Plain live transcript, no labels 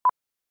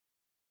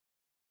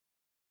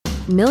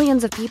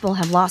Millions of people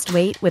have lost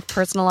weight with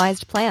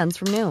personalized plans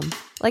from Noom.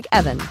 Like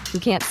Evan, who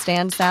can't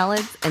stand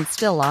salads and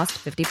still lost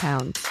 50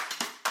 pounds.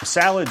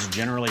 Salads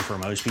generally for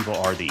most people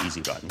are the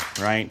easy button,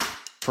 right?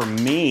 For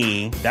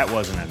me, that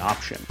wasn't an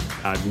option.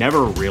 I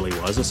never really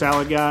was a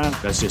salad guy.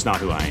 That's just not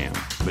who I am.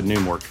 But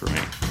Noom worked for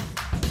me.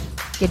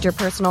 Get your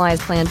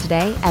personalized plan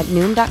today at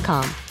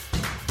Noom.com.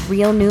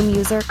 Real Noom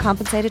user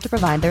compensated to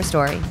provide their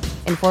story.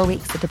 In 4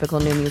 weeks, the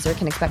typical Noom user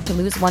can expect to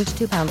lose 1 to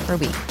 2 pounds per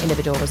week.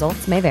 Individual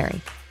results may vary.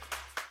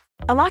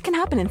 A lot can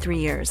happen in 3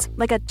 years,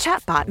 like a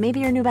chatbot may be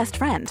your new best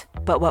friend.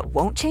 But what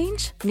won't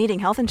change? Needing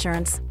health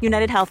insurance.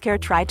 United Healthcare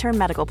Tri-Term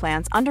Medical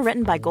Plans,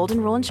 underwritten by Golden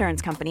Rule Insurance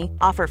Company,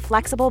 offer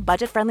flexible,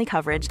 budget-friendly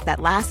coverage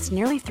that lasts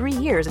nearly 3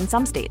 years in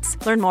some states.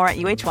 Learn more at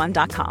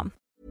uh1.com.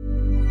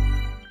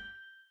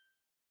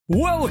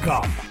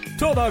 Welcome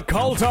to the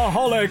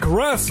Cultaholic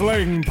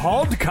Wrestling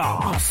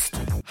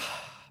Podcast.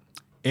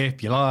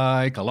 If you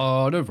like a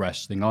lot of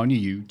wrestling on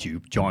your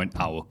YouTube, join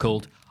our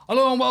cult.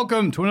 Hello and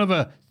welcome to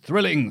another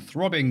thrilling,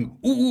 throbbing,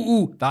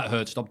 that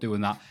hurt, stop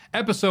doing that,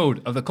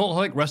 episode of the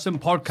Cultaholic Wrestling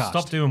Podcast.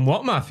 Stop doing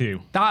what,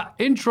 Matthew? That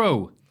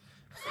intro.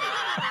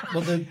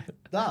 Well,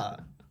 that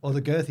or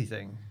the girthy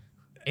thing.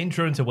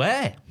 Intro into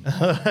where?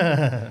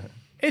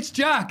 It's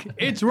Jack,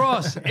 it's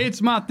Ross,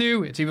 it's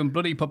Matthew, it's even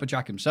bloody Papa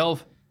Jack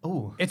himself.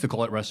 Oh, it's the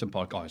Cultaholic Wrestling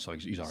Podcast. Oh, sorry,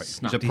 he's all right.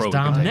 Snapped he's a pro. his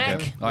damn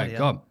neck. All right,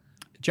 go on.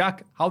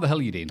 Jack, how the hell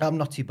are you doing? I'm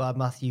not too bad,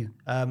 Matthew.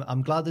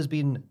 I'm glad there's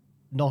been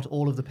not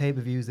all of the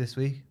pay-per-views this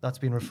week. That's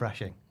been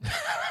refreshing.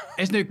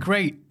 Isn't it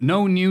great?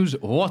 No news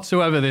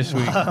whatsoever this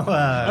week.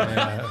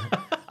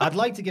 I'd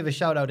like to give a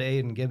shout out to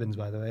Aidan Gibbons,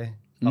 by the way.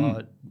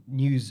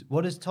 News.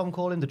 What does Tom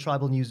call him? The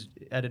tribal news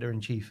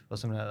editor-in-chief or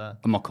something like that.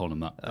 I'm not calling him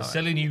that. The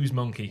silly news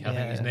monkey, I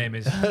think his name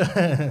is.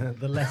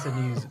 The lesser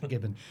news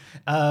Gibbon.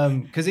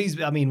 Because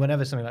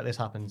whenever something like this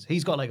happens,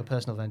 he's got like a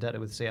personal vendetta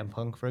with CM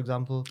Punk, for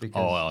example.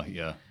 Because,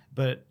 yeah.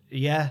 But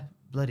yeah,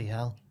 bloody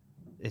hell.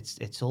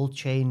 It's all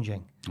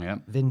changing. Yeah.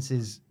 Vince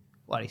is,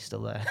 he's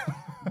still there.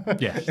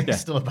 Yeah. He's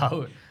still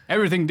about.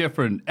 Everything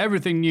different,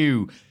 everything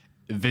new.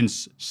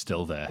 Vince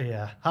still there.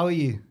 Yeah. How are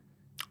you?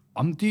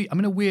 I'm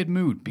in a weird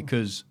mood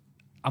because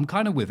I'm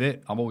kind of with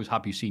it. I'm always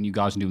happy seeing you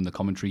guys doing the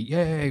commentary.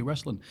 Yay,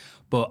 wrestling.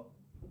 But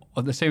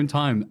at the same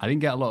time, I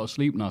didn't get a lot of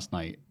sleep last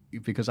night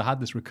because I had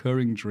this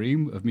recurring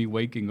dream of me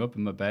waking up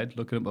in my bed,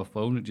 looking at my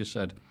phone. It just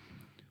said,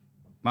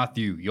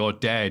 Matthew, you're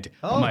dead.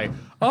 Oh. I'm like,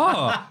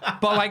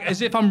 but like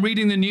as if I'm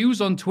reading the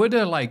news on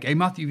Twitter, like, hey,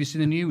 Matthew, have you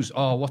seen the news?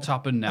 Oh, what's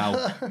happened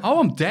now?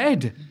 I'm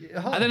dead.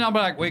 And then I'll be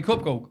like, wake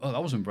up, go, oh,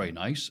 that wasn't very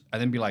nice.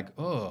 And then be like,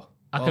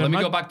 let me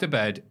go back to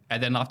bed.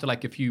 And then after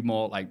like a few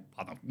more, like,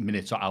 I don't know,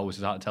 minutes or hours,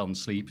 it's hard to tell them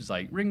sleep. It's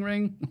like, ring,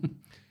 ring.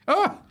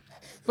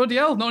 Bloody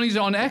hell, not only is it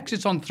on X,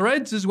 it's on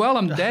Threads as well.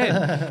 I'm dead.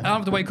 And I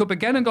have to wake up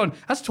again and go,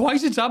 that's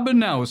twice it's happened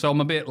now. So I'm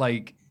a bit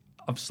like,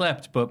 I've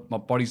slept, but my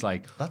body's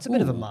like... That's a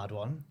bit of a mad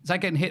one. It's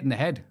like getting hit in the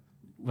head,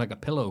 like a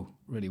pillow,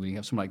 really, when you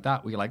have something like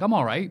that, where you're like, I'm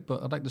all right,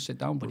 but I'd like to sit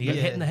down. But you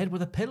get hit in the head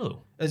with a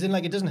pillow? As in,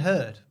 like, it doesn't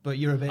hurt, but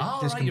you're a bit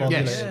discombobulated.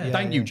 Yes,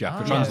 thank you,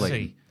 Jack, for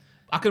translating.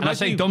 I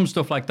say dumb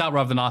stuff like that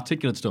rather than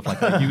articulate stuff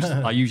like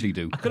I usually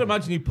do. I could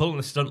imagine you pulling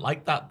a stunt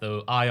like that,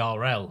 though,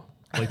 IRL.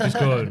 Like, just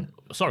going,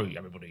 sorry,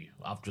 everybody,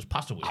 I've just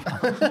passed away.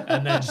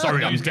 And then,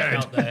 sorry, I'm dead.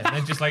 Out there. And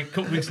then just like a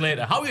couple weeks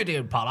later, how are you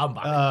doing, pal? I'm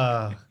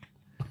back.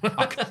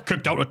 I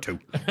kicked out at 2.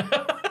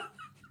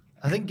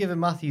 I think given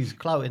Matthew's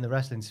clout in the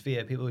wrestling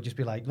sphere, people would just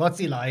be like, what's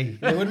he like?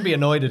 They wouldn't be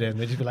annoyed at him.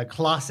 They'd just be like,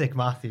 classic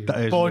Matthew.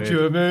 Bought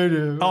you a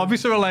murder. Oh, I'd be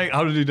sort of like,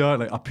 how did he die?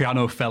 Like, a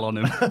piano fell on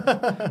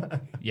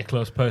him. Your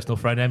close personal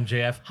friend,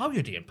 MJF. How are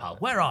you doing, pal?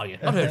 Where are you?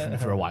 Not heard from you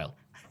for a while.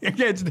 Yeah,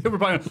 it's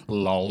everybody.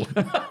 Lol.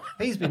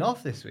 He's been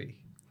off this week.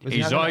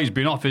 He's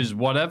been off his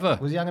whatever.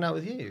 Was he hanging out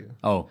with you?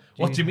 Oh.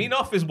 What do you mean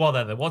off his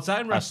whatever? What's that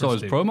in reference I saw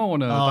his promo on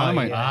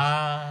Dynamite.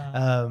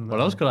 Yes.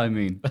 What else could I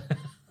mean?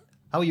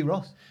 How are you,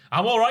 Ross?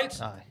 I'm all right.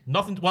 Aye.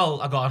 Nothing.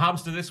 Well, I got a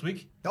hamster this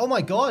week. Oh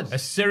my God! A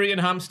Syrian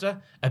hamster,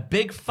 a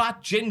big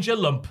fat ginger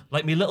lump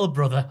like me little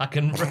brother. I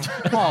can.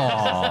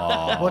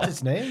 What's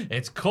its name?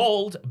 It's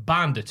called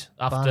Bandit,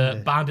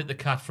 after Bandit the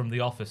cat from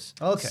The Office.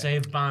 Okay.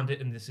 Save Bandit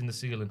in the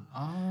ceiling.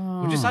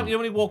 Oh. Which is something you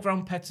only walk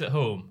around pets at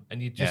home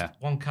and you just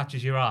one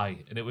catches your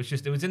eye, and it was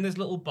in this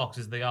little box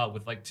as they are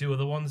with like 2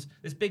 other ones.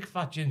 This big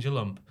fat ginger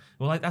lump.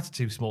 Well, like that's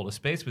too small a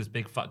space for this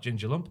big fat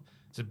ginger lump.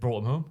 So brought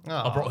him home.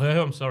 Oh. I brought her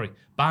home. Sorry,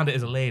 Bandit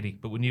is a lady,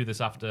 but we knew this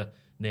after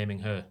naming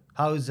her.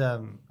 How is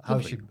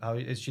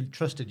she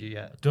trusted you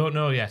yet? Don't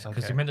know yet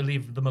because Okay. we meant to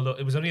leave them alone.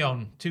 It was only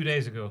on 2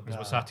 days ago because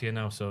we're sat here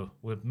now, so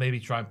we'll maybe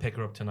try and pick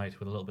her up tonight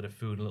with a little bit of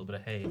food and a little bit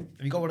of hay. Have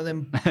you got one of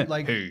them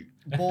like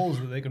balls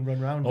that they can run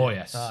around? Oh in?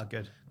 yes.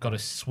 Good. Got a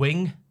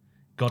swing,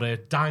 got a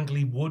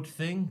dangly wood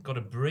thing, got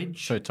a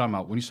bridge. So time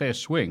out. When you say a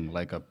swing,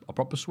 like a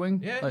proper swing?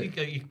 Yeah, like...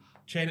 you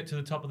chain it to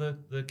the top of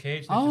the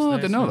cage. Oh, I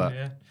didn't know that.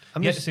 Yeah.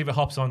 I'm yet to see if it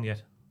hops on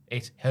yet.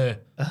 It's her.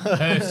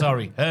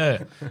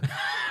 Her.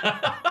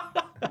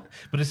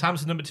 But it's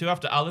hamster number 2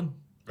 after Alan.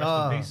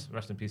 Rest in peace.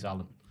 Rest in peace,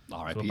 Alan.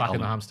 All right, so we're back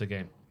in the hamster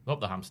game. Love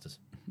the hamsters.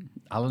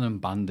 Alan and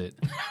Bandit.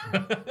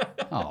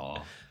 Oh,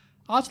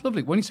 that's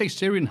lovely. When you say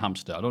Syrian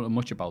hamster, I don't know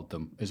much about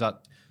them. Is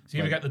that So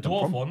you either get the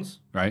dwarf ones,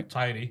 right,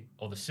 tiny,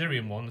 or the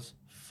Syrian ones,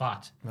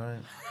 fat. Right.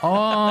 Oh,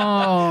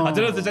 I don't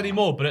know if there's any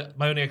more, but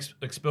my only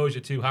exposure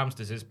to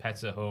hamsters is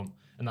Pets at Home,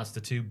 and that's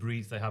the 2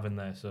 breeds they have in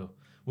there. So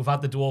we've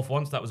had the dwarf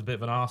ones. That was a bit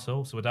of an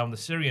arsehole, so we're down the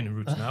Syrian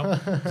route now,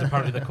 because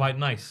apparently they're quite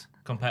nice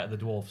compared to the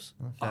dwarfs.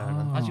 Fair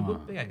enough. As you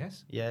would be, I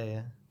guess.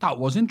 Yeah. that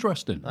was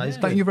interesting. is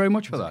Thank good. you very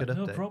much for It's a that. good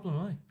No update. problem,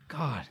 aye.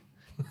 God,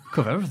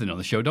 cover everything on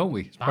the show, don't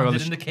we? It's probably on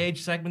Banded the in the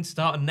Cage segment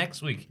starting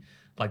next week,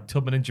 like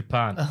Tubman in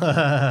Japan, but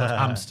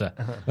hamster.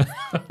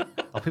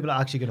 Are people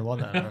actually going to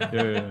want that?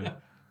 Yeah.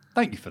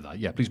 Thank you for that.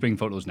 Yeah, please bring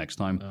photos next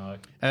time.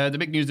 The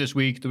big news this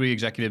week, WWE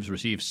executives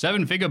received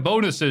 7-figure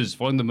bonuses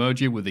following the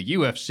merger with the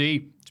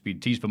UFC. It's been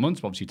teased for months,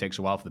 but obviously it takes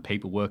a while for the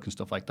paperwork and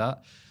stuff like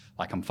that.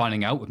 Like I'm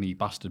finding out with me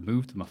bastard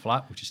move to my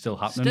flat, which is still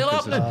happening. Still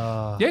happening?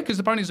 Yeah, because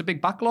apparently there's a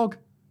big backlog.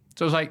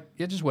 So I was like,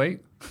 yeah, just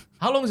wait.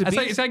 How long has it been?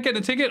 It's like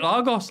getting a ticket at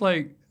Argos,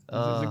 like,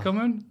 is it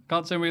coming?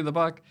 Can't say me in the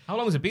back. How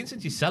long has it been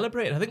since you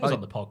celebrated? I think it was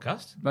on the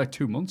podcast. Like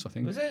 2 months, I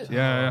think. Was it?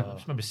 Yeah. I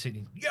just remember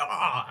sitting. Yeah.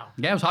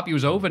 I was happy it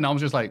was over. Now I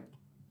was just like,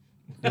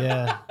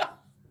 Yeah.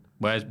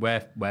 where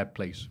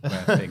place,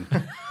 where thing.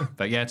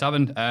 But yeah, it's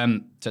happened.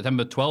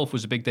 September 12th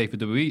was a big day for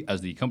WWE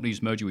as the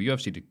company's merger with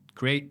UFC to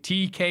create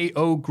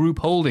TKO Group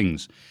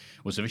Holdings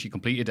was officially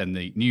completed and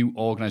the new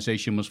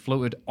organization was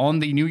floated on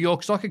the New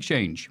York Stock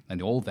Exchange. And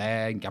they're all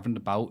there and gathered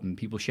about and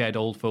people shared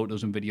old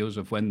photos and videos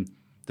of when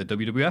the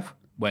WWF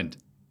went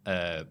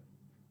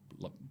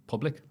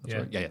public. That's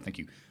right. Yeah, thank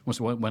you. Once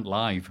it went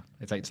live.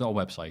 It's not a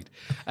website.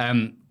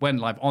 Went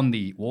live on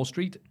the Wall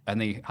Street, and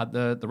they had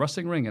the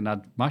wrestling ring and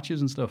had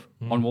matches and stuff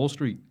on Wall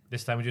Street.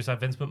 This time we just had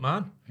Vince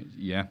McMahon.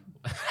 Yeah,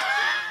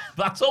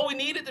 That's all we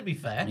needed, to be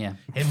fair. Yeah.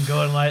 Him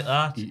going like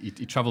that, he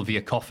travelled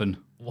via coffin.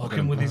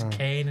 walking with his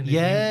cane and his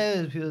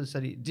Yeah, people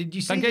said he. Did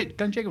you see?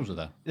 Glenn Jacobs was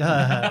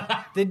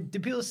there. Did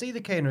people see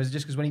the cane, or is it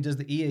just because when he does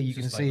the ear, you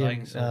can just see like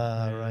him? so.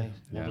 Right.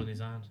 wobbling his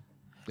hand.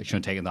 They should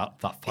have taken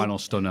that final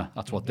stunner.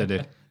 That's what they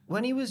did.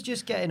 When he was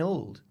just getting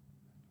old,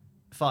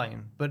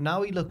 fine. But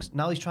now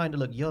he's trying to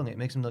look young. It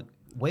makes him look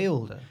way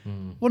older.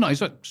 Well, no, he's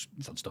had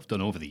stuff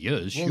done over the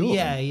years, Well, sure.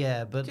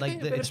 yeah. But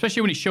like,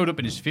 Especially when he showed up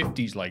in his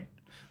 50s, like,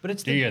 but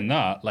it's doing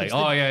that. Like,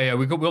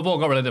 we've all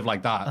got relative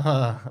like that.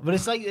 but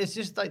it's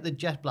just like the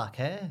jet black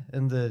hair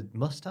and the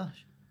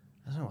mustache.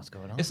 I don't know what's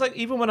going on. It's like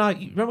even when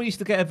remember we used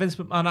to get a Vince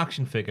McMahon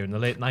action figure in the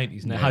late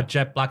 90s and it had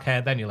jet black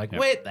hair, then you're like,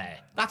 wait there,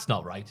 that's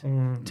not right.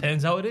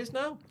 Turns out it is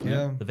now.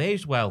 Yeah. They've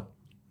aged well.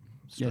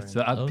 Yeah,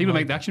 so people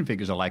make the action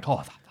figures are like,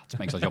 oh, that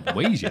makes our job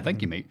way easier.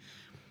 Thank you, mate.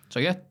 So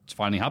yeah, it's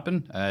finally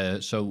happened.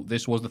 So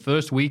this was the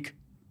first week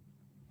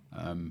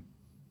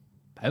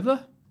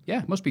ever. Yeah,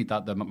 it must be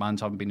that the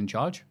McMahons haven't been in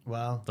charge.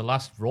 Wow. The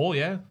last Raw,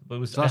 yeah. But it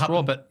was That's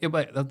Raw, but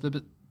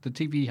the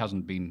TV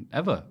hasn't been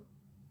ever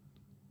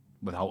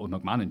without a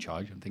McMahon in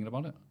charge. I'm thinking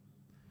about it.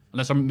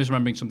 Unless I'm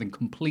misremembering something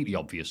completely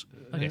obvious.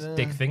 I guess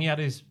Dick Thingy had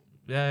his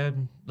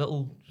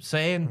little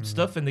saying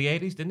stuff in the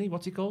 80s, didn't he?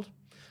 What's he called?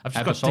 I've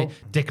just got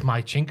Episode. Dick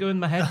My Chinko in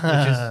my head,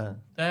 which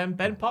is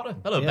Ben Potter.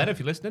 Hello, Ben, if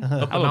you're listening. Up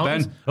the Hello,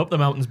 mountains. Ben. Up the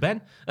mountains,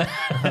 Ben.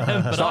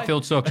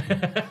 Starfield sucks.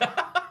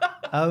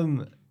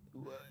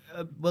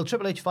 Well,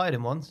 Triple H fired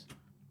him once.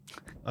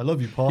 I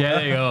love you, Paul. Yeah,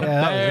 there you go.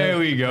 There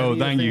we go.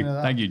 Thank you.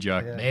 Thank you,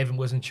 Jack. Maven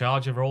was in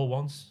charge of Raw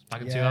once,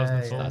 back in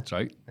 2004. That's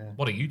right.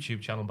 What a YouTube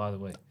channel, by the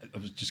way. I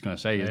was just going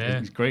to say, Yeah.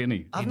 he's great, isn't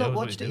he? I've knows not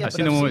what watched he's it yet,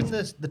 doing. but I've I've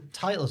seen seen the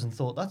titles and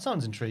thought that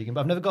sounds intriguing,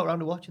 but I've never got around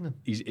to watching them.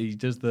 He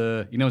does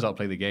he knows how to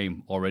play the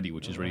game already,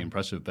 which is really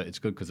impressive. But it's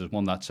good because there's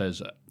one that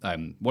says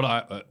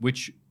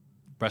which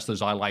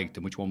wrestlers I liked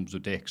and which ones were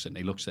dicks, and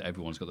he looks at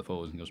everyone's got the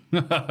photos and goes,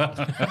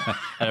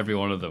 every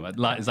one of them.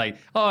 It's like,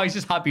 oh, he's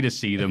just happy to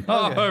see them.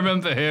 Oh, I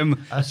remember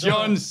him,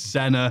 John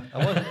Cena.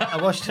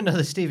 I watched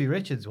another Stevie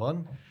Richards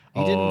one.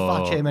 He didn't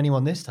fat shame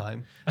anyone this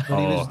time,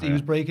 but he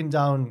was breaking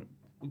down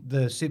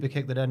the super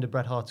kick that ended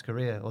Bret Hart's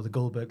career, or the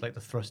Goldberg, like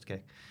the thrust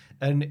kick.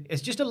 And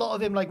it's just a lot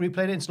of him like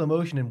replaying it in slow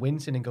motion and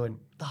wincing and going,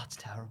 that's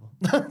terrible.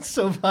 That's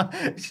so bad.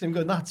 It's just him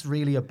going, that's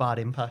really a bad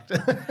impact.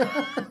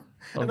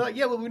 And like,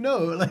 yeah, well, we know.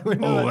 Like, we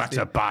know That's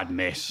a bad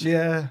miss.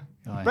 Yeah.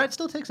 Aye. Bret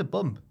still takes a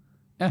bump.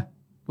 Yeah.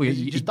 Well,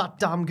 He's just that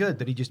damn good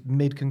that he just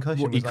mid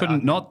concussion. he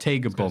couldn't not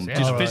take a bump. say,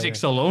 Just oh,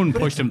 physics alone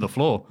pushed him to the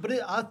floor. But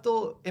I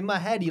thought in my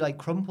head he like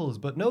crumples,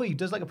 but no, he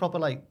does like a proper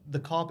like the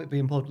carpet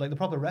being pulled, like the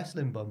proper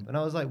wrestling bump. And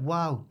I was like,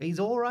 wow, he's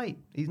all right.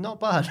 He's not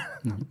bad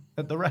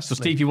at the So wrestling.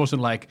 Stevie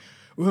wasn't like,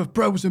 well, if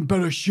Bret was in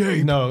better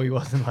shape. No, he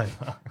wasn't like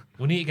that.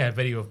 We need to get a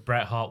video of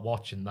Bret Hart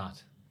watching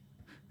that.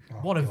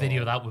 What a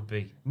video that would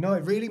be. No,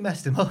 it really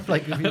messed him up.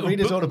 Like if you read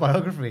his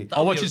autobiography.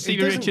 Or watching It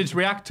Stevie doesn't- Richards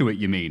react to it,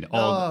 you mean?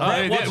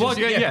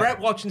 Brett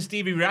watching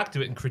Stevie react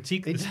to it and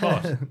critique the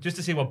spot, just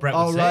to see what Brett would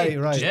Oh, say.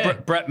 right. Yeah.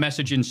 Brett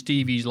messaging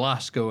Stevie's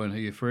last going, are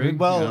you free?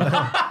 Well,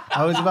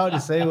 I was about to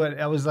say when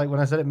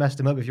I said it messed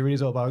him up. If you read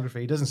his autobiography,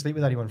 he doesn't sleep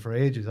with anyone for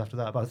ages after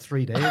that, about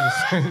 3 days.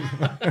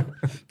 The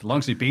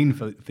longest he's been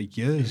for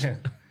years.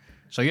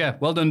 So yeah,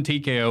 well done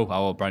TKO,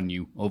 our brand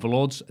new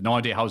overlords. No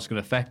idea how it's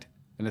going to affect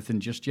anything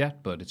just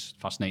yet, but it's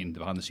fascinating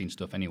behind the scenes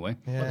stuff anyway.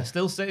 Yeah. Well, they're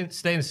still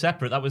staying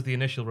separate. That was the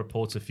initial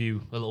reports a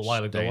little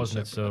while ago, Staying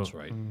wasn't separate, it? that's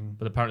right.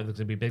 But apparently there's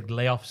going to be big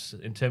layoffs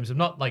in terms of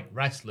not like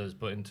wrestlers,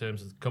 but in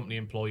terms of company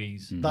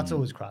employees. That's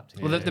always crap.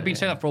 Well, they've been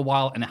saying that for a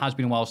while, and it has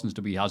been a while since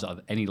WWE has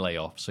had any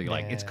layoffs. So you're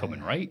like, it's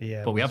coming, right?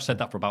 Yeah, but we have said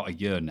that for about a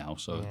year now.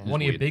 So it's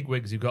One of your weird. big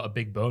wigs who got a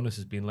big bonus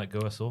has been let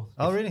go. I saw.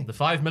 Oh, really? The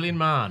 5 million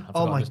man. I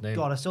Oh forgot my his name.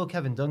 god! I saw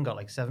Kevin Dunn got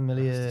like 7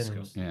 million.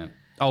 Disgusting. Yeah.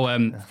 Oh,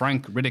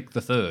 Frank Riddick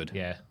III.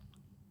 Yeah.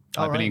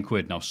 5 right. million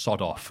quid now.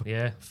 Sod off.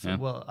 Yeah. Yeah.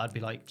 Well, I'd be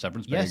like,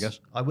 Severance pay, I yes, guess.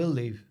 I will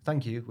leave.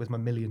 Thank you, with my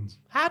millions.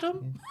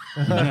 Adam.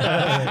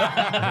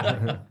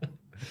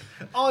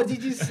 Oh,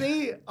 did you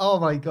see? Oh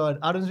my god,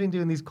 Adam's been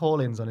doing these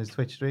call-ins on his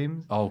Twitch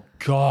streams. Oh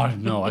God,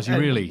 no! Has he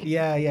And- really?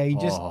 Yeah. He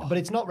just, Oh. but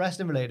it's not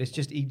wrestling related. It's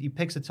just he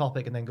picks a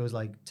topic and then goes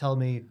like, "Tell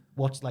me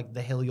what's like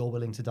the hill you're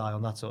willing to die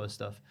on," that sort of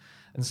stuff.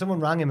 And someone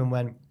rang him and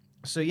went,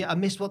 "So yeah, I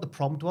missed what the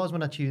prompt was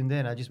when I tuned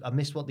in. I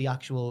missed what the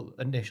actual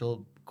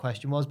initial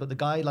question was." But the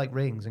guy like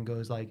rings and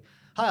goes like,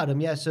 "Hi Adam,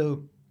 yeah.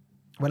 So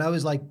when I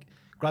was like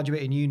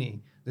graduating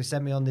uni, they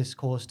sent me on this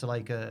course to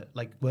like a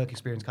work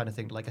experience kind of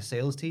thing, like a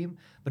sales team.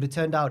 But it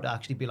turned out to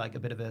actually be like a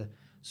bit of a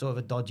sort of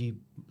a dodgy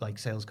like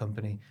sales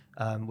company,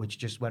 which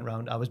just went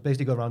around. I was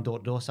basically going around door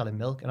to door selling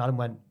milk, and Adam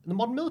went, the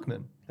Modern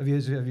Milkman. Have you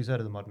heard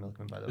of the Modern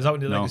Milkman, by the way? Is that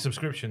when you No. like a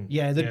subscription?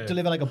 Yeah, they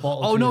deliver like a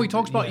bottle. Oh to- no, he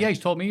talks about. Yeah, he's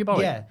told me about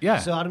yeah. it. Yeah.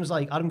 So Adam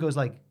goes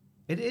like,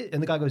 it is,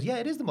 and the guy goes, yeah,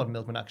 it is the Modern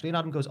Milkman actually. And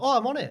Adam goes, oh,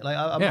 I'm on it. Like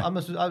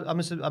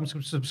I'm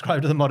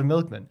subscribed to the Modern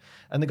Milkman.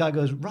 And the guy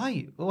goes,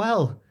 right,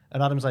 well.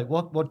 And Adam's like,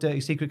 what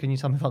dirty secret can you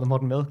tell me about the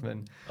Modern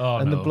Milkman? Oh,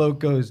 and no. the bloke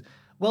goes,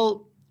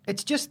 well,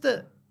 it's just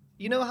that,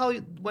 you know how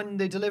when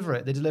they deliver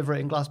it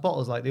in glass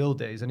bottles like the old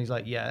days? And he's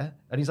like, yeah.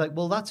 And he's like,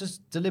 well, that's a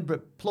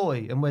deliberate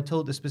ploy. And we're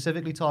told to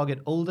specifically target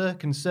older,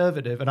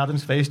 conservative. And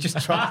Adam's face just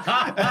dropped.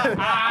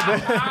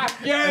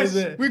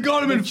 Yes, we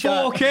got him in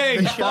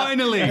 4K,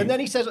 finally. And then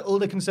he says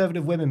older,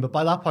 conservative women. But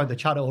by that point, the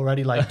chat are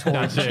already like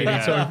torn for cheating.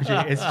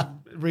 It's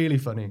really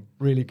funny.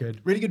 Really good.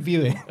 Really good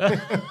viewing.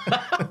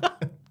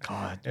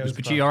 God, It was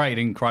was Pachi all right? He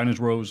didn't cry in his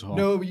rose. Oh.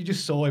 No, but you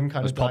just saw him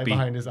kind of die Poppy.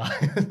 behind his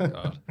eyes.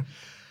 God.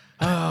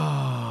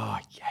 Oh,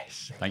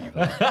 yes. Thank you for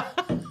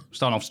that.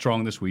 Starting off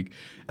strong this week.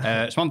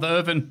 Samantha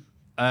Irvin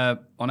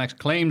on X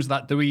claims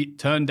that Dewey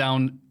turned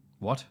down...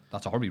 What?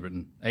 That's horribly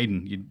written.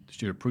 Aiden, you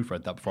should have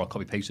proofread that before I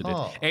copy-pasted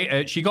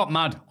it. She got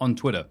mad on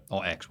Twitter,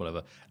 or X,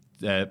 whatever,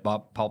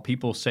 about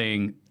people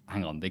saying,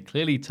 hang on, they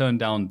clearly turned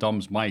down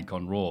Dom's mic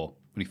on Raw when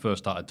he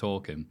first started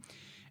talking.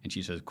 And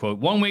she says, quote,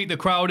 1 week the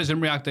crowd isn't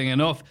reacting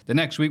enough. The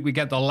next week we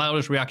get the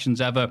loudest reactions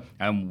ever.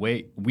 And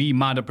we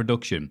mad at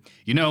production.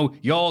 You know,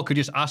 y'all could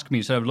just ask me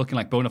instead of looking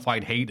like bona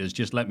fide haters.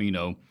 Just let me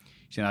know.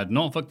 She said,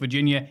 Norfolk,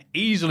 Virginia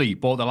easily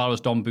bought the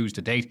loudest Dom boos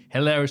to date.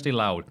 Hilariously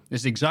loud.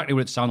 This is exactly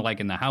what it sounded like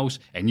in the house.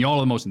 And y'all are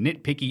the most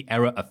nitpicky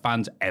era of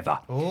fans ever.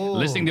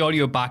 Listening the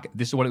audio back,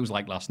 this is what it was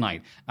like last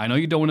night. I know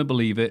you don't want to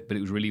believe it, but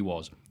it really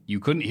was. You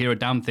couldn't hear a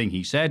damn thing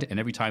he said. And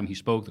every time he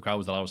spoke, the crowd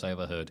was the loudest I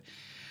ever heard.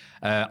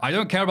 I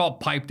don't care about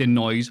piped-in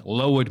noise,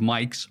 lowered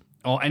mics,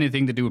 or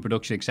anything to do with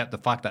production except the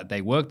fact that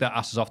they work their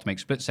asses off to make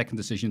split-second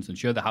decisions to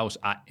ensure the house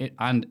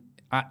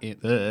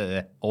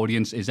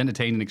audience is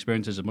entertaining and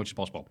experiences as much as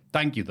possible.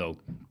 Thank you, though.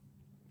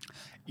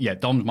 Yeah,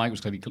 Dom's mic was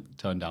clearly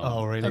turned down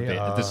a bit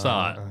at the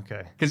start.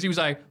 Okay. Because he was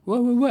like,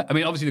 whoa. I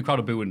mean, obviously the crowd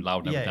are booing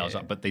loud and everything else,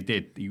 Yeah. but they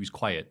did. He was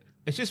quiet.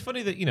 It's just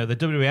funny that, you know, the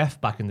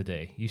WWF back in the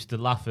day used to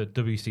laugh at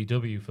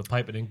WCW for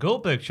piping in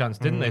Goldberg chants,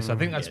 didn't they? So I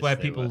think that's Yes, where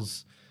they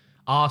people's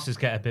arses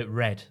get a bit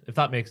red. If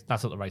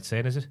that's not the right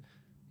saying, is it?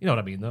 You know what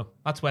I mean, though?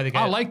 That's where they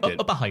get I liked it.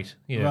 up a height.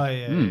 You know? Right,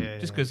 yeah.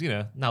 Just because, you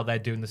know, now they're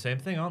doing the same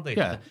thing, aren't they?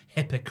 Yeah. The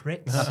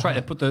hypocrites. That's right,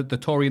 they put the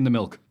Tory in the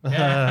milk.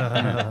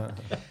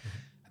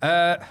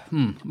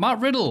 Matt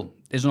Riddle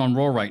isn't on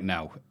Raw right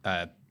now.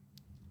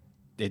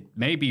 It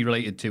may be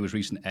related to his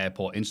recent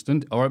airport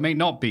incident, or it may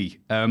not be.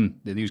 The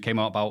news came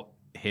out about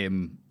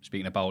him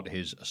speaking about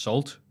his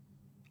assault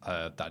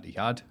that he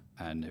had,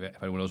 and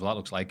if anyone knows what that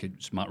looks like,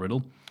 it's Matt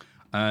Riddle.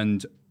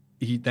 And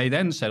they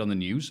then said on the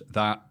news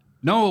that,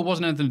 no, it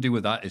wasn't anything to do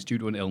with that, it's due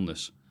to an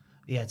illness.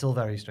 Yeah, it's all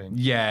very strange.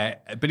 Yeah,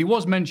 but he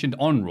was mentioned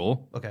on Raw,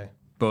 Okay.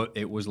 but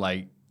it was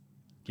like,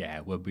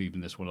 yeah, we're leaving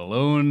this one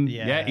alone.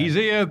 Yeah. He's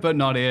here, but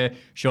not here.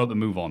 Show up and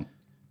move on.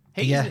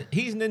 He's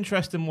an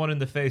interesting one in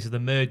the face of the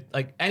merge.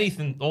 Like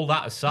anything, all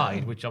that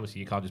aside, which obviously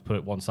you can't just put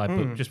it one side,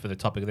 but just for the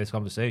topic of this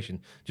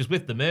conversation, just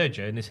with the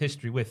merger and his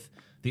history with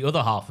the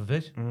other half of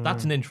it,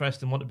 that's an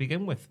interesting one to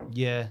begin with.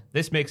 Yeah.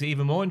 This makes it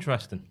even more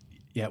interesting.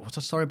 Yeah, what's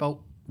that story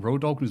about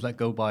Road Dogg was let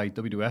go by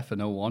WWF in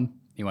 01?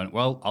 He went,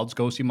 well, I'll just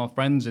go see my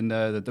friends in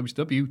the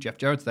WCW. Jeff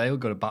Jarrett's there. He'll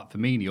go to bat for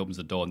me. And he opens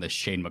the door and there's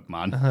Shane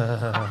McMahon.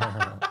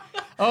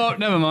 Oh,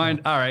 never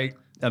mind. All right.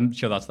 I'm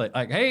sure that's like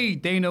hey,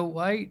 Dana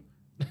White.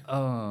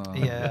 Oh,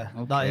 Yeah.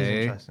 That is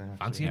okay. interesting.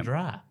 actually. Fancy a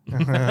dry.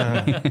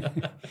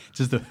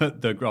 Just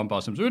the grandpa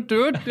Sims.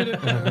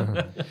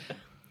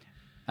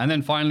 And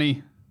then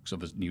finally, because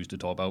there's news to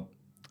talk about,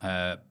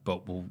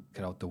 But we'll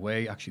get out the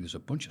way. Actually, there's a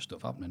bunch of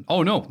stuff happening.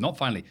 Oh, no, not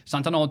finally.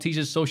 Santana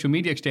Ortiz's social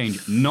media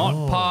exchange.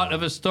 Not part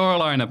of a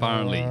storyline,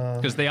 apparently.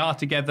 Because they are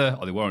together,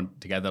 or they weren't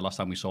together last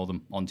time we saw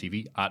them on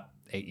TV at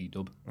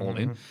AEW All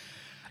In.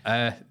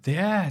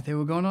 They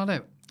were going on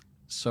it.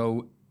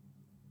 So,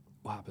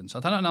 what happened?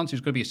 Santana announced he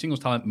was going to be a singles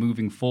talent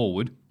moving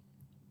forward.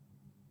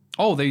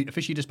 Oh, they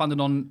officially disbanded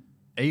on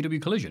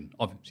AEW Collision.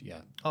 Obviously,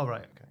 yeah. Oh,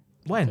 right, okay.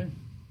 When?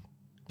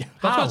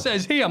 That's what it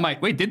says here. I'm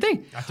like, wait, did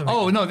they?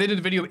 No, they did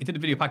a video. It did a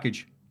video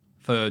package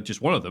for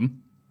just one of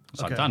them,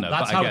 Santana.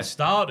 That's but how it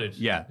started.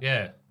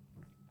 Yeah.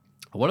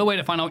 What a way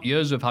to find out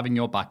years of having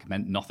your back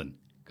meant nothing.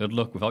 Good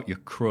luck without your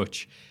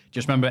crutch.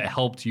 Just remember it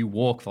helped you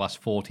walk for the last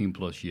 14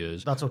 plus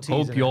years. That's Ortiz.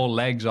 Hope your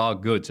legs are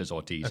good, says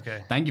Ortiz.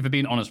 Okay. Thank you for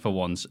being honest for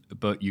once,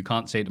 but you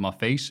can't say it to my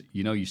face.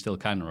 You know you still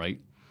can, right?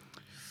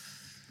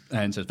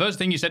 And says, first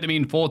thing you said to me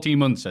in 14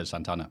 months, says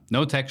Santana.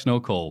 No text, no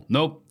call.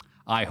 Nope.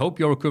 I hope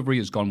your recovery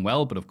has gone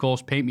well, but of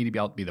course, paint me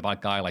to be the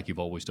bad guy like you've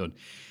always done.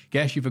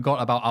 Guess you forgot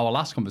about our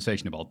last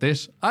conversation about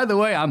this. Either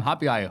way, I'm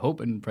happy. I hope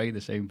and pray the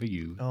same for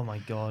you. Oh, my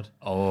God.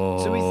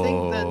 Oh. So we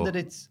think then that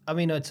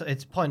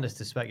it's pointless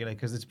to speculate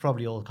because it's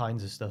probably all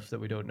kinds of stuff that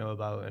we don't know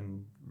about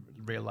and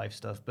real life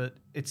stuff. But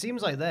it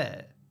seems like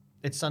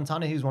it's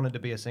Santana who's wanted to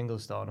be a single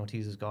star and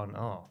Ortiz has gone,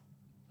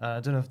 I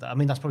don't know if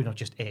that's probably not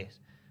just it.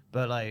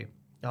 But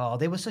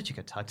they were such a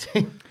good tag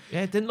team.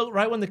 Yeah, it didn't look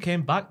right when they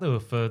came back, though,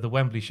 for the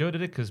Wembley show,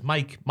 did it? Because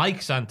Mike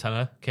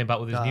Santana came back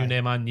with his new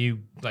name and new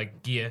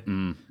gear,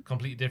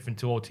 completely different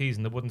to Ortiz,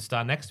 and they wouldn't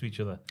stand next to each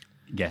other.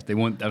 Yes, they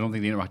won't. I don't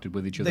think they interacted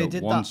with each other They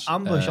did once. that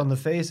ambush on the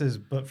faces,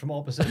 but from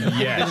opposite.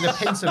 Yes. They did a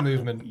pincer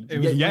movement. It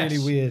was really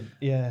weird.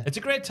 Yeah. It's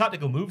a great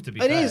tactical move, to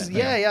be It fair. is.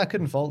 Yeah, I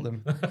couldn't fault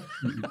them.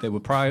 They were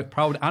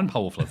proud and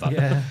powerful of that.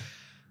 Yeah.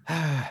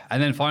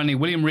 And then finally,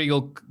 William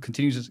Regal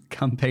continues his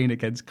campaign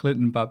against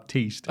Clinton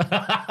Baptiste.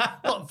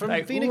 What,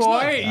 from Phoenix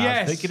Right, Night?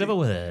 yes. Thinking of a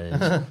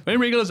word. William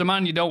Regal is a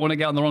man you don't want to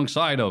get on the wrong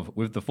side of.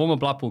 With the former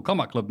Blackpool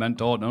Combat Club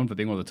mentor, known for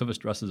being one of the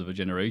toughest wrestlers of a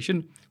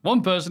generation,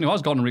 one person who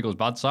has gotten on Regal's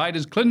bad side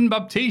is Clinton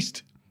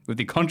Baptiste, with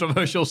the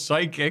controversial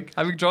sidekick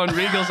having drawn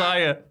Regal's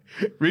ire.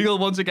 Regal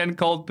once again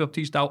called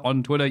Baptiste out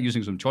on Twitter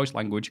using some choice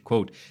language.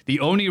 Quote, the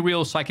only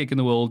real psychic in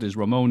the world is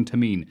Ramon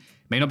Tamine.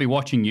 May not be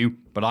watching you,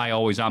 but I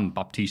always am,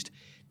 Baptiste.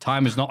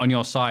 Time is not on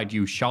your side,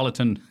 you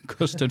charlatan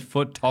custard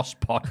foot toss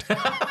pot.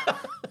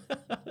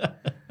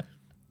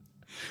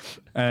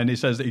 And he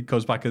says that he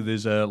goes back to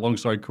his long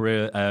storied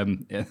career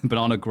in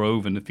Banana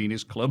Grove and the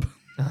Phoenix Club.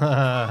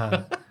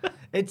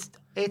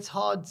 It's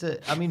hard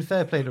to.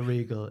 Fair play to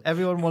Regal.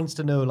 Everyone wants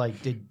to know,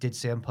 did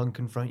CM Punk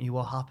confront you?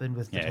 What happened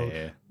with the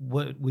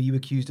whole? Were you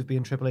accused of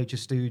being Triple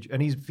H's stooge? And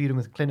he's feuding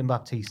with Clinton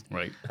Baptiste,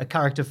 right? A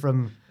character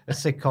from a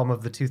sitcom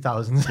of the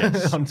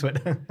 2000s on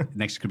Twitter.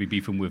 Next could be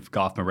beefing with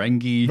Garth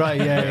Marenghi. Right,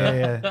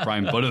 yeah.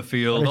 Brian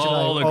Butterfield,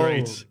 all the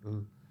greats.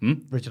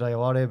 Richard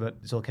Ayoade, but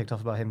it's all kicked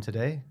off about him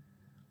today.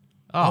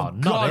 Oh,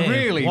 not God, him.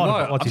 really?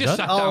 What's he done?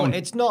 Sat down.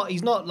 It's not.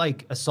 He's not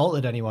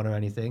assaulted anyone or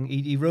anything.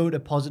 He wrote a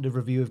positive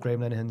review of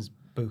Graham Linehan's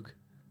book,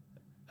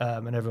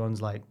 and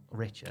everyone's like,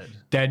 Richard,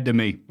 dead to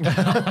me.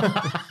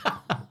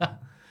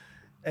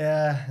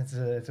 Yeah, it's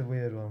a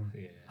weird one.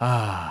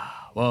 Yeah.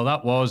 Well,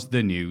 that was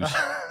the news.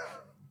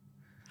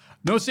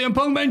 No CM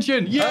Punk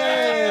mention.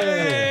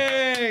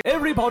 Yay!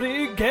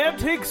 Everybody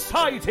get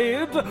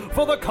excited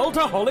for the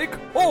Cultaholic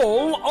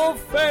Hall of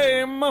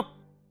Fame.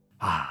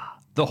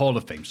 The Hall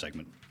of Fame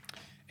segment.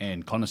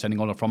 In condescending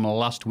order from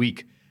last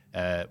week,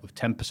 with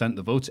 10% of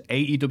the votes,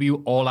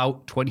 AEW All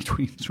Out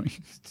 2023.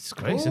 It's a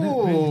disgrace, isn't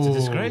it? It's a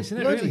disgrace, isn't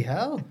it? Bloody Really?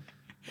 hell.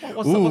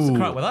 What's the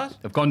crack with that?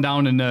 They've gone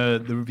down in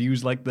the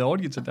reviews like the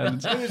audience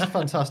attendance. It was a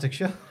fantastic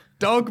show.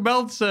 Dog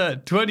Meltzer,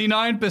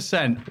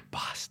 29%.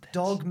 Bastards.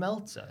 Dog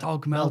Meltzer.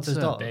 Dog Meltzer. Meltzer's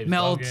dog. Dave's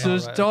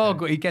Meltzer's dog,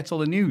 dog. He gets all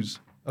the news.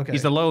 Okay.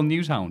 He's the loyal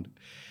news hound.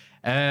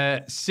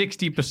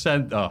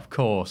 60%, of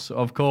course.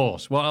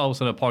 What else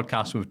on a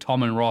podcast with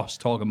Tom and Ross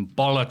talking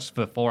bollocks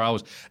for 4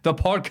 hours? The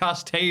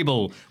podcast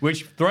table,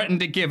 which threatened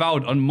to give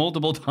out on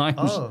multiple times.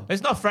 Oh.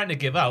 It's not threatening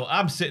to give out.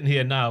 I'm sitting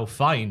here now,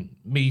 fine.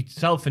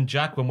 Myself and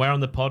Jack, when we're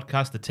on the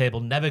podcast, the table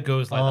never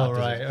goes like that. Oh,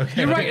 right, does it?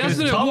 okay. You're right, Because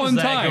hasn't it? Tom's One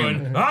there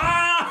time. going,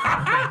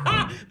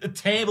 the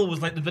table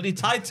was like the bloody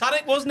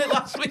Titanic, wasn't it,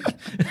 last week?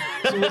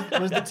 So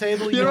was the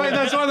table? You're right,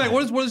 that's why I'm like,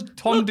 what does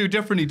Tom do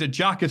differently to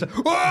Jack? It's like,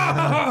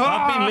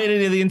 I've been leaning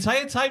here the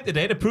entire time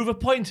today to prove a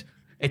point.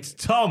 It's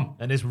Tom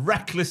and his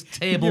reckless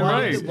table. You're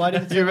manners. right. Why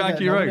did the You're table right,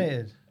 get you're right.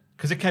 nominated?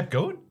 Because it kept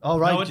going. Oh,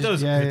 right, No, it just-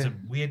 does. yeah, It's yeah.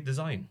 a weird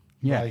design.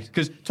 Yeah, Right.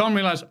 because Tom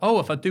realized,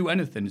 if I do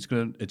anything, it's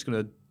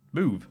gonna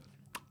move.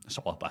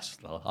 So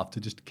I'll have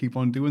to just keep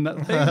on doing that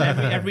thing.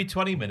 Every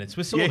 20 minutes.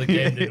 We saw the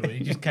game, didn't we?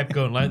 He just kept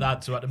going like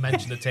that, so I had to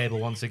mention the table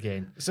once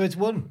again. So it's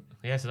won.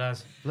 Yes, it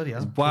has. Bloody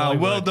hell. Wow,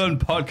 well work. done,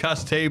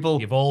 podcast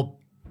table. You've all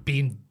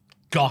been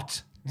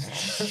got.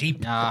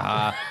 Sheep.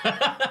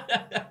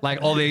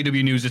 Like all the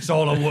AW news, it's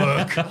all a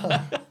work.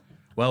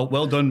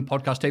 Well done,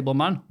 podcast table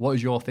man. What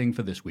is your thing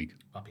for this week?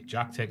 I'll be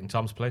Jack taking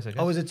Tom's place, I guess.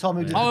 Oh, was it Tom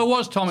who did it? Oh, it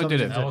was Tom who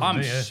did it. That wasn't I'm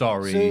me, yeah.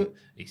 sorry. So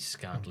He's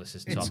scandalous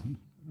as it's Tom.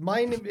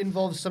 Mine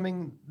involves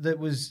something that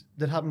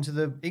happened to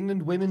the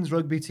England women's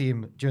rugby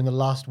team during the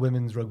last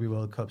Women's Rugby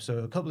World Cup, so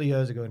a couple of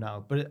years ago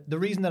now. But the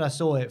reason that I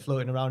saw it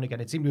floating around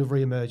again, it seemed to have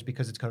re-emerged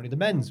because it's currently the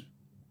Men's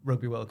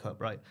Rugby World Cup,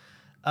 right?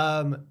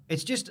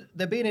 It's just,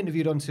 they're being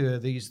interviewed on tour,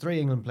 these 3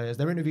 England players,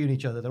 they're interviewing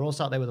each other, they're all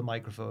sat there with a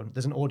microphone,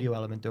 there's an audio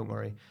element, don't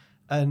worry.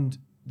 And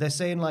they're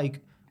saying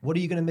like, what are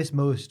you going to miss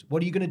most?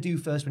 What are you going to do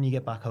first when you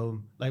get back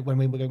home? Like when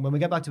we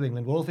get back to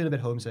England, we're all feeling a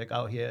bit homesick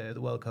out here at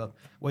the World Cup.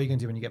 What are you going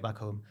to do when you get back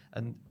home?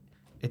 And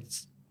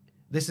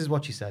this is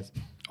what she says.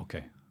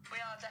 Okay. We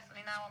are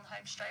definitely now on the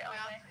home straight, aren't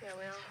we? Yeah,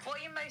 we are. What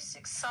are you most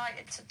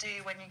excited to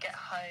do when you get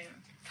home?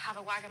 Have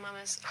a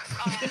Wagamama's.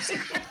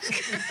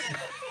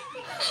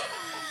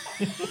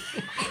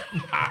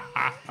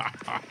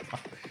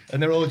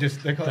 And they're all like,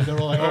 oh my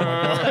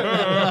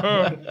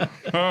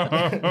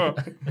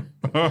God.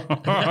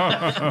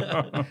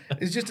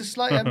 It's just a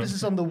slight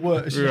emphasis on the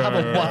word. Should have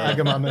a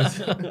Wagamama's.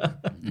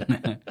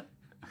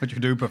 What you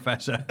do,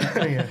 Professor?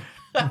 Yeah.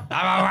 Have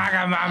a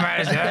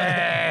Wagamama's.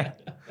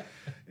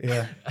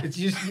 Yeah. It's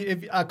just,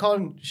 I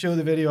can't show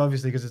the video,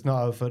 obviously, because it's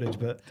not our footage,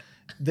 but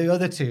the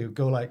other two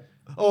go like,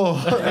 oh,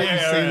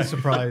 see the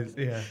surprise.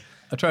 Yeah.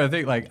 I try to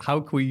think, like, how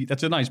can we...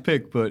 That's a nice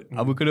pick, but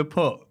are we going to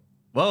put...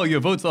 Well, your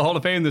vote to the Hall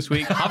of Fame this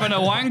week. Having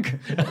a wank?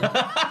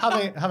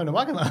 having a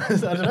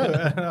Wagamama's. I don't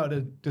know how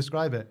to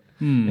describe it.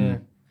 Hmm. Yeah.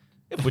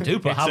 If we do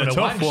put having a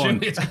tough wank,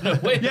 one. it's going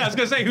to win. Yeah, I was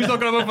going to say, who's not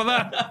going to vote for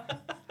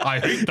that? I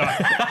hate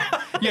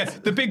that. Yeah,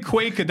 the big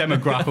Quaker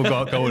demographic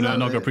got going. I'm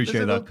not going to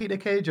appreciate that. that. Peter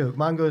Kay joke.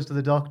 Man goes to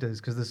the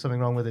doctors because there's something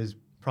wrong with his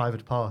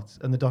private parts,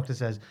 and the doctor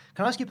says,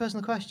 "Can I ask you a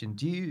personal question?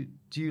 Do you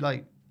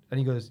like?" And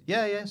he goes,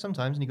 "Yeah,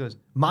 sometimes." And he goes,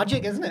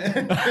 "Magic, isn't it?"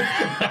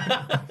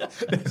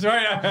 That's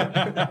right.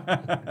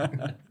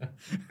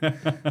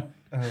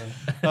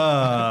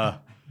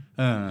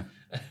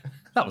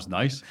 That was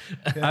nice.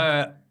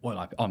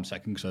 I'm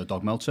second because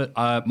Dog Meltzer.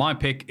 My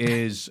pick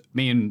is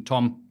me and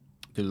Tom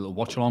did a little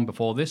watch along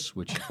before this,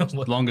 which is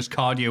the longest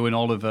cardio in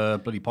all of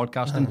bloody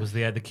podcasting. Was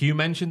the Q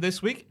mentioned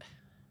this week?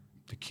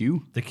 The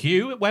Q? The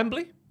Q at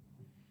Wembley?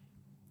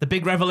 The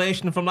big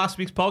revelation from last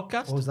week's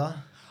podcast? What was that?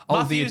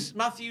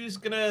 Matthew's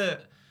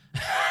gonna.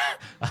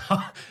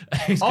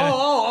 Right.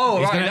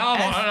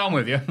 Now I'm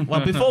with you.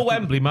 Well, before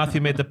Wembley, Matthew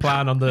made the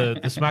plan on the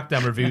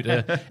SmackDown review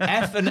to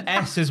F and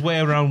S his way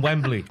around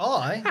Wembley. Oh,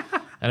 aye.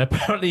 And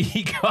apparently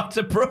he got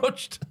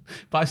approached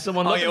by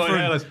someone looking for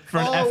an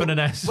F and an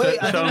S.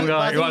 Wait,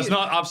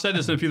 I've said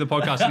this in a few of the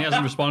podcasts and he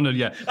hasn't responded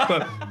yet.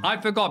 But I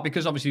forgot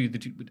because obviously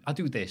I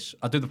do this.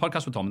 I do the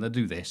podcast with Tom and I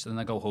do this and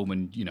then I go home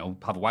and,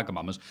 have a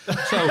Wagamama's.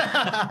 So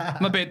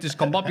I'm a bit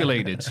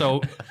discombobulated.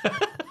 So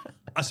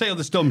I say all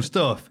this dumb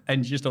stuff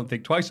and you just don't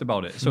think twice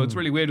about it. So it's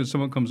really weird when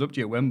someone comes up to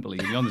you at Wembley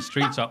and you're on the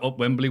streets up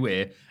Wembley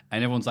way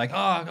and everyone's like,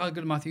 oh,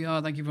 good, Matthew.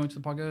 Oh, thank you very much for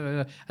the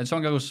podcast. And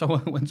someone goes, so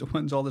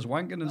when's all this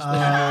wanking and stuff?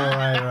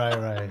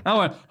 Right. I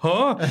went,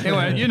 huh? He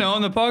went,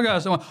 on the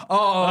podcast. I went,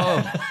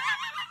 oh.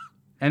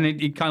 And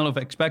he kind of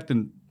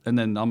expectant. And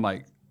then I'm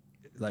like,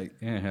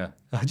 yeah.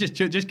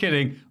 Just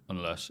kidding.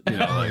 Unless,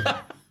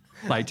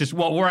 like just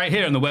we're right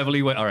here in the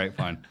Weatherly way. All right,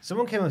 fine.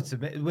 Someone came up to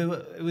me.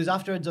 It was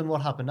after I'd done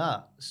What Happened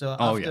At. So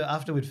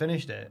after we'd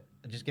finished it,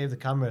 I just gave the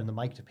camera and the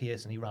mic to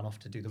Pierce, and he ran off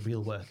to do the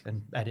real work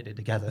and edit it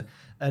together.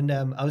 And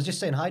I was just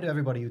saying hi to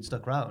everybody who'd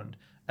stuck around,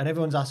 and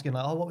everyone's asking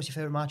like, "Oh, what was your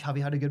favorite match? Have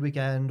you had a good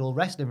weekend?" All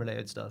wrestling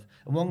related stuff.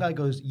 And one guy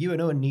goes, "You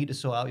and Owen need to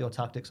sort out your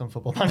tactics on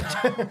Football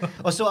Manager,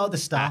 or sort out the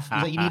staff.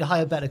 He's like, you need to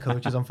hire better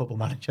coaches on Football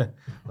Manager."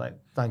 Like,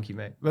 thank you,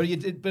 mate. Well, you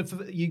did, but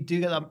you do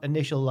get that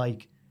initial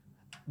like,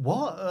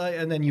 what?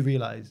 And then you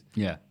realise,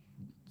 yeah.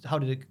 How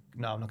did it?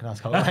 No, I'm not going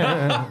to ask how.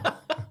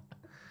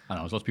 I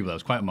know, there's lots of people that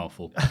was quite a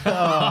mouthful.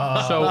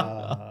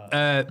 So,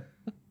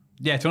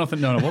 yeah, to nothing.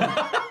 No, what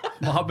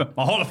happened?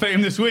 My Hall of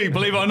Fame this week,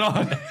 believe it or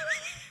not.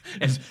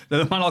 It's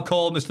the man I'll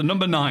call Mr.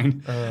 Number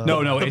 9.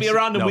 There'll be a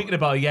random week in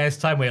about a year's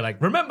time where you're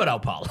like, remember now,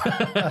 pal.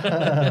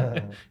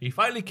 He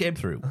finally came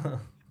through.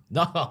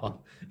 No.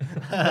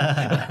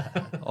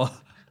 I'll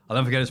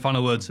never forget his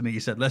final words to me.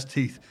 He said, less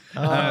teeth.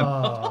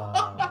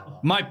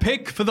 My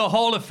pick for the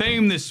Hall of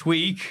Fame this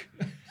week,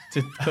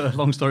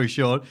 long story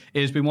short,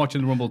 is been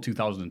watching the Rumble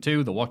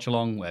 2002, the watch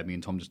along, where me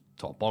and Tom just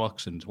talk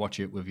bollocks and watch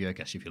it with you. I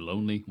guess if you're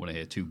lonely, want to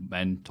hear two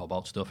men talk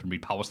about stuff and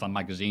read Power Slam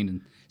magazine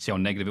and see how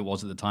negative it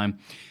was at the time.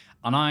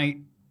 And I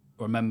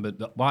remembered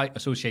that why I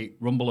associate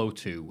Rumble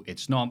 02,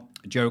 it's not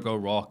Jericho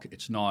Rock,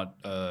 it's not,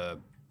 what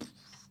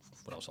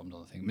else? I'm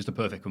not thinking, Mr.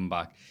 Perfect coming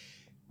back.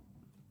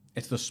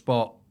 It's the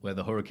spot where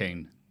the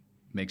Hurricane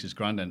makes his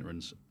grand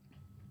entrance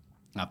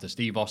after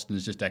Steve Austin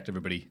has just decked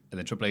everybody, and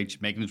then Triple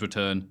H making his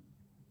return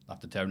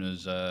after tearing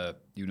his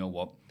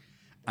you-know-what,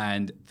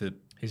 and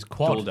his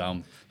quad. Double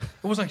down.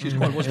 It was actually his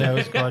quad, wasn't it? Yeah, it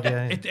was quad,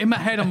 yeah. In my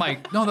head, I'm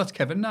like, no, that's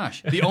Kevin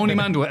Nash. The only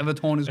man to have ever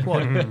torn his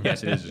quad.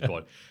 Yes, it is his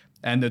quad.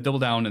 And the double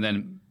down, and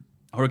then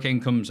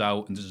Hurricane comes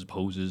out and does his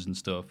poses and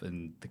stuff,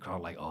 and the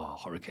crowd like, oh,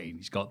 Hurricane,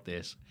 he's got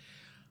this.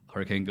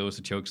 Hurricane goes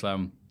to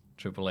chokeslam,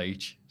 Triple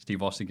H.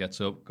 Steve Austin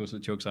gets up, goes to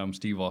the chokeslam,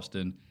 Steve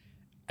Austin,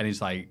 and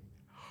he's like,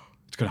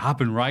 it's going to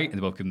happen, right? And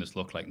they both give him this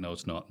look like, no,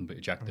 it's not, but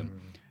eject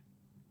him.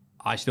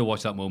 I still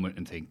watch that moment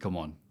and think, come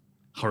on,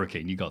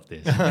 Hurricane, you got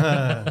this.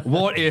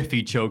 What if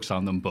he chokes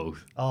on them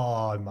both?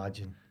 Oh,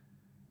 imagine.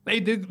 They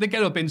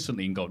get up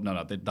instantly and go, no,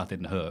 that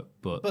didn't hurt,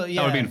 but that would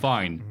have been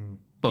fine.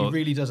 But He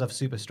really does have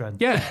super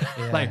strength. yeah,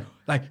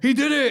 like he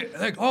did it.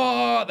 Like,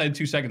 oh, then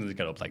 2 seconds they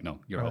get up. Like, no,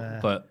 you're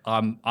out. But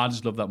I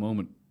just love that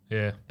moment.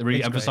 Yeah, it really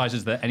It's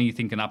emphasizes that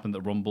anything can happen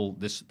at Rumble.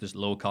 This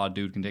low card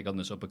dude can take on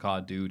this upper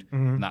card dude.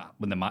 And that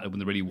when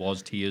there really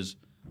was tears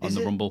on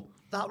the Rumble.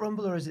 That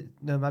Rumble, or is it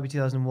maybe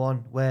 2001,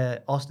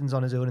 where Austin's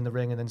on his own in the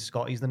ring and then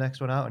Scotty's the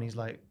next one out and he's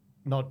like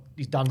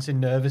he's dancing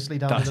nervously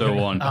down That's the ring.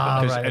 01.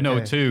 Ah, Because right, I know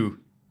okay. too.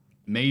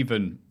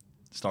 Maven,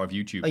 star of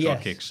YouTube,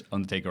 yes. kicks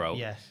Undertaker out.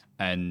 Yes.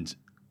 And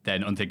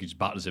then Undertaker just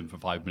batters him for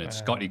 5 minutes.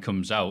 Scotty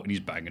comes out and he's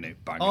banging it.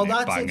 Oh,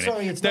 that's it.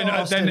 Sorry, it's not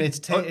Austin,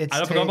 it's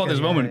I forgot about this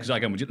Taker, moment yeah. because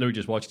again, we literally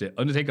just watched it.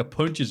 Undertaker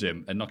punches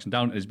him and knocks him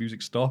down and his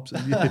music stops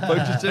and he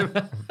punches him.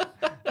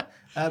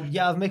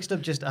 I've mixed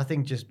up I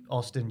think just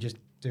Austin just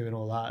doing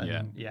all that.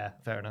 And yeah,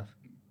 fair enough.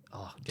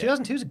 Oh,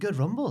 2002 is a good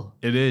Rumble.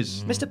 It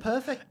is. Mr.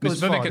 Perfect Mr. goes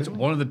Perfect far, gets doesn't he?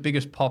 one of the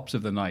biggest pops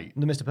of the night.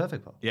 The Mr.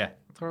 Perfect pop. Yeah.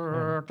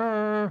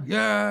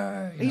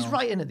 Yeah. He's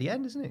right in at the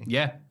end, isn't he?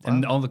 Yeah.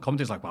 And all the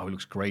commentators like, wow, he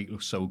looks great,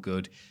 looks so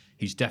good.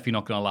 He's definitely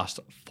not going to last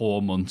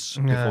 4 months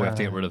before we have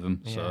to get rid of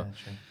him. So,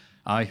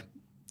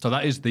 So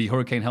that is the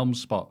Hurricane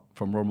Helms spot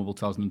from Royal Rumble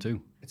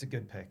 2002. It's a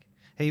good pick.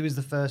 He was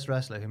the first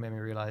wrestler who made me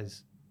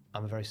realize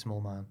I'm a very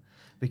small man.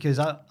 Because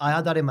I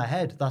had that in my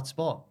head, that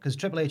spot. Because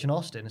Triple H and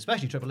Austin,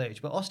 especially Triple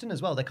H, but Austin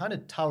as well, they're kind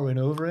of towering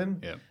over him.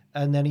 Yeah.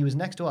 And then he was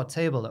next to our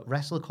table at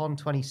WrestleCon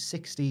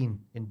 2016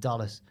 in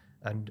Dallas.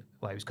 And,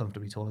 he was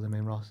comfortably taller than me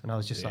and Ross. And I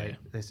was just like,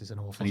 this is an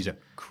awful... And he's a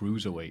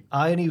cruiserweight.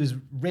 And he was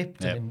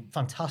ripped and in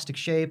fantastic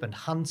shape and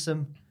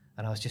handsome.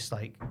 And I was just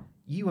like,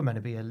 you were meant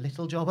to be a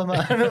little jobber,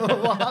 man.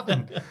 What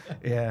happened?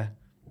 Yeah.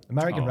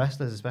 American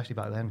wrestlers, especially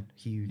back then,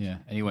 huge. Yeah.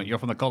 And he went, you're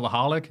from the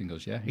Cultaholic? And he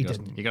goes, yeah. He goes,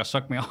 didn't. you got to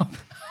suck me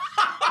off.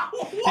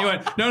 He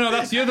went, no,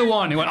 that's the other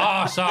one. He went,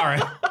 oh, sorry.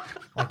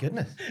 My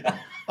goodness.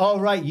 Oh,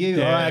 right, you.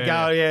 Yeah, All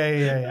right,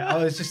 yeah, yeah.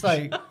 I was just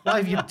like, why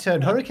have you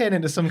turned Hurricane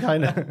into some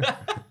kind of...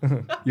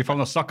 You're from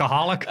the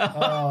Suckaholic?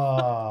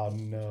 Oh,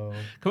 no.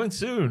 coming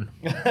soon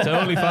to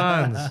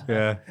OnlyFans.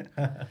 Yeah.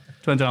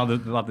 Depends on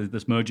how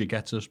this merger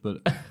gets us,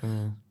 but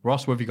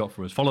Ross, what have you got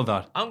for us? Follow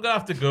that. I'm gonna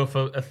have to go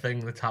for a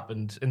thing that's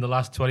happened in the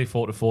last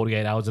 24 to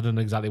 48 hours. I don't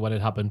know exactly when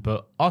it happened,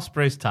 but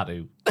Ospreay's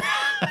tattoo.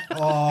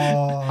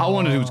 I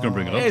wonder who's going to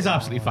bring it up. It is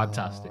absolutely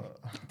fantastic.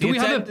 Do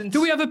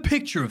we have a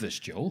picture of this,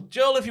 Joel?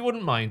 Joel, if you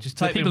wouldn't mind, just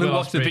The type in people who Will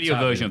watch the Ospreay video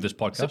tattoo. version of this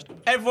podcast. So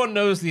everyone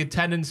knows the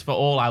attendance for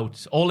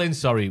All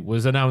In,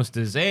 was announced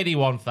as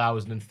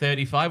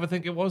 81,035, I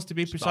think it was, to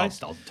be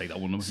precise. I'll take that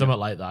one. Something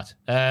like that.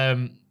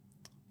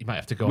 You might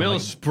have to go Will on,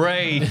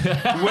 Spray.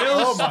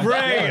 Will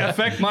Spray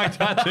affect my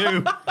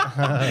tattoo?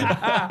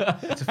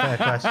 It's a fair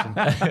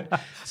question.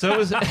 So it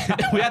was,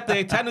 we had the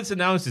attendance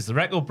announced, the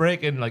record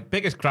breaking,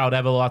 biggest crowd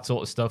ever, all that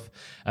sort of stuff.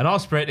 And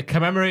Ospreay, to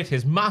commemorate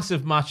his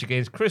massive match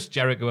against Chris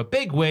Jericho, a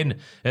big win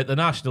at the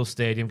National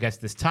Stadium, gets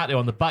this tattoo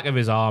on the back of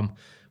his arm,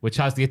 which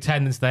has the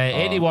attendance there,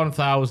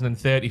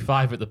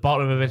 81,035 at the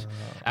bottom of it.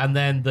 And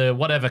then the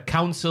whatever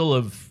council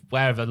of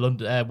wherever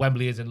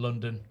Wembley is in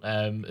London.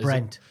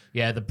 Brent.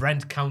 The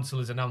Brent Council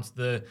has announced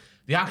the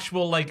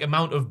actual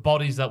amount of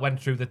bodies that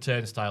went through the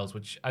turnstiles,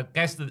 which I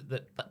guess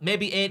that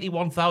maybe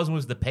 81,000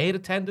 was the paid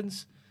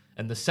attendance,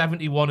 and the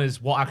 71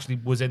 is what actually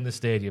was in the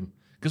stadium.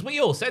 Because we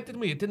all said,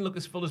 didn't we? It didn't look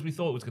as full as we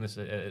thought it was going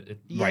to.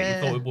 Right,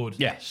 we thought it would.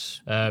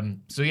 Yes.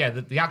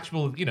 The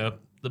actual, the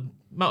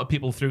amount of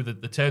people through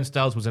the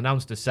turnstiles was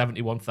announced as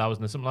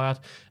 71,000 or something like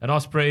that. And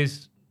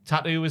Ospreay's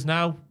tattoo is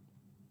now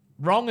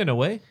wrong in a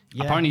way.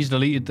 Yeah. Apparently he's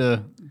deleted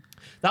the...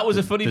 That was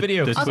a funny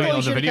video. the I tweet thought on he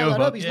the should have video, kept that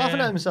but- up. He's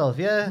laughing at himself,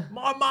 yeah.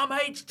 My mum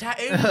hates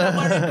tattoos. I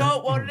want to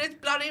got one. It's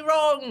bloody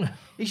wrong.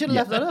 He should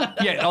have left that up.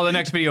 Yeah, the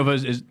next video of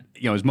us is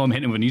his mum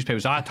hitting him with a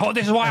newspaper. I thought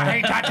this is why I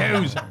hate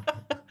tattoos.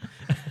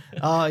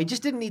 Oh, he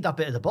just didn't need that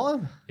bit at the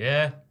bottom.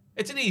 Yeah.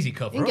 It's an easy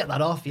cover. You can get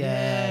that off,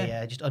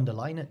 yeah. Just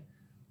underline it.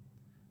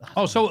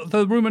 Oh, so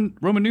the Roman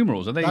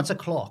numerals, are they... That's a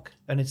clock,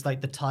 and it's the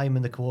time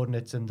and the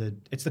coordinates,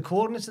 and it's the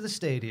coordinates of the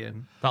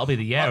stadium. That'll be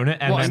the year, isn't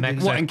it? What,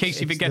 MMX. in case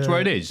he It's forgets the-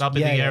 where it is? That'll be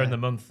Yeah, the year yeah. and the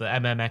month, the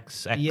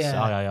MMXX.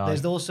 Yeah.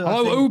 There's also... I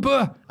Hello, think-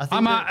 Uber. I think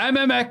I'm that- at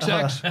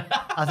MMXX.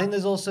 I think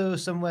there's also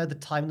somewhere the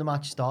time the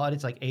match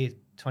started. It's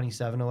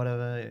 8:27 or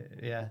whatever.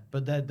 Yeah,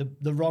 but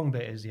the wrong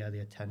bit is the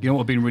attendance. You know what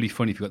would have been really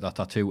funny if you got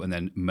that tattoo and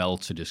then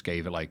Meltzer just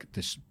gave it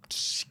this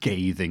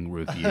scathing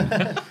review.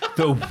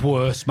 The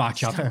worst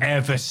match I've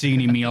ever seen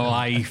in my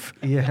life.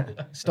 Yeah,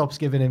 stops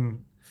giving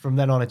him. From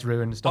then on, it's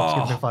ruined. Stops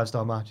giving him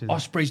 5-star matches.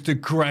 Ospreay's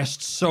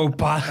digressed so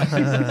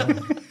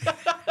bad.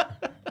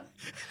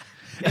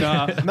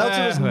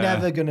 Meltzer was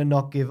never going to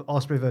not give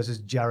Ospreay versus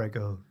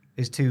Jericho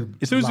his two.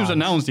 As soon as it was lads.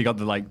 announced, he got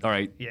the all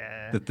right,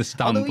 Yeah. the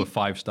stamp Although of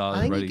 5 stars.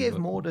 I think ready, he gave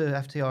but- more to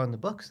FTR and the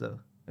Bucks though.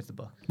 It's the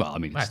Bucks. Well, I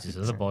mean, That's just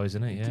other boys,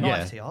 isn't it? Yeah. Not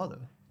Yeah. FTR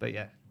though. But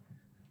yeah,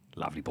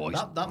 lovely boys.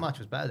 that match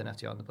was better than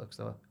FTR and the Bucks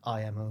though.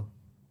 IMO.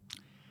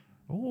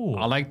 Ooh.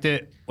 I liked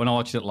it when I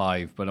watched it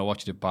live, but I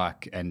watched it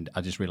back and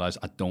I just realized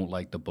I don't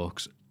like the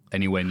Bucks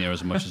anywhere near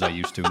as much as I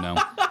used to now.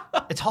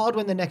 It's hard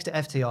when they're next to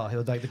FTR, who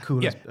are like the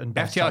coolest and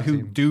best FTR tag who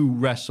team. do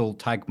wrestle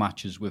tag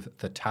matches with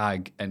the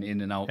tag and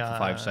in and out for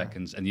 5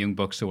 seconds, and the Young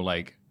Bucks who are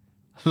like,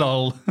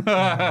 lol.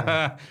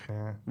 The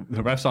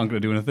refs aren't going to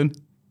do anything.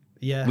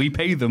 Yeah. We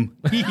pay them.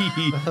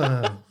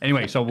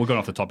 Anyway, so we're going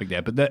off the topic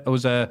there. But there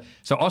was so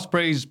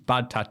Ospreay's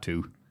bad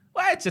tattoo.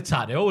 Well, it's a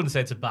tattoo. I wouldn't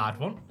say it's a bad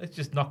one. It's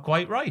just not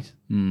quite right.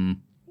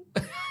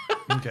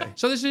 Okay.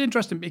 So this is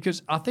interesting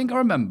because I think I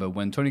remember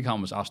when Tony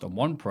Khan was asked on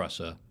one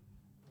presser,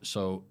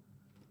 so,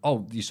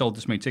 you sold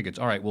this many tickets.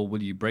 All right, well,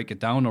 will you break it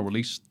down or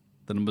release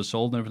the numbers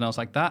sold and everything else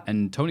like that?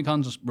 And Tony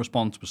Khan's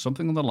response was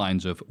something on the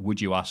lines of,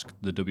 would you ask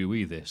the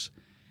WWE this?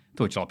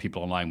 To which a lot of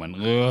people online went,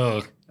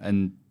 ugh.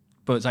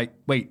 But it's like,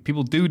 wait,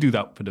 people do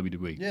that for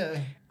WWE. Yeah.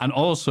 And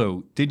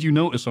also, did you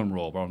notice on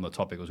Raw, or on the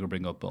topic I was going to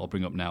bring up, but I'll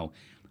bring up now,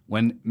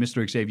 when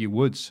Mr. Xavier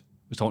Woods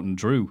was talking to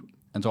Drew,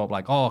 and talking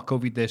like, oh,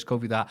 Kofi this,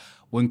 Kofi that,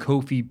 when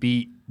Kofi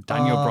beat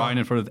Daniel Bryan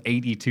in front of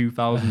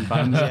 82,000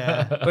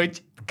 fans.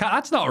 Which,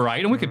 that's not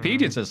right. On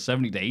Wikipedia it says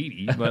 70 to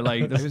 80, but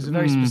like... It was a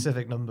very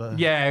specific number.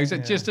 Yeah, it was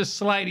just a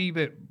slightly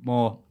bit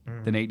more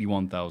than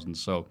 81,000,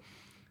 so...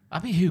 I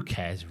mean, who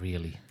cares,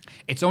 really?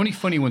 It's only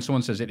funny when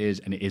someone says it is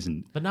and it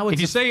isn't. But now if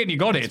you say it and you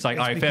got it, it's like,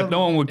 all right, fair,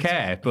 no one would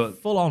care.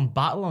 But Full-on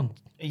battle on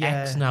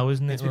X now,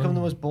 isn't it? It's become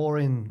the most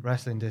boring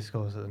wrestling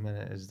discourse at the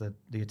minute, is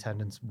the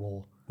attendance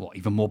war. what,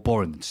 even more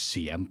boring than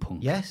CM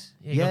Punk? Yes.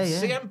 You got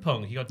CM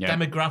Punk, you got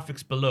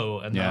demographics below,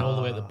 and then all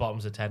the way at the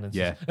bottom's attendance.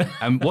 Yeah.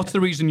 And what's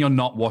the reason you're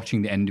not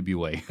watching the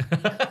NWA?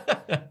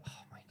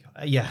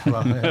 Yeah.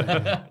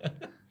 Well,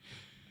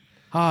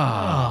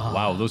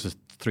 Wow, those are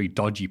 3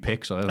 dodgy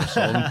picks I ever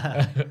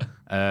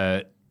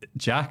saw.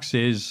 Jax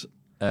is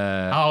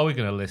How are we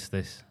going to list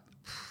this?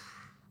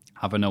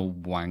 having a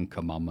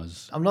wanker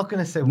mamas. I'm not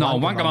going to say No,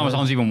 wanker mamas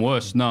sounds even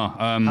worse. No.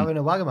 Having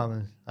a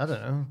Wagamama's. I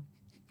don't know.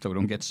 So we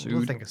don't get sued.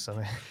 We'll think of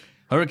something.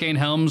 Hurricane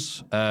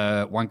Helms,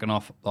 wanking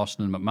off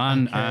Austin and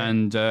McMahon,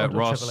 and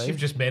Ross. Triple H. You've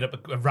just made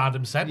up a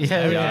random sentence.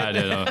 Yeah, I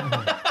don't know.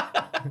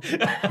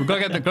 We've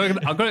got to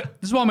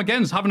get this is what I'm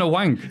against, having a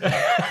wank.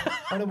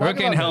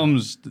 Hurricane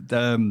Helms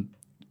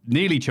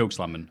nearly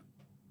chokeslamming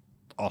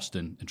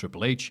Austin and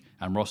Triple H,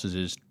 and Ross's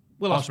is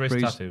Will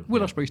Ospreay's tattoo.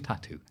 Will Ospreay's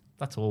tattoo.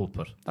 That's all we'll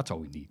put. That's all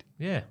we need.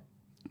 Yeah.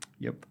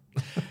 Yep.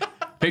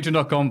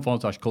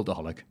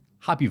 Patreon.com/Cultaholic.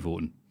 Happy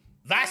voting.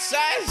 This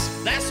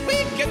is This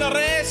Week in the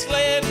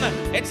Wrestling.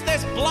 It's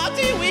this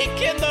bloody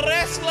week in the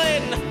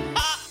wrestling.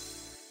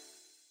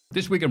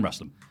 This week in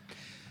wrestling.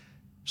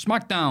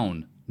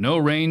 SmackDown. No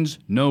Reigns,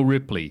 no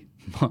Ripley.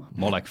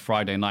 More like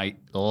Friday Night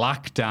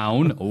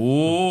Lockdown.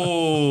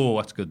 Oh,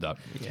 that's good, that.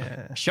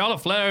 Yeah.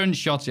 Charlotte Flair and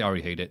Shotzi, I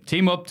already hate it,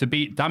 team up to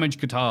beat Damage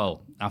Katal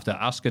after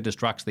Asuka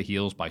distracts the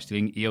heels by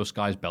stealing Io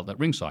Sky's belt at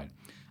ringside.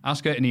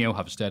 Asuka and Io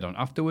have a stare down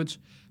afterwards.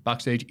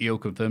 Backstage, Io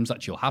confirms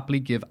that she'll happily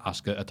give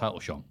Asuka a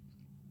title shot.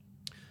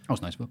 That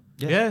was nice, Will.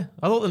 Yeah,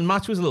 I thought the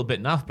match was a little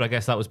bit naff, but I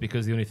guess that was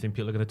because the only thing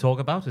people are going to talk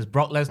about is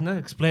Brock Lesnar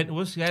explained to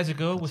us years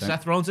ago with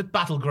Seth Rollins at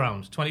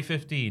Battleground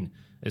 2015.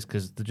 Is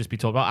because they'll just be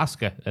talking about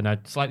Asuka and a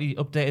slightly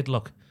updated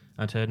look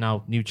and her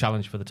now new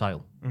challenge for the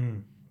title.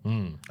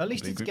 At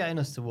least it's getting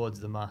us towards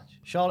the match.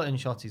 Charlotte and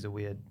Shotzi's are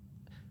weird.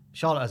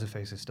 Charlotte as a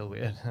face is still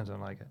weird. I don't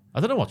like it. I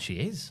don't know what she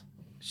is.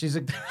 She's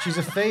a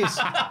face.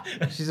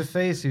 She's a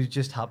face who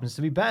just happens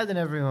to be better than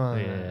everyone.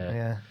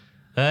 Yeah.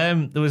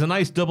 There was a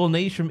nice double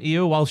knee from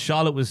Io while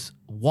Charlotte was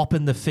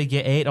whopping the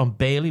figure 8 on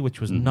Bayley, which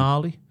was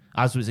gnarly,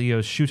 as was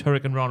Io's shoot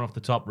Hurricane Run off the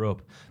top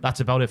rope. That's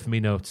about it for me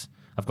notes.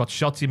 I've got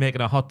Shotzi making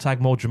a hot tag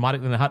more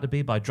dramatic than it had to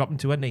be by dropping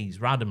to her knees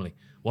randomly.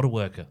 What a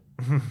worker.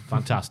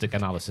 Fantastic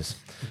analysis.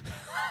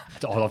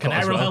 Can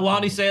Errol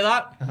Helwani say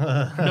that?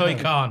 No, he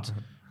can't.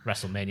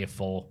 WrestleMania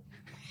 4.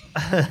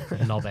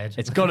 Knobhead.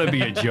 It's got to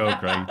be a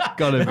joke, right? It's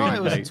got to be. No,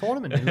 it was a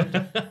tournament.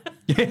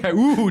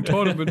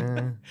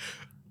 Tournament.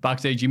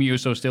 Backstage, Jimmy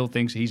Uso still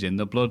thinks he's in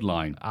the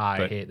bloodline.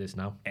 I hate this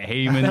now.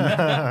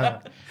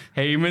 Heyman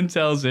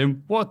tells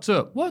him, what's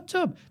up,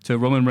 to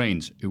Roman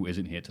Reigns, who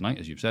isn't here tonight,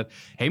 as you've said.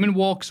 Heyman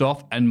walks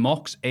off and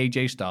mocks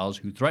AJ Styles,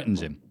 who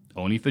threatens him,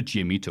 only for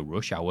Jimmy to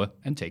rush hour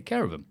and take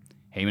care of him.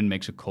 Heyman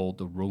makes a call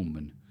to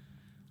Roman.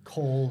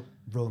 Call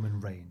Roman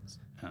Reigns.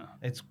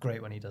 It's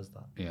great when he does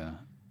that. Yeah.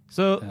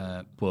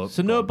 So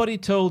nobody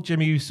told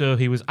Jimmy Uso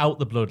he was out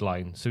the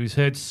bloodline. So he's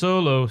heard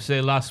Solo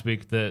say last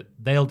week that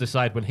they'll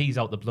decide when he's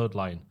out the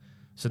bloodline.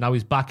 So now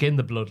he's back in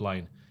the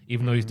bloodline,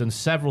 even though he's done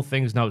several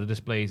things now to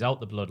display he's out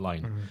the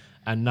bloodline.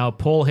 And now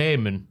Paul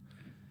Heyman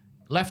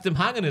left him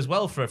hanging as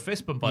well for a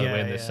fist bump, by the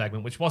way, in this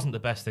segment, which wasn't the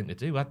best thing to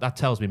do. That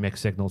tells me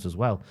mixed signals as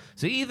well.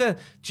 So either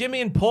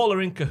Jimmy and Paul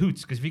are in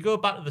cahoots, because if you go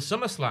back to the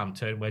SummerSlam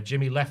turn where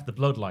Jimmy left the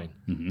bloodline,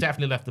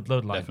 definitely left the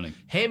bloodline. Definitely.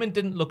 Heyman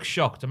didn't look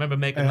shocked. I remember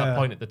making that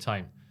point at the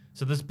time.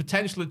 So there's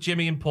potential that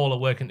Jimmy and Paul are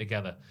working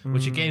together,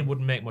 which again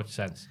wouldn't make much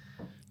sense.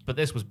 But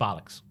this was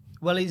bollocks.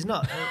 Well, he's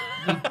not.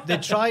 They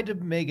tried to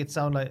make it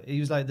sound like he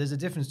was like, there's a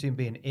difference between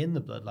being in the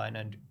bloodline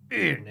and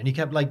in. And he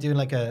kept like doing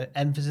like a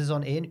emphasis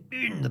on in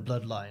the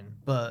bloodline.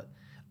 But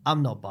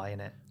I'm not buying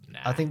it.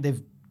 Nah. I think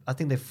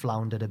they've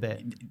floundered a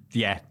bit.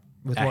 Yeah.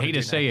 I hate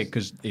to say it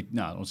because it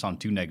don't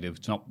sound too negative.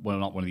 It's not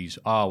one of these,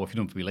 if you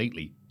don't feel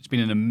lately. It's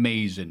been an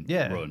amazing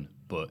run.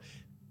 but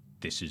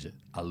this is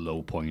a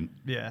low point.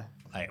 Yeah.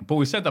 But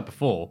we said that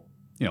before,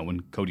 when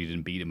Cody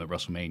didn't beat him at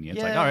WrestleMania.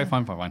 It's like, all right,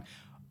 fine.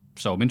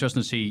 So I'm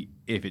interested to see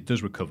if it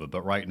does recover.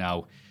 But right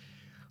now,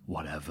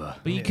 whatever.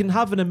 But you can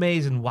have an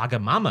amazing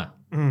Wagamama.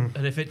 And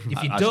if you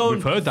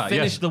don't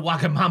finish the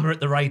Wagamama at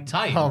the right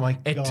time,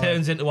 it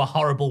turns into a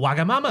horrible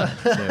Wagamama.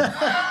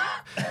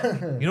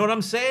 You know what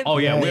I'm saying? Oh,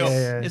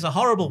 yeah. It's a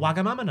horrible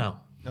Wagamama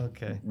now.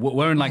 Okay.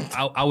 We're in like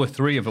hour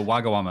 3 of a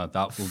Wagamama.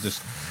 That will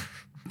just...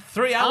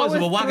 3 hours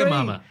of a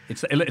Wagamama.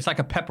 It's like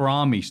a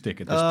pepperami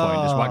stick at this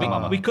point. This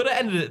Wagamama. We could have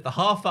ended it at the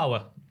half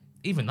hour.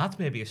 Even that's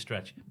maybe a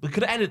stretch. We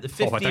could have ended at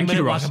the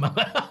 15-minute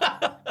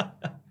Wagamama.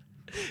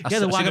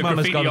 The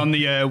Wagamama's graffiti on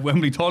the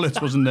Wembley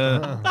toilets wasn't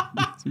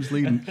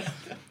misleading.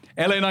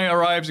 LA Knight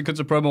arrives and cuts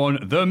a promo on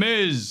The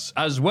Miz,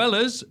 as well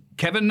as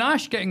Kevin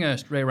Nash getting a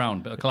stray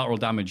round. Bit of collateral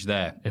damage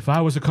there. If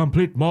I was a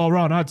complete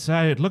moron, I'd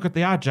say, look at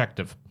the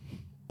adjective.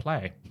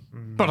 Play.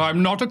 But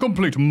I'm not a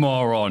complete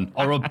moron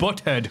or a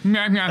butthead.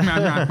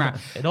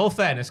 In all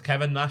fairness,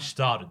 Kevin Nash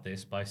started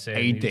this by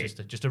saying he was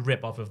just a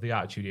rip-off of the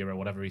Attitude Era,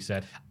 whatever he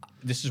said.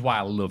 This is why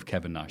I love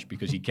Kevin Nash,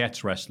 because he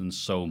gets wrestling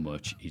so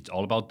much. It's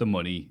all about the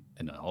money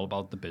and all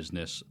about the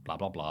business, blah,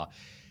 blah, blah.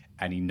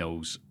 And he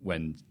knows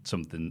when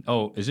something,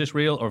 is this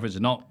real? Or if it's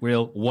not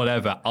real,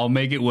 whatever. I'll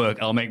make it work.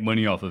 I'll make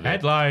money off of it.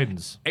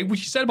 Headlines.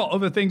 Which he said about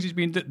other things he's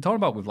been talking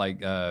about with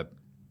like,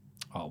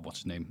 what's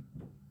his name?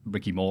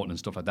 Ricky Morton and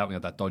stuff like that. We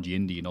had that dodgy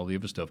indie and all the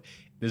other stuff.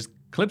 There's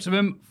clips of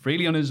him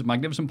freely on his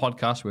magnificent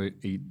podcast where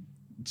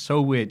it's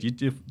so weird.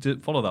 You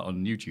follow that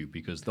on YouTube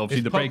because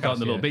obviously the breakout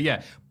in a little bit.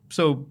 Yeah.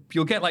 So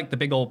you'll get like the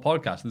big old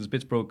podcast and there's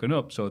bits broken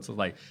up. So it's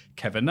like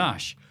Kevin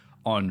Nash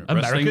on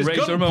America's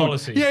Wrestling gun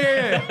policy.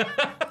 Yeah.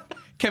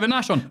 Kevin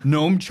Nash on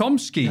Noam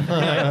Chomsky.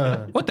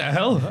 What the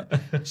hell?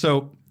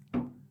 So,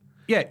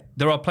 yeah,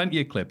 there are plenty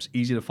of clips,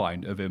 easy to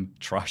find, of him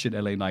trashing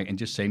LA Knight and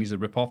just saying he's a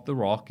rip-off The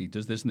Rock, he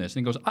does this and this.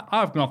 And he goes,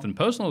 I've nothing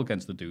personal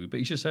against the dude, but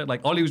he just said,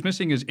 like, all he was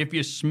missing is if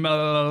you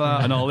smell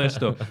and all this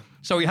stuff.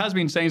 So he has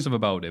been saying stuff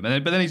about him.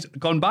 But then he's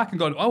gone back and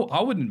gone,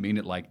 I wouldn't mean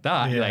it like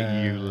that. Yeah.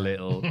 Like, you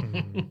little...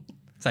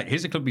 It's like,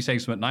 here's a clip of me saying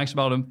something nice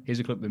about him. Here's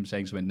a clip of him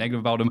saying something negative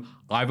about him.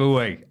 Either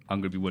way,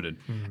 I'm going to be winning.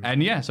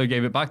 And yeah, so he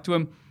gave it back to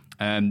him.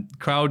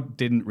 Crowd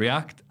didn't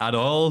react at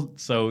all,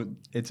 so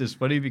it's just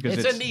funny because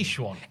it's a niche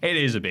one. It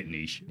is a bit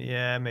niche.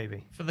 Yeah,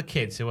 maybe. For the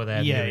kids who are there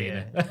in the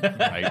arena.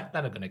 Right.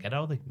 They're not going to get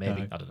out, are they?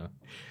 Maybe. I don't know.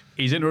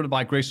 He's interrupted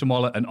by Grayson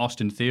Waller and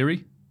Austin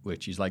Theory,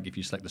 which is like if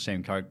you select the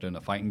same character in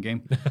a fighting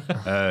game,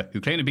 who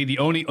claim to be the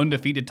only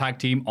undefeated tag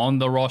team on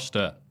the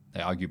roster.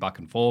 They argue back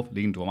and forth,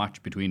 leading to a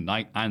match between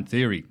Knight and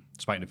Theory.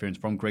 Despite interference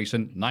from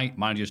Grayson, Knight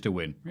manages to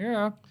win.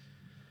 Yeah,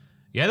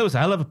 there was a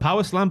hell of a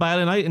power slam by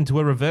LA Knight into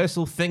a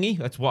reversal thingy.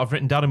 That's what I've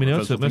written down in my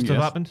notes, so it must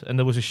have happened. And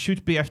there was a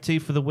shoot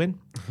BFT for the win.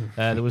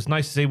 There was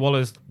nice to see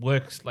Waller's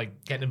works,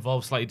 like getting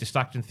involved, slightly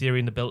distracting Theory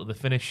in the build of the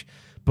finish.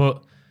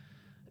 But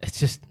it's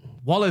just,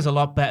 Waller's a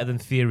lot better than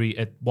Theory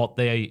at what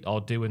they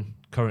are doing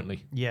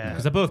currently. Yeah.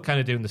 Because they're both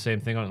kind of doing the same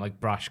thing, aren't they? Like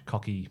brash,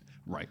 cocky,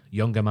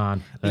 younger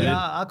man.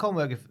 I can't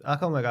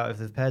work out if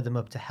they've paired them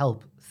up to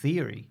help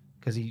Theory,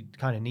 because he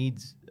kind of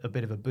needs a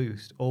bit of a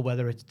boost, or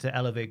whether it's to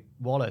elevate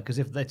Waller, because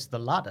if it's the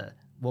latter,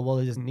 well,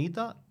 Waller doesn't need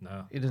that.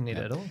 No. He doesn't need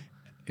it at all.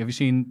 Have you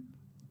seen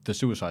the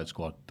Suicide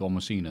Squad, Dawn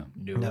with Cena?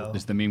 No.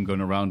 There's the meme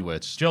going around where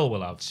it's Joel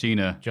will have.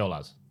 Cena. Joel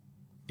has.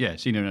 Yeah,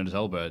 Cena and his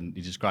elbow, and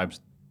he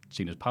describes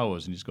Cena's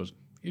powers, and he just goes,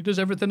 he does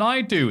everything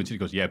I do. And he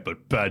goes, yeah,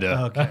 but better.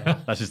 Okay.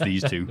 That's just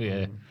these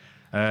two.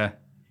 I'm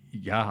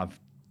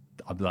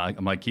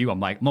like you. I'm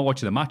not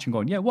watching the match and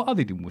going, yeah, what are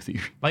they doing with you?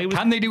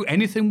 Can they do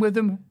anything with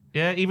them?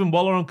 Yeah, even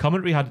Waller on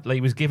commentary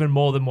he was given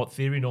more than what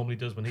Theory normally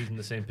does when he's in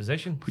the same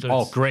position.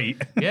 So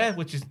great. Yeah,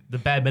 which is the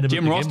bare minimum.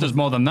 Jim Ross does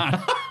more than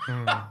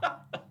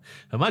that.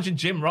 Imagine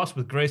Jim Ross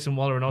with Grayson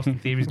Waller and Austin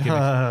Theory's gimmicks.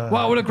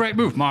 Wow, what a great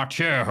move. My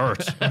chair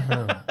hurts. He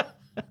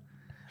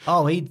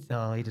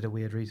did a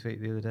weird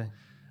retweet the other day.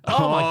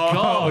 Oh my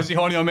God. Was he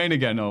horny on main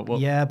again? Or what?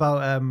 Yeah,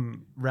 about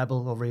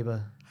Rebel or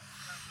Reba.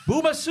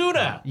 Boomer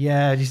Sooner.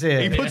 Yeah, did you see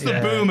it? He puts the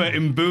boomer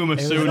in Boomer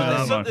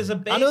Sooner. There's a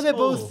baseball. I know they're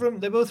both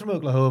from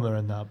Oklahoma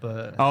and that,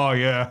 but oh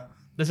yeah.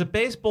 There's a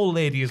baseball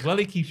lady as well.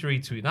 He keeps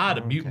retweeting. I had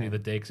a mutiny the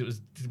other day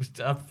because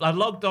I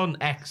logged on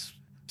X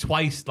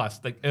twice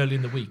early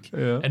in the week,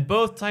 and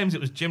both times it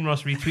was Jim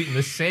Ross retweeting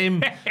the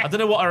same. I don't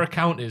know what her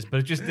account is, but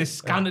it's just this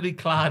scantily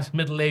clad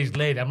middle-aged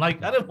lady. I'm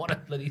like, I don't want to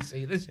bloody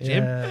see this,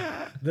 Jim.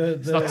 Yeah.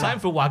 It's not time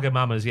for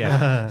Wagamamas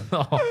yet.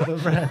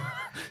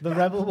 The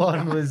Rebel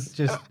one was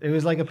it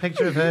was like a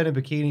picture of her in a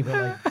bikini,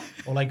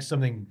 or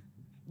something,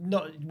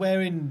 not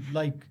wearing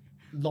like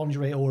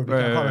lingerie or a bikini,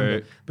 I can't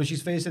remember. But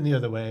she's facing the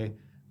other way,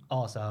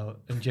 arse out,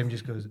 and Jim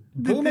just goes,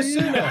 Boomer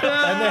Sooner!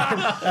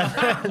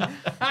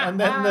 and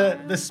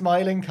then the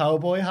smiling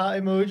cowboy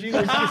hat emoji.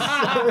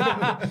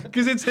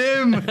 Because it's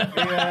him.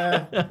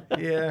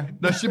 Yeah.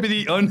 That should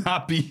be the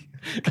unhappy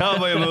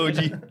cowboy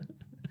emoji.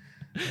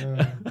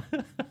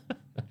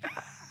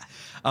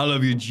 I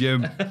love you,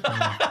 Jim.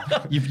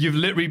 You've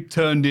literally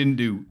turned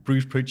into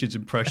Bruce Pritchard's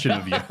impression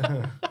of you.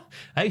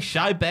 Hey,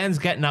 Shy Ben's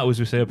getting out, as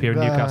we say up here in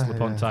Newcastle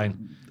upon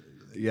Tyne.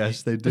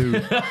 Yes, they do.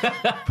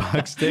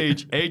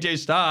 Backstage, AJ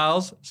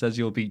Styles says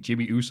he'll beat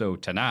Jimmy Uso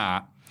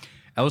tonight.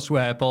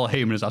 Elsewhere, Paul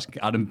Heyman is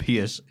asking Adam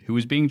Pearce, who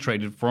is being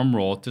traded from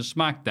Raw to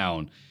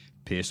SmackDown.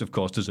 Pearce, of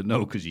course, doesn't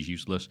know because he's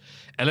useless.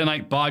 LA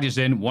Knight barges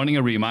in, wanting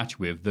a rematch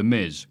with The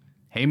Miz.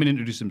 Heyman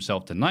introduces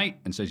himself to Knight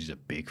and says he's a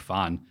big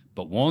fan,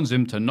 but warns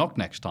him to knock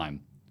next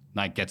time.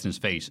 Knight gets in his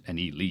face and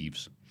he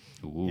leaves.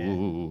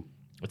 Ooh.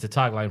 Yeah. It's a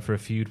tagline for a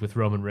feud with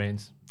Roman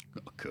Reigns.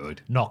 Oh,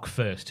 good. Knock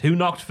first. Who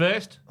knocked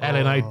first?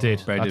 LA Knight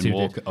did. Brendan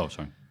Walker. Oh,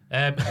 sorry.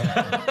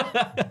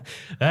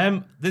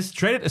 This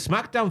traded to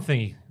SmackDown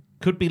thingy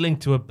could be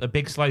linked to a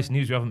big slice of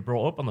news we haven't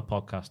brought up on the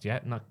podcast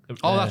yet.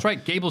 That's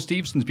right. Gable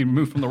Stevenson's been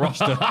removed from the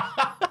roster.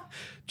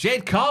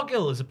 Jade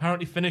Cargill is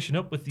apparently finishing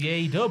up with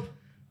the AEW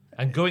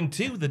and going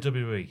to the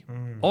WWE.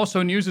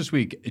 Also news this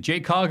week,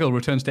 Jade Cargill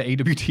returns to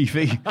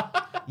AWTV.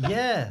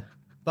 Yeah.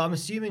 But I'm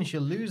assuming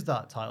she'll lose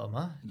that title,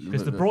 man.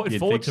 Because they brought it You'd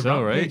forward think to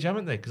so, Rampage, right?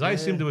 haven't they? Because I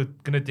assumed they were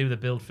going to do the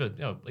build for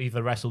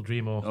either Wrestle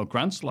Dream or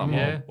Grand Slam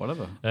or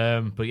whatever.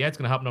 But yeah, it's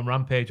going to happen on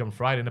Rampage on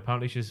Friday, and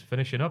apparently she's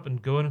finishing up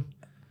and going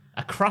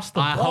across the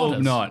I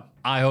borders.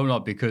 hope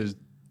not, because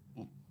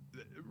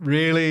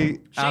really,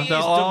 She after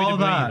is all WWE,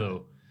 that,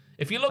 though.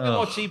 If you look at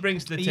what she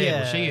brings to the table,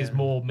 Yeah. she is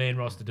more main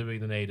roster WWE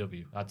than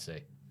AEW, I'd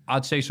say.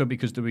 I'd say so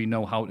because do we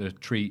know how to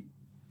treat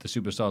the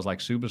superstars like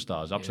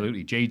superstars?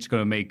 Absolutely. Jade's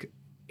going to make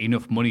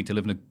enough money to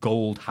live in a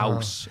gold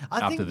house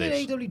I after think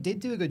this. that AEW did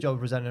do a good job of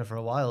presenting her for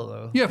a while,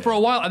 though. Yeah, for a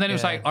while, and then it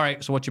was like, all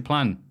right, so what's your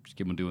plan? Just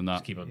keep on doing that.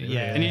 Just keep on doing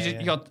Yeah. it.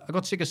 And I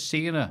got sick of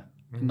seeing her.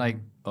 And like,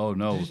 oh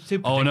no, It's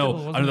too oh no, predictable,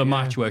 wasn't another it?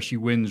 match where she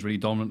wins really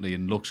dominantly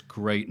and looks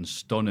great and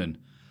stunning.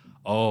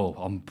 Oh,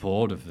 I'm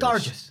bored of this.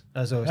 Gorgeous,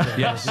 as I always say.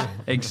 Yes,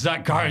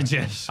 exact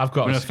gorgeous. I've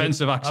got With a an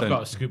offensive scoop. accent. I've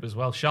got a scoop as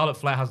well. Charlotte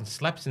Flair hasn't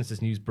slept since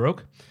this news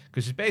broke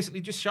because she's basically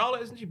just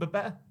Charlotte, isn't she? But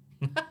better.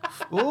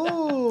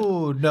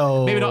 Oh,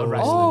 no. Maybe not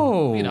wrestling.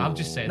 Oh. You know, I'm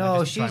just saying. No,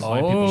 I'm just trying to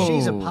find Oh. people.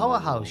 she's a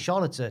powerhouse.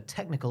 Charlotte's a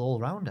technical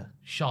all-rounder.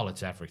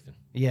 Charlotte's everything.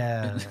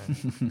 Yeah.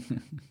 You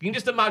can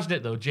just imagine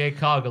it though. Jay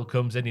Cargill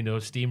comes in,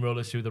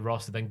 steamrollers through the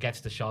roster, then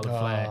gets to Charlotte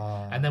Flair,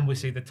 and then we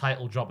see the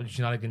title drop and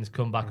shenanigans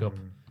come back up,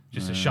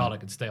 just so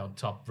Charlotte can stay on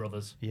top,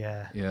 brothers.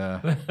 Yeah.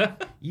 Yeah.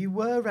 You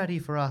were ready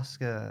for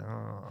Asuka.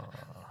 Oh.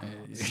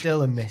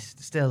 Still a missed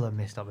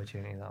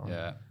opportunity, that one.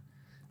 Yeah.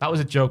 That was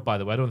a joke, by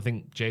the way. I don't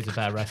think Jay's a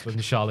better wrestler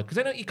than Charlotte because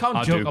I know you can't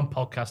I joke do. on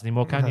podcasts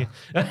anymore, can you?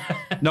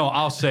 No,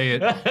 I'll say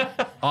it.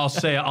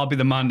 I'll be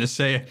the man to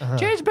say it.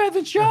 Jade's better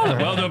than Charlotte.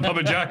 Well done,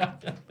 Puppet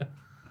Jack.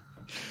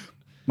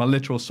 My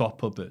literal sock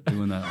puppet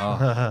doing that.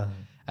 Oh.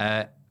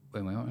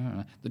 Wait.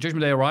 The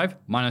Judgment Day arrive,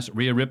 minus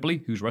Rhea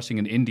Ripley, who's wrestling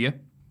in India.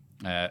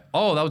 That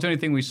was the only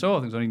thing we saw. I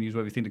think the only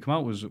newsworthy thing to come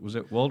out was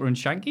it Walter and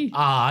Shanky?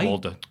 Aye.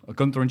 Walter.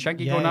 Gunther and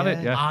Shanky Yeah, going at it?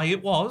 yeah. Yeah. Aye,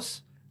 it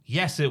was.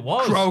 Yes, it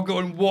was. Crowd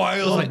going wild.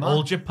 It was like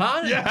all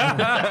Japan.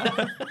 Yeah.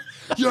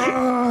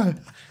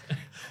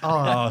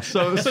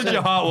 So such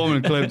a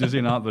heartwarming clip to see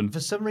it happen. For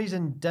some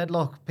reason,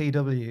 Deadlock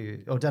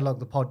PW, or Deadlock,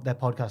 their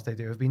podcast they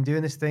do, have been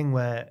doing this thing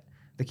where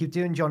they keep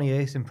doing Johnny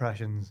Ace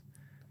impressions,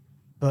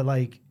 but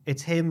like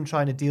it's him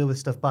trying to deal with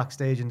stuff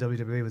backstage in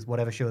WWE with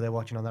whatever show they're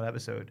watching on that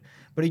episode.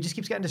 But he just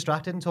keeps getting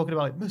distracted and talking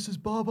about like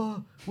Mrs.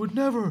 Baba would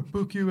never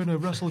book you in a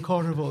Wrestle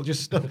Carnival,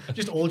 just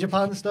all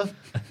Japan stuff.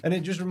 And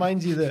it just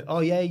reminds you that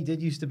he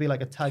did used to be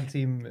like a tag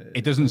team.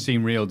 It doesn't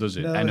seem real, does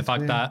it? No, and the it's fact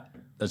weird. that,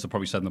 as I've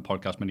probably said in the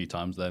podcast many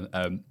times, then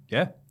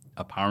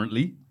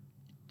apparently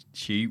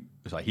he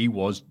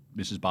was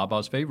Mrs.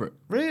 Baba's favorite.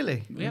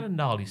 Really? We had a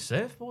gnarly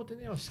surfboard,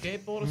 didn't he? Or a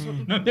skateboard or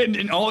something?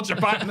 In all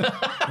Japan.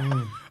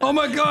 Oh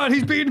my God,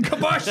 he's beating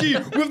Kabashi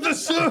with the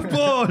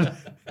surfboard.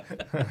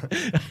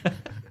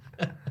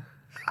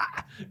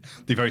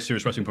 The very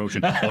serious wrestling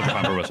promotion, All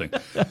Japan Pro Wrestling.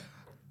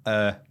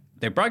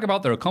 They brag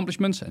about their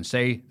accomplishments and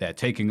say they're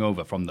taking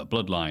over from the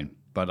bloodline,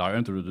 but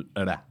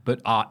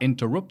are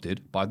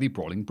interrupted by the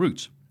Brawling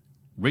Brutes.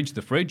 Ridge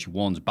the Fridge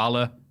warns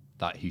Balor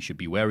that he should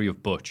be wary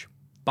of Butch.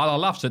 Balor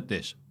laughs at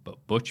this,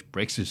 but Butch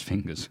breaks his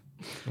fingers.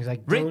 He's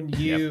like, don't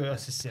you?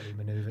 That's a silly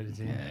maneuver to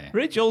do.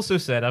 Rich also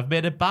said, "I've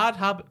made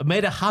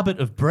a habit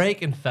of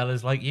breaking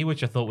fellas like you,"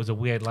 which I thought was a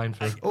weird line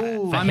for.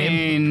 Oh, I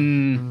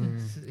mean,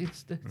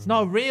 It's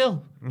not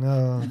real,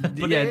 no.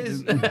 but it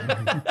is.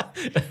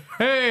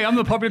 hey, I'm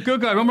the popular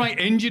good guy. Remember I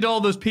injured all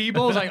those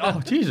people? It's like,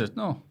 oh, Jesus,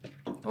 no.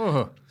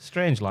 Oh.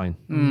 Strange line.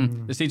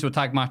 This leads to a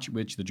tag match,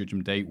 which the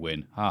Judgment Day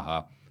win.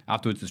 Haha.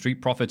 Afterwards, the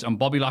Street Profits and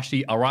Bobby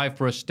Lashley arrive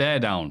for a stare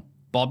down.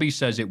 Bobby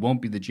says it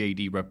won't be the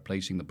JD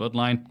replacing the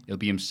Bloodline. It'll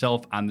be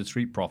himself and the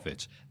Street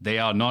Profits. They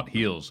are not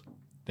heels.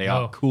 They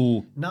are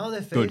cool, Now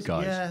they're good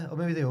guys. Yeah, or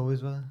maybe they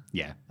always were.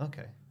 Yeah.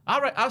 Okay.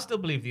 I still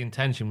believe the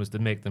intention was to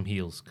make them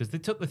heels because they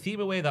took the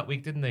theme away that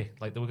week, didn't they?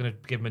 Like they were going to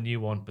give them a new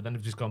one, but then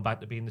they've just gone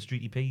back to being the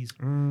Streety Peas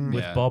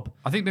with Yeah. Bob.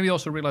 I think maybe they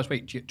also realised,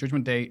 wait,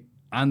 Judgment Day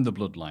and the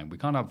Bloodline, we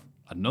can't have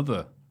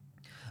another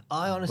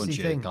I honestly bunch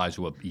think of guys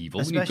who are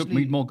evil. We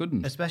need more good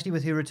ones. Especially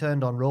with who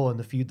returned on Raw and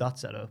the feud that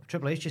set up.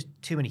 Triple H just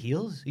too many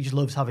heels. He just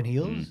loves having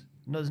heels.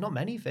 No, there's not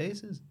many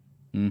faces.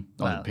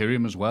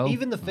 Imperium as well.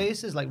 Even the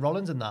faces like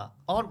Rollins and that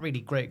aren't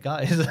really great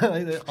guys.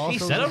 He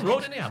said on Raw,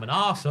 didn't he? I'm an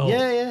arsehole.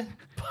 Yeah.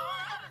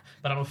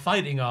 But I'm a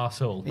fighting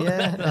arsehole.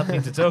 Yeah. That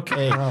means it's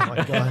okay. Oh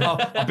my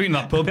god. I've been in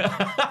that pub.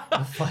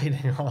 A fighting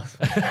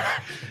arsehole.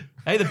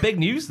 Hey, the big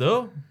news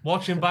though,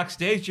 watching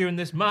backstage during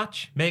this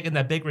match, making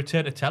their big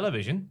return to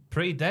television,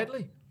 pretty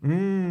deadly.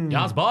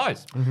 Yes,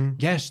 boys.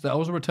 Yes, that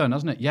was a return,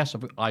 hasn't it? Yes,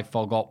 I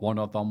forgot one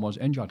of them was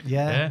injured.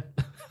 Yeah.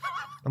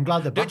 I'm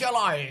glad they're back. Did you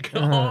like?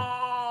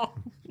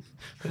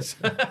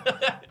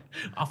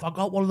 I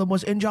forgot one of them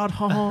was injured.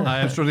 I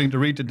am struggling to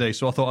read today,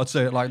 so I thought I'd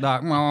say it like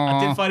that.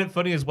 I did find it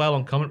funny as well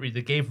on commentary.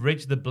 They gave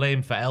Ridge the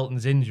blame for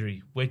Elton's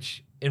injury,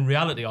 which in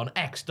reality on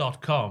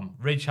X.com,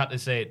 Ridge had to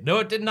say, no,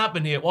 it didn't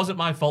happen here. It wasn't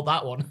my fault,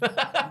 that one.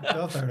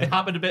 It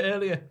happened a bit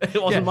earlier.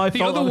 It wasn't my fault.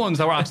 The other ones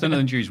that were accidental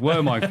injuries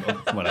were my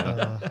fault.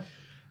 Whatever.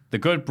 The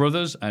Good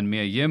Brothers and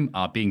Mia Yim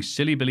are being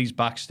silly billies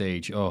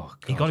backstage. Oh,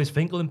 God. He got his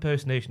Finkel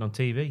impersonation on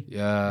TV.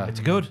 Yeah. It's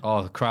good.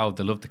 Oh, the crowd,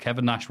 they loved the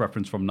Kevin Nash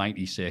reference from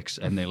 96,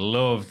 and they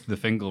loved the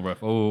Finkel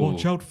ref. Oh.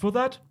 Watch out for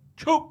that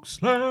choke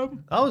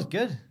slam. That was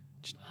good.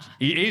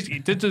 He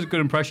did a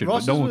good impression,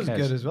 Ross's but no one was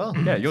cares. good as well.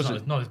 Yeah, It's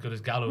yours not as good as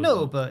Gallows.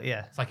 No, though. but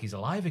yeah. It's like he's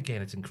alive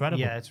again. It's incredible.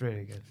 Yeah, it's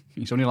really good.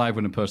 He's only alive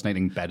when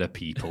impersonating better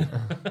people.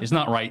 Isn't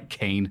that right,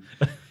 Kane?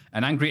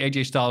 An angry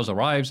AJ Styles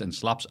arrives and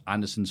slaps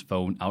Anderson's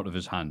phone out of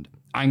his hand.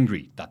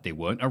 Angry that they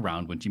weren't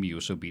around when Jimmy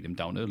Uso beat him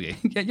down earlier.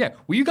 yeah.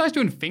 Were you guys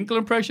doing Finkel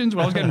impressions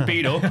when I was getting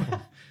beat up?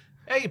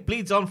 Hey, it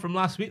bleeds on from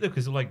last week, though,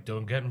 because they're like,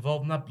 don't get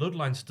involved in that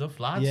bloodline stuff,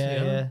 lads. Yeah, you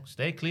know, yeah.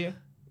 Stay clear.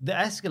 The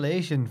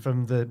escalation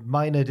from the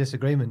minor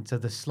disagreement to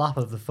the slap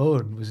of the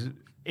phone was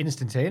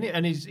instantaneous,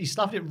 and he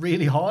slapped it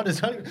really hard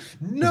as well.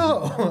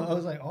 No! I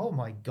was like, oh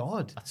my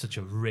god. That's such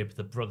a rib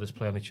the brothers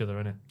play on each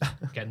other, innit?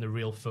 Getting the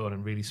real phone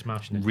and really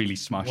smashing it. Really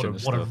smashing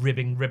What a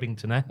ribbing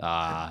to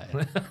Ah,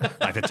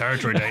 like the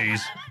territory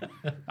days.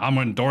 I'm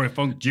when Dory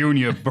Funk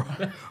Jr.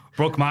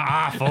 broke my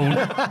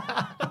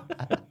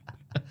iPhone.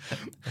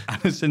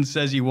 Anderson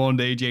says he warned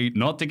AJ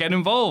not to get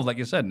involved, like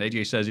you said. And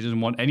AJ says he doesn't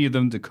want any of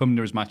them to come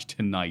to his match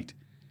tonight.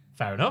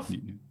 Fair enough.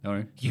 All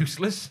right.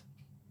 Useless.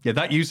 Yeah,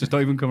 that useless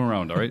don't even come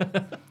around, all right?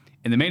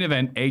 In the main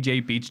event,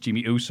 AJ beats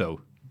Jimmy Uso,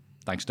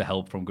 thanks to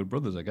help from Good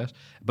Brothers, I guess,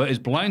 but is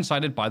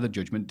blindsided by the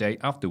Judgment Day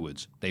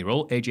afterwards. They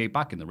roll AJ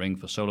back in the ring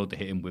for Solo to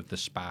hit him with the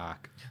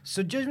spark.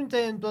 So Judgment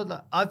Day and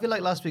Bloodline, I feel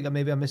like last week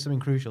maybe I missed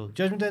something crucial.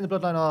 Judgment Day and the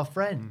Bloodline are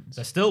friends.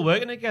 They're still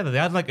working together. They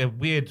had like a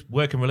weird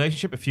working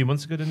relationship a few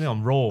months ago, didn't they,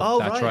 on Raw? Oh,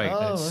 That's right.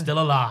 Oh, They're still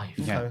alive.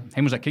 Yeah.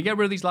 Him was like, can you get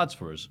rid of these lads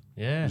for us?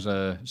 Yeah. It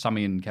was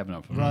Sammy and Kevin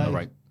up from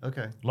right.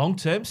 Okay.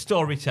 Long-term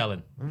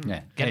storytelling.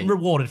 Yeah. Getting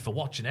rewarded for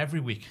watching every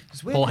week.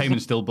 It's weird, Paul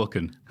Heyman's still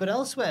booking. but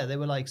elsewhere they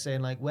were like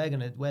saying like we're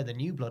the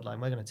new Bloodline,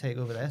 we're gonna take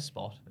over their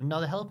spot, and now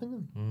they're helping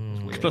them.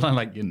 It's weird. But I'm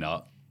like, you're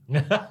not.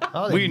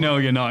 Oh, they We know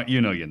you're not. You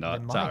know you're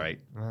not. It's might. all right.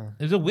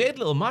 It was a weird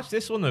little match,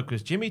 this one, though,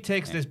 because Jimmy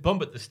takes this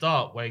bump at the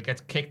start where he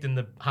gets kicked in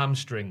the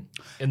hamstring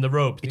in the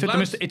rope. He took the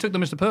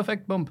Mr.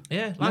 Perfect bump.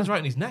 Yeah, lands right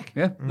in his neck.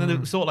 Yeah. And then it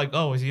was sort of like,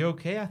 oh, is he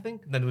okay, I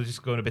think? And then it was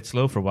just going a bit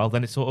slow for a while.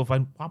 Then it sort of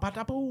went,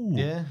 wabadaboo.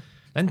 Yeah.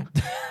 And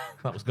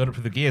that was going up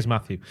for the gears,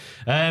 Matthew.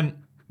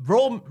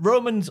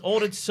 Roman's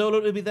ordered Solo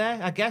to be there,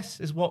 I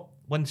guess, is what,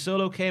 when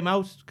Solo came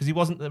out, because he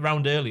wasn't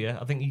around earlier.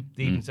 I think he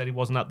even said he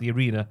wasn't at the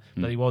arena,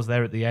 but he was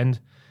there at the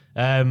end.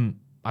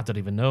 I don't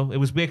even know. It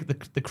was weird.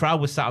 The crowd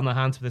was sat on their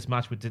hands for this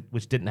match,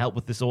 which didn't help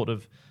with the sort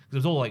of, because it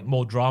was all like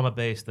more drama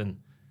based than,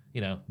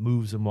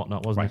 moves and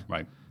whatnot, wasn't it?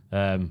 Right.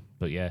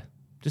 But yeah,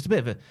 just a bit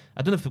of a,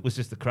 I don't know if it was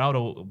just the crowd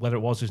or whether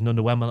it was just an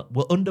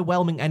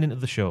underwhelming ending of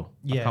the show.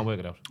 Yeah. I can't work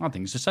it out. I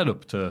think it's a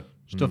setup to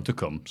stuff to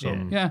come. So,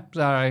 yeah, it's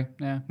all right.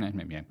 Yeah.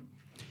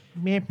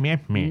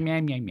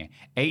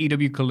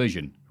 AEW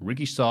Collision.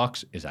 Ricky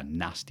Starks is a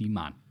nasty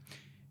man.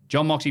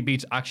 John Moxley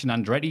beats Action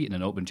Andretti in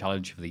an open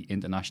challenge for the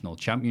International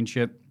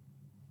Championship.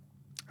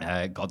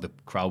 The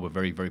crowd were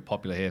very, very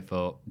popular here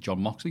for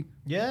John Moxley.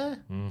 Yeah.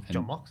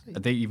 John Moxley.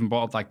 They even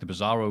brought up like the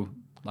Bizarro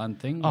land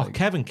thing. Oh, like,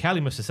 Kevin Kelly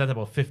must have said that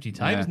about 50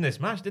 times in this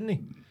match, didn't he?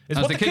 It's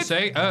as what the kids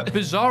say,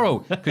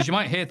 Bizarro, because you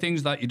might hear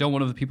things that you don't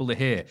want other people to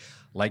hear,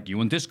 like you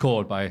on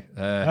Discord by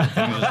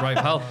right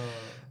pal.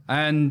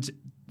 And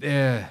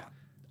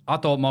I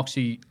thought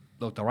Moxley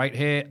looked all right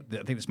here. I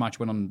think this match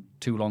went on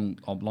too long,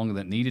 or longer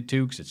than it needed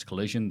to, because it's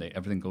Collision.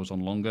 Everything goes on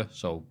longer.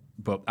 So,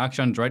 but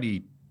Action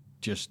Andretti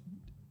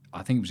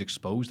I think he was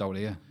exposed out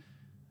here.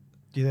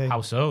 Do you think?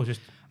 How so?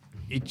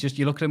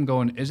 You look at him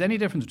going, is there any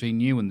difference between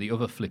you and the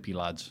other flippy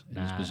lads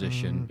in his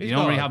position? You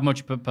don't really have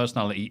much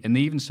personality. And they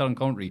even said on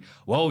commentary,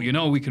 well,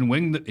 he can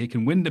win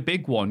the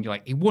big one. You're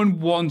like, he won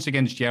once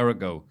against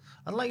Jericho.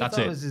 I like That's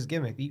that it. was his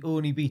gimmick. He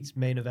only beats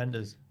main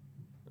eventers.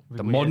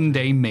 The modern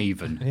day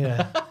Maven.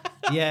 Yeah.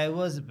 Yeah, it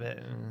was a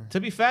bit. To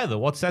be fair, though,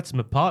 what sets him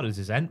apart is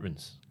his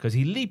entrance, because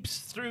he leaps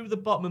through the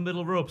bottom and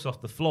middle ropes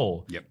off the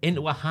floor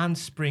into a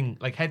handspring,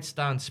 like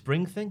headstand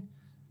spring thing.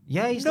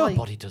 Yeah,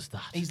 Nobody does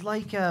that. He's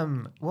like,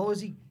 what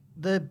was he?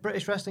 The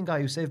British wrestling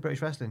guy who saved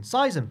British wrestling.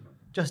 Sizem.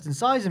 Justin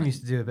Sizem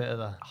used to do a bit of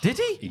that. Did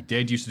he? He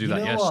did used to do You that,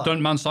 know yeah. what?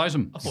 Stuntman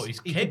Sizem. I thought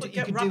his He kid could- would he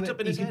get could do wrapped it- up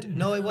in he his could- head.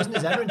 No, it wasn't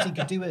his entrance.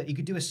 He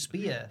could do a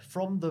spear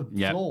from the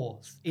floor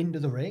into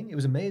the ring. It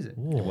was amazing.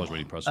 It was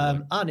really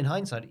impressive. And in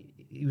hindsight,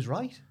 he was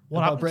right. What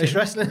about happened British to him?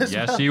 wrestling as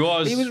Yes, well. he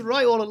was. He was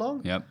right all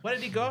along. Yep. Where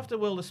did he go after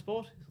World of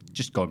Sport?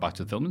 Just going back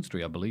to the film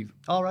industry, I believe.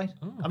 All right.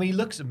 I mean, he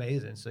looks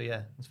amazing, so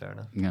yeah, that's fair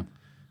enough. Yeah.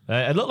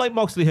 It looked like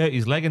Moxley hurt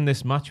his leg in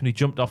this match when he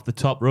jumped off the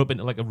top rope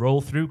into like a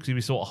roll through because he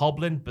was sort of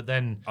hobbling, but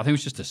then I think it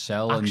was just a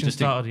sell and Action just,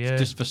 started,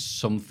 just for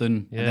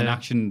something. Yeah. And then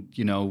Action,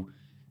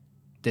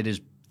 did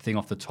his thing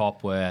off the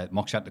top where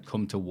Mox had to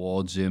come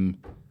towards him.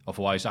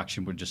 Otherwise,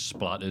 Action would just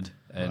splattered.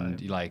 And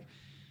you're like,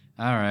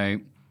 all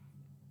right,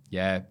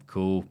 yeah,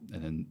 cool.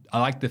 And then I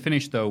like the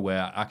finish, though,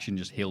 where Action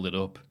just healed it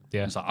up.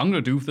 Yeah. It's like, I'm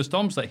going to do for the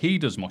stomps that he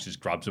does. Mox just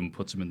grabs him,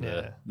 puts him in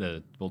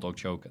the Bulldog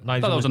choke. I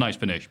Nigel thought that was a was- nice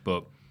finish,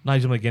 but...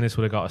 Nigel McGuinness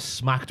would have got a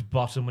smacked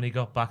bottom when he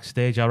got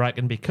backstage, I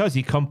reckon, because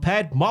he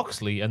compared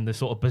Moxley and the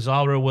sort of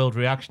bizarro world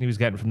reaction he was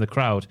getting from the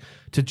crowd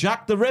to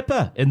Jack the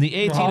Ripper in the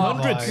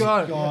 1800s.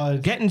 Oh,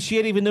 God. Getting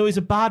shit even though he's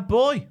a bad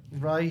boy.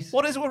 Right.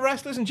 What is it with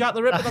wrestlers and Jack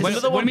the Ripper? That's What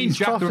another do one. you mean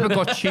Jack the Ripper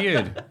got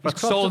cheered? Like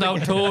sold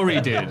out tour he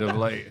did. Of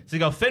like, So you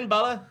got Finn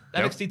Balor,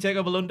 Yep. NXT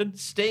TakeOver London,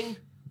 Sting,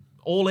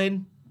 All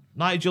In,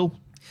 Nigel.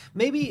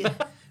 Maybe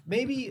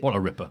what a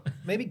ripper.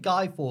 maybe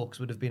Guy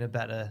Fawkes would have been a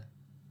better.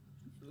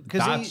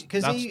 That's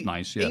He,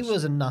 nice, he yes.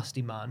 was a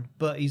nasty man,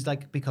 but he's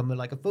like become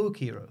like a folk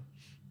hero.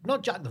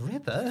 Not Jack the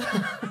Ripper.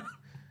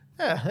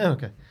 Yeah,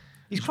 okay.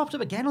 He's cropped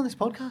up again on this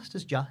podcast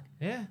as Jack.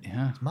 Yeah.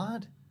 Yeah, It's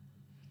mad.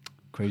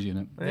 crazy,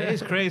 isn't it? It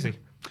is crazy.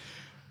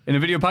 In a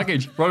video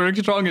package, Roderick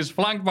Strong is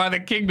flanked by the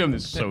Kingdom.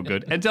 This is so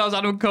good. And tells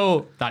Adam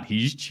Cole that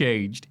he's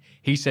changed.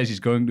 He says he's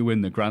going to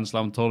win the Grand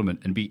Slam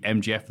tournament and beat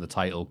MJF for the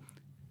title,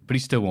 but he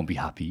still won't be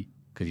happy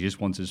because he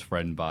just wants his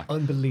friend back.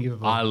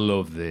 Unbelievable. I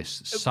love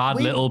this. Sad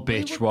We- little we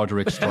bitch, were-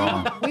 Roderick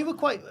Strong. We were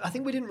quite. I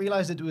think we didn't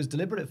realize that it was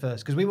deliberate at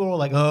first because we were all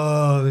like,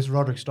 "Oh, this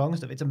Roderick Strong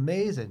stuff. It's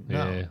amazing."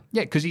 No. Yeah.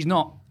 Yeah, because he's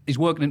not. He's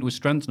working into his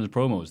strengths and his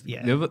promos.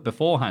 Yeah.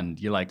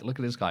 Beforehand, you're like, look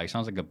at this guy. He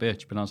sounds like a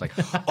bitch. But I was like,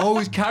 oh,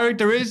 his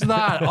character is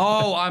that.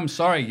 Oh, I'm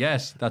sorry.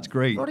 Yes, that's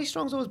great. Roddy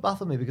Strong's always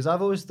baffled me because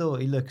I've always thought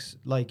he looks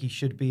like he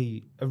should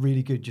be a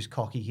really good, just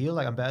cocky heel.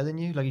 Like, I'm better than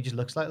you. Like, he just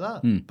looks like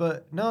that.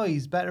 But no,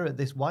 he's better at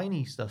this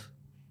whiny stuff.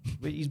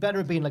 He's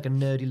better at being like a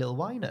nerdy little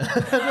whiner.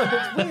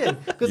 It's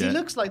weird because Yeah. he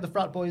looks like the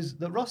frat boys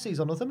that Ross sees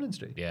on Northumberland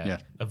Street. Yeah.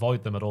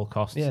 Avoid them at all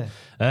costs. Yeah.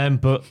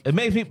 But it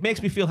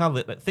makes me feel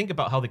think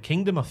about how the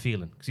Kingdom are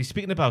feeling because he's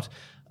speaking about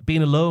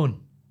being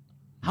alone.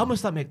 How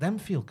must that make them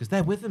feel? Because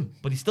they're with him,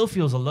 but he still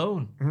feels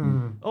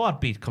alone. Oh, I'd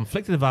be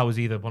conflicted if I was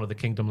either one of the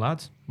Kingdom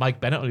lads, Mike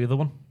Bennett, or the other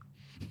one.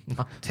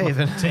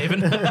 Taven.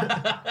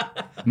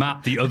 Taven.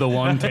 Matt, the other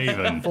one,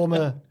 Taven.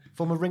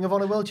 Former Ring of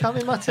Honor World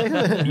Champion Matt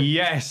Taven.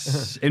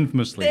 Yes,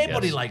 infamously.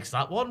 Nobody yes. likes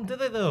that one, do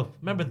they, though?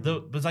 Remember,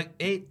 it was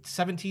like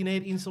 17,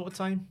 18 sort of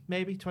time,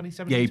 maybe?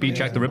 2017? Yeah, he beat 2018?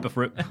 Jack the Ripper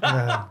for it.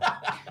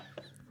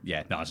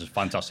 Yeah, no, it's just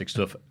fantastic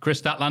stuff.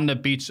 Chris Statlander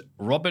beats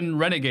Robin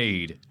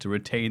Renegade to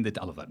retain the...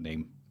 I love that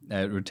name.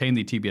 Retain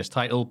the TBS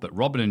title, but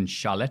Robin and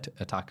Charlotte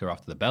attack her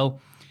after the bell.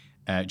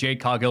 Jade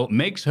Cargill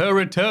makes her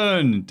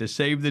return to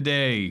save the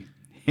day.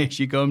 Here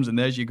she comes, and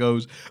there she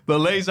goes. But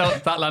lays out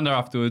Statlander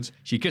afterwards.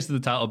 She kisses the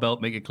title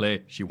belt, make it clear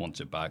she wants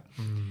it back.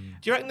 Do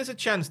you reckon there's a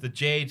chance that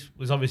Jade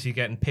was obviously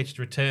getting pitched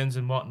returns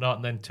and whatnot,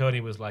 and then Tony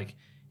was like,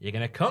 you're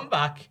going to come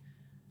back,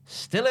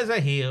 still as a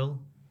heel,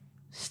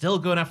 still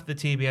going after the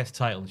TBS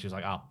title? And she was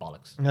like,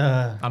 bollocks.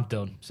 I'm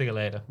done. See you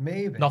later.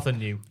 Maybe. Nothing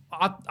new.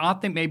 I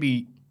think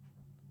maybe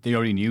they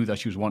already knew that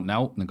she was wanting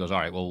out, and it goes, all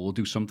right, well, we'll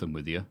do something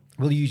with you.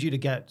 We'll use you to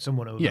get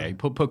someone over. Yeah,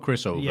 put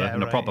Chris over Yeah,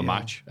 in a right, proper yeah.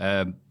 match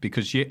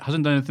because she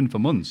hasn't done anything for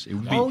months. It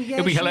would be, Oh, yeah,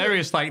 it'd be she-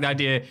 hilarious, like the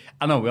idea.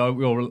 I know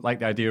we all like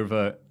the idea of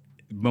her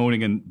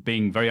moaning and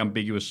being very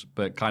ambiguous,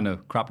 but kind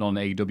of crapping on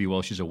AEW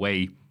while she's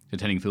away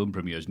attending film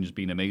premieres and just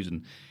being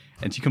amazing.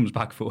 And she comes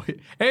back for it.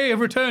 Hey,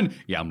 I've returned.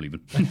 Yeah, I'm leaving.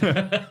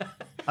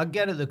 I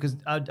get it though because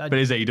But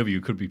as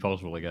AEW could be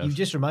possible, I guess. you've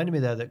just reminded me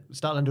there that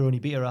Statlander only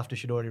beat her after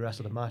she'd already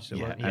wrestled a match. So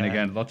Yeah, we're- and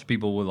again, lots of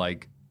people were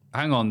like,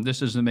 hang on, this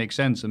doesn't make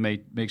sense and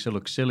makes her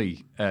look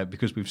silly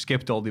because we've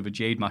skipped all the other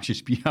Jade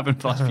matches we have in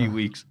the last few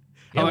weeks.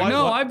 Yeah, I'm like, why-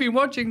 no, what- I've been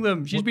watching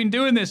them. She's been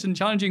doing this and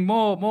challenging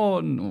more,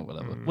 and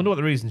whatever. Wonder what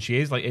the reason she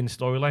is, like, in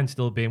storyline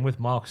still being with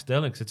Mark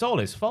Sterling, because it's all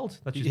his fault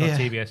that she's not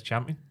TBS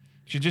champion.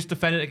 She just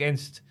defended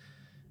against,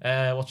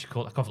 what she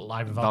called, I can't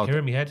live with Valkyrie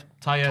in my head.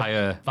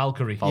 Taya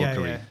Valkyrie.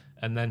 Yeah.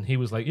 And then he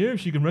was like, yeah,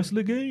 she can wrestle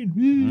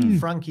again.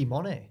 Frankie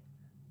Monet,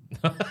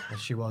 as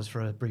she was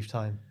for a brief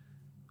time,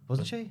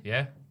 wasn't she?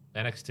 Yeah,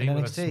 NXT In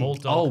with a NXT. small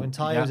dog. when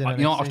Taya was in I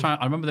was NXT. trying.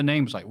 I remember the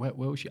names. Like, where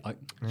was she?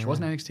 She was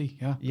in NXT.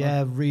 Yeah,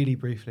 Yeah, really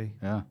briefly.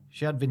 yeah.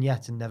 She had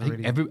vignettes and never I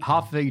think really.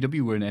 half of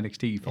AEW were in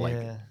NXT for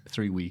Yeah.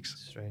 3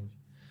 weeks. Strange.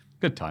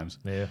 Good times.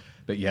 Yeah.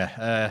 But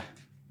yeah,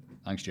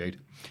 thanks, Jade.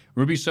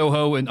 Ruby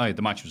Soho and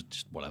the match was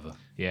just whatever.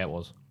 Yeah, it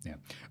was. Yeah.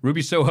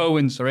 Ruby Soho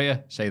and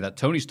Saraya say that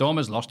Toni Storm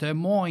has lost her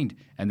mind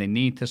and they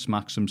need to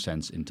smack some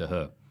sense into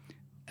her.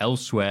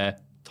 Elsewhere,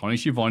 Tony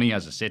Schiavone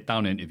has a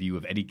sit-down interview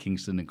with Eddie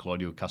Kingston and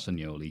Claudio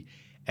Castagnoli.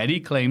 Eddie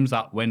claims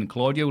that when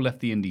Claudio left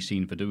the indie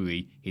scene for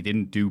WWE, he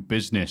didn't do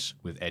business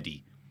with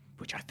Eddie,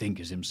 which I think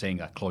is him saying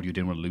that Claudio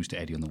didn't want to lose to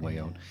Eddie on the way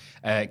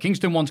out.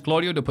 Kingston wants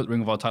Claudio to put the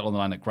Ring of Honor title on the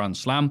line at Grand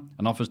Slam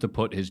and offers to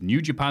put his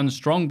New Japan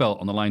Strong Belt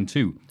on the line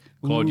too.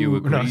 Claudio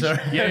agrees. sorry.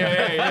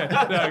 Yeah.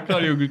 No,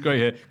 Claudio agrees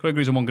here. Claudio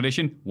agrees on one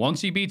condition. Once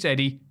he beats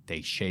Eddie,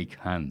 they shake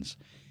hands.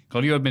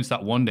 Claudio admits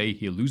that one day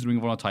he'll lose the Ring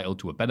of Honor title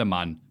to a better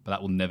man, but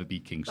that will never be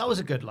Kingston. That was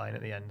a good line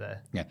at the end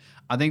there. Yeah.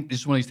 I think this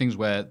is one of these things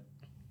where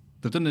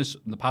they've done this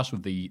in the past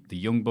with the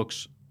Young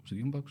Bucks. Was it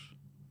the Young Bucks?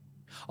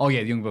 Oh,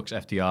 yeah, the Young Bucks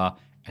FTR,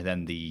 and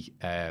then the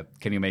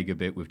Kenny Omega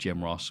bit with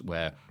Jim Ross,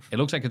 where it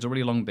looks like it's a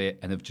really long bit,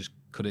 and they've just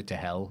cut it to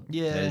hell.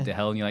 Yeah. To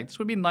hell, and you're like, this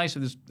would be nice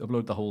if they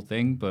upload the whole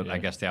thing, but I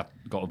guess they have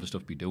got other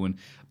stuff to be doing.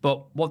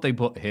 But what they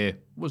put here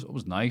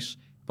was nice.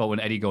 But when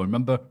Eddie going,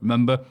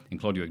 remember, and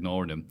Claudio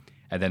ignoring him,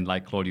 and then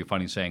like Claudio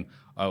finally saying,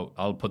 oh,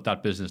 I'll put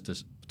that business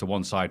to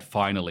one side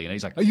finally, and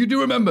he's like, oh, you do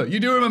remember,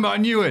 I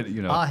knew it.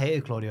 You know, I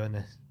hated Claudio in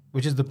this,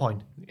 which is the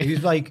point. He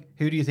was like,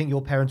 who do you think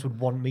your parents would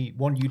want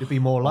you to be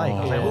more like?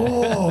 I was like,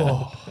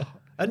 oh.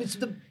 And it's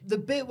the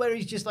bit where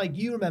he's just like,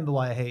 you remember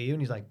why I hate you?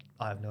 And he's like,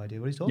 I have no idea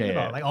what he's talking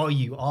about. Like, oh,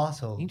 you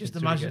arsehole. You can just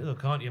imagine it though,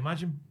 can't you?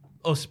 Imagine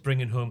us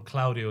bringing home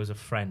Claudio as a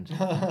friend.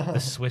 The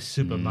Swiss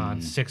Superman,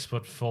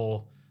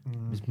 6'4",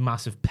 his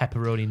massive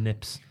pepperoni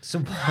nips.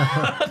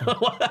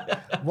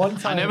 One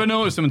time, I never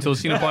noticed them until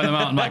seeing him point them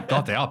out. I'm like,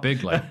 God, they are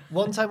big. Like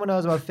one time when I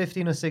was about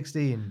 15 or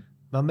 16,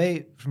 my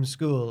mate from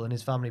school and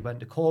his family went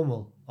to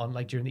Cornwall on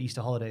like during the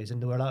Easter holidays,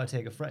 and they were allowed to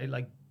take a friend.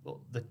 Like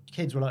the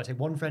kids were allowed to take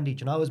one friend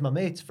each, and I was my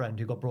mate's friend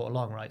who got brought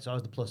along, right? So I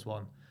was the plus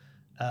one,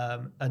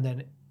 and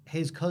then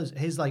his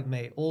like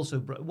mate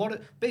also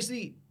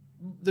basically.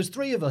 There's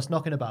three of us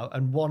knocking about,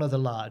 and one other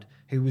lad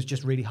who was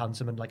just really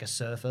handsome and like a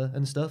surfer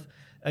and stuff.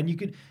 And you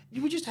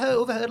would just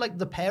overheard like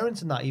the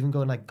parents and that even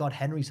going like, God,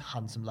 Henry's a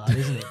handsome lad,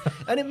 isn't he?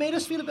 And it made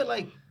us feel a bit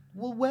like,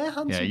 well, we're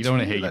handsome. Yeah, you don't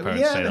want to hear your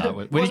parents say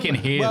that. When you can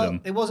hear them.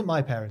 It wasn't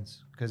my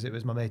parents because it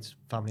was my mate's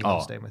family I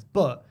was staying with.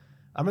 But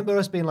I remember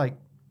us being like,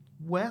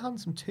 we're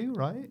handsome too,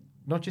 right?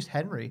 Not just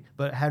Henry,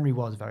 but Henry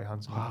was very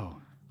handsome.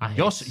 Wow.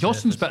 Your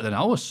son's better than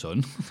our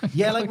son.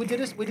 Yeah, like we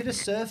did a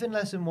surfing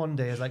lesson one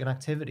day as like an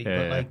activity,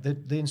 but like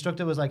the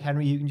instructor was like,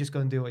 Henry, you can just go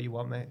and do what you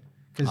want, mate,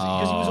 because he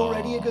was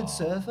already a good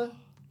surfer.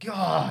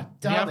 God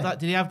damn it.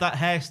 Did he have that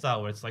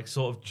hairstyle where it's like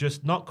sort of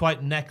just not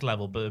quite neck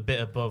level, but a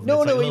bit above?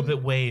 No, it's like a little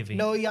bit wavy.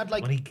 No, he had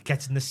like when he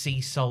gets in the sea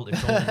salt.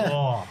 It's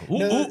all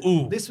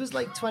ooh. This was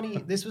like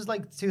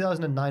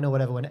 2009 or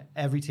whatever, when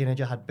every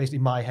teenager had basically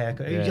my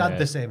haircut. He had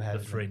the same hair,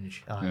 the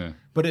fringe.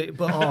 But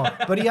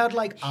he had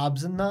like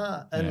abs and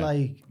that, and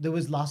like there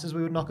was lasses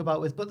we would knock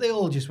about with, but they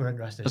all just were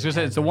interested. I was gonna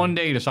say, it's the one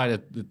day you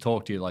decided to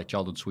talk to you like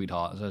childhood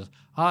sweetheart. It says,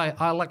 "Hi,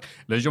 I like,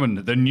 ladies and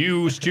gentlemen, the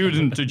new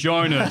student to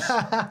join us,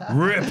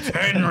 Ripped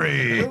Henry."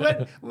 We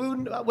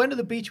went to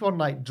the beach one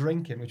night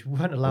drinking, which we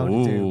weren't allowed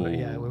to do, but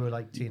yeah, we were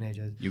like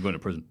teenagers. You're going to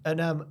prison.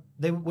 And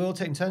we were all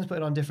taking turns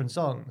putting on different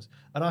songs,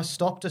 and I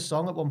stopped a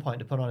song at one point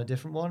to put on a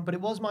different one, but it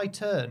was my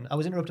turn. I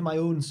was interrupting my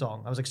own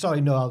song. I was like, sorry,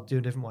 no, I'll do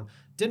a different one.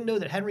 Didn't know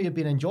that Henry had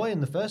been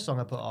enjoying the first song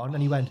I put on,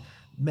 and he went,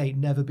 mate,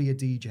 never be a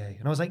DJ.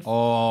 And I was like, it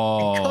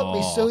cut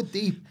me so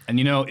deep. And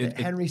you know,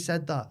 Henry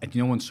said that. And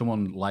you know when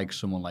someone likes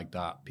someone like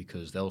that,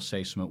 because they'll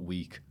say something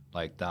weak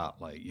like that,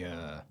 like,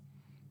 yeah.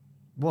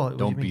 What?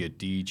 Don't be a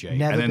DJ.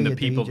 Never and then be the a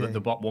people DJ. that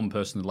the one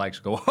person that likes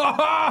go, ha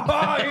ha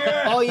ha,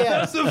 yeah. Oh yeah,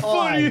 that's the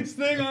funniest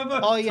thing ever.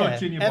 Oh yeah,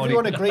 Touching your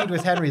everyone body. agreed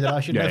with Henry that I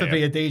should never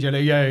be a DJ.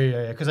 Like,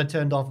 yeah, because I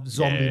turned off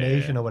Zombie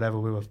Nation or whatever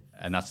we were.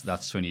 And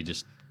that's when you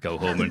just go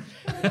home and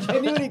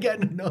genuinely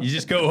getting nuts. You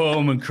just go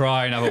home and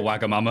cry and have a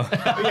wagamama.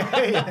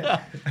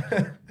 yeah.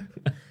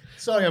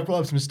 Sorry, I brought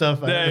up some stuff.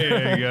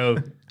 There you go.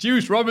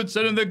 Juice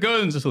Robinson and the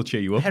Guns. This will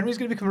cheer you up. Henry's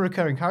going to become a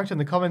recurring character in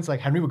the comments. Like,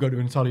 Henry would go to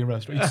an Italian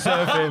restaurant. He'd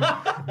serve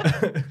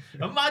him.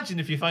 Imagine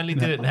if you finally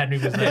did it and Henry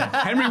was there.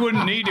 Henry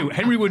wouldn't need to.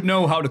 Henry would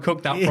know how to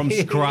cook that from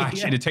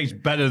scratch, and it tastes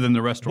better than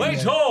the restaurant.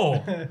 Wait,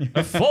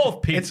 a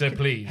fourth pizza,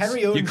 please.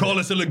 Henry you call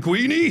us a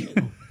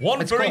linguine?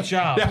 One for each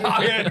arm.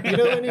 You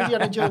know when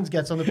Indiana Jones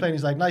gets on the plane,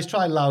 he's like, nice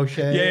try, Lao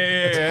Che.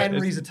 It's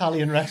Henry's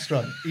Italian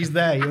restaurant. He's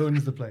there. He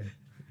owns the plane.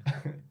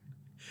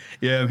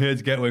 Yeah, I'm here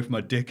to get away from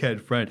my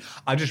dickhead friend.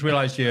 I just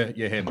realised you're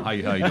him. How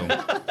you doing?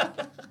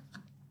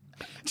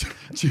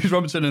 Juice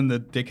Robinson and the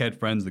dickhead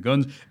friends, the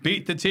Guns,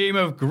 beat the team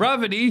of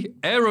Gravity,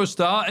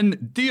 Aerostar,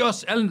 and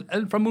Dios El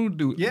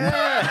Inframundo.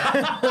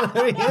 Yeah!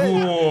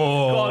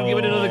 Go on, give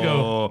it another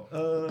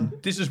go.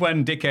 This is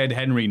when dickhead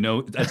Henry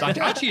knows.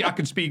 Actually, I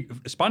can speak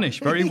Spanish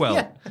very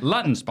well.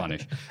 Latin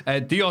Spanish.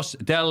 Dios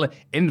del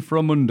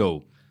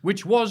Inframundo,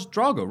 which was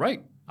Drago,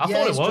 right? I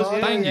thought it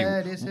was. Thank you.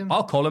 It is him.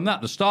 I'll call him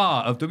that, the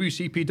star of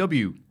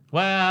WCPW.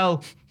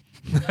 Well,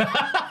 he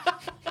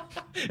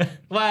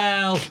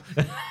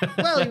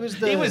was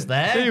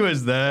there. He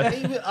was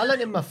there. I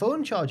lent him my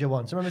phone charger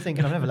once. I remember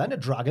thinking, I've never lent a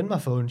dragon my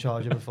phone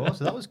charger before,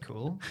 so that was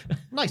cool.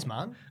 Nice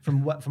man,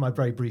 from my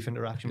very brief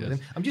interaction with him.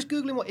 I'm just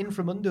Googling what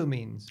inframundo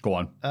means. Go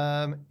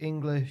on.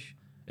 English.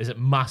 Is it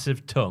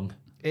massive tongue?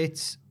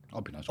 It's...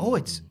 That'd be nice. Oh,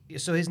 it's...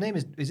 So his name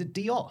is it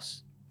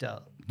Dios?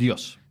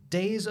 Dios.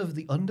 Days of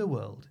the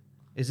Underworld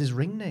is his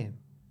ring name.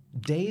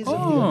 Days of the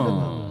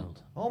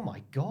Underworld. Oh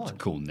my God. That's a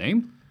cool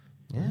name.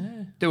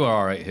 Yeah. They were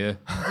all right here.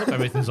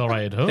 Everything's all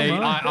right at home.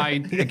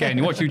 Again,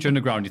 you watch Lucha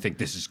Underground, you think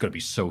this is going to be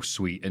so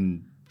sweet,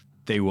 and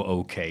they were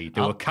okay. They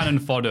were cannon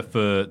fodder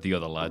for the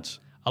other lads.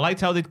 I liked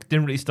how they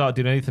didn't really start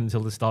doing anything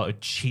until they started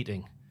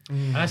cheating.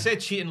 And I say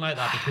cheating like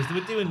that because they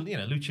were doing,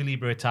 lucha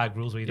libre tag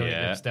rules where you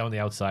don't stay on the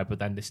outside, but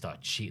then they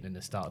start cheating and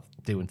they start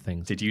doing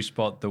things. Did you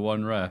spot the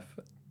one ref?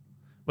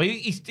 Well,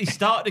 he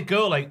started to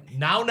go like,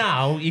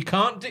 now, you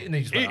can't do it. And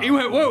He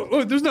went,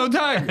 whoa, there's no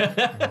tag.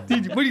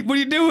 What are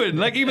you doing?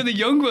 Like, even the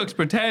Young Bucks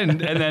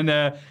pretend. And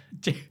then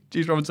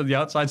Juice Robinson on the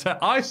outside said,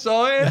 I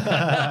saw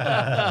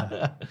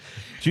it.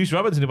 Juice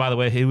Robinson, by the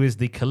way, who is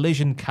the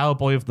Collision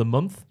Cowboy of the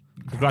Month.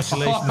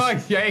 Congratulations. Oh,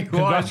 yeah, he was.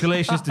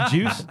 Congratulations to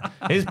Juice.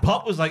 His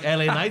pop was like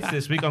LA Knights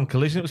this week on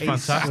Collision. It was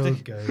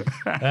fantastic. So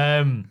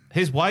good.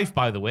 His wife,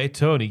 by the way,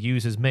 Tony,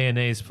 uses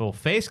mayonnaise for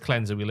face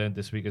cleanser, we learned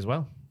this week as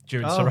well,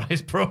 during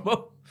Sarai's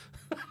promo.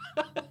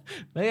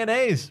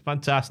 Mayonnaise.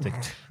 Fantastic.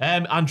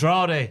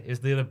 Andrade is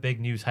the other big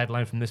news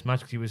headline from this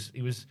match because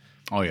he was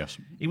Oh, yes.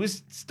 He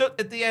was stuck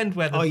at the end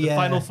where the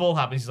final fall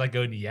happens. He's like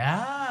going,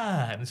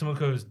 yeah. And someone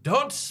goes,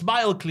 don't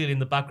smile, clearly in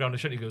the background.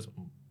 And he goes,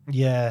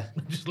 yeah.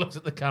 Just looks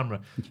at the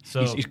camera.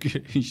 So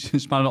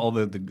he's smiling at all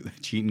the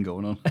cheating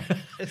going on.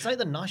 It's like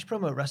the Nash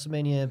promo at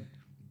WrestleMania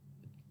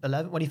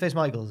 11 when he faced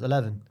Michaels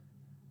 11.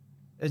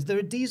 Is there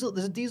a Diesel?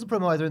 There's a Diesel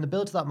promo either in the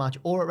build to that match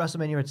or at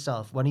WrestleMania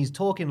itself when he's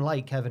talking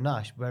like Kevin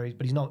Nash, but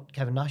he's not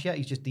Kevin Nash yet.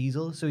 He's just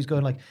Diesel, so he's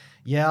going like,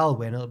 "Yeah, I'll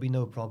win. It'll be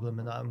no problem."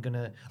 And I'm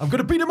gonna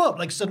beat him up.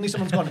 Like suddenly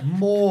someone's gone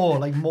more,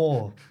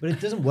 but it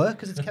doesn't work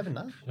because it's Kevin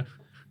Nash.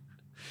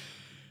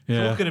 Yeah.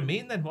 So what could it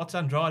mean then? What's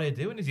Andrade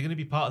doing? Is he going to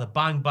be part of the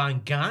Bang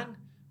Bang Gang,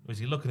 or is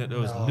he looking at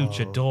those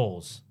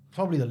luchadors?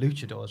 Probably the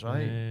luchadors,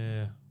 right?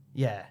 Yeah.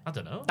 Yeah. I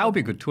don't know. That would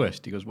be a good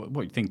twist. He goes, what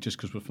do you think, just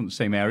because we're from the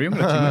same area?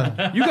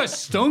 You guys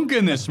stunk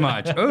in this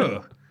match.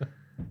 Ugh.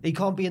 He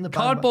can't be in the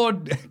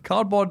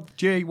Cardboard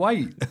Jay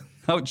White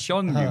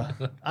outshone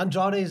you.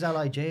 Andrade's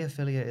LIJ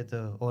affiliated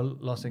though, or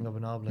Los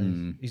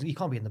Ingobernables. He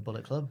can't be in the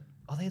Bullet Club.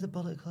 Are they the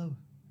Bullet Club?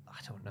 I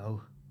don't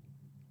know.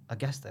 I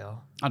guess they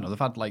are. I don't know. They've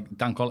had like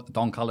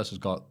Don Callis has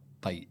got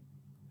like,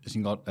 has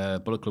he got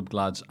Bullet Club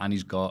lads, and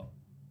he's got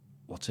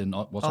what's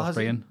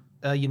Australian?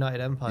 United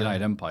Empire.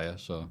 United Empire.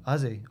 So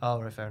has he? Oh,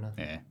 right, fair enough.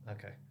 Yeah.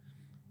 Okay.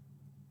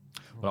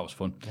 Well, that was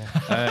fun.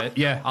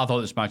 Yeah, I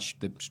thought this match,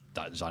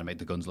 that design made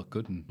the guns look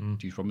good, and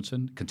Juice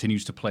Robinson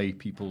continues to play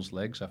people's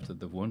legs after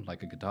they've won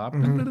like a guitar.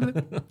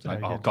 It's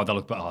like, oh god, that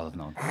looked better. Oh,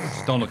 no,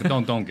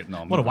 don't get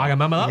no. What a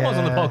wagamama that was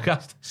on the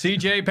podcast.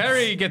 CJ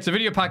Perry gets a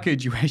video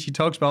package where she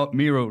talks about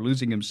Miro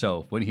losing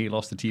himself when he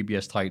lost the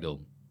TBS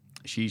title.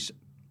 She's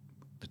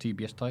the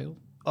TBS title.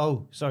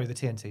 Oh, sorry, the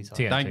TNT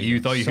title. Thank you.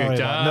 Thought you could.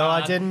 No,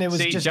 I didn't. It was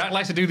just Jack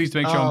likes to do these to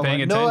make sure I'm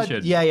paying attention.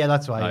 Yeah,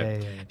 that's why.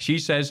 Right. Yeah. She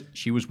says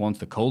she was once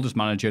the coldest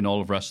manager in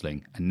all of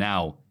wrestling, and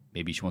now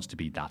maybe she wants to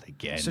be that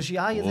again. So she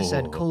either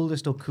said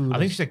coldest or coolest. I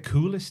think she said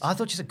coolest. I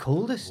thought she said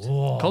coldest.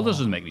 Coldest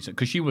doesn't make me sense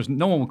because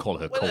no one would call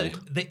her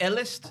cold. The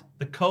illest,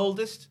 the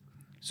coldest.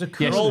 So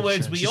coolest. All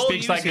words we all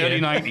speaks use like here. early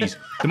 90s.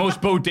 The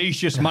most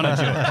bodacious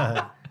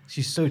manager.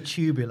 She's so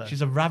tubular.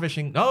 She's a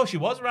ravishing. No, she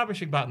was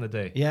ravishing back in the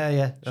day.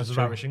 Yeah. She was a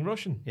ravishing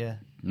Russian. Yeah.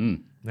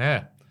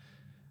 Yeah.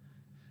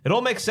 It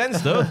all makes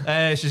sense, though.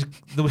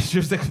 She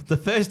was the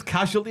first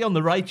casualty on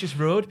the righteous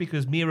road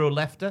because Miro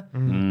left her.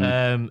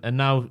 And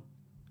now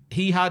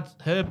he had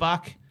her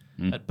back,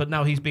 but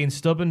now he's being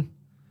stubborn.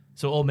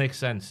 So it all makes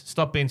sense.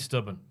 Stop being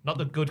stubborn. Not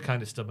the good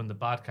kind of stubborn, the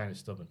bad kind of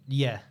stubborn.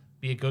 Yeah.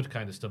 Be a good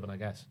kind of stubborn, I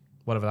guess.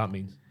 Whatever that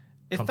means.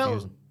 It Confusing.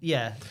 felt,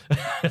 yeah.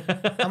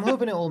 I'm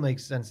hoping it all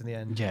makes sense in the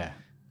end. Yeah.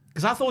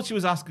 Because I thought she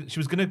was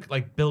going to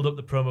like build up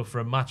the promo for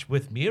a match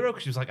with Miro.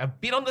 Because she was like, I've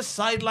been on the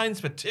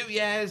sidelines for 2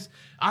 years,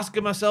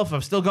 asking myself if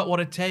I've still got what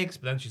it takes.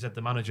 But then she said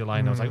the manager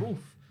line. I was like, oof,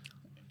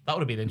 that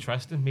would have been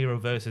interesting. Miro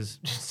versus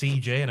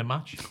CJ in a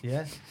match.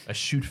 Yeah. A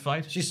shoot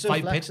fight. She's so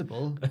fight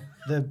flexible,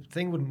 the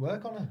thing wouldn't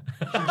work on her.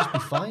 She'd just be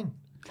fine.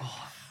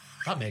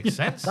 That makes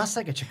sense. That's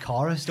like a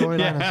Chikara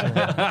storyline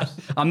or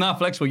something. I'm not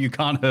flexible. You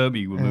can't hurt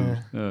me with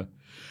moves.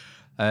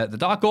 The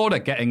Dark Order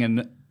get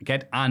an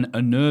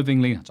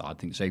unnervingly, that's a hard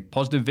thing to say,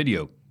 positive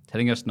video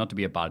telling us not to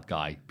be a bad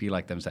guy. Be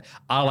like them. Say,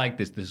 I like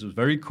this. This was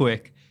very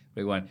quick.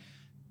 They went,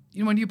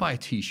 when you buy a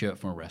T-shirt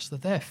from a wrestler,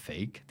 they're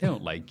fake. They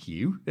don't like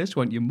you. They just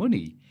want your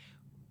money.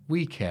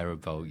 We care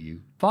about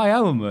you. Buy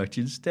our merch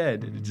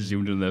instead. And it just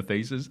zoomed in their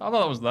faces. I thought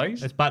that was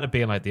nice. It's back to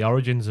being like the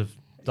origins of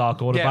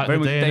Dark Order back in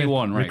the day. Day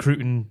one, right?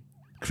 Recruiting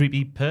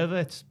creepy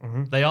perverts.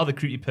 They are the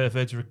creepy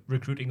perverts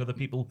recruiting other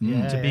people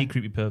to be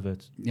creepy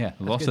perverts. Yeah,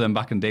 lots of them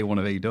back in day one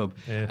of A-Dub.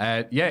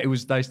 It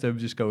was nice to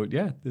just go,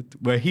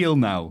 we're heel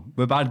now.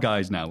 We're bad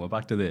guys now. We're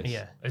back to this.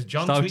 Yeah. Has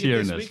John Stop tweeted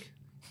cheering this us. week?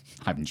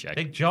 I haven't checked.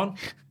 Big John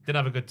didn't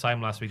have a good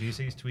time last week. Did you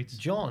see his tweets?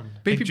 John?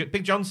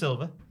 Big John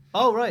Silver.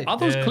 Oh, right. I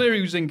thought it was clear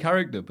he was in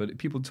character, but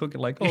people took it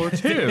like, oh,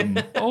 it's him.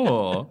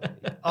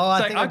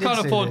 I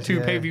can't afford two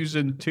pay-views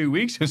in 2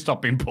 weeks and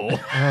stop being poor.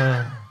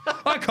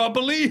 I can't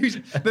believe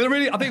I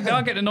think they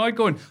are getting annoyed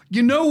going,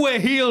 we're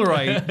heel,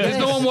 right? There's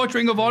no one watching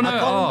Ring of Honor.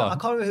 I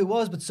can't remember who it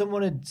was, but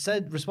someone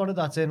had responded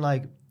that saying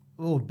like,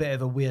 a bit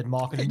of a weird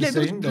marketing Yeah,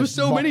 decision. there was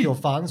so mock many. your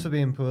fans for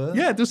being poor.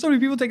 Yeah, there's so many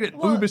people taking it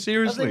What? uber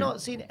seriously. Have they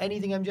not seen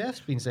anything MJF's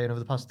been saying over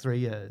the past 3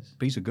 years?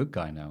 But he's a good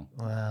guy now.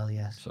 Well,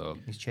 yes. So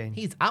he's changed.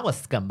 He's our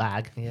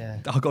scumbag. Yeah.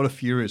 I got a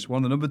furious. One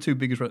of the number 2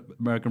 biggest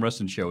American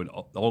wrestling show in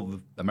all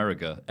of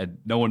America, and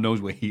no one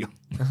knows we're heel.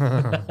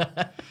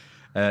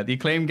 The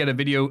Acclaimed get a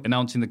video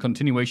announcing the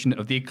continuation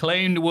of the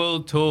Acclaimed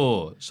World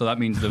Tour. So that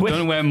means they've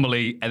done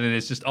Wembley, and then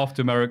it's just off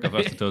to America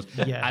for the tours.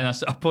 Yeah. And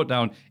I put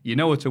down, you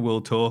know it's a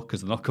world tour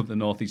because they're not come to the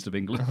northeast of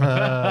England.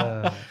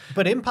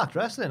 But Impact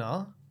Wrestling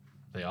are.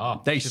 They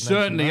are. They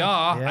certainly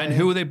are. Yeah, and yeah.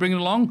 who are they bringing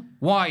along?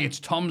 Why, it's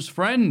Tom's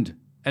friend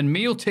and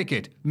meal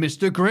ticket,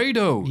 Mr.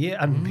 Grado.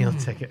 Yeah, and meal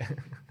ticket.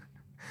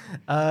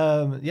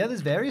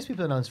 There's various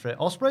people announced for it.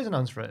 Osprey's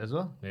announced for it as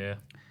well. Yeah.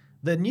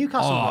 The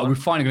Newcastle one. We're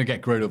finally going to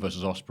get Grado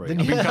versus Osprey. I've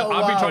been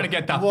Wow, trying to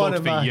get that what booked a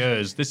for match.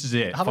 years. This is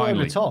it, Have a word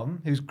finally. with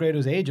Tom, who's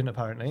Grado's agent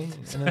apparently,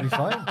 and it'll be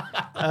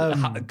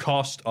fine.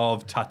 Cost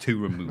of tattoo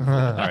removal.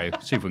 All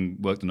right, see if we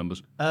can work the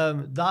numbers.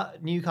 That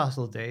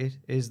Newcastle date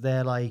is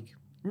their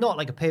not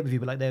like a pay-per-view,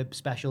 but like their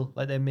special,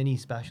 like their mini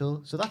special.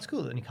 So that's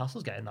cool that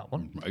Newcastle's getting that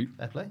one. Right.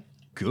 Fair play.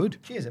 Good.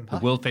 Cheers, The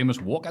Impact. world famous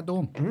walk at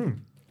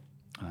Dome.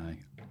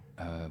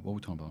 What were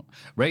we talking about?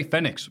 Ray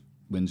Fenix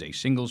wins a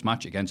singles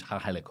match against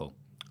Angelico,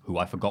 who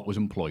I forgot was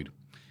employed.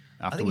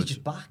 I think he's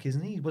just back,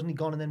 isn't he? Wasn't he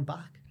gone and then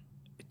back?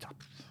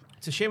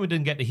 It's a shame we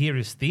didn't get to hear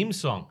his theme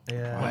song.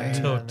 Yeah, What I a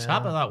know.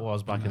 tapper that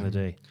was back in the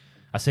day.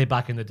 I say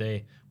back in the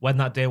day. When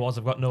that day was,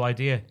 I've got no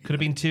idea. Could have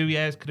been 2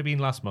 years, could have been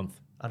last month.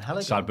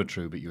 Angelico. Sad but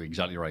true, but you're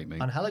exactly right, mate.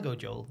 Angelico,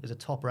 Joel, is a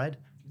top red.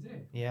 Is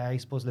it? Yeah, he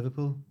supports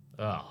Liverpool.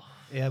 Oh,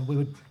 Yeah,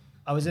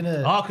 I was in a...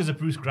 because of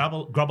Bruce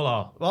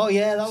Grobbelaar. Oh,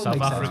 yeah, that would South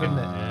make sense, Africa. wouldn't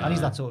it? And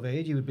he's that sort of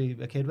age. He would be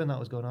a kid when that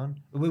was going on.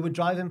 We were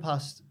driving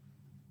past...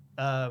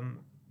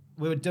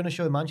 we were doing a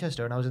show in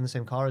Manchester, and I was in the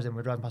same car as him. We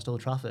were driving past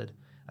Old Trafford,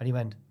 and he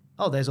went,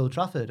 "Oh, there's Old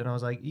Trafford." And I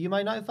was like, "You Man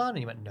United fan?" And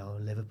he went, "No,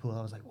 Liverpool."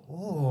 I was like,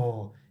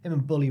 "Oh." Him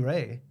and Bully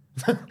Ray.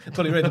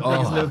 Bully Ray, the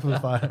biggest Liverpool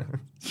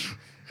fan.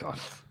 God.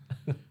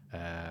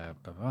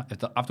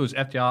 Afterwards,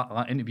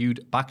 FTR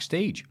interviewed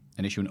backstage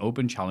and issued an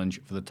open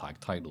challenge for the tag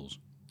titles.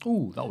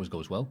 Ooh, that always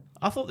goes well.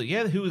 I thought that,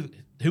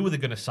 who were they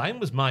going to sign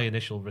was my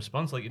initial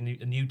response. Like a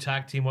new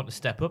tag team wanting to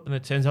step up, and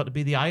it turns out to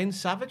be the Iron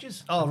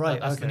Savages. Oh, right,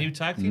 That's the okay. new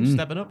tag team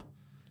stepping up.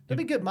 It'd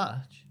be a good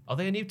match. Are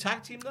they a new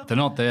tag team, though? They're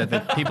not there.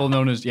 They're people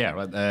known as,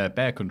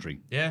 Bear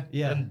Country. Yeah.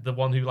 Yeah. And the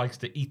one who likes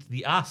to eat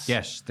the ass.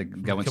 Yes, they're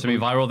going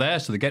semi-viral there,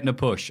 so they're getting a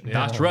push.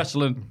 That's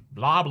wrestling.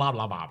 Blah, blah,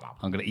 blah, blah, blah.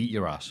 I'm going to eat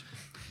your ass.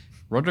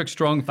 Roderick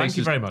Strong Thank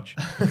you faces very much.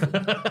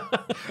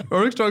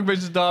 Roderick Strong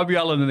faces Darby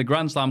Allin in the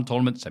Grand Slam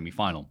tournament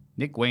semi-final.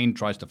 Nick Wayne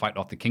tries to fight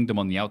off the Kingdom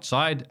on the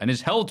outside and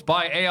is helped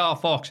by AR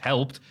Fox.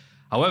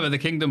 However, the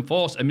Kingdom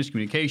force a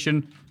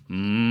miscommunication.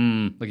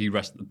 Like he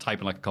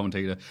typing like a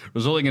commentator,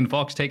 resulting in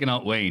Fox taking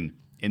out Wayne.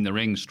 In the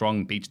ring,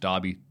 Strong beats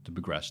Darby to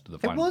progress to the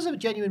It final. was a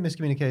genuine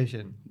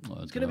miscommunication.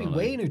 Well, It's going to be gonna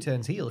Wayne who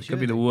turns heel. Could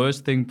be the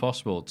worst thing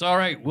possible. It's all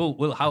right.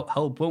 We'll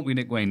help, won't we,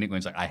 Nick Wayne? Nick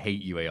Wayne's like, I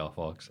hate you, AR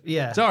Fox.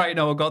 Yeah. It's all right.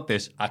 No, I got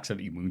this.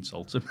 Accidentally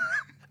moonsaults him.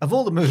 Of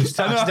all the moves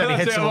to I know, accidentally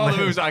that's hit it, of all someone.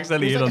 the moves to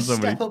accidentally It hit was on like a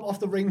somebody. step up off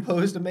the ring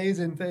post,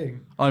 amazing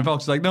thing. And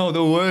Fox is like, no,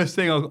 the worst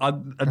thing.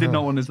 I did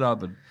not want this to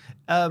happen.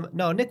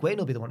 No, Nick Wayne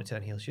will be the one to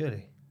turn heel,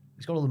 surely.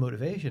 He's got all the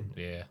motivation.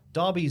 Yeah.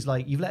 Darby's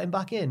like, you've let him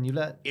back in. You've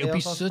let It'll AR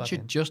be Fox such back a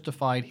in.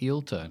 justified heel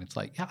turn. It's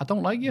like, yeah, I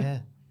don't like you. Yeah.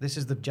 This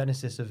is the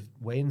genesis of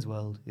Wayne's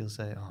World, he'll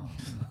say. Oh.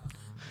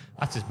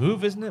 That's his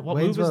move, isn't it? What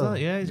Wayne's move is World.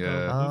 that? Yeah, he's got a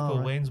move called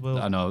right. Wayne's World.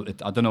 I know.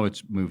 I don't know.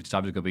 It's moved. It's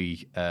either going to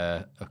be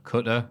a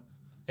cutter.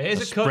 It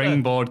is a cutter.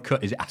 Springboard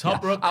cut. Is it?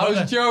 Top rope I was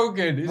cutter.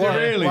 joking. Is Why, it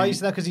really? Why you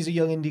say that? Because he's a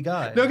young indie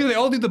guy. No, because they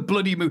all did the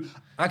bloody move.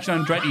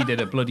 Actually, Andretti did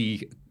a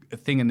bloody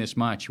thing in this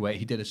match where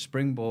he did a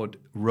springboard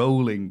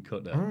rolling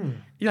cutter.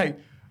 You're like,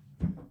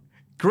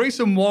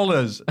 Grayson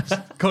Waller's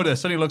cutter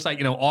suddenly looks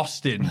like,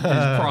 Austin, his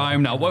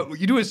prime now. What,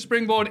 you do a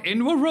springboard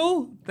into a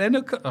roll? Then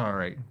a cut? All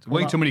right. It's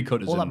way too many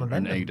cutters all that in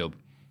momentum. A-Dub.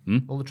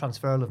 All the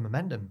transferal of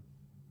momentum.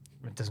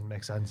 It doesn't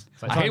make sense.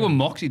 It's like I hate when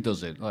Moxie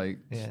does it. Like,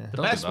 Yeah. The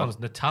don't do best that. one is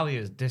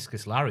Natalia's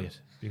discus lariat.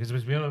 Because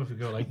if we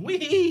go like,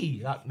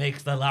 wee, that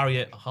makes the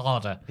lariat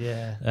harder.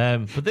 Yeah.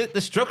 But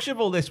the structure of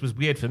all this was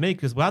weird for me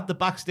because we had the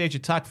backstage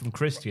attack from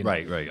Christian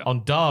Right.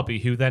 on Darby,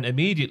 who then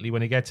immediately,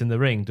 when he gets in the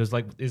ring, does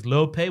like his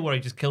low pay where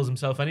he just kills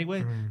himself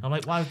anyway. I'm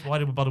like, why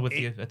did we bother with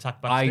the attack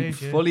I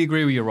backstage? fully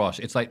agree with you, Ross.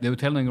 It's like they were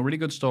telling a really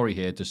good story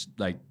here to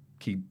like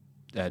keep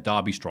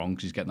Darby strong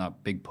because he's getting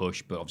that big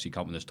push, but obviously he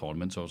can't win this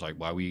tournament. So I was like,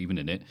 why are we even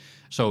in it?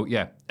 So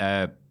yeah,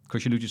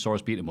 Christian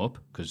Luchasaurus beat him up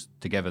because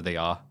together they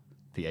are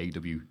the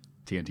AEW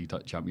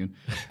TNT champion.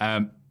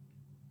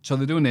 So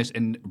they're doing this,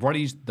 and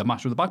Roddy's the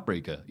master of the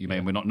backbreaker. You may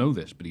or may not know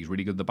this, but he's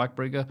really good at the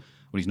backbreaker.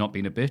 When he's not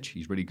being a bitch,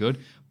 he's really good.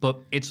 But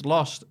it's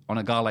lost on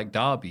a guy like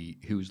Darby,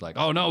 who's like,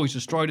 oh no, he's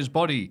destroyed his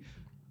body.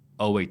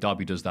 Oh wait,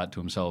 Darby does that to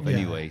himself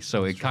anyway.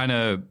 So it kind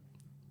of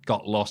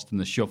got lost in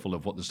the shuffle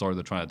of what the story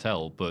they're trying to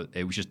tell, but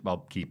it was just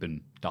about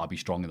keeping Darby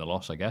strong in the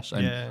loss, I guess.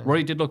 And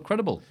Roddy did look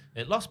credible.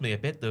 It lost me a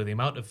bit, though, the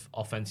amount of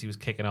offense he was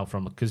kicking out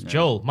from it. Because,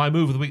 Joel, my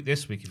move of the week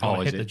this week, if you want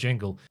to hit the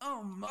jingle.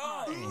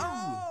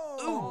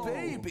 Oh,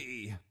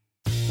 baby.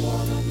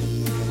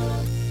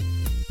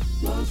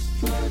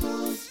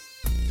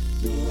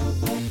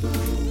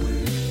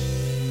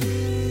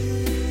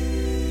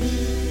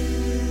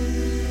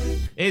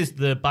 Is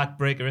the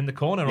backbreaker in the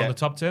corner on the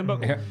top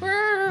turnbuckle.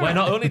 Where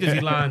not only does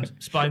he land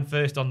spine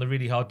first on the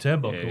really hard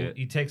turnbuckle,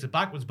 he takes a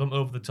backwards bump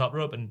over the top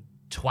rope and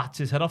twats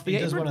his head off the apron.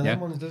 He does one of them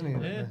ones, doesn't he?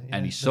 Yeah.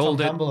 And he sold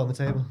it. Campbell on the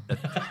table.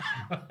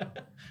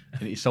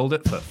 And he sold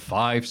it for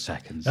 5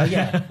 seconds.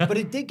 Yeah, but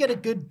it did get a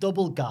good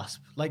double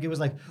gasp. Like it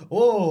was like,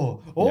 oh,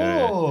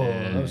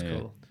 that was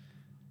cool.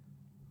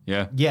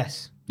 Yeah.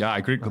 Yes. Yeah, I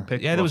agree. Good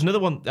pick. Yeah, there was another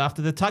one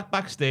after the attack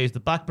backstage, the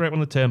backbreak on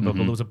the turnbuckle.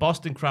 There was a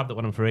Boston Crab that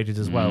went on for ages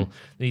as well. And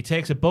he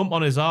takes a bump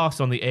on his arse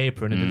on the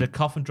apron, and then the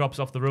coffin drops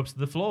off the ropes to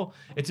the floor.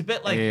 It's a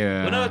bit like,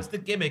 I know it's the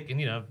gimmick,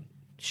 and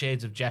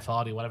shades of Jeff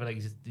Hardy, whatever. Like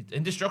he's an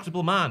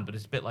indestructible man, but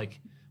it's a bit like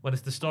when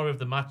it's the story of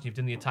the match and you've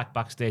done the attack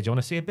backstage. I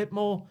want to see a bit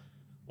more.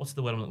 What's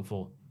the word I'm looking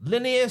for?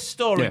 Linear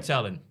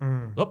storytelling.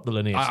 Up the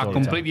linear storytelling. I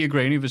completely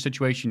agree. In either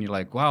situation, you're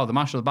like, wow, the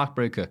master of the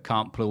backbreaker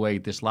can't pull away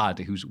this lad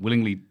who's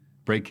willingly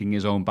breaking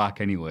his own back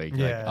anyway.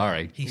 Yeah. Like, all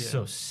right. He's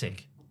so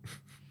sick.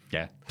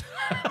 Yeah.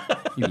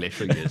 He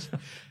literally is.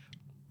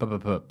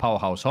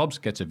 Powerhouse Hobbs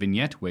gets a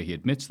vignette where he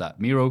admits that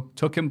Miro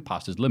took him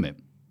past his limit,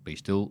 but he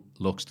still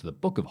looks to the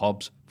Book of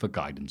Hobbs for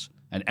guidance,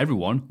 and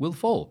everyone will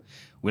fall.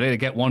 We later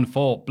get one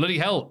for, bloody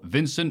hell,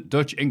 Vincent,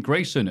 Dutch, and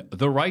Grayson,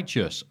 the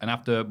Righteous. And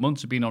after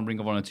months of being on Ring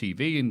of Honor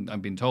TV and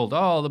I've been told,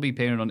 they'll be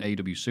appearing on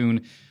AEW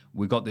soon,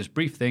 we got this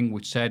brief thing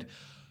which said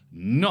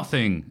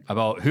nothing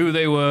about who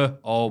they were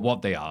or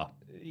what they are.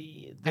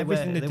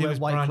 Everything they do is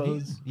white brand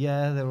clothes. new.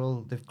 Yeah,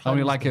 they've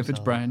Only like if it's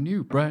themselves.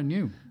 brand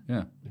new.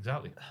 Yeah.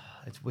 Exactly.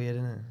 It's weird,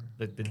 isn't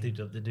it?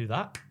 They do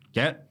that.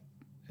 Yeah.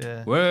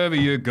 Yeah. Wherever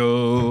you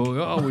go,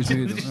 you always They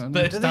need just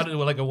burst out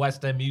into like a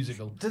West End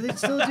musical. Do they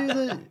still do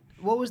the...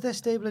 What was their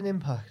stable in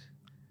Impact?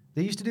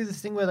 They used to do this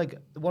thing where, like,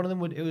 one of them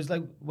would... It was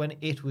like when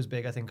It was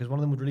big, I think, because one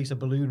of them would release a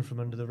balloon from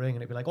under the ring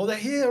and it'd be like, oh, they're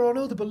here. Oh,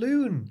 no, the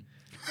balloon.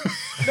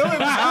 No, it was good.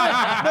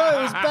 No,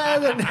 it was better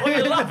than...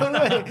 It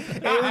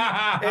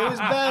was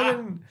better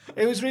than...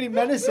 It was really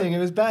menacing. It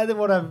was better than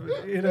what I've,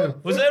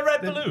 Was there a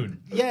red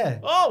balloon? Yeah.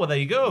 Oh, well, there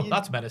you go.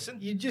 That's medicine.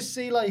 You just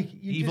see, like...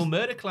 Evil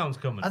murder clowns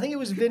coming. I think it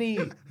was Vinny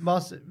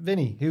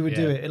who would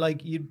do it.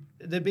 Like,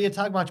 there'd be a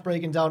tag match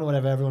breaking down or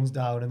whatever, everyone's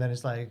down, and then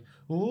it's like,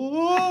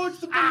 oh, it's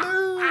the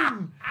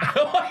balloon.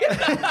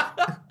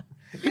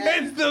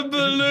 It's the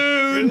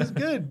balloon. It's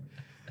good.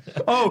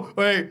 Oh,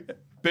 wait.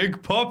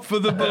 Big pop for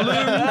the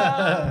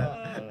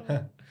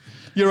balloon.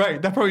 You're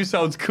right. That probably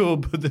sounds cool,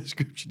 but the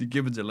description he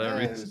gives is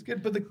hilarious. Yeah, it's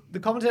good, but the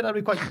commentator had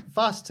to be quite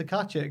fast to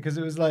catch it because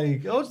it was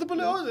like, oh, it's the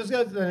balloon. Oh, it's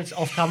good. Then it's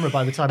off camera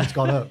by the time it's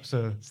gone up.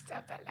 So it's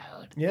the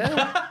balloon.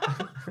 Yeah.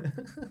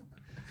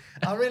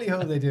 I really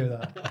hope they do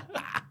that.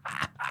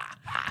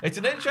 It's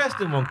an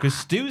interesting one because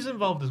Stu's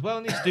involved as well,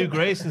 and Stu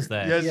Grayson's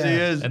there. Yes, he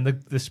is. And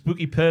the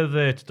spooky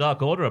pervert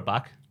Dark Order are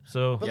back.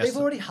 So, But they've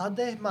already had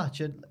their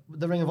match at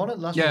the Ring of Honor,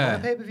 last Yeah. Ring of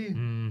Honor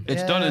pay-per-view.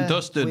 It's done and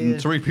dusted,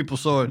 and 3 people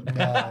saw it.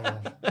 Yeah.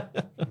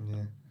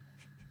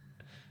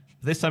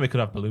 This time we could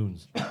have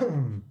balloons.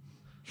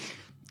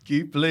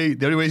 Keith Lee,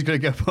 the only way he's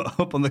going to get put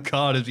up on the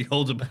card is he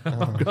holds a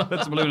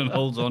balloon and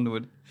holds onto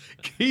it.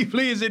 Keith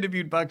Lee is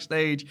interviewed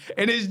backstage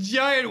in his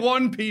giant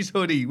one-piece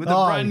hoodie with a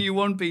brand new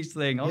one-piece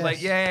thing. I was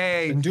like,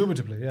 yay!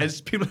 Indubitably, yeah. As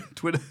people on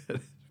Twitter,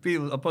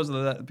 opposed to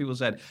that, people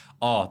said,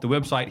 the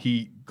website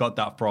he got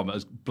that from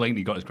has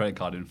blatantly got his credit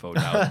card info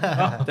now.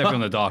 Definitely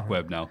on the dark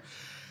web now.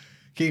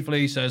 Keith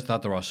Lee says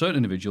that there are certain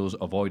individuals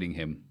avoiding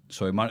him,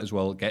 so he might as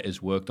well get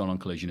his work done on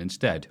Collision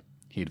instead.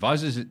 He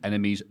advises his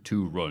enemies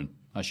to run.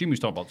 I assume he's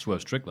talking about Swerve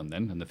Strickland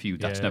then, and the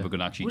feud that's never going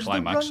to actually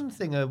climax. Was the run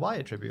thing a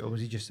Wyatt tribute, or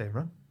was he just saying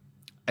run?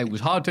 It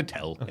was hard to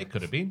tell. It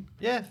could have been.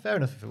 Yeah, fair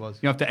enough if it was.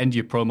 You have to end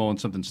your promo on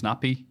something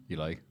snappy. You're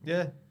like,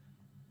 Yeah.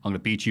 I'm going to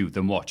beat you,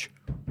 then watch.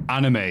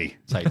 Anime.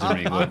 It's like, it doesn't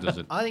really work, does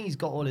it? I think he's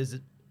got all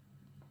his,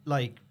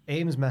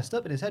 aims messed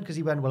up in his head because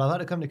he went, well, I've had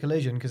to come to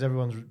Collision because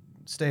everyone's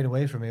staying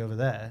away from me over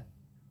there,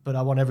 but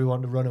I want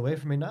everyone to run away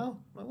from me now.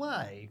 I'm like,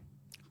 why?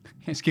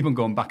 Just keep on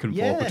going back and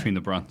forth between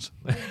the brands.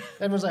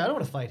 Everyone's like, I don't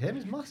want to fight him.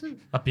 He's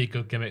massive. That'd be a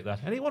good gimmick,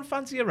 that. Anyone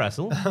fancy a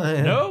wrestle?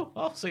 No?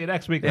 I'll see you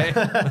next week. That's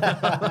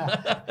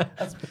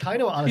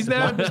kind of what Alistair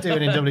Black was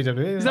doing in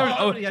WWE. Is there an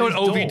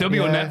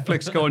OVW on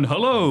Netflix going,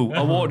 hello,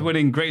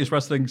 award-winning greatest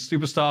wrestling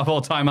superstar of all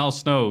time, Al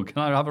Snow. Can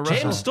I have a wrestle?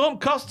 James Storm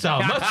costs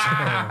how much?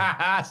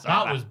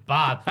 That was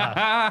bad.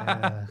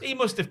 That. He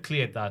must have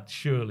cleared that,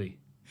 surely.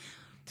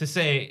 To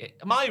say,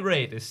 my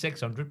rate is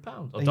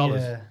 £600 or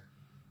dollars.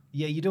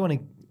 Yeah, you don't want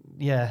to...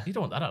 Yeah. You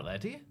don't want that out there,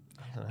 do you?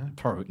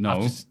 Probably, no.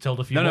 I've just told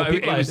a few no, more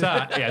people. It was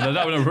that. Yeah, no,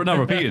 that would not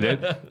repeated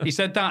it. He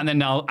said that, and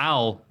then Al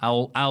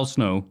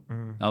Snow,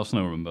 Al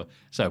Snow, remember,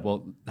 said,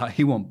 well,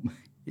 he won't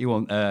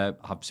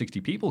have 60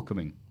 people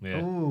coming.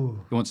 Yeah.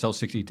 Ooh. He won't sell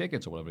 60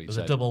 tickets or whatever he It was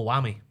said. a double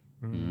whammy.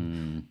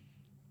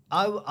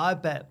 I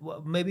bet,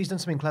 maybe he's done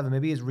something clever.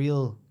 Maybe his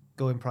real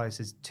going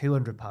price is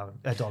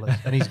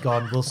 $200, and he's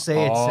gone, we'll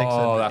say it's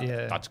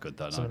 600. That's good,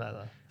 though. Something like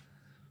that.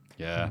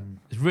 Yeah.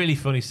 It's really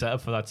funny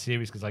setup for that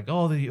series because, like, the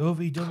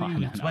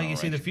OVW, it's why you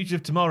see the future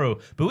of tomorrow.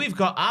 But we've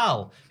got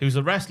Al, who's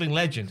a wrestling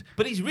legend,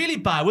 but he's really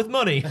bad with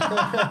money.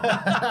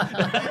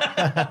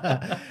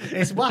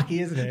 It's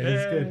wacky, isn't it?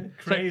 It's good.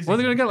 Crazy. Well,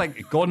 they're going to get,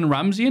 like, Gordon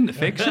Ramsay in to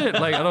fix it?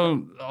 Like, I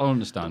don't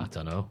understand. I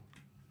don't know.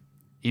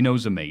 He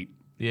knows a mate.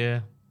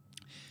 Yeah.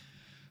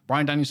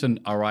 Bryan Danielson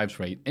arrives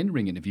for an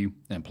in-ring interview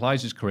and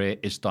implies his career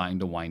is starting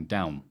to wind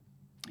down.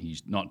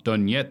 He's not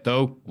done yet,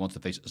 though. He wants to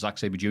face Zack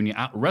Sabre Jr.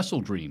 at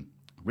Wrestle Dream.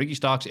 Ricky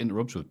Starks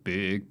interrupts with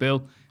Big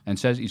Bill and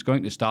says he's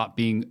going to start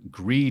being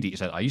greedy. He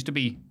said, I used to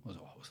be...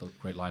 What's the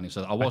great line? He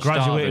said, I was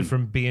graduated starving.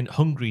 from being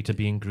hungry to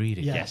being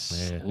greedy.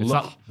 Yes. Yeah. It's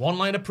that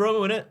one-liner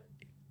promo, isn't it?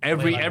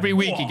 Every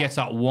week he gets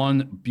that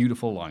one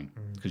beautiful line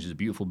because he's a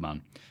beautiful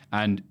man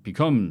and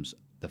becomes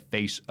the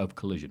face of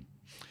Collision.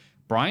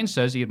 Bryan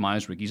says he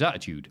admires Ricky's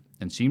attitude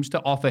and seems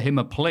to offer him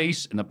a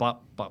place in the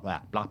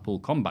Blackpool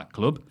Combat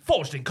Club.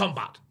 Forged in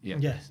combat. Yeah.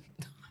 Yes.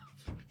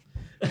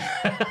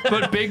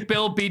 But Big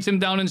Bill beats him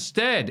down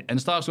instead, and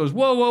Starks goes,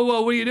 whoa,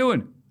 what are you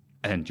doing?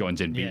 And then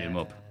joins in, beating him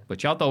up.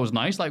 Which I thought was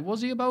nice. Like,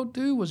 was he about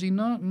to? Was he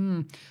not?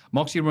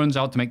 Moxie runs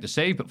out to make the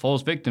save, but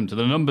falls victim to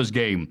the numbers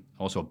game.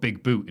 Also a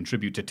big boot in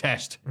tribute to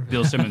Test,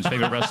 Bill Simmons'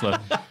 favorite wrestler.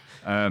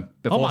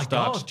 Before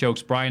Starks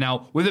chokes Bryan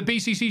out with a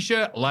BCC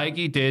shirt like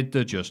he did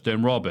to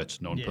Justin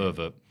Roberts, known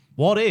pervert.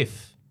 What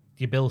if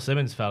your Bill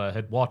Simmons fella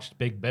had watched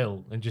Big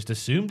Bill and just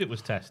assumed it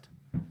was Test?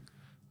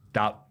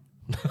 That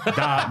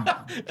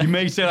you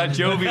may say that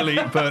jovially,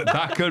 but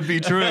that could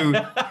be true.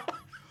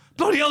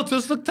 Bloody hell,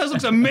 Tess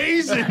looks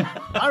amazing.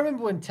 I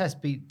remember when Tess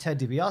beat Ted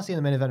DiBiase in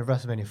the main event of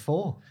WrestleMania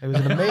 4. It was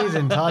an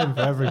amazing time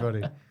for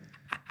everybody.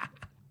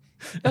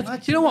 Do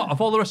you know what?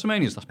 Of all the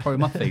WrestleManias, that's probably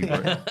my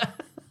favourite.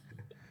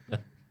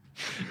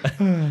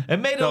 It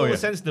made all the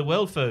sense in the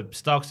world for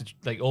Starks to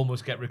like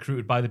almost get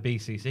recruited by the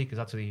BCC because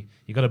that's what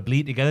you got to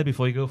bleed together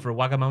before you go for a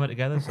Wagamama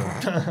together. So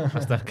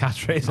that's the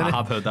catchphrase. Isn't it? I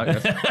have heard that.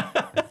 Yes.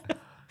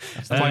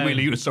 That's why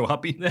Wheelie was so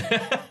happy.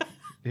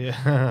 Yeah,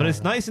 but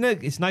it's nice, isn't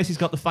it? It's nice he's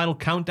got the final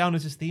countdown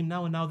as his theme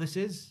now, and now this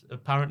is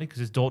apparently because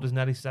his daughter's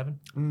nearly 7.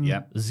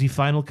 Yeah, the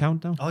final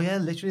countdown. Oh yeah,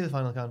 literally the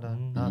final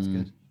countdown. That's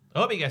good. I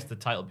hope he gets the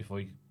title before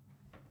he.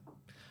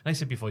 I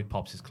said before he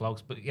pops his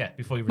clogs, but yeah,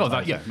 before he. No,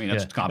 retires. I mean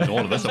that's can't be all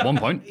of us at one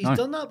point. He's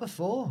done that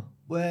before,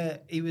 where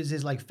he was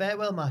his like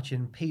farewell match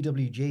in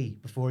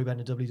PWG before he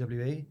went to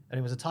WWE, and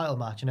it was a title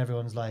match, and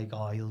everyone's like,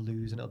 "Oh, he'll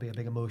lose, and it'll be a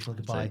big emotional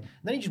goodbye." And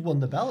then he just won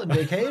the belt and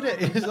vacated it.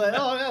 He was like,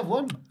 "Oh, yeah, I've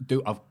won."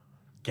 Dude,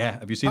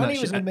 have you seen that?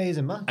 It was an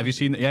amazing match. Have you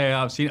seen?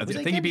 Yeah, I've seen it. I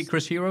think he beat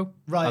Chris Hero.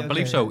 Right, I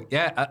believe so.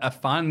 Yeah, a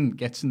fan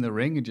gets in the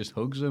ring and just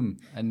hugs him,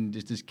 and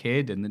just this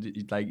kid, and then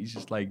he's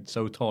just like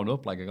so torn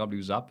up, like I can't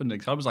believe what's happened.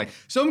 I was like,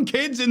 some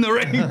kids in the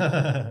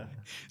ring,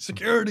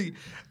 security.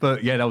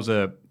 But yeah, that was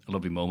a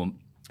lovely moment.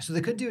 So they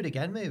could do it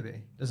again,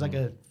 maybe. There's like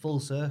a full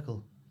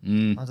circle. I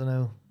don't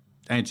know.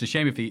 And it's a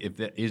shame if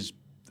it is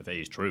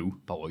true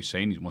about what he's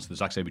saying. He wants the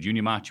Zack Sabre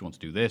Jr. match. He wants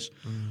to do this.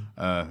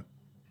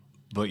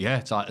 But yeah,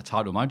 it's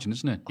hard to imagine,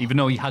 isn't it? Even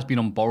though he has been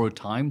on borrowed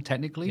time,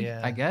 technically,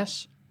 I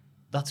guess.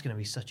 That's going to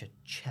be such a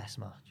chess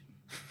match.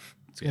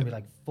 It's going to be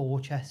like 4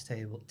 chess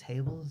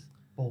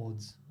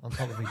boards on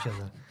top of each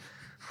other.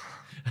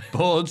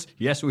 Boards,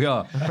 yes, we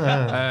are.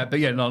 But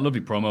yeah, no,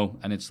 lovely promo,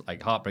 and it's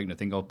like heartbreaking to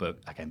think of. But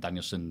again,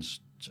 Danielson's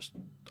just,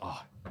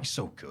 he's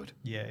so good.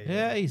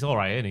 Yeah, he's all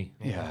right, isn't he?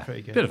 Yeah,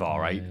 pretty good. Bit of all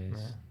right.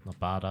 Not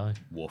bad,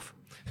 Woof.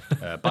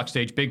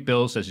 Backstage, Big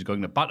Bill says he's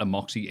going to batter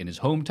Moxie in his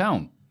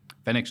hometown.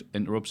 Fenix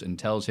interrupts and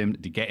tells him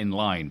to get in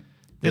line.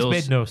 This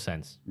made no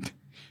sense.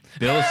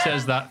 Bill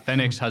says that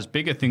Fenix has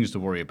bigger things to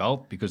worry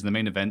about because in the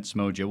main event,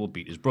 Samoa Joe will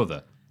beat his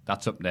brother.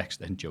 That's up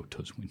next, and Joe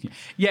does win.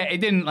 Yeah, it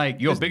didn't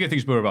you have bigger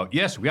things to worry about.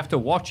 Yes, we have to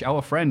watch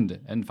our friend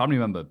and family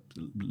member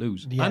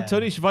lose. Yeah. And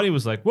Tony Schiavone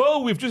was like,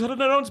 well, we've just had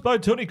an announcement by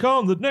Tony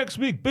Khan that next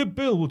week Big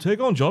Bill will take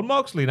on John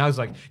Moxley. And I was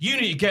like, you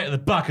need to get to the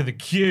back of the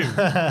queue. Even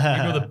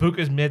though the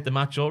Booker's made the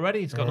match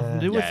already. It's got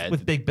nothing to do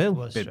with Big Bill.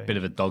 Bit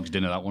of a dog's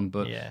dinner, that one.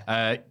 But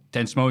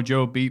then Samoa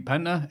Joe beat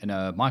Penta in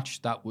a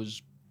match that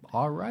was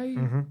all right.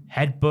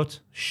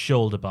 Headbutt,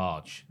 shoulder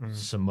barge,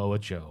 Samoa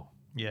Joe.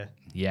 Yeah.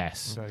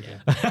 Yes. Very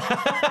good.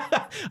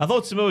 I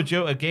thought Samoa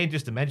Joe, again,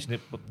 just to mention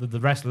it, the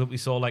wrestler that we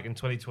saw like in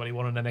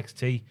 2021 on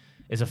NXT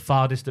is a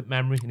far distant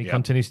memory, and he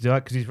continues to do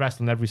that because he's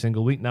wrestling every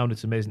single week now, and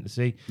it's amazing to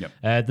see.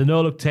 The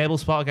no-look table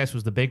spot, I guess,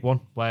 was the big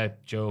one, where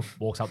Joe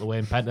walks out the way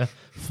and Penta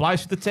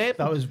flies through the table.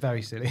 That was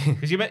very silly.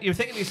 Because you're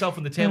thinking to yourself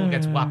when the table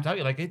gets whapped out,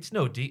 you're like, it's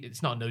not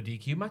a no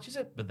DQ match, is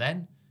it? But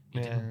then he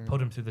didn't put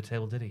him through the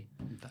table, did he?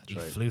 He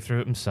flew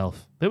through it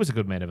himself. It was a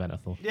good main event, I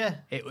thought. Yeah.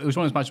 It was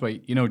one of those matches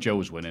where Joe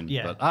was winning.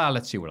 Yeah. But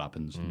let's see what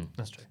happens.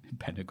 That's true.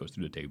 Penta goes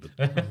through the table.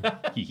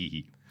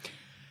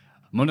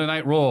 Monday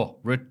Night Raw,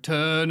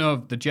 Return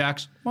of the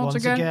Jacks. Once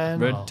again.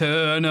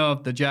 Return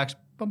of the Jacks.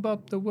 Bump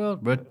up the world.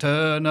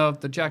 Return of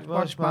the Jacks.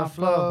 Watch my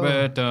flow.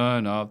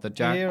 Return of the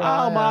Jacks.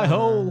 My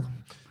hole.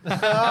 Nice.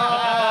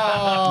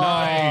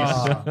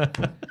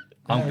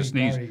 Uncle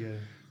Sneeze. Very good.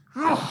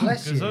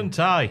 Bless you.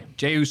 Gesundheit.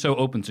 Jey Uso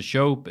opens the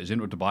show, but is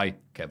interrupted by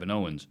Kevin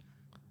Owens.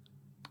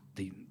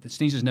 The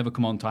sneezers never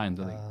come on time,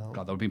 do they? God, that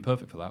would have been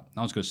perfect for that.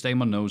 Now it's going to stay on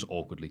my nose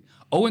awkwardly.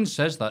 Owens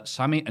says that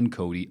Sami and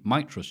Cody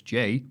might trust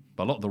Jay,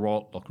 but a lot of the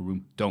Raw locker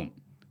room don't.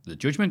 The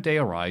Judgment Day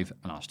arrive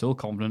and are still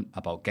confident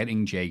about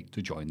getting Jay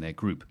to join their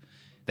group.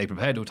 They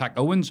prepare to attack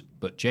Owens,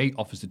 but Jay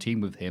offers to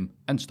team with him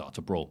and start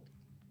a brawl.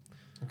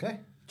 Okay.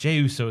 Jey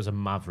Uso is a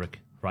maverick,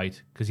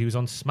 right? Because he was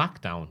on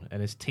SmackDown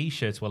and his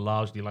T-shirts were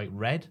largely like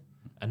red,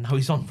 and now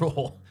he's on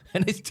Raw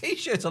and his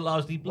T-shirts are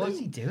largely blue. What's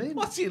he doing?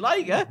 What's he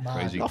like, eh?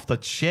 Crazy. Off the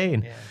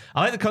chain. Yeah.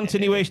 I like the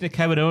continuation of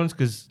Kevin Owens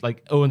because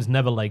like Owens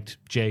never liked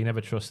Jay, never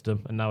trusted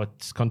him, and now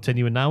it's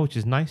continuing now, which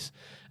is nice.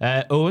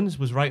 Owens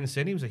was right in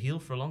saying he was a heel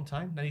for a long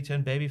time, then he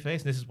turned babyface,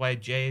 and this is where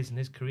Jay is in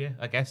his career,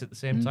 I guess, at the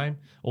same time.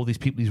 All these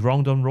people he's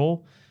wronged on Raw,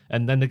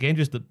 and then again,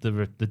 just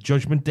the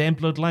Judgment Day and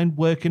Bloodline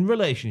working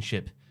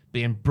relationship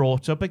being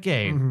brought up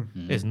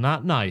again. Isn't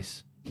that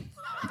nice?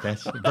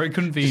 Yes, very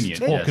convenient.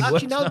 Yeah, Yes.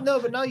 actually,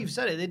 but now you've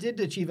said it, they did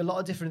achieve a lot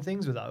of different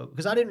things with that.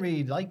 Because I didn't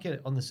really like it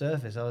on the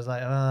surface. I was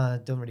like, I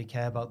don't really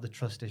care about the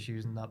trust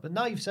issues and that. But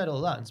now you've said all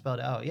that and spelled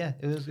it out. Yeah,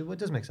 it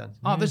does make sense.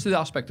 This is the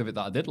aspect of it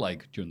that I did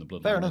like during the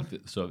Bloodline. Fair enough.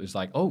 So it's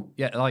like,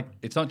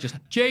 it's not just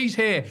Jay's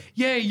here.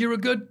 Yeah, you're a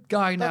good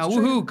guy now. That's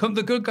true. Woohoo! Come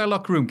to the good guy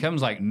locker room.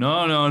 Kevin's like, no.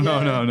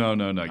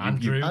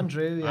 Andrew, yeah.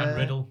 and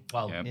Riddle.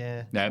 Well,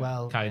 Yeah.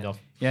 Well, kind of.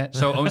 Yeah.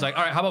 So I was like,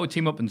 all right, how about we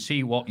team up and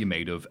see what you're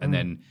made of, and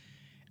then.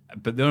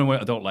 But the only one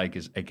I don't like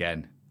is,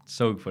 again,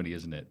 so funny,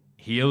 isn't it?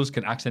 Heels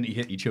can accidentally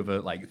hit each other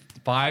like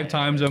 5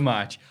 times a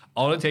match.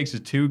 All it takes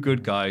is 2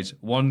 good guys,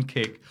 1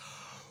 kick.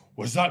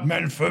 Was that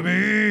meant for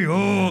me?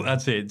 Oh,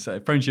 that's it. So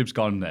friendship's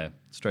gone there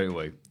straight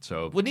away.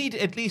 So we need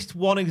at least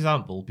one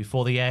example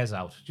before the air's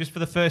out, just for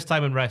the first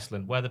time in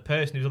wrestling, where the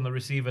person who's on the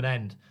receiving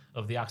end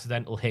of the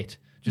accidental hit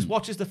just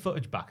watches the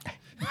footage back.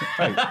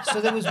 right.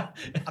 So there was, I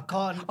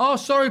can't. Oh,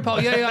 sorry,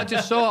 pal. Yeah, I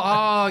just saw.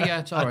 Oh,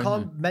 yeah, it's all I right.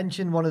 can't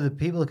mention one of the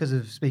people because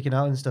of speaking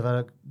out and stuff.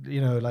 I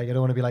don't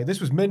want to be like,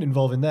 this was mint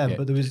involving them, Yeah.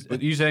 but there was.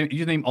 But use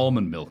name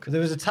Almond Milk. There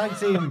was a tag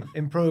team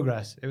in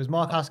progress. It was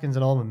Mark Haskins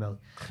and Almond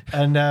Milk,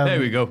 and there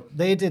we go.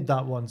 They did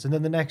that once, and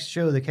then the next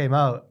show they came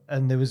out,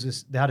 and there was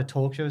this. They had a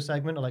talk show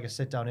segment or like a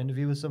sit-down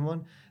interview with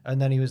someone, and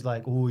then he was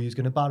like, "Oh, he was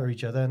going to batter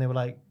each other," and they were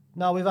like,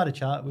 "No, we've had a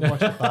chat. We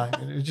watched it back.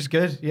 It was just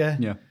good." Yeah.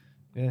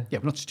 Yeah, we're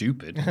not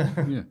stupid.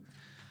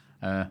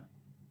 Yeah.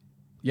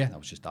 That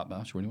was just that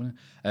match.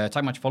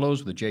 Tag match follows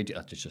with the Jade.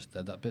 I just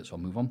said that bit, so I'll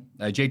move on.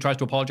 Jade tries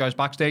to apologise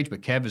backstage,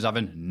 but Kev is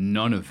having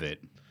none of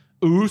it.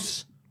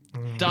 Oos.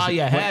 Dye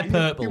your hair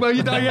purple. Well,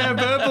 you dye your hair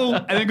purple.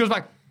 And then goes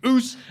back,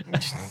 oos.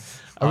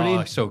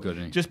 So good,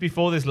 isn't he? Just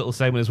before this little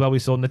segment as well, we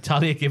saw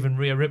Natalya giving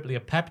Rhea Ripley a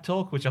pep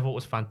talk, which I thought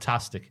was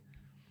fantastic.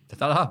 Did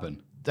that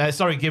happen?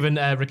 Giving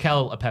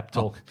Raquel a pep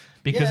talk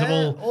because of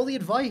all the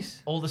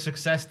advice, all the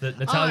success that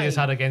Natalya's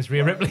had against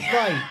Rhea Ripley.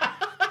 Right.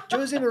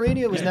 Jose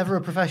Mourinho was never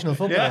a professional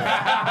footballer.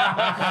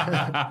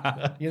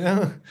 You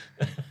know?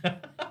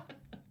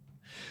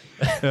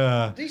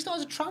 Did he start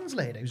as a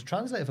translator? He was a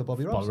translator for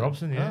Bobby Robson. Bobby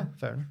Robson, yeah.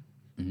 Fair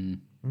enough.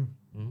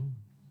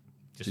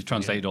 Just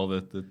translated all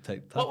the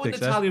tactics. What would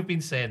Natalya have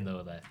been saying,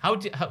 though, there?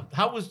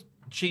 How was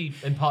she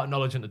imparting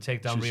knowledge into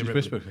take down Rhea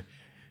Ripley?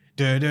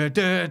 Da, da,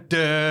 da,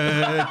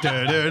 da,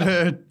 da,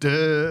 da,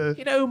 da.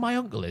 You know who my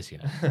uncle is, you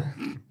know?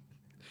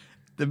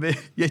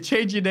 You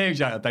change your name,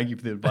 Jack. Thank you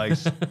for the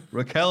advice.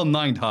 Raquel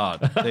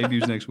Neidhart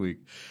debuts next week.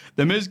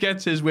 The Miz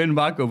gets his win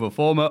back over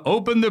former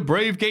Open the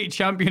Brave Gate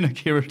champion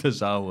Akira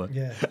Tozawa.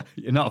 Yeah.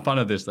 You're not a fan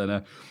of this,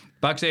 then,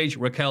 Backstage,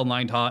 Raquel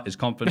Neidhart is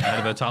confident ahead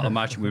of her title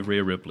match with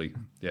Rhea Ripley.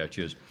 Yeah,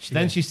 cheers.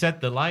 Then she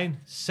said the line,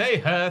 "Say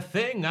her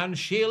thing and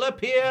she'll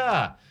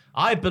appear."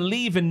 I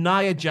believe in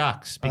Nia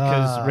Jax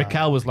because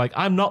Raquel was like,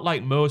 "I'm not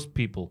like most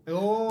people."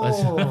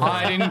 Oh.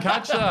 I didn't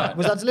catch that.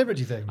 Was that deliberate,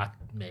 do you think?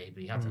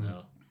 Maybe, I don't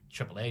know.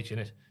 Triple H in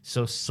it,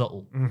 so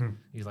subtle.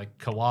 He's like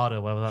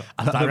Kawada, whatever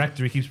that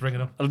director he keeps bringing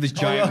up. I love this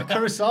giant.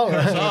 Kurosawa.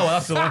 Oh,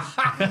 that's the one.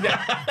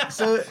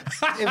 So if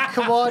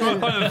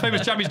Kawada, One of the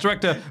famous Japanese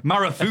director,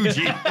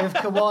 Marufuji. if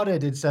Kawada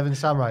did Seven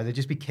Samurai, they'd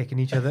just be kicking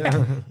each other.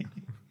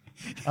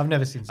 I've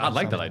never seen Seven I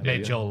like that Samurai. idea.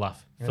 Made Joel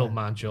laugh. Film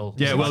man Joel.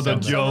 Yeah, well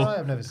done, Seven Joel. Samurai?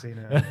 I've never seen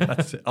it.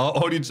 That's it. Our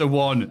audience of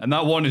one, and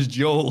that one is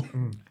Joel.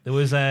 There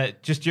was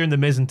just during the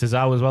Miz and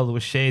Tozawa as well. There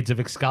was shades of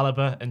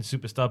Excalibur and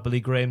superstar Billy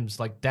Graham's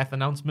like death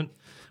announcement,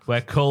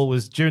 where Cole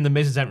was during the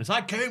Miz's entrance.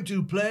 I came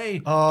to play.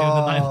 Doing the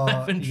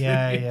 9/11 tribute.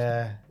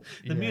 Yeah.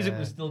 The music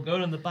was still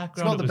going in the It's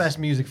background. not the best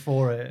music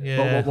for it.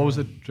 Yeah. What was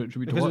it? Tribute to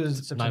Because what? it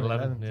was September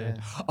 9/11, 11th. yeah.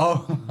 Yeah.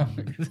 Oh.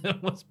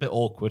 It was a bit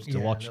awkward to Yeah,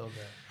 watch. a little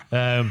bit.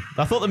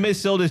 I thought the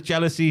Miz sold his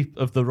jealousy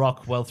of The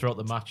Rock well throughout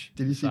the match.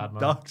 Did you see Sad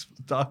man.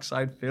 Dark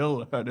Side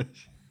Phil had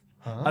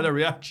a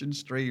reaction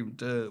stream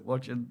to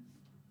watching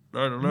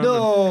 9/11?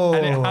 No.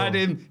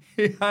 And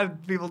he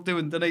had people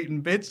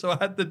donating bits, so I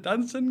had the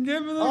dancing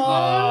giving them.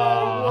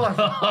 Oh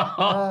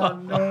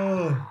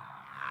no.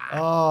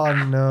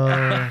 Oh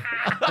no.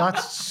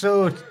 That's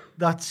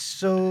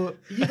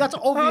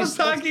obvious.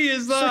 How tacky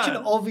is that? Such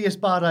an obvious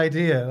bad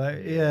idea.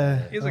 Like,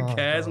 yeah. He doesn't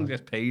cares and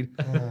gets paid.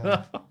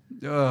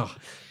 Ugh.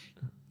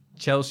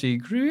 Chelsea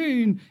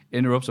Green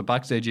interrupts a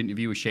backstage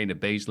interview with Shayna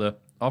Baszler.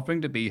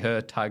 offering to be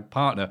her tag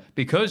partner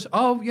because,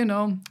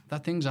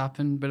 that thing's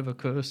happened, bit of a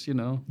curse,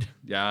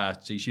 Yeah,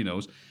 see, she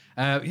knows.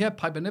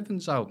 Piper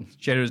Niven's out.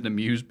 Jade isn't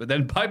amused, but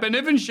then Piper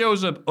Niven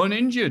shows up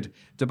uninjured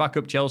to back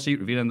up Chelsea,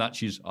 revealing that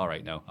she's all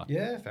right now.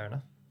 Yeah, fair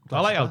enough. I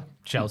like how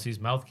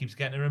Chelsea's mouth keeps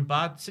getting her in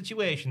bad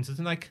situations. It's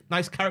a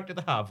nice character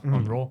to have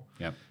on Raw.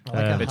 Yeah.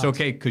 It's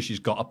okay because she's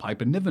got a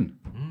Piper Niven.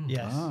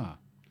 Yes. Ah.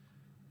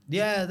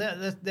 Yeah,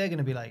 they're going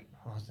to be like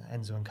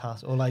Enzo and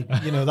Cass, or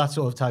that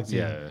sort of tag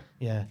team.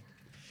 Yeah.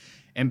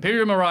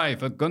 Imperium arrive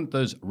for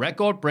Gunther's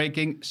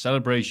record-breaking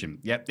celebration.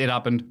 Yep, it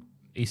happened.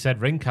 He said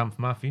ring camp,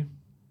 Matthew.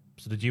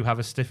 So did you have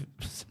a stiff...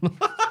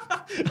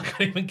 I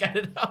can't even get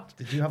it out.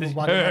 Did you have a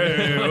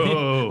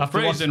wagamama?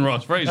 Phrasing,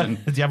 Ross, phrasing.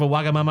 Did you have a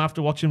wagamama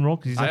after watching Raw?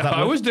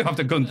 I always do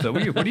after Gunther.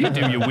 What do you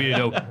do, you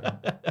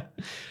weirdo?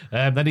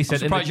 Then he said... I'm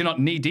surprised you're not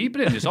knee-deep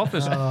in this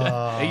office.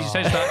 He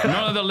says that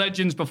none of the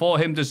legends before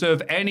him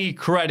deserve any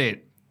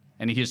credit,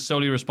 and he is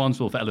solely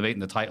responsible for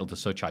elevating the title to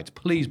such heights.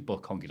 Please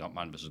book Honky Tonk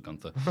Man versus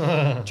Gunther.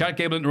 Chad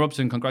Gable interrupts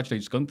and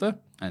congratulates Gunther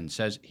and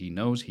says he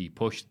knows he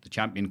pushed the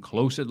champion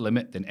closer to the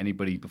limit than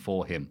anybody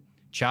before him.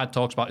 Chad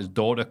talks about his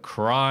daughter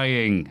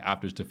crying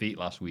after his defeat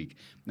last week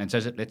and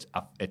says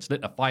it's lit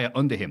a fire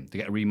under him to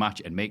get a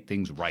rematch and make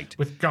things right.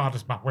 With God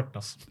as my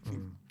witness.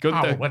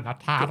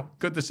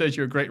 Gunther says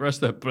you're a great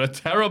wrestler, but a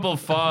terrible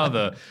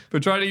father for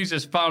trying to use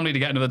his family to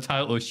get another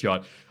title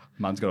shot.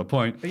 Man's got a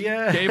point.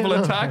 Yeah. Gable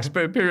attacks,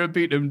 but Imperium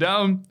beat him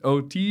down.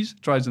 Ortiz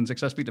tries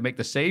unsuccessfully to make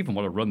the save, and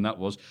what a run that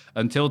was,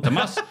 until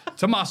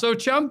Tommaso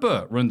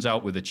Ciampa runs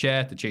out with a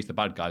chair to chase the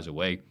bad guys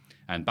away.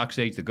 And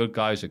backstage, the good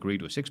guys agreed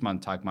to a 6-man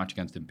tag match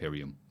against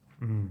Imperium.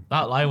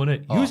 That line,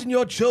 wasn't it? Using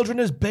your children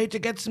as bait to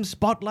get some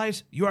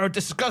spotlight. You are a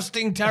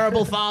disgusting,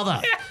 terrible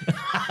father.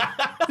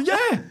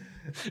 Yeah.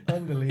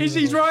 Unbelievable.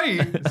 He's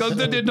right.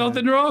 Gunther did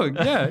nothing wrong.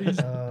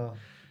 Yeah.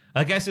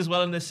 I guess as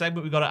well in this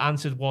segment, we got to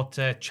answer what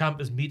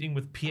Ciampa's meeting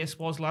with Pierce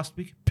was last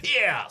week.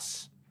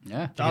 Pierce!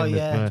 Yeah.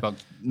 Yeah. It's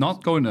about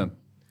not going to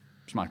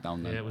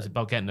SmackDown then. Yeah, it was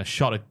about getting a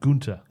shot at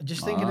Gunther.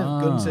 Just thinking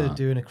of Gunther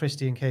doing a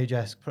Christian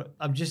Cage-esque.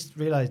 I've just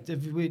realised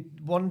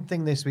one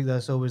thing this week that I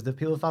saw was that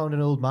people found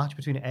an old match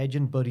between Edge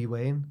and Buddy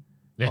Wayne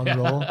on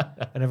Raw,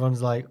 and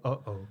everyone's like,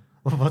 "Uh-oh,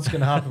 what's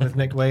going to happen with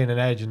Nick Wayne and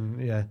Edge?"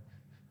 And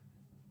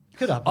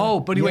could happen. Oh,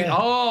 Buddy Wayne.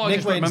 Oh,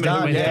 Nick Wayne's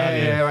dad.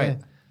 Yeah, right.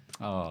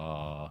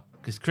 Oh,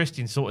 because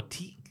Christian sort of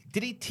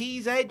did he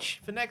tease Edge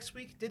for next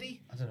week? Did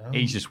he? I don't know.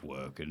 He's just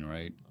working,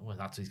 right? Well,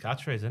 that's his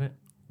catchphrase, isn't it?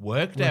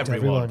 Worked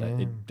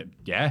everyone.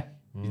 Yeah.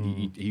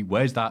 He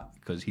wears that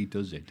because he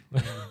does it.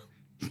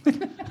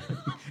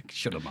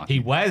 Shut up, man. He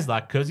wears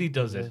that because he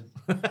does it.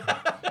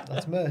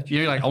 That's merch.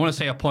 You're like, I want to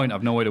say a point.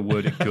 I've no way to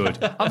word it good.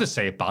 I'll just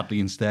say it badly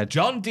instead.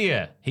 John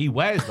Deere. He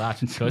wears that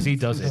because he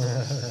does it.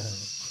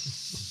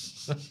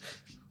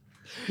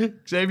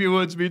 Xavier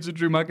Woods meets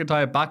Drew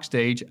McIntyre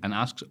backstage and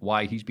asks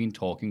why he's been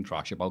talking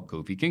trash about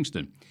Kofi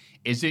Kingston.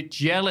 Is it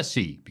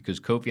jealousy? Because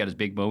Kofi had his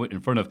big moment in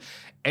front of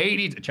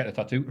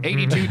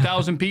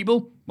 82,000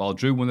 people, while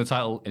Drew won the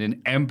title in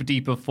an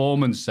empty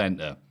performance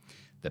center.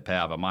 The pair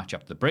have a match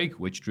after the break,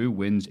 which Drew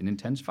wins in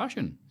intense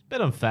fashion. It's a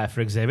bit unfair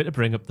for Xavier to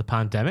bring up the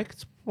pandemic.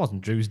 It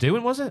wasn't Drew's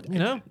doing, was it?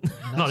 Not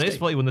his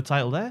fault he won the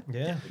title there.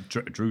 Yeah.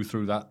 Drew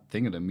threw that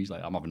thing at him. He's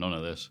like, I'm having none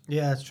of this.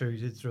 Yeah, that's true.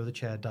 He did throw the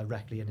chair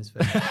directly in his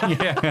face.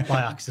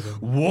 By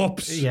accident.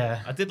 Whoops.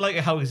 Yeah. I did like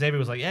how Xavier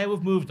was like, yeah,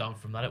 we've moved on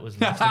from that. It was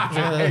nice.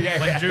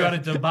 When Drew had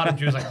it done bad, and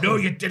Drew was like, no,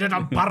 you did it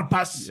on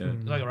purpose. Yeah.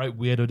 He's like a right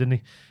weirdo, didn't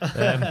he?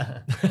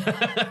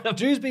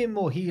 Drew's being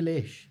more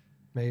heelish,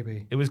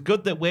 maybe. It was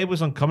good that Wade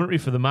was on commentary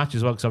for the match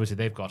as well, because obviously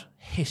they've got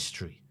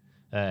history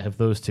of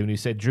those two. And he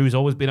said Drew's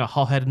always been a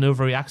hothead and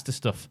overreacts to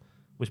stuff,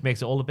 which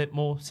makes it all a bit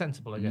more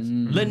sensible, I guess.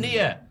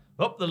 Linear.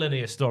 Up the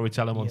linear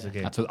storytelling once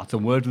again. That's a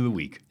word of the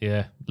week.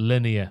 Yeah,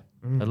 linear.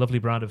 A lovely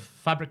brand of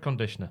fabric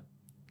conditioner.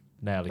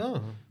 Nearly.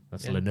 Oh.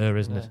 That's Linear,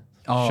 isn't it?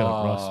 Oh. Shut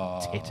up,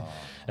 Ross. Tit.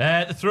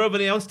 The throw over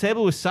the announce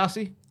table was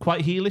sassy,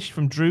 quite heelish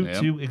from Drew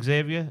to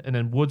Xavier, and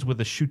then Woods with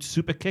a shoot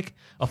super kick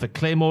off a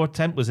Claymore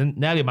attempt was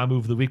nearly my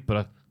move of the week, but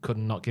I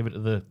couldn't not give it to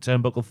the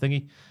turnbuckle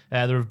thingy.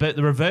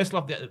 The reversal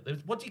of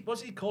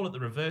what's he call it? The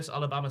reverse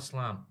Alabama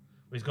slam,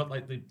 where he's got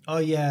like the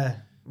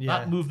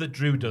that move that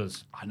Drew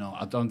does. I know.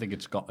 I don't think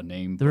it's got a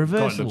name. The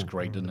reversal. God, it looks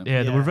great, doesn't it?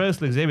 Yeah, the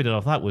reversal Xavier did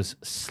off that was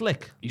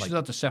slick. You should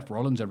have to Seth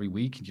Rollins every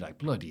week, and you're like,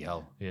 bloody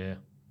hell. Yeah.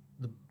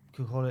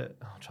 Could call it.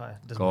 I'll try it.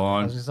 Go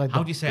on.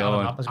 How do you say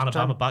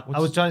Alabama backwards? I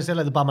was trying to say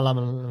like the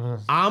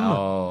Bamalama. I'm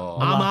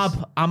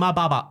a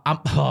baba. I'm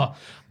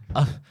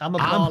a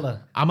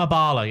baller. I'm a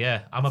baller,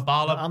 yeah. I'm a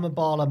baller. I'm a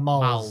baller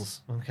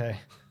Malls. Okay.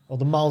 Or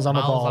the Malls I'm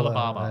a baller.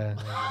 Alabama.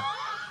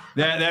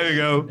 Yeah, there we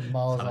go.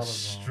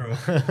 Malls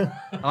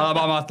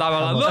Alabama.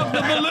 Look,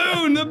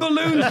 the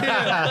balloon's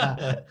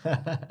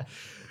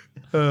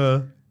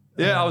here.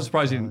 Yeah, I was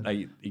surprised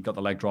he got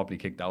the leg drop and he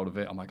kicked out of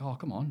it. I'm like, oh,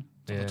 come on.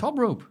 It's the top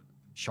rope.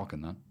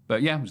 Shocking, that.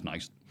 But yeah, it was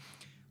nice.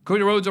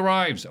 Cody Rhodes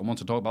arrives and wants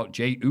to talk about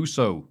Jey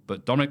Uso,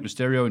 but Dominic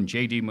Mysterio and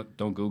JD,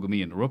 don't Google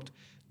me, interrupt.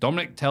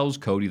 Dominic tells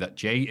Cody that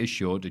Jey is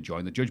sure to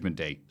join the Judgment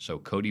Day, so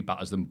Cody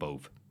batters them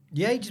both.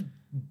 Yeah, he just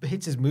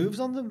hits his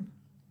moves on them.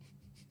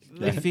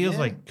 It feels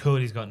like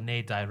Cody's got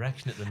no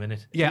direction at the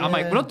minute. Yeah, I'm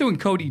like, we're not doing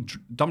Cody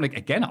Dominic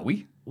again, are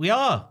we? We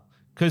are.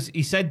 Because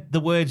he said the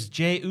words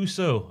Jey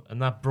Uso,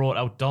 and that brought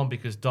out Dom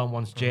because Dom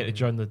wants Jey to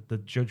join the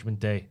Judgment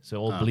Day. So it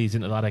all bleeds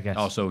into that, I guess.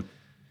 Oh, so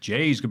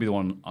Jay's going to be the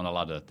one on a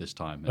ladder this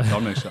time. And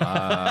Dominic's,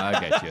 I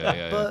get you.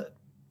 Yeah, but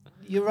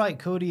you're right,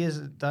 Cody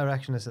is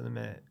directionless at the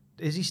minute.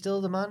 Is he still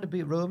the man to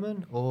beat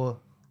Roman, or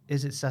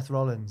is it Seth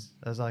Rollins,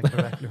 as I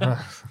correctly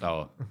remember?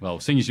 Oh, well,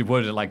 seeing as you've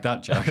worded it like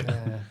that, Jack.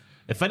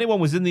 If anyone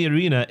was in the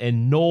arena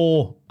in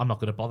I'm not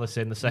going to bother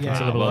saying the second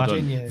syllable of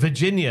that.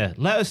 Virginia.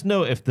 Let us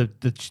know if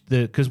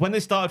because when they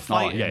started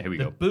fighting, here we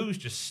the go. boos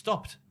just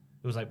stopped.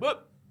 It was like,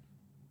 whoop.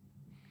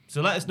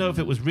 So let us know if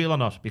it was real or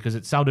not, because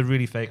it sounded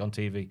really fake on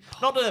TV.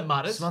 Not that it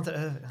matters.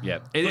 Yeah.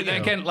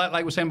 Again,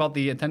 like we're saying about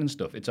the attendance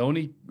stuff, it's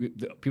only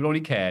people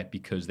only care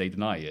because they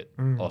deny it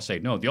or say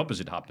no, the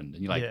opposite happened,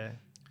 and you're like,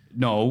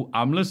 no,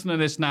 I'm listening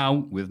to this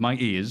now with my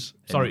ears.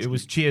 Sorry, it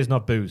was cheers,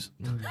 not boos.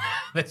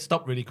 They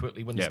stopped really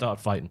quickly when they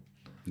started fighting.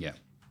 Yeah.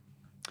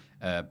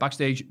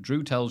 Backstage,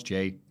 Drew tells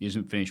Jay he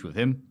isn't finished with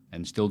him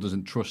and still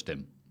doesn't trust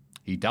him.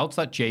 He doubts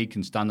that Jay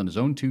can stand on his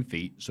own 2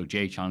 feet, so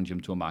Jay challenged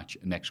him to a match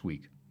next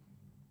week.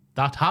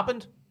 That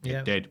happened?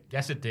 It did.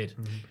 Yes, it did.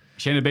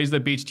 Shayna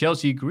Baszler beats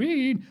Chelsea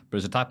Green, but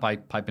is attacked by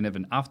Piper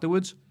Niven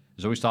afterwards.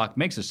 Zoe Stark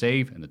makes a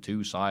save, and the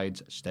two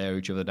sides stare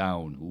each other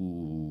down.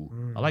 Ooh.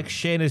 I like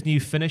Shayna's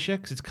new finisher,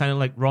 because it's kind of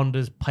like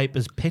Ronda's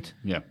Piper's Pit.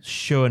 Yeah.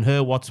 Showing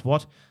her what's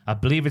what. I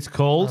believe it's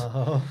called...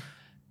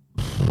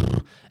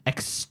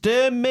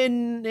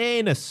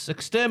 Exterminatus.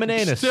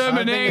 Exterminatus.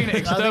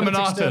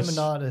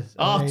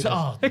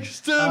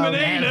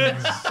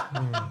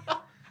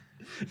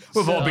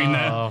 We've all been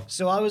there.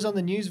 So I was on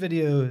the news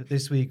video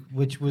this week,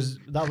 that was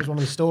one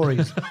of the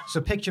stories.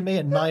 So picture me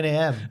at 9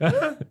 a.m.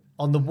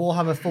 on the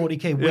Warhammer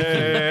 40k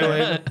wiki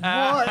going,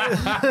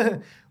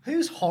 what?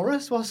 Who's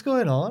Horace? What's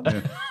going on?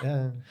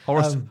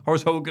 Horace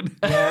Hogan.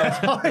 Yeah,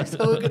 Horace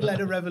Hogan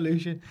led a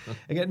revolution.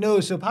 Again,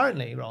 no, so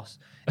apparently, Ross,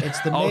 it's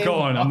the main... Oh, go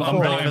on. I'm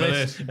ready for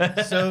this.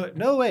 So,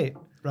 no, wait.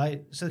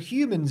 Right, so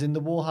humans in the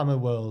Warhammer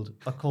world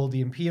are called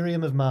the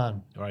Imperium of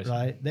Man.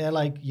 Right? They're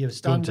like your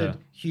standard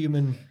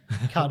human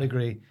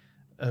category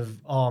of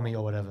army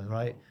or whatever.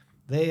 Right?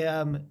 They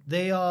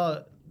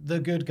are the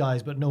good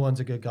guys, but no one's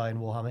a good guy in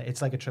Warhammer. It's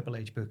like a Triple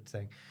H book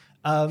thing.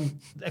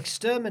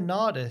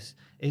 Exterminatus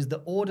is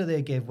the order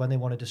they give when they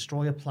want to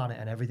destroy a planet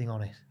and everything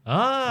on it.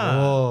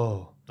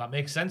 Whoa. That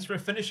makes sense for a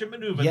finishing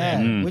maneuver.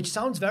 Yeah, which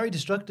sounds very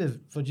destructive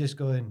for just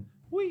going...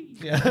 Whee.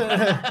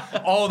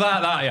 Yeah. Oh,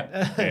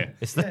 yeah.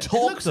 It's the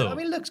talk, though. I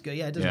mean, it looks good.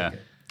 Yeah, it does look good.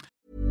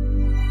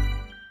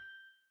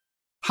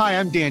 Hi,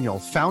 I'm Daniel,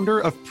 founder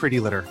of Pretty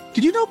Litter.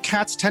 Did you know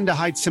cats tend to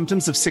hide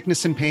symptoms of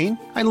sickness and pain?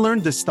 I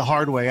learned this the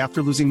hard way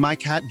after losing my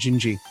cat,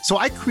 Gingy. So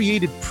I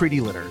created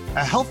Pretty Litter,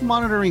 a health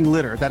monitoring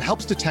litter that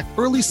helps detect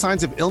early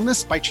signs of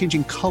illness by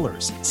changing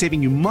colors,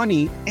 saving you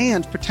money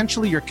and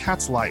potentially your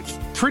cat's life.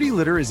 Pretty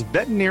Litter is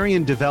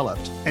veterinarian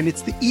developed, and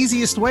it's the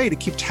easiest way to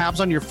keep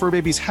tabs on your fur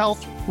baby's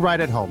health right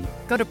at home.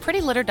 Go to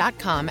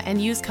prettylitter.com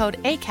and use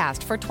code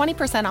ACAST for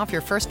 20% off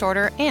your first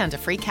order and a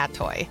free cat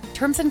toy.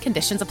 Terms and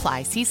conditions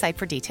apply. See site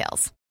for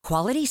details.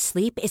 Quality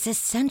sleep is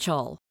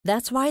essential.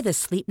 That's why the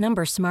Sleep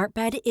Number Smart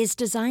Bed is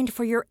designed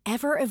for your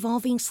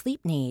ever-evolving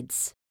sleep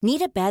needs.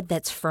 Need a bed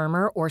that's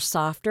firmer or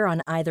softer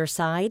on either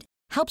side?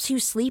 Helps you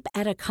sleep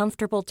at a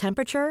comfortable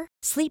temperature?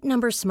 Sleep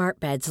Number Smart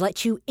Beds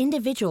let you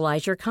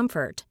individualize your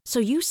comfort, so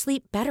you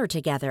sleep better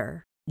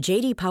together.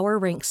 J.D. Power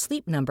ranks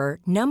Sleep Number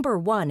number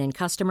 1 in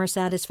customer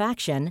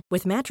satisfaction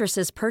with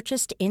mattresses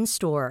purchased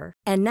in-store.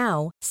 And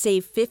now,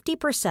 save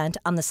 50%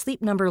 on the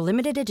Sleep Number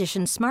Limited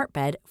Edition Smart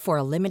Bed for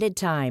a limited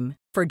time.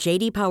 For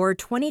J.D. Power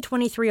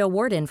 2023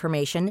 award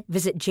information,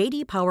 visit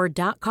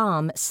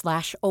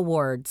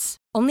jdpower.com/awards.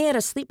 Only at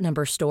a Sleep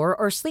Number store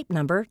or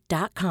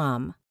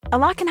sleepnumber.com. A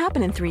lot can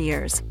happen in 3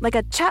 years, like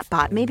a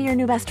chatbot may be your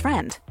new best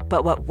friend.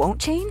 But what won't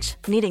change?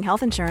 Needing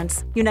health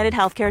insurance. United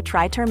Healthcare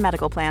Tri-Term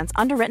Medical Plans,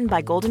 underwritten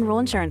by Golden Rule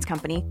Insurance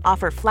Company,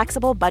 offer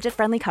flexible,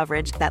 budget-friendly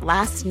coverage that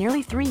lasts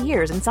nearly 3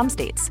 years in some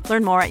states.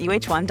 Learn more at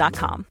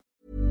uh1.com.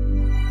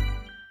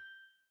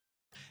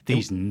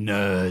 These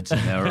nerds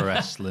and their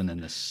wrestling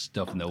and the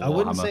stuff and the Warhammer. I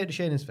wouldn't say it to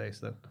Shayna's face,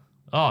 though.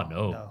 Oh,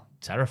 no.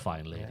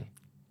 Terrifying lady.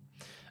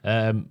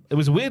 Yeah. It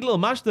was a weird little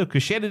match, though,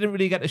 because Shayna didn't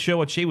really get to show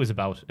what she was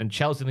about, and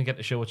Chelsea didn't get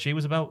to show what she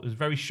was about. It was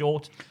very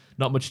short,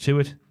 not much to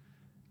it.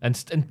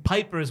 And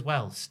Piper as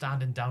well,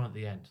 standing down at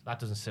the end. That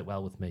doesn't sit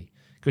well with me.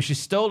 Because she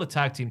stole the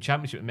tag team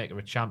championship and make her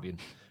a champion.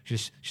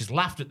 She's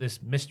laughed at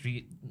this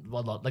mystery,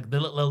 like the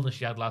little illness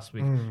she had last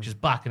week. She's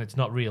back and it's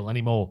not real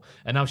anymore.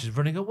 And now she's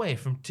running away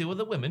from 2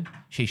 other women.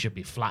 She should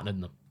be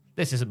flattening them.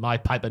 This isn't my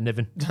Piper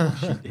Niven.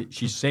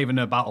 She's saving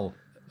her battle,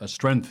 her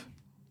strength.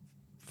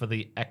 For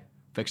the...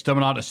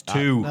 Exterminatus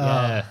 2.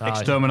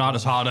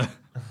 Exterminatus harder.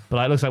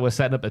 But it looks like we're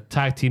setting up a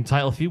tag team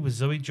title feud with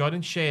Zoe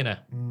joining Shayna.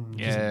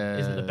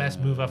 Isn't the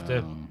best move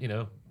after,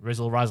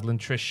 Rizzle, Razzle and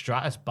Trish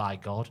Stratus, by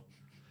God.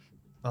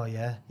 Oh,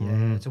 yeah.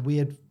 It's a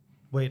weird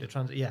way to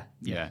transit.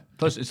 Yeah.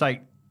 Plus, it's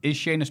like, is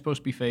Shayna supposed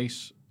to be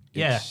face?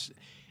 It's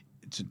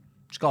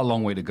It's got a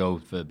long way to go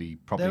to be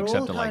properly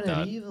accepted like that. They're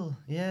all kind of evil.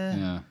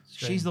 Yeah.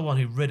 She's the one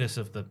who rid us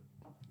of the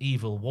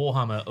evil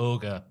Warhammer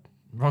ogre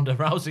Ronda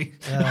Rousey.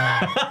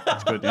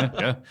 That's good,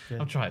 yeah.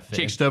 I'm trying to fit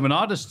She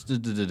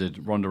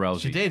exterminated Ronda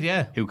Rousey. She did,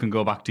 yeah. Who can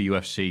go back to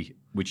UFC,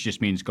 which just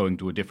means going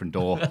to a different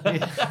door.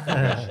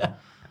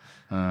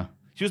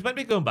 She was meant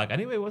to be going back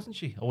anyway, wasn't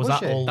she? Or was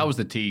that all? That was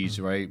the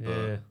tease, right?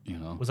 But,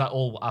 Was that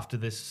all after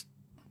this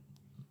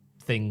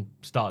thing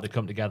started to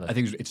come together? I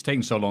think it's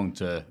taken so long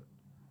to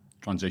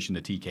transition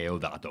to TKO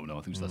that I don't know.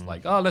 I think it's just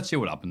like, let's see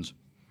what happens.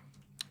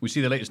 We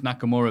see the latest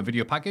Nakamura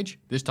video package.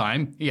 This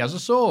time, he has a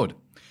sword.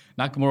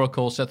 Nakamura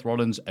calls Seth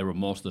Rollins a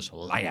remorseless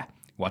liar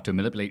who had to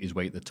manipulate his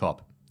way at the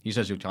top. He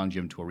says he'll challenge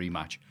him to a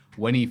rematch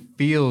when he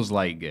feels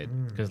like it.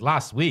 Because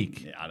last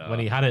week, when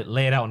he had it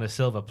laid out on a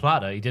silver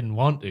platter, he didn't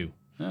want to.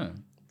 Yeah.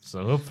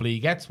 So hopefully he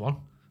gets one.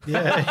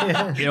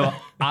 Yeah. You know,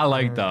 I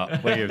like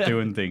that way of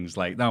doing things.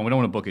 Like, no, we don't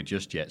want to book it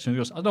just yet. So he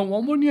goes, I don't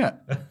want one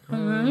yet.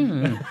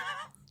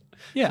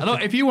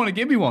 Yeah, if you want to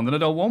give me one, then I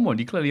don't want one.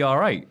 You're clearly all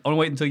right. I'll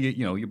wait until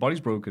your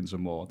body's broken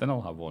some more. Then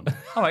I'll have one.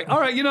 All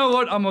right. You know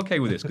what? I'm okay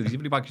with this because his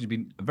video package has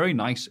been very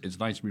nice. It's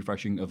nice and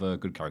refreshing of a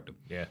good character.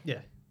 Yeah. Yeah.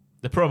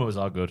 The promos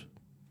are good.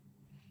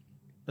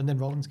 And then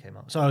Rollins came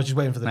out. Sorry, I was just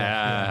waiting for the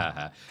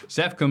next.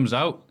 Seth comes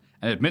out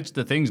and admits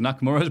the things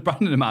Nakamura has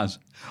branded him as,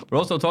 but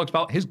also talks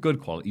about his good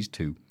qualities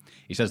too.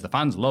 He says the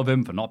fans love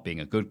him for not being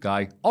a good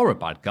guy or a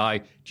bad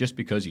guy just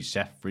because he's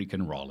Seth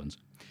freaking Rollins.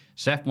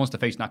 Seth wants to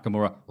face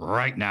Nakamura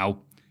right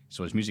now.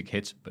 So his music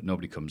hits, but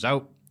nobody comes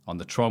out. On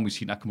the Tron, we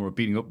see Nakamura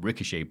beating up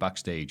Ricochet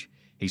backstage.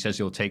 He says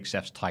he'll take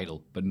Seth's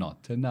title, but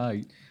not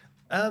tonight.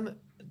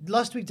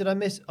 Last week, did I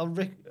miss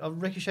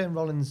Ricochet and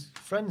Rollins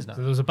friends now?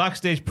 So there was a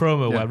backstage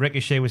promo where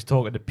Ricochet was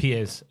talking to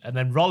Pierce, and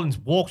then Rollins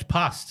walked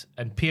past,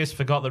 and Pierce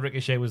forgot that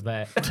Ricochet was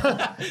there.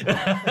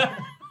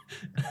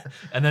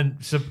 And then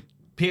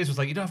Pierce was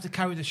like, you don't have to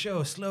carry the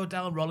show. Slow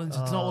down, Rollins.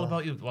 It's not all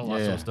about you. All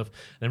that sort of stuff. And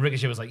then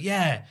Ricochet was like,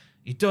 yeah,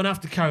 you don't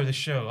have to carry the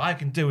show. I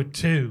can do it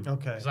too.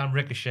 Okay. Because I'm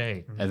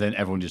Ricochet. And then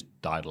everyone just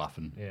died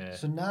laughing. Yeah.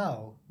 So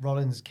now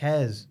Rollins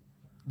cares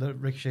that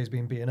Ricochet's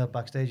being beaten up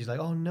backstage. He's like,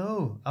 oh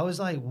no. I was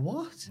like,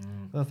 what?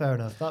 Well, fair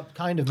enough. That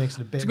kind of makes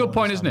it a bit. It's a good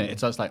point, isn't it?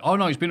 It's like, oh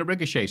no, he's been at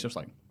Ricochet. So it's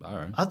like, all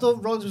right. I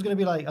thought Rollins was going to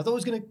be like, I thought he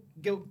was going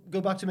to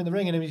go back to him in the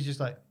ring, and he's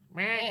just like,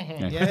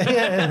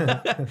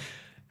 yeah.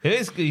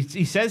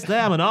 He says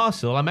there, I'm an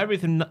arsehole. I'm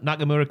everything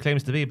Nakamura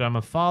claims to be, but I'm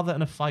a father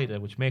and a fighter,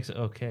 which makes it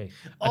okay.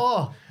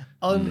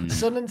 On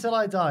Son Until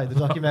I Die, the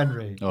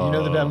documentary, you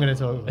know the bit I'm going to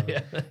talk about.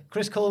 Yeah.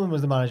 Chris Coleman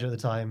was the manager at the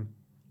time.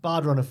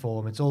 Bad run of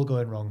form. It's all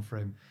going wrong for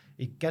him.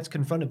 He gets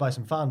confronted by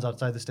some fans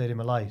outside the Stadium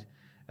of Light,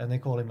 and they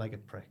call him like a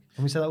prick.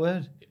 Can we say that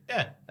word?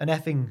 Yeah. An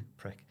effing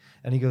prick.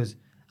 And he goes,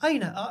 I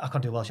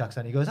can't do a Welsh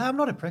accent. He goes, I'm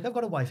not a prick. I've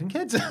got a wife and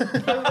kids.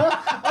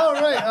 Oh,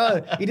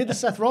 right. He did the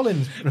Seth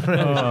Rollins.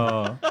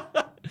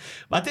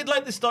 I did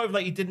like the story of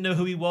he didn't know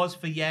who he was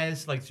for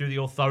years, through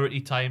the authority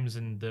times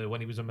and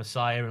when he was a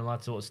messiah and all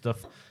that sort of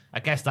stuff.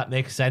 I guess that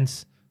makes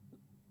sense.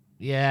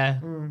 Yeah.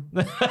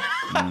 But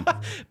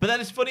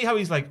then it's funny how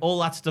he's like, all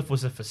that stuff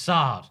was a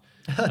facade.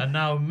 And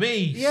now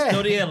me,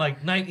 stood here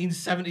like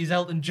 1970s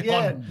Elton John.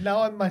 Yeah,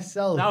 now I'm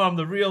myself. Now I'm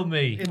the real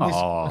me. In this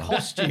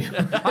costume.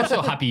 I'm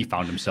so happy he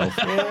found himself.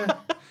 Yeah.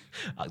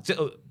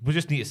 We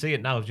just need to see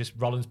it now. Just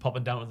Rollins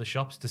popping down to the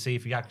shops to see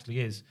if he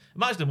actually is.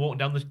 Imagine him walking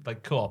down the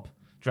co-op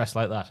dressed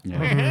like that.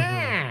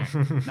 Yeah.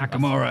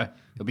 Nakamura,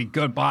 it'll be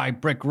goodbye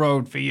brick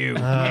road for you.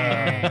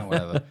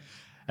 Whatever.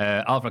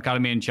 Alpha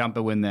Academy and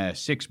Ciampa win their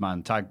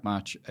 6-man tag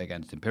match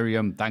against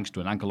Imperium thanks to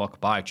an ankle lock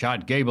by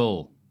Chad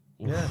Gable.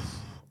 Yes.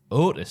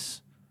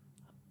 Otis.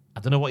 I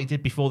don't know what he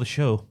did before the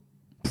show.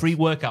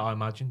 Pre-workout, I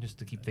imagine, just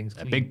to keep things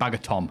clean. A big bag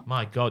of Tom.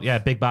 My God, yeah,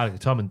 big bag of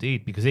Tom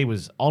indeed, because he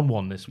was on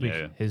one this week.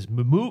 Yeah. His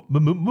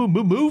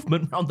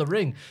movement around the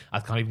ring, I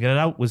can't even get it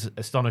out, was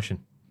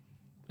astonishing.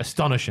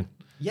 Astonishing.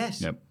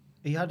 Yes. Yep.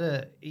 He had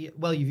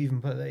you've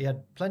even put he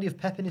had plenty of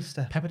pep in his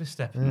step. Pep in his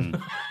step. He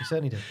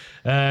certainly did.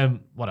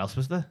 What else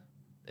was there?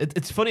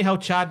 It's funny how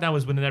Chad now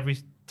is winning every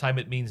time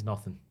it means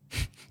nothing.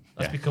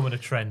 That's becoming a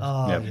trend.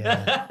 Oh,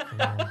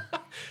 yeah.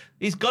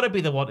 He's got to be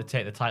the one to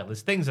take the title.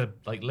 His things are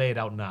laid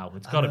out now.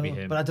 It's got to be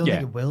him. But I don't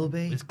think it will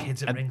be. His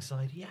kids at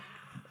ringside.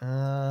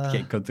 Yeah.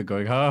 Kid Cutter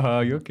going, ha ha,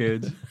 your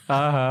kids.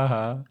 Ha ha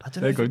ha.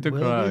 They're going to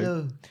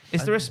cry.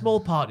 Is there a small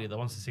party that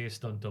wants to see a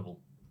stunt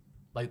double?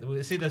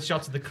 See the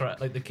shots of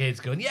the kids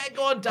going, yeah,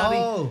 go on, Daddy.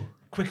 Oh.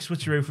 Quick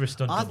switcheroo for a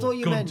stunt double. I thought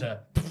you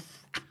Gunter.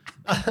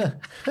 I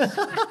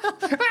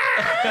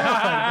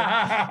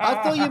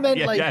thought you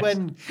meant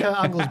when Kurt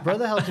Angle's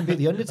brother helped him beat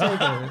The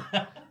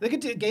Undertaker. They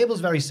could do,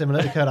 Gable's very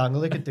similar to Kurt Angle.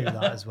 They could do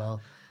that as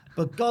well.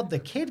 But God, the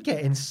kid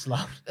getting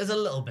slapped. There's a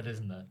little bit,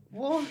 isn't there?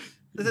 What?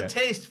 There's a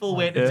tasteful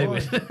way to do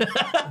it.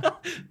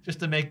 Just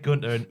to make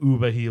Gunter an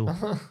uber heel.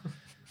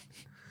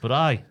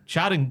 But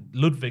Chad and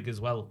Ludwig as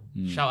well.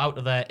 Shout out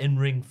to their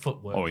in-ring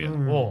footwork. Oh, yeah.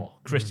 Oh,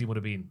 Christian would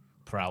have been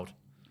proud.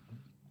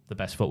 The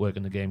best footwork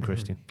in the game,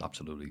 Christian.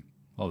 Absolutely.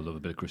 I love a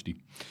bit of Christy.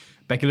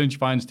 Becky Lynch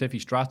finds Tiffany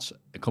Stratz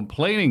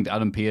complaining to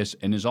Adam Pearce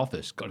in his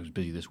office. God, he was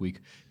busy this week.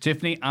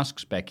 Tiffany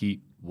asks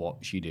Becky what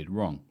she did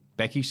wrong.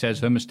 Becky says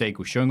her mistake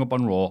was showing up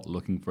on Raw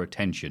looking for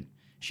attention.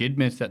 She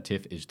admits that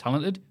Tiff is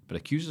talented, but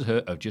accuses her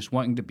of just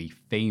wanting to be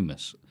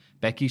famous.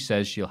 Becky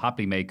says she'll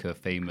happily make her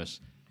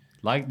famous,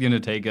 like The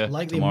Undertaker,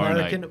 like the tomorrow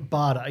American night.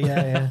 bad.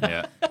 Yeah.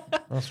 Yeah.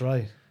 That's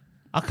right.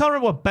 I can't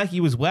remember what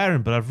Becky was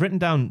wearing, but I've written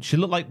down she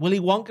looked like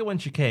Willy Wonka when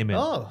she came in.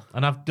 Oh.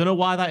 And I don't know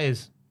why that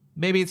is.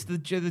 Maybe it's the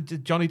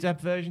Johnny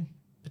Depp version,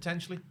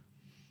 potentially.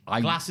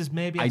 Glasses,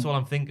 maybe. That's all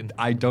I'm thinking.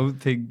 I don't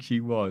think she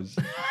was,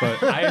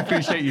 but I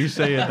appreciate you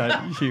saying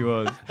that she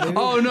was.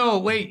 Oh no,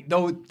 wait,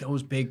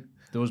 those big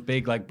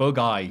like bug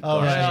eye.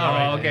 Oh,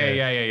 right.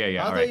 Okay,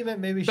 yeah. I thought you meant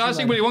maybe she. I was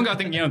thinking Willy Wonka. I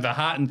think the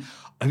hat and.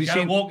 Have you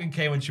seen walking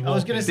K when she walked in? I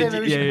was going to say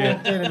maybe she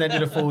walked in and then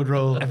did a forward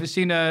roll. Have you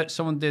seen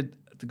someone did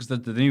because the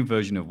new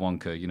version of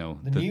Wonka,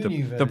 the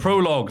new the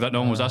prologue that no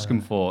one was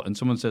asking for, and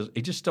someone says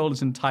he just stole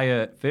his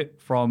entire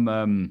fit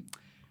from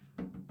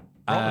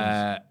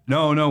what's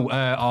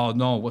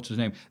his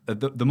name? The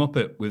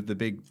Muppet with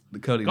the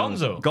curly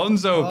nose.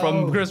 Gonzo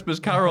from Christmas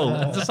Carol.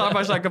 It's a side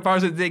by side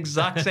comparison, the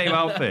exact same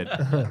outfit.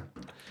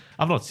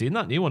 I've not seen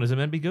that new one. Is it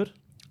meant to be good?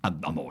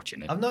 I'm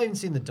watching it. I've not even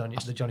seen the Johnny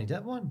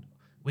Depp one.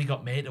 We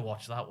got made to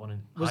watch that one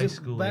in Was high it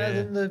school.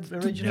 better than the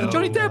original? The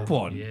Johnny Depp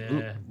one?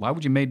 Yeah. Why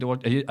would you made to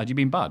watch? Had you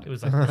been bad? It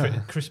was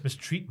like Christmas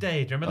treat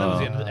day. Do you remember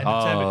that? It was the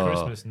entertainment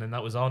Christmas, and then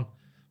that was on.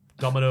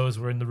 Dominoes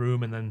were in the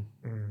room, and then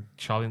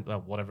Charlie,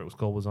 whatever it was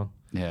called, was on.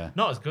 Yeah.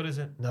 Not as good, is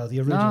it? No, the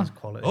original's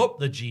quality. Up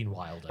the Gene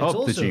Wilder. It's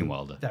also the Gene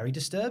Wilder. very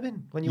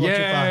disturbing when you watch it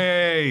back.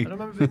 I don't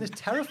remember being this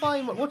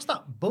terrifying. What's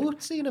that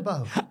boat scene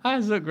about?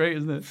 That's so great,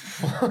 isn't it?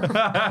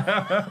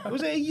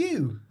 Was it a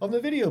you on the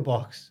video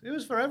box? It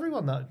was for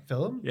everyone, that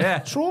film.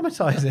 Yeah.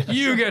 Traumatizing.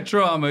 You get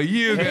trauma.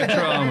 You get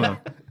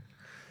trauma.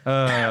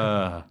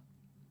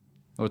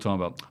 What are we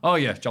talking about? Oh,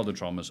 yeah, childhood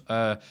traumas.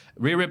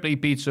 Rhea Ripley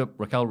beats up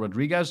Raquel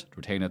Rodriguez to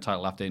retain her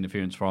title after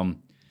interference from...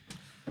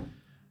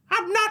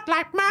 I'm not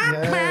like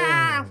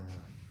my mom.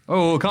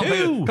 Oh, can't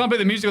play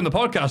the music on the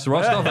podcast,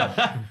 Ross. Stop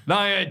that.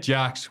 Nia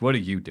Jax, what are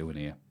you doing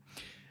here?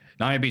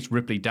 Nia beats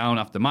Ripley down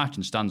after the match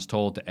and stands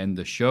tall to end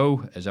the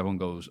show as everyone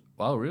goes,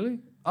 wow,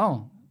 really?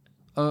 Oh,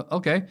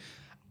 okay.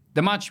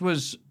 The match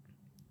was...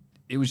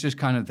 It was just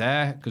kind of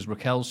there because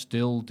Raquel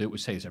still we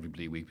say this every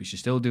bloody week, but she's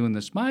still doing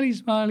the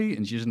smiley,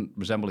 and she doesn't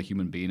resemble a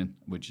human being,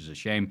 which is a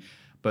shame.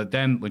 But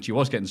then when she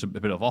was getting a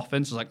bit of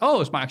offense, it's like, oh,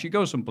 this might actually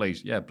go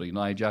someplace. Yeah, bloody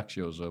Nia Jax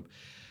shows up.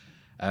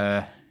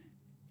 Yeah,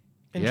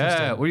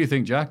 what do you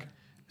think, Jack?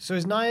 So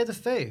is Nia the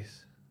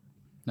face?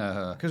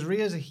 Because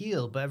Rhea's a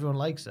heel, but everyone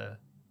likes her.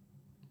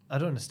 I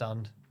don't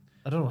understand.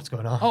 I don't know what's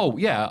going on. Oh,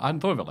 yeah, I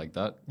hadn't thought of it like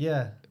that.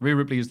 Yeah. Rhea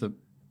Ripley is the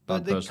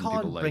But they person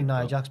can't people bring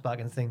like. Nia Jax back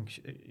and think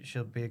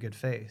she'll be a good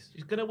face.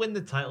 She's going to win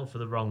the title for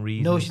the wrong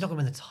reasons. No, she's not going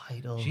to win the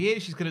title. She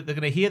is. They're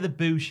going to hear the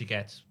boo she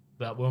gets.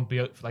 That won't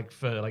be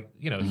for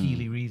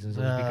Healy reasons.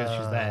 It'll be because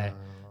she's there.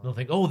 They'll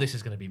think, oh, this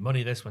is going to be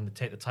money. This when they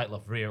take the title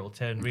off Rhea, it'll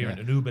turn Rhea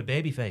into an Uber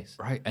babyface.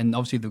 Right, and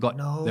obviously they've got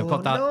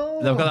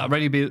that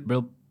ready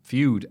real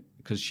feud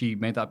because she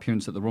made that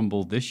appearance at the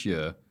Rumble this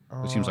year,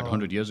 which seems like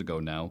 100 years ago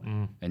now,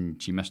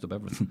 and she messed up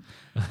everything.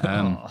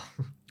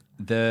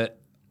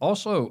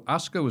 Also,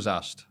 Asuka was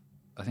asked.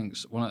 I think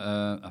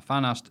a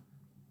fan asked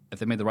if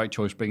they made the right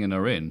choice bringing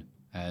her in,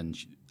 and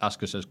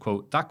Asuka says,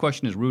 quote, "That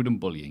question is rude and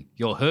bullying.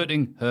 You're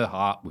hurting her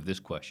heart with this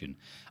question.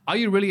 Are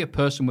you really a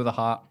person with a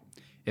heart?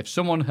 If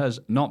someone has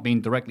not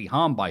been directly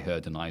harmed by her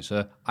denies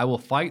her, I will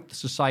fight the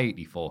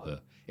society for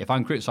her. If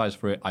I'm criticized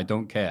for it, I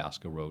don't care,"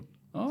 Asuka wrote.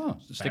 Oh,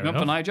 sticking up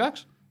for Nia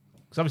Jax?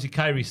 Because obviously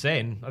Kairi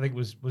Sane, I think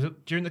was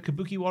it during the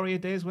Kabuki Warrior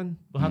days when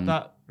we had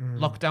that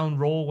lockdown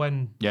Raw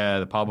when... Yeah,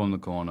 the power in the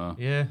corner.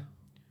 Yeah.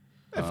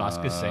 If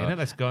Asuka's saying it,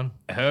 let's go on.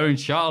 Her and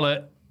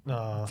Charlotte...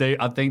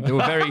 I think they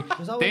were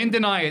they didn't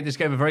deny it. They just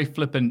gave a very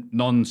flippant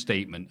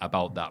non-statement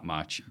about that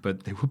match,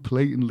 but they were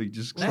blatantly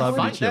just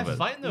slapping each other. They're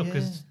fine though,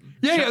 because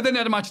then they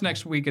had a match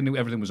next week and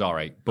everything was all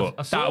right. But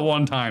that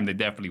one time, they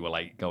definitely were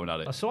like going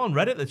at it. I saw on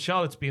Reddit that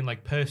Charlotte's been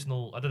like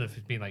personal. I don't know if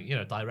it's been like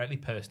directly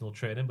personal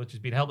training, but she's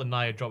been helping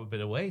Nia drop a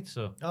bit of weight.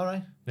 So all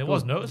right, it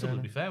was noticeable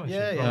to be fair when she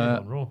was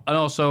on Raw. And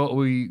also,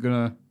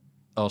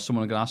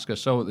 someone gonna ask her.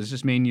 So does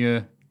this mean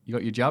you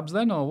got your jabs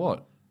then, or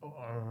what?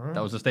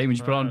 That was the statement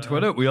you put on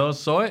Twitter. We all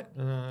saw it.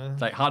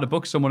 It's like hard to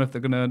book someone if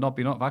they're going to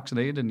not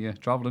vaccinated and you're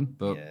travelling.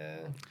 But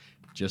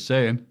just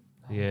saying.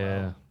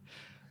 Yeah.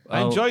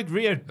 I enjoyed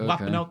Rhea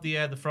lapping out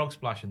the frog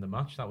splash in the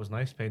match. That was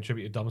nice, paying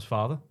tribute to Dom's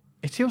father.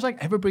 It feels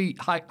like everybody,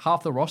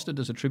 half the roster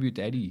does a tribute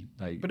to Eddie.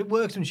 But it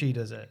works when she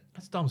does it.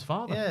 That's Dom's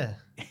father. Yeah.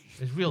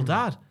 His real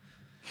dad.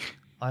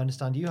 I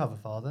understand you have a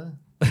father.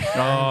 Oh.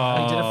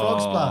 He did a frog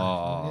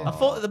splash. Yeah. I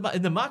thought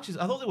in the matches,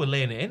 I thought they were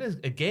laying it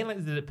in again, like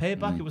they did at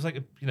Payback. It was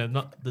like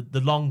not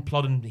the long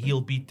plodding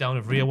heel beat down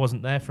of Rhea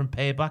wasn't there from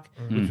Payback,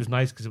 which was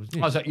nice because it was.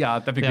 I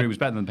definitely agree. It was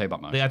better than the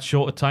Payback match. They had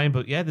shorter time,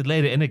 but yeah, they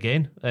laid it in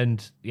again.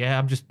 And yeah,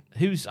 I'm just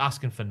who's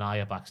asking for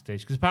Nia backstage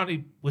because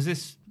apparently was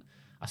this.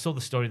 I saw the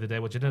story the day,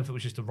 which I don't know if it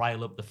was just to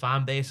rile up the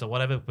fan base or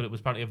whatever, but it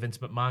was apparently a Vince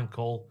McMahon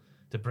call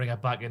to bring her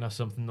back in or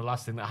something. The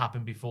last thing that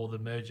happened before the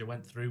merger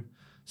went through.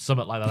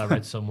 Something like that I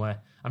read somewhere.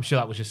 I'm sure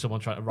that was just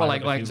someone trying to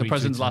write like the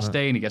president's last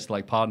day and he gets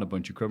to pardon a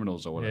bunch of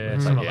criminals or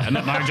whatever. Yeah, And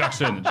Nia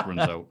Jackson just runs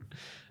out.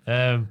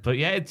 But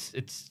yeah,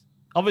 it's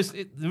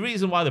obviously the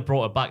reason why they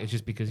brought her back is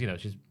just because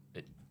she's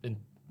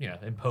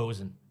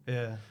imposing.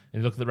 Yeah.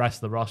 And you look at the rest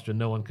of the roster, and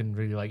no one can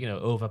really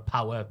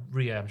overpower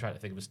Rhea. I'm trying to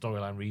think of a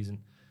storyline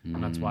reason,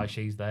 and that's why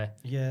she's there.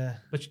 Yeah.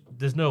 But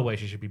there's no way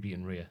she should be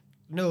beating Rhea.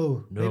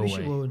 No, maybe way.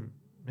 she won't.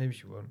 Maybe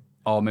she won't.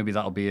 Oh, maybe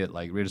that'll be it.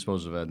 Like, Rhea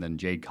disposes of her, and then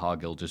Jade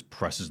Cargill just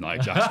presses Nia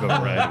Jax over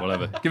her head,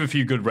 whatever. Give a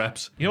few good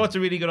reps. You know what's a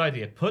really good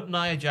idea? Put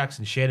Nia Jax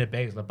and Shayna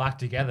Baszler back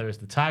together as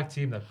the tag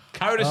team that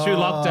carried us through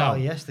lockdown. Oh,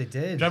 yes, they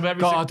did. Do you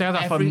remember God, they had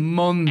that for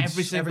months.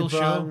 Every single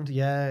brand, show.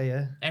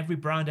 Yeah. Every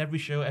brand, every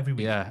show, every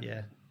week. Yeah.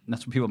 Yeah. And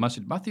that's what people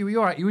message. Matthew, are you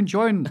all right? You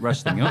enjoying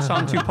wrestling? You don't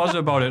sound too positive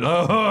about it.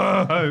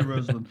 Oh,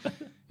 wrestling.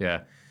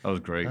 Yeah, that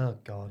was great. Oh,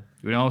 God.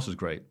 You know what else was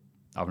great?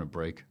 Having a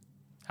break.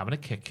 Having a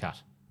Kit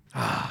Kat.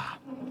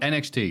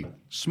 NXT.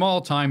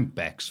 Small-time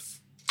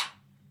Bex.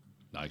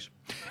 Nice.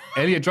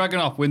 Ilya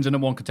Dragunov wins a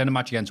 #1 contender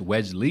match against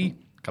Wesley.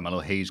 Carmelo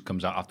Hayes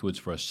comes out afterwards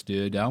for a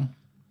stare down.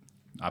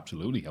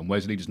 Absolutely. And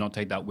Wesley does not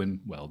take that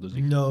win well, does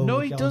he? No,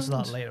 he get doesn't.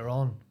 onto that later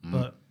on.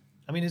 But,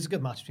 I mean, it's a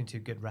good match between two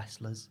good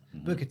wrestlers.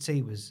 Booker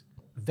T was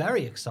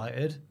very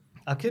excited.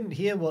 I couldn't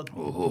hear what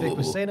Vic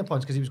was saying at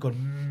points because he was going,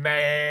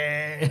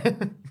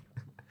 man.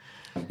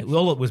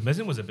 All that was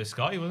missing was a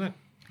biscotti, wasn't it?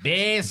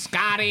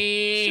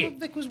 Biscotti! What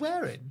Vic was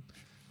wearing?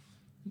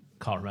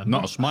 Can't remember.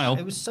 Not a smile.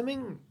 It was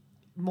something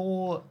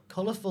more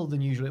colourful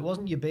than usual. It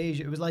wasn't your beige.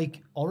 It was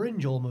like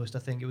orange almost, I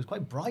think. It was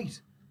quite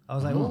bright. I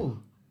was like, oh.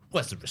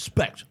 Where's the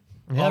respect?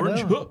 Yeah,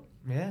 Orange. no. Huh.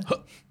 Yeah. Huh.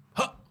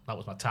 Huh. That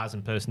was my Taz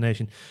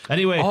impersonation.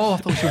 Anyway. Oh, I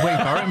thought it was your Wade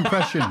Barrett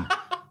impression.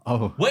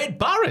 Oh. Wade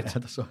Barrett?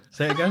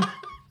 Say it again.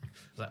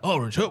 It's like,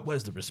 Orange, huh,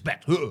 where's the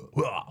respect? Huh,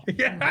 huh.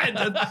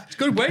 Yeah, it's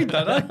good Wade,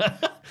 that,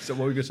 eh? So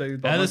what were you going to say?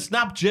 The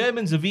Snap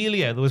Germans of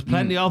Ilya. There was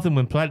plenty of them,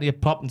 and plenty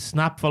of pop and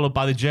snap, followed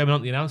by the German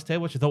on the announce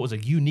table, which I thought was a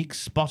unique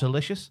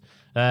spot-alicious.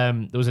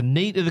 There was a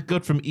knee to the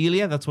gut from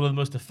Ilya. That's one of the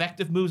most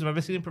effective moves I've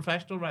ever seen in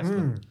professional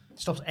wrestling.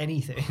 Stops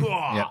anything.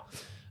 Yeah.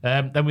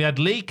 Then we had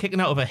Lee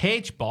kicking out of a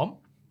H-bomb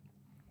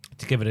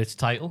to give it its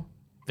title.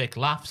 Vic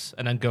laughs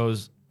and then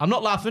goes, I'm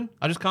not laughing.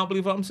 I just can't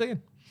believe what I'm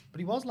seeing. But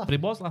he was laughing. But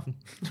he was laughing.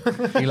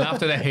 He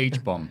laughed at a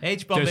H-bomb.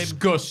 H-bomb. baby.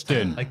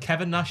 Disgusting. Like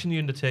Kevin Nash and The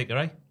Undertaker,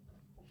 right?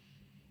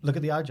 Look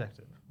at the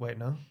adjective. Wait,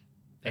 no.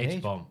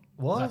 H-bomb.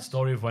 What? That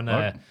story of when...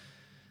 What?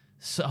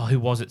 Who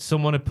was it?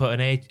 Someone had put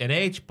an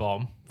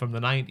H-bomb from the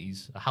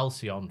 90s, a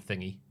Halcyon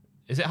thingy.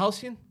 Is it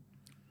Halcyon?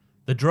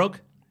 The drug?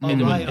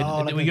 Into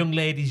a young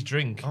lady's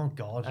drink. Oh,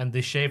 God. And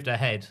they shaved her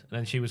head, and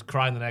then she was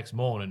crying the next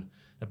morning.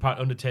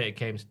 Apparently, Undertaker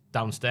came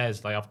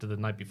downstairs like after the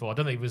night before. I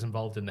don't think he was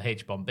involved in the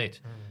H-bomb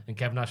bit. And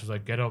Kevin Nash was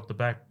like, get out the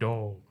back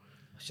door.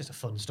 It's just a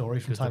fun story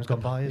from times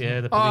gone by, isn't Yeah,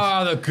 it? the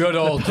police. the good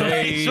old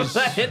days. So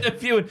they're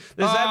interviewing.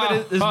 There's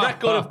evidence. There's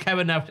record of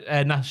Kevin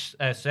Nash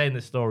saying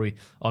this story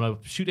on a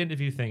shoot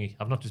interview thingy.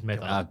 I've not just made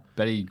that I up.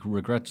 bet he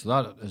regrets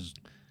that.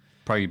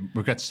 Probably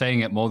regrets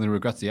saying it more than he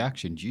regrets the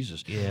action.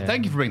 Jesus. Yeah.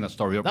 Thank you for bringing that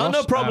story up, No, Ross.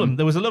 no problem.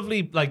 There was a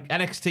lovely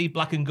NXT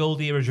Black and Gold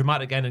era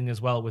dramatic ending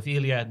as well, with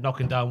Ilya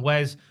knocking down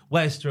Wes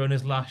throwing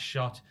his last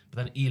shot, but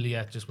then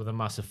Ilya just with a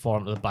massive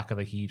forearm to the back of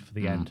the heat for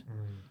the end.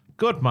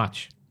 Good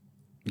match.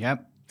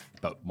 Yep.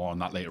 But more on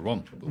that later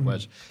on. But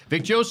where's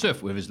Vic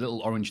Joseph with his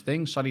little orange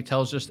thing? Sadly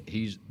tells us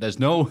there's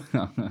no...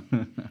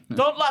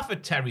 Don't laugh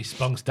at Terry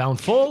Spunk's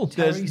downfall.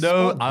 There's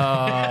no...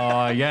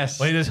 yes.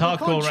 When he does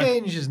hardcore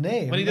change his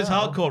name. When he does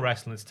hardcore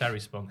wrestling, it's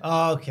Terry Spunk.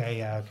 Oh, okay,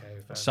 yeah,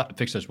 okay.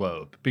 Vic says,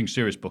 well, being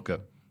serious, Booker,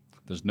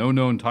 there's no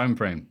known time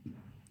frame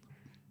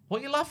What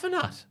are you laughing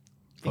at?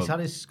 He's had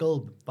his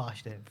skull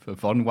bashed in. for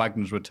Von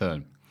Wagner's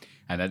return,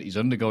 and that he's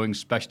undergoing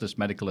specialist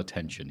medical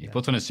attention. He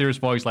puts on a serious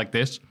voice like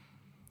this.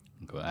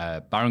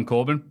 Baron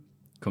Corbin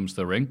comes to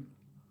the ring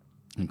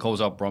and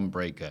calls out Bron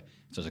Breakker.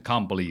 He says, I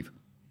can't believe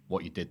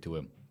what you did to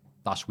him.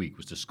 Last week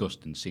was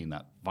disgusting, seeing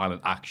that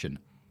violent action.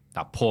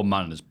 That poor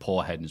man and his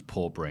poor head and his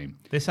poor brain.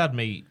 This had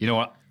me... You know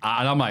what?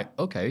 And I'm like,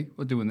 okay,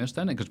 we're doing this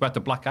then. Because we had to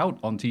black out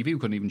on TV. We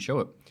couldn't even show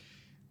it.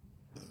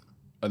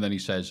 And then he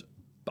says,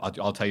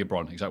 I'll tell you,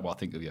 Bron, exactly what I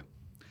think of you.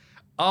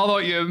 I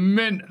thought you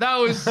mint. That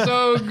was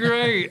so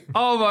great.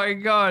 Oh, my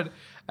God.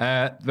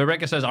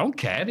 Rebecca says, I don't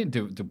care. I didn't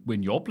do it to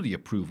win your bloody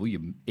approval,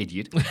 you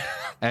idiot. He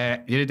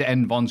did it to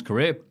end Von's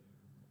career.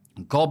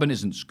 And Corbin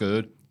isn't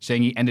scared,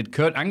 saying he ended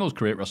Kurt Angle's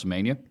career at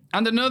WrestleMania.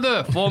 And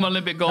another former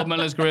Olympic gold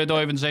medalist career,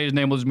 don't even say his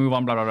name, we'll just move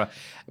on, blah, blah, blah.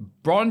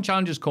 Braun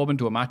challenges Corbin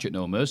to a match at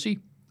No Mercy.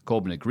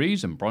 Corbin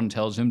agrees, and Braun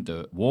tells him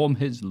to warn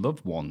his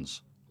loved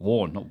ones.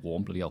 Warn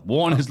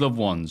his loved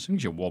ones. I think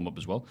he should warm up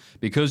as well,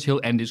 because he'll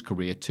end his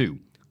career too.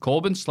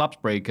 Corbin slaps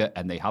Breakker,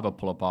 and they have a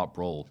pull-apart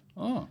brawl.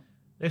 Oh.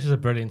 This is a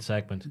brilliant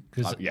segment.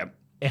 Because yeah.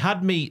 It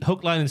had me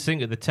hook, line, and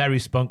sinker that Terry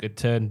Spunk had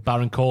turned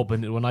Baron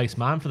Corbin into a nice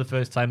man for the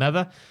first time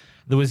ever.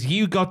 There was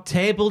You Got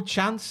Table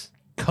chants.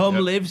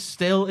 Live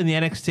still in the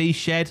NXT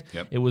shed.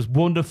 Yep. It was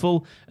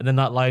wonderful. And then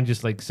that line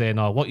just like saying,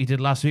 what you did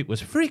last week was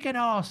freaking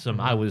awesome.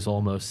 I was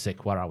almost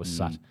sick where I was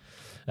sat.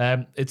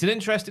 It's an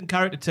interesting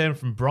character turn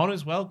from Braun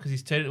as well, because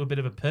he's turned into a bit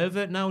of a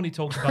pervert now, and he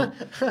talks about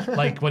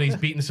like when he's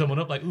beating someone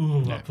up, like,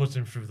 ooh, I put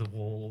him through the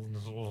wall, and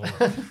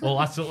all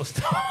that sort of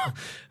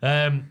stuff.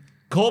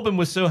 Corbin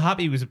was so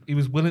happy he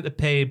was willing to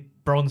pay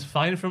Braun's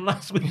fine from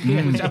last week,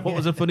 which I thought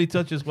was a funny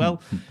touch as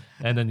well.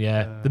 And then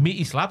the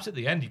meaty slaps at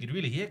the end. You could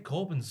really hear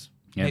Corbin's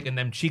making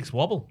them cheeks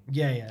wobble.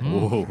 Yeah.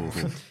 Oh.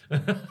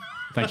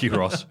 Thank you,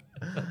 Ross.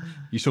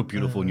 You're so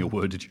beautiful in your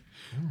wordage.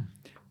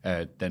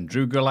 Then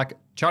Drew Gulak,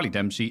 Charlie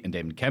Dempsey, and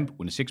Damon Kemp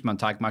win a 6-man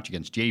tag match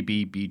against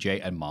JB,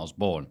 BJ, and Miles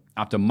Bourne.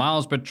 After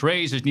Miles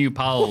betrays his new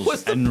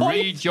pals and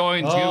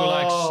rejoins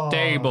Gulak's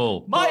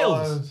stable.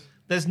 Miles!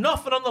 There's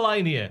nothing on the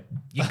line here.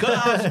 You got to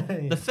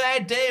have the fair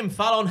dame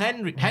Fallon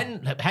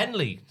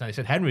Henley. I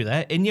said Henry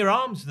there. In your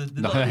arms.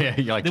 You're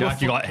like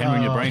Jack. You got Henry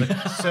in your brain.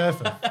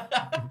 Surfer.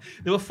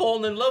 They were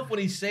falling in love when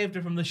he saved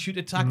her from the shoot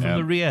attack from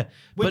the rear.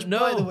 Which, but no,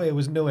 by the way,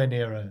 was nowhere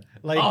near her.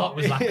 It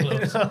was that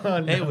close.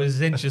 No. It was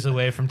inches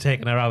away from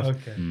taking her out.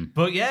 Okay.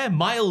 But yeah,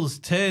 Miles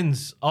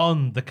turns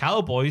on the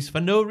Cowboys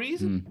for no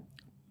reason.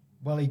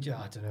 Well, I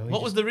don't know.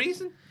 What was the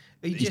reason?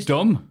 He's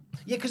dumb.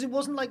 Yeah, because it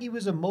wasn't like he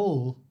was a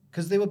mole.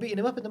 Because they were beating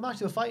him up in the match.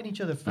 They were fighting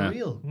each other for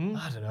real.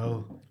 I don't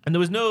know. And there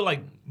was no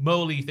like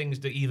moley things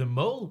to even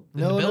mole in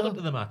the build up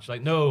to the match.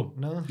 Like no.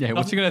 Yeah,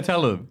 what's he going to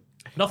tell them?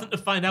 Nothing to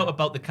find out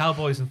about the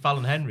Cowboys and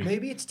Fallon Henry.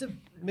 Maybe it's to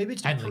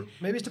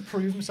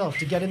prove himself,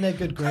 to get in their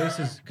good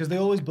graces, because they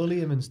always bully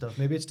him and stuff.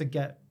 Maybe it's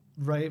to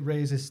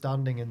raise his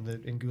standing in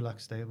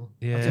Gulak's stable.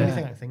 Yeah. That's the only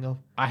thing I think of.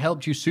 I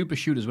helped you super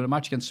shooters win a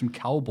match against some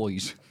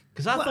Cowboys.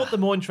 Because I thought the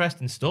more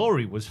interesting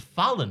story was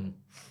Fallon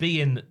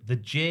being the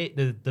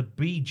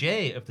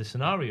BJ of the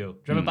scenario. Do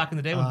you remember back in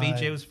the day when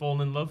BJ was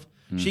falling in love?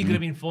 She could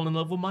have been falling in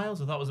love with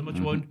Miles. I thought it was a much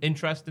more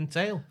interesting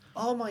tale.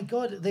 Oh my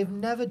God, they've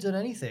never done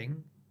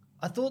anything.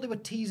 I thought they were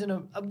teasing her.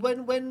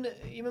 When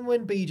you remember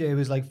when BJ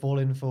was like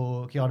falling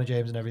for Kiana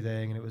James and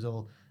everything, and it was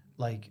all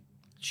like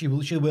she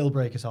will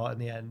break his heart in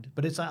the end.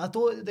 But it's like I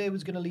thought they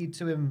was going to lead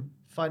to him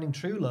finding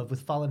true love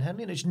with Fallon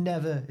Henley, and it's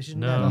just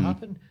never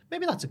happened.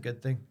 Maybe that's a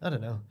good thing. I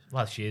don't know.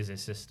 Well, she is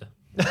his sister.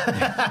 But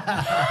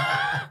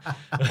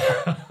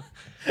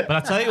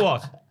I tell you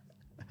what,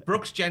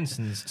 Brooks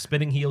Jensen's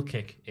spinning heel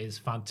kick is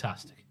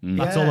fantastic.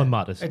 That's all that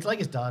matters. It's like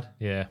his dad.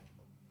 Yeah.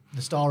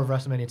 The star of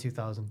WrestleMania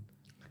 2000.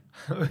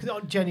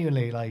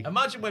 Genuinely, like...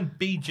 Imagine when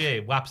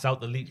BJ whaps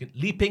out the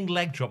leaping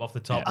leg drop off the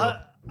top rope.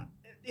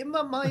 In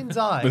my mind's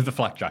eye... With the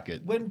flak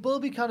jacket. When Bull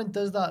Buchanan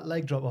does that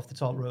leg drop off the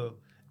top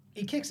rope,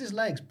 he kicks his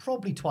legs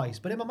probably twice,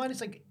 but in my mind it's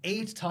like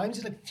 8 times.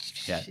 He's like...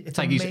 Yeah, it's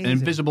like amazing. he's an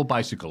invisible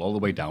bicycle all the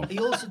way down. He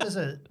also does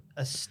a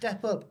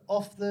step up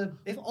off the...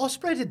 If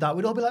Ospreay did that,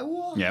 we'd all be like,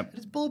 what? Yeah.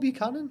 It's Bull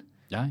Buchanan.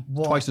 Yeah,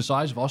 twice the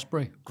size of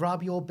Ospreay.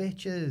 Grab your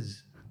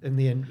bitches. In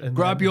the end,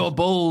 grab your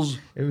bulls.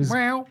 It was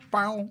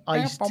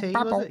iced tea,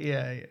 was it?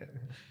 Yeah.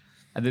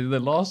 And then they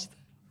lost.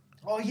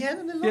 Oh yeah,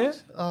 then they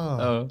lost. Yeah.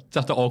 Oh, just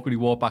have to awkwardly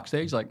walk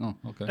backstage, like, oh,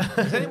 okay.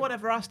 Has anyone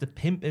ever asked a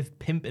pimp if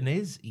pimping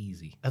is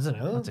easy? I don't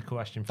know. That's a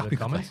question for the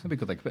comments. That'd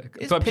be good.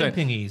 Is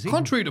pimping easy?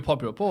 Contrary to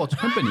popular reports,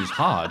 pimping is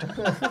hard.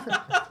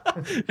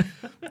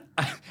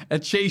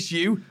 At Chase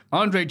U,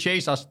 Andre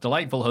Chase asked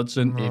Delightful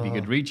Hudson if he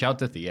could reach out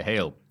to Thea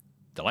Hale.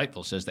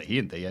 Delightful says that he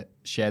and Thea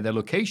share their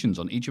locations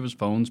on each of his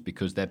phones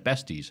because they're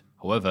besties.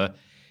 However,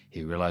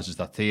 he realizes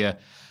that Thea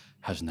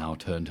has now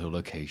turned her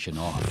location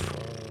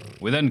off.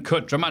 We then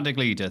cut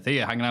dramatically to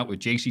Thea hanging out with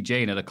JC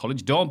Jane at a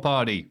college dorm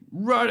party.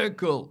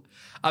 Radical.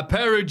 A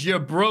pair of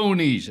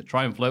jabronis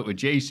try and flirt with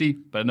JC,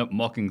 but end up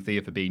mocking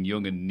Thea for being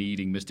young and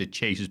needing Mr.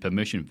 Chase's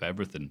permission for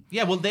everything.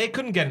 Yeah, well, they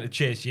couldn't get into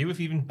Chase U if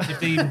they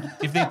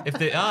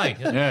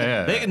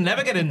Yeah. They could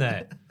never get in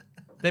there.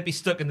 They'd be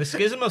stuck in the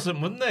schism or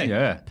something, wouldn't they?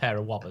 Yeah. Pair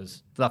of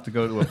whoppers. They'll have to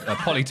go to a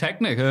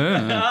polytechnic.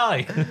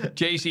 Aye.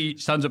 JC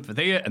stands up for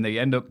Thea, and they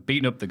end up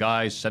beating up the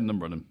guys, sending them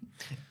running.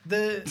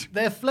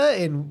 Their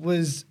flirting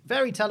was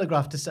very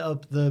telegraphed to set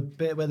up the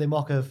bit where they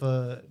mock her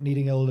for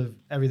needing hold of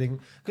everything.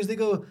 Because they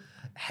go,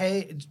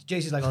 hey,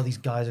 JC's like, oh, these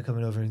guys are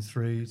coming over in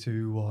 3,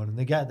 2, 1. And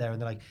they get there,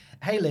 and they're like,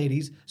 hey,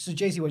 ladies, so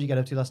JC, what did you get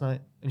up to last night?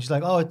 And she's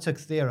like, oh, I took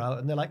Thea out.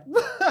 And they're like,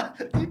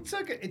 you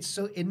took it. It's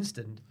so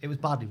instant. It was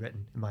badly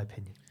written, in my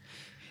opinion.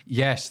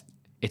 Yes,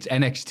 it's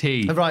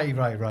NXT.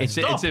 Right. It's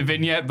a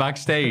vignette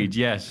backstage,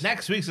 yes.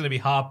 Next week's going to be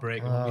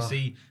heartbreaking when we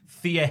see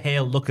Thea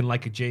Hale looking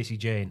like a JC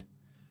Jane.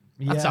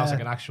 That sounds like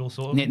an actual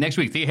sort of... Next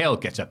week, Thea Hale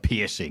gets a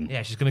piercing.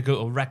 Yeah, she's going to go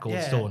to a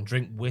record store and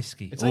drink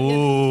whiskey. It's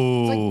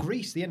like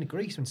Grease, the end of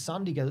Grease, when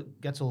Sandy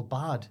gets all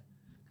bad.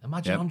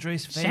 Imagine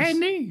Andre's face.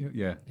 Sandy?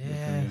 Yeah.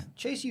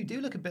 Chase, you do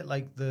look a bit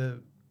like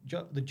the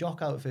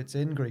jock outfits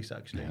in Grease,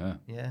 actually.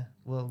 Yeah.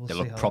 Well, we'll see. They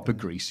look proper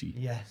greasy.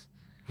 Yes.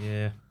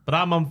 Yeah, but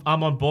I'm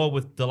on board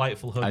with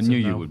Delightful Hudson. I knew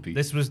you would be.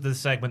 This was the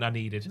segment I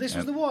needed. This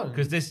was the one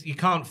because you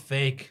can't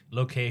fake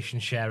location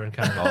sharing,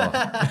 can you?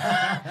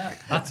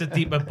 That's a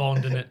deeper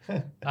bond in it.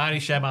 I only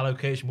share my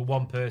location with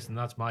one person.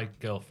 That's my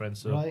girlfriend.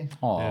 So,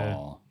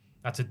 Aww.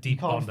 That's a deep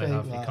bond I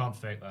have. You can't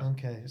fake that.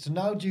 Okay, so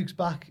now Duke's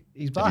back.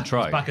 He's back. He's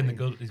back in the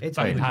good. He's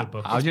back in the good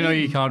book. How do you know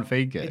you can't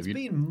fake it? It's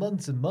been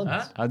months and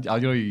months. How do you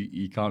know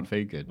you can't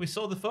fake it? We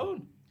saw the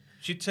phone.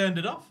 She turned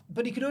it off.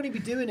 But he could only be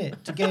doing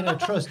it to gain her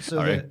trust so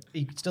that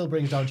he still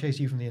brings down Chase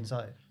U from the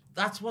inside.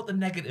 That's what the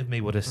negative me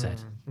would have said.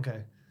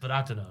 Okay. But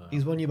I don't know.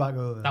 He's won you back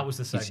over. That was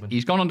the segment.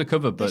 He's gone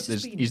undercover, but This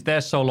has been- he's there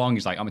so long.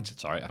 He's like, I'm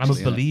sorry. I'm a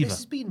believer. This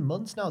has been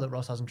months now that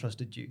Ross hasn't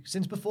trusted you.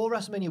 Since before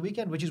WrestleMania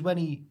weekend, which is when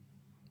he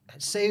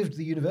saved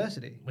the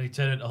university. When he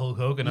turned into Hulk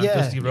Hogan and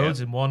Dusty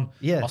Rhodes in one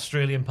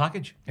Australian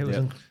package. It was,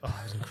 it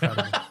was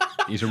incredible.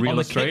 He's a real On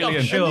the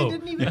Australian. kickoff show.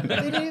 And they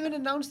didn't even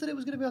announce that it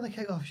was going to be on the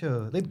kickoff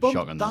show. They bumped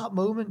Shocking, that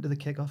moment to the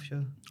kickoff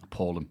show.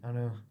 Appalling. I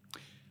know.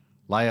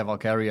 Lyra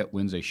Valkyria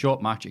wins a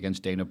short match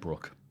against Dana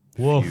Brooke.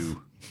 Woof.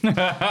 Phew.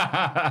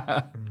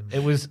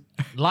 It was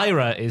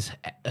Lyra is.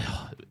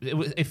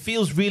 It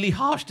feels really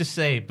harsh to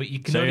say, but you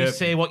can only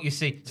say what you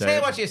see. Say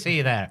what you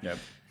see there. Yep.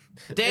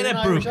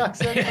 Dana Brooke.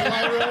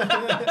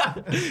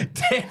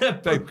 Dana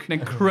Brooke. An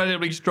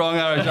incredibly strong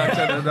Irish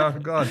accent. Oh,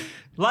 God.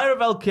 Lyra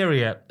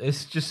Valkyria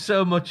is just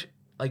so much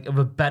like of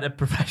a better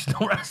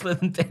professional wrestler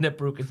than Dana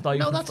Brooke. It's not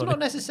No, even that's funny. not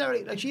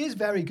necessarily. Like, she is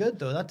very good,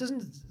 though. That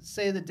doesn't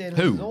say that Dana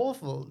Who? is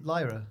awful.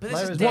 Lyra. But this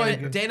Lyra's is very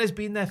Dana, good. Dana's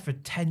been there for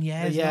 10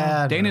 years Yeah, now.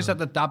 I know. Dana's at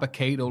the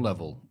Dabba-Kato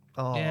level.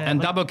 Oh. Yeah.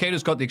 And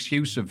Dabba-Kato's got the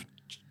excuse of,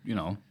 you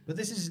know. But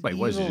this is Wait,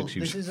 what is his evil.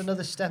 excuse? This is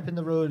another step in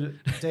the road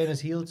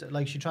Dana's heel.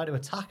 Like, she tried to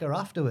attack her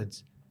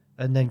afterwards.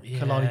 And then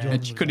Kalani Jones.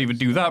 And she couldn't even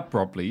do that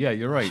properly. Yeah,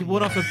 you're right. She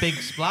won off a big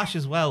splash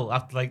as well.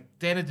 After like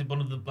Dana did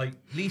one of the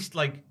least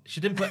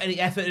she didn't put any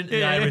effort into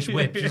the Irish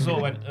whip. She sort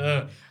of went,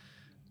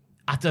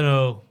 I don't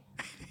know.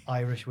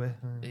 Irish way.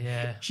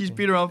 Yeah. She's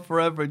been around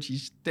forever and she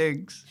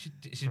stinks.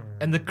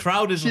 And the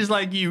crowd is. She's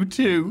like you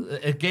too.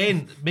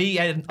 Again, me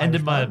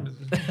ended my.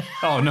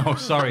 Oh no,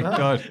 sorry,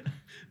 God.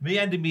 Me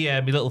ending me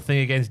little thing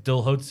against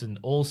Dull Hudson.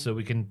 Also,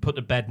 we can put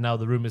to bed now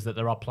the rumours that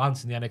there are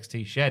plants in the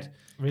NXT shed.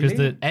 Because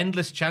Really? the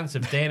endless chance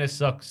of Dana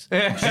sucks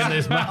in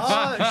this match.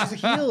 Oh,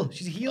 she's a heel.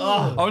 She's a heel.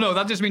 Oh no,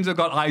 that just means they've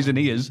got eyes and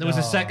ears. There was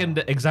a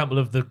second example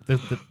of the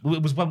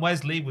it was when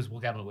Wesley was. We'll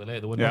get on it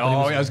later. When Yeah,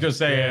 nobody I was gonna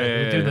say,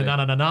 they were doing the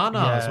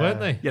na-na-na-na-nas, weren't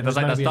they? Yeah,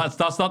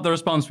 that's not the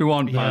response we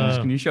want, fans.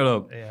 Can you shut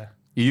up? Yeah.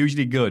 You're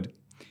usually good.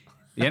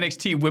 The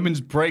NXT Women's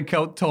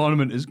Breakout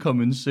Tournament is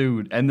coming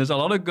soon, and there's a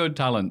lot of good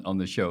talent on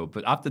the show.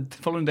 But after the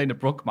following Dana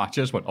Brooke match,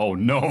 I just went, oh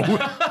no.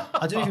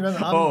 I don't know if you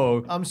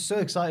remember. I'm so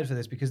excited for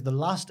this because the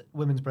last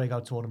women's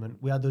breakout tournament,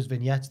 we had those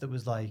vignettes that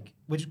was like,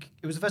 which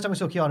it was the first time we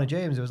saw Kiana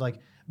James. It was like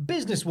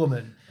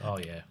businesswoman. Oh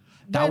yeah,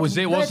 That was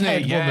it, wasn't it?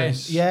 redhead woman.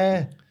 Yes.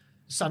 Yeah,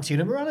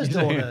 Santina Morales'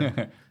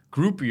 daughter.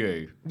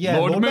 Groupier. Yeah,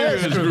 Lord Lord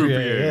Mayor's Mayor's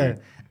Groupier.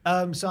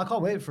 Yeah. So I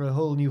can't wait for a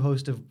whole new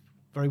host of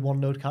very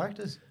one-note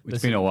characters.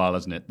 It's been a while,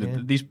 hasn't it? Yeah.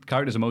 These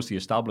characters are mostly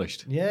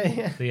established.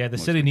 Yeah, yeah. The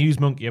silly news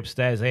monkey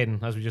upstairs,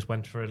 Aiden, as we just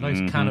went for a nice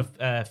can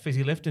of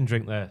fizzy lifting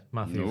drink there,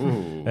 Matthew.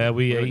 Ooh,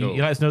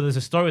 You let us know there's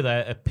a story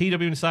there. A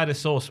PW Insider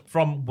source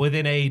from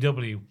within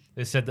AEW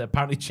has said that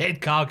apparently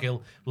Jade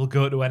Cargill will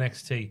go to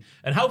NXT.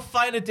 And how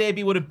fine a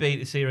debut would it be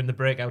to see her in the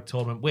breakout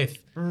tournament with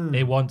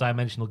a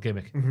one-dimensional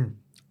gimmick?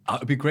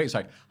 It'd be great. It's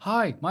like,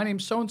 hi, my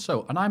name's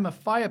so-and-so, and I'm a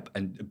fire...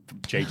 And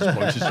Jade just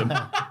punches them.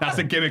 That's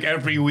the gimmick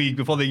every week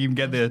before they even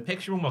get there.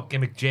 Picturing what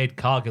gimmick Jade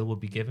Cargill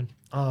would be given.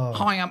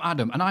 Hi, I'm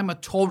Adam, and I'm a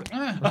tall...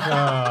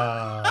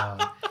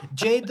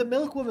 Jade the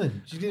milk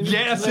woman. She's gonna be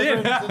Yeah, that's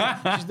delivering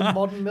it. she's the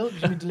modern milk.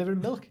 She's going to be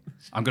delivering milk.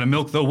 I'm going to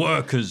milk the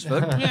workers.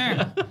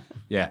 Yeah,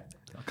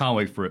 I can't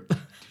wait for it.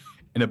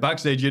 In a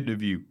backstage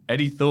interview,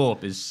 Eddie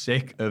Thorpe is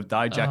sick of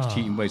Dijak's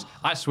cheating ways.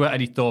 I swear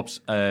Eddie Thorpe's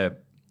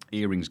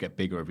earrings get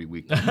bigger every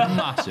week. They're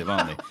massive,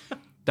 aren't they?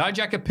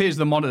 Dijak appears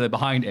the monitor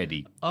behind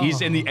Eddie.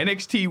 He's in the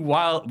NXT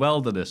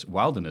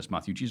wilderness,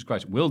 Matthew, Jesus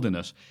Christ,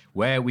 wilderness,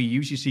 where we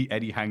usually see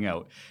Eddie hang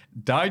out.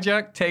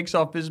 Dijak takes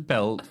off his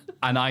belt,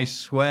 and I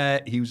swear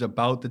he was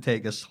about to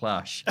take a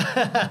slash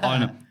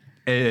on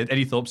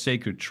Eddie Thorpe's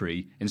sacred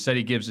tree. Instead,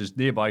 he gives his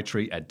nearby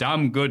tree a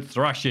damn good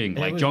thrashing,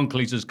 like John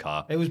Cleese's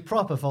car. It was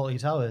proper Faulty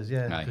Towers,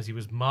 yeah. Because he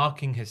was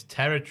marking his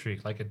territory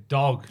like a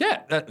dog.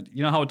 Yeah,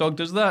 you know how a dog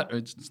does that?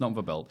 It's not with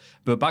a belt.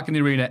 But back in the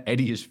arena,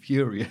 Eddie is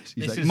furious.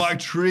 He's This like, is- my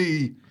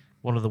tree.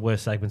 One of the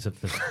worst segments in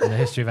the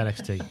history of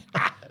NXT.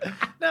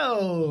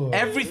 No.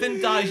 Everything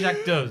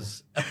Dijak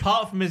does,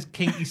 apart from his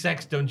kinky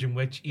sex dungeon,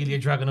 which Ilya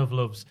Dragunov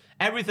loves,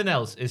 everything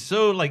else is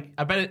so, I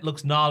bet it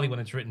looks gnarly when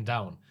it's written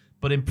down.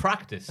 But in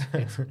practice,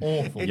 it's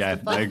awful. Yeah,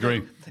 I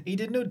agree. He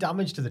did no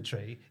damage to the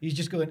tree. He's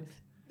just going...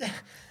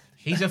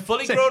 He's a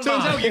fully grown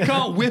Turns man. out you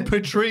can't whip a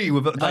tree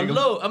with a...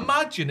 Hello,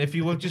 imagine if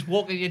you were just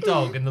walking your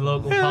dog in the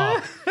local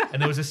park and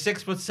there was a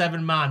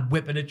 6'7" man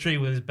whipping a tree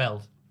with his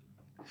belt.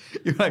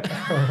 You're like,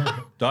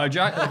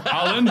 Dijak,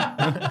 Alan.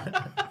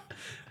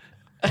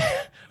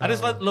 I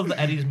just love that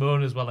Eddie's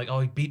moan as well, like, oh,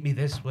 he beat me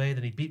this way,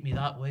 then he beat me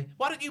that way.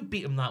 Why don't you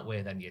beat him that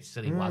way then, you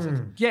silly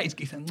wazard? Yeah, he's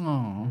like,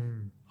 oh,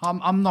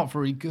 I'm not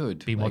very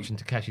good. Been watching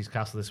Takeshi's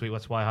Castle this week,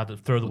 that's why I had to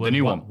throw the word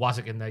new one.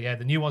 Wazik in there. Yeah,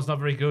 the new one's not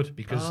very good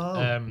because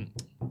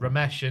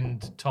Ramesh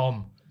and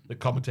Tom, the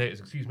commentators,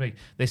 excuse me,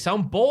 they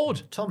sound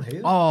bored. Tom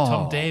who?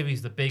 Tom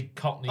Davies, the big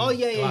Cockney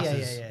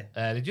glasses.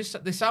 Yeah.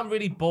 They sound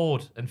really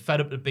bored and fed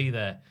up to be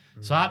there.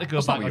 So I had to go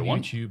That's not back what on you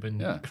want. YouTube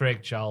and Yeah.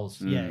 Craig Charles.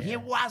 Yeah. You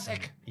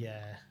Wazik.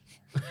 Yeah.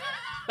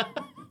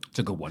 It's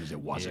a good one, is it?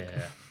 Was it?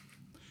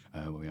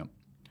 Yeah. Where we at?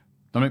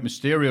 Dominic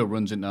Mysterio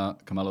runs into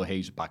Carmelo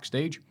Hayes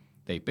backstage.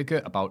 They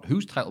bicker about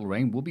whose title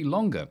reign will be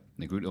longer.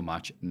 They agree to a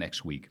match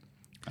next week.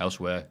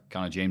 Elsewhere,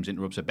 Kiana James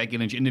interrupts a Becky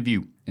Lynch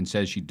interview and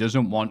says she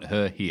doesn't want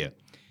her here.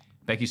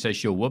 Becky says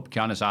she'll whoop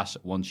Kiana's ass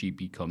once she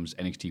becomes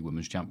NXT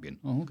Women's Champion.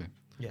 Oh, okay.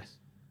 Yes.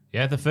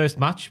 Yeah, the first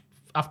match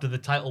after the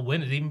title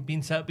win had even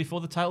been set up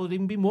before the title had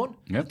even been won.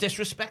 Yep.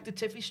 Disrespected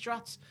Tiffy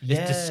Stratz. Yeah.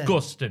 It's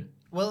disgusting.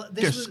 Well,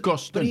 this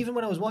disgusting. But even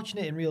when I was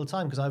watching it in real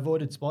time, because I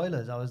avoided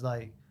spoilers, I was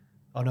like,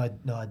 oh,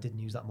 no, I did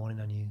news that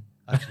morning. I knew,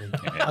 actually.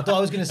 I thought I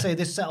was going to say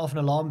this set off an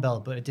alarm bell,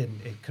 but it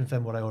didn't. It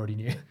confirmed what I already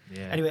knew.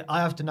 Yeah. Anyway,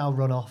 I have to now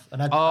run off.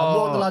 And I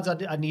warned the lads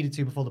I needed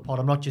to before the pod.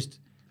 I'm not just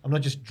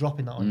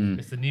dropping that on you.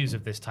 It's the news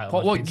of this title.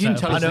 What you can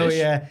tell us I know, this?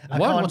 yeah.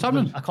 What's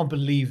happening? I can't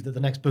believe that the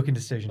next booking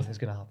decision is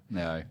going to happen.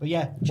 No. But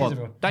yeah, cheers,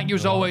 everyone. Thank you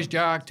as always,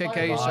 Jack. Take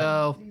care of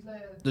yourself.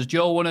 Does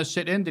Joe want to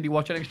sit in? Did he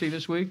watch NXT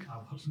this week? I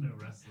watched no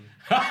wrestling.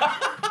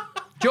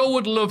 Joe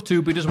would love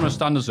to, but he doesn't want to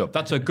stand us up.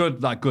 That's a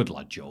good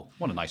lad, Joe.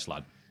 What a nice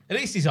lad. At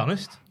least he's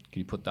honest. Can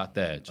you put that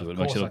there so it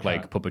makes it look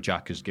like Papa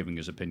Jack is giving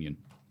his opinion?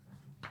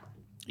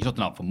 He's not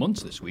done that for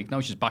months this week. Now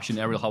he's just bashing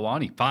Ariel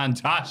Helwani.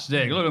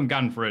 Fantastic. Look at him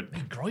going for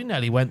it. Groin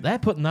nearly went there,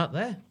 putting that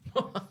there.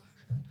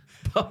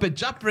 Papa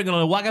Jack bringing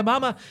on a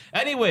Wagamama.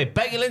 Anyway,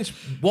 Becky Lynch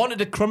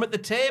wanted a crumb at the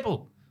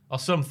table or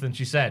something,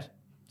 she said.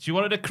 She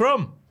wanted a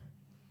crumb.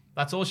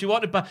 That's all she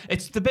wanted. But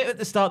it's the bit at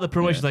the start of the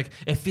promotion, she's like,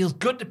 it feels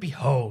good to be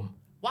home.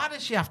 Why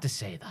does she have to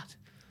say that?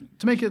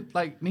 To make it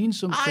mean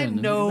something. I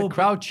know. The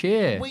crowd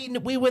cheer.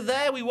 We were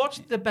there. We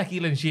watched the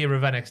Becky Lynch era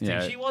of NXT.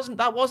 Yeah.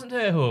 That wasn't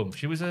her home.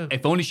 She was a.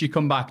 If only she'd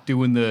come back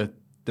doing the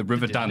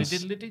river dance.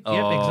 Yep,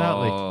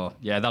 exactly.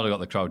 Yeah, that'll got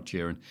the crowd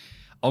cheering.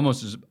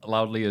 Almost as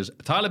loudly as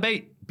Tyler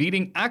Bate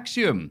beating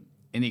Axiom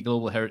in the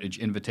Global Heritage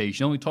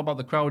Invitational. We talked about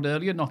the crowd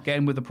earlier, not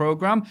getting with the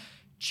program.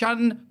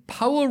 Chanting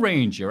Power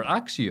Ranger at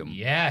Axiom.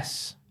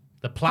 Yes.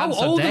 The plants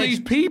How are old dead. are these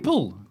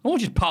people? They're not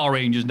just Power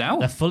Rangers now.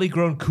 They're fully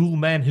grown, cool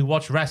men who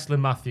watch wrestling,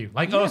 Matthew.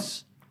 Like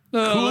us.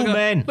 Cool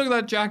men. Look at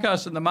that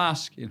jackass in the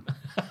mask.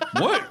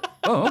 What?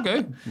 Oh,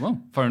 okay. Well,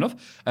 fair enough.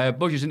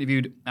 Bush is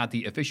interviewed at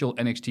the official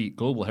NXT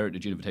Global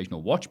Heritage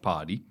Invitational watch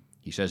party.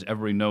 He says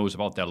everybody knows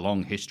about their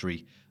long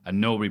history and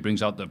nobody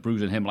brings out the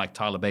bruise in him like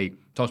Tyler Bate.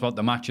 Talks about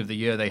the match of the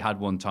year they had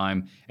one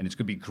time and it's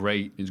going to be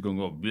great. He's going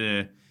to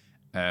go,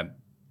 bleh.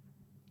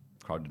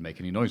 Crowd didn't make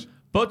any noise.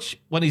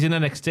 Butch, when he's in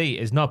NXT,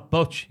 is not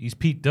Butch. He's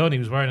Pete Dunne. He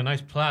was wearing a nice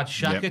plaid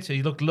jacket.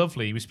 He looked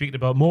lovely. He was speaking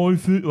about I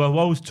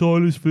was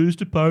Tyler's first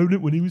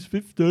opponent when he was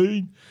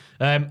 15.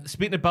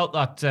 Speaking about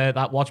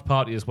that watch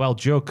party as well,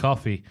 Joe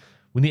Coffey,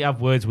 we need to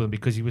have words with him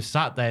because he was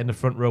sat there in the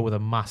front row with a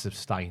massive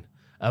stein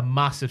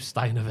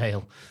of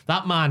ale.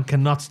 That man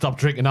cannot stop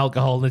drinking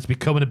alcohol and it's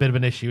becoming a bit of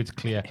an issue, it's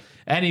clear.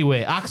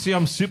 Anyway,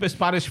 Axiom Super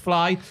Spanish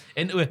Fly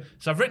into a...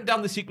 So I've written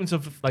down the sequence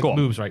of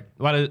moves, right?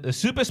 We had a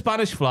Super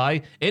Spanish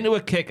Fly, into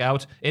a kick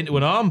out, into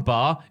an arm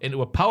bar,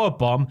 into a power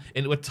bomb,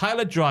 into a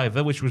Tyler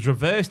Driver, which was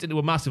reversed into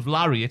a massive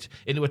lariat,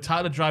 into a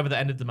Tyler Driver that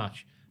ended the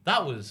match.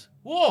 That was...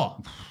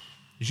 Whoa!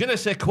 Je ne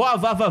sais quoi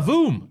va va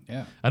voom.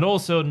 Yeah. And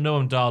also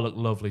Noam Dar looked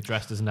lovely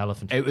dressed as an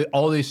elephant.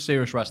 All this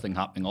serious wrestling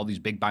happening, all these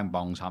big bang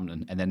bongs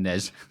happening, and then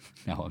there's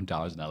Noam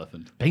Dar as an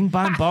elephant. Bing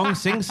bang bong,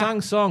 sing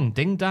sang song,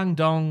 ding dang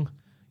dong.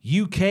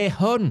 UK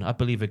Hun, I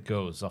believe it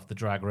goes off the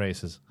drag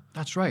races.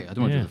 That's right. I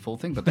don't want to do the full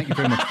thing, but thank you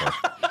very much for it.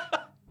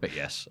 But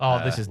yes.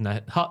 Oh, this is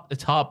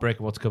it's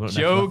heartbreaking what's coming up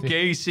Joe next.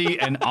 Gacy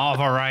and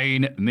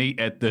Alvarine meet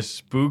at the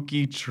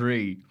spooky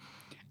tree.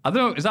 I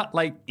don't know, is that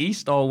like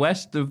east or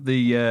west of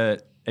the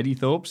Eddie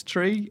Thorpe's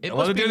tree? It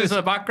While they're must be doing this in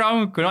the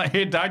background, could not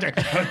hear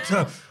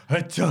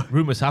Dijak.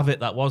 Rumours have it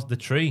that was the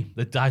tree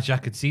that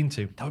Dijak had seen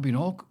to. That would be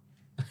awkward.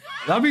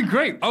 That'd be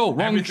great. Oh,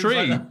 wrong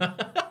tree.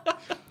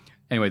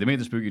 Anyway, they made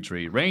the spooky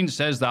tree. Reigns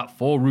says that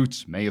 4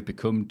 roots may have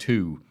become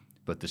 2,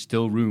 but there's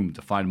still room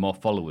to find more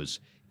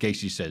followers.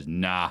 Gacy says,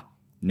 nah.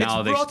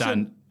 Now they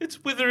stand.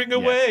 It's withering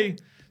away.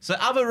 So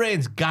Ava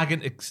Reigns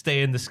gagging to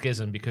stay in the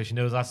schism because she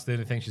knows that's the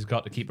only thing she's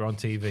got to keep her on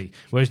TV.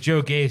 Whereas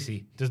Joe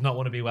Gacy does not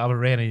want to be with Ava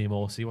Reigns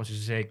anymore, so he wants to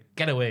say,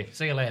 get away,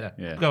 see you later.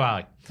 Yeah.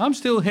 Goodbye. I'm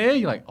still here.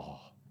 You're like, oh,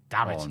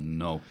 damn it. Oh,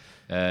 no.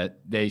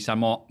 They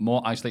sound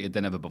more isolated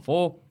than ever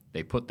before.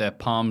 They put their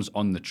palms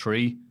on the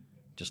tree,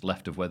 just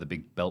left of where the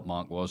big belt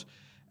mark was.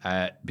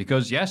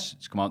 Because, yes,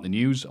 it's come out in the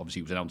news.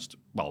 Obviously, it was announced,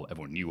 well,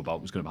 everyone knew about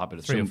it was going to happen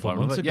at 3 or some 4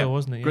 point. months ago,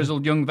 wasn't it? Yeah.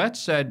 Grizzled young vets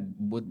said,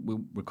 would we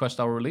request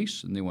our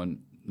release? And they went,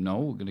 no,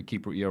 we're going to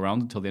keep you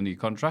around until the end of your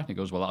contract. And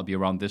he goes, well, that'll be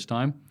around this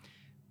time.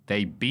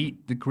 They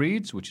beat the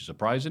Creeds, which is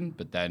surprising,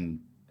 but then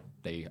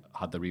they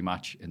had the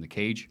rematch in the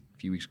cage a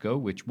few weeks ago,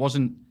 which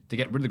wasn't to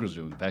get rid of the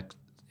Grizzled young vets.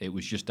 It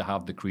was just to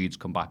have the Creeds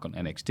come back on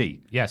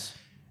NXT. Yes.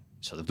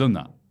 So they've done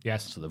that.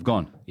 Yes. So they've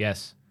gone.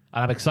 Yes.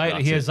 And I'm excited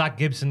to hear Zach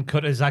Gibson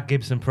cut a Zach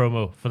Gibson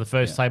promo for the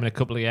first time in a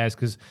couple of years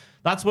because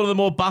that's one of the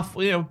more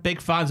big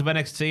fans of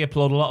NXT.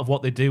 Applaud a lot of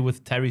what they do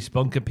with Terry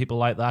Spunk and people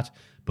like that.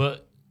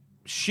 But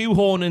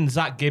shoehorning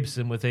Zach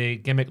Gibson with a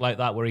gimmick like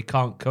that where he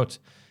can't cut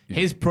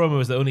his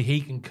promos that only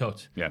he can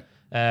cut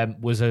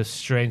was a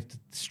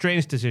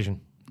strange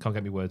decision. Can't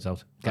get my words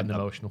out. Getting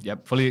emotional.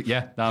 Yep, fully.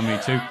 Yeah, me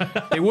too.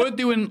 They were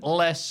doing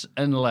less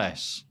and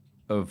less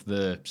of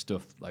the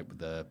stuff like with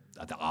the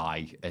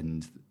eye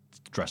and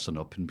dressing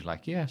up and be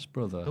like, yes,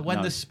 brother. But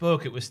when they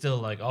spoke, it was still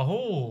like,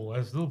 oh,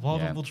 I'm still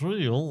part of the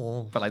tree.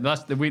 Oh. But like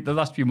the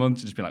last few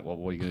months, it's been like, well,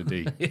 what are you going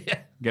to do?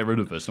 Get rid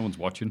of us. No one's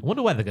watching. I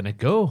wonder where they're going to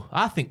go.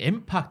 I think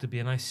Impact would be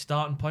a nice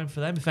starting point for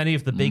them, if any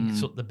of the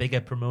the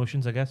bigger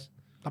promotions, I guess.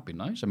 That'd be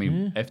nice. I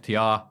mean,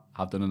 FTR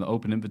have done an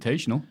open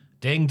invitational.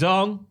 Ding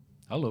dong.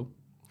 Hello.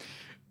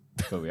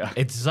 There we are.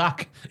 It's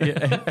Zach.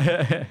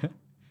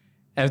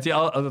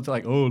 FTR are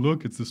like, oh,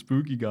 look, it's the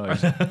spooky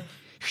guys.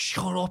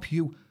 Shut up,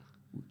 you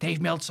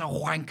Dave Meltzer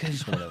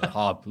wankers. Or whatever.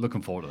 Oh,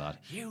 looking forward to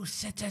that. You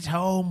sit at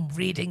home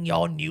reading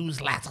your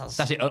newsletters.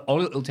 That's it.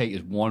 All it'll take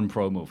is one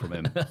promo from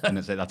him. And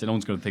that's it. No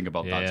one's going to think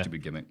about that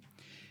stupid gimmick.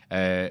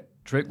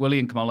 Trick, Willie,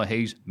 and Carmelo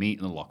Hayes meet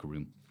in the locker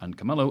room. And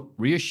Carmelo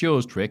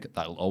reassures Trick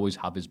that he'll always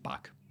have his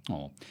back.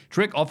 Oh.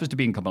 Trick offers to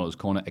be in Carmelo's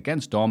corner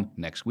against Dom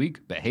next week,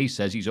 but Hayes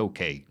says he's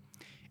okay.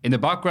 In the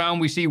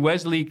background, we see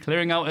Wesley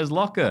clearing out his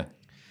locker.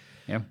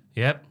 Yeah.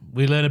 Yep.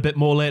 We learn a bit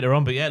more later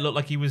on, but yeah, it looked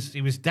like he was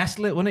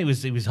desolate, wasn't he?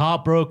 He was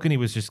heartbroken. He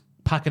was just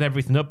packing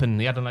everything up, and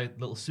he had a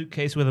little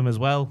suitcase with him as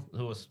well.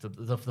 It was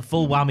the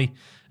full whammy.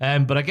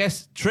 But I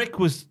guess Trick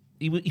was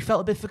he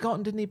felt a bit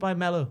forgotten, didn't he, by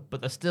Mello?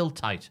 But they're still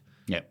tight.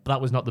 Yeah. But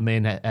that was not the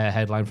main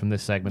headline from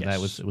this segment.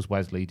 Yes. There it was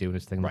Wesley doing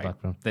his thing in the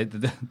background. They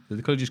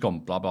could have just gone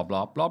blah blah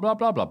blah blah blah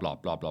blah blah blah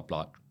blah blah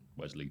blah.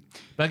 Wesley.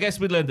 But I guess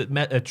we learned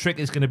that Trick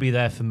is going to be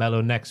there for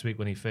Mello next week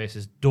when he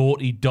faces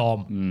Doughty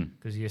Dom,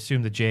 because you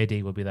assume the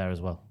JD will be there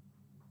as well.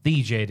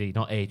 The JD,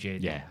 not a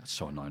JD. Yeah, it's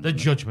so annoying. The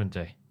Judgment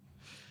Day.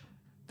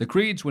 The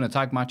Creeds win a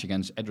tag match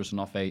against Edris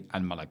Enofe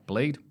and Malak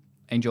Blade.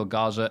 Angel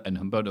Garza and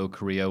Humberto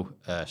Carrillo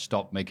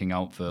stop making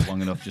out for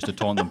long enough just to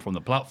taunt them from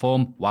the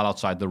platform, while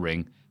outside the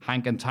ring,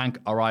 Hank and Tank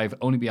arrive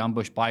only to be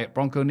ambushed by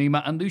Bronco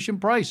Nima and Lucian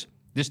Price.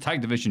 This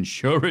tag division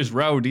sure is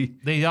rowdy.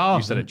 They are.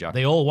 You said it, Jack.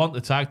 They all want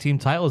the tag team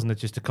titles, and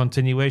it's just a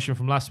continuation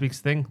from last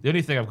week's thing. The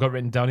only thing I've got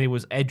written down here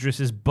was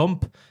Edris's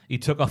bump. He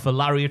took off a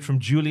lariat from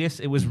Julius.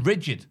 It was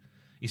rigid.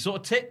 He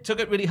sort of took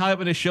it really high up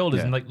on his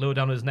shoulders and like low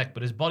down on his neck,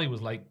 but his body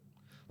was like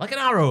an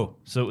arrow.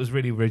 So it was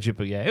really rigid.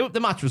 But yeah,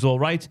 the match was all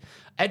right.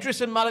 Edris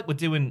and Malik were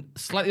doing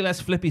slightly less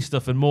flippy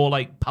stuff and more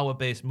like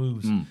power-based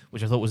moves,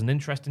 which I thought was an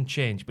interesting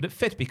change. But it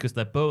fit because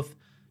they're both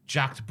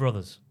jacked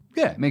brothers.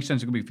 Yeah, it makes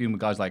sense. It could be feuding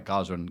with guys like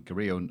Garza and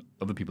Carrillo and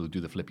other people who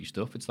do the flippy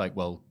stuff. It's like,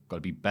 well, got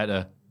to be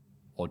better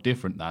or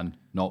different than,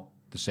 not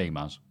the same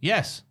as.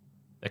 Yes.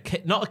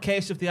 Not a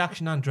case of the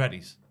Action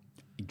Andretti's.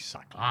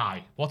 Exactly.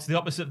 Aye. What's the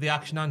opposite of the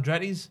Action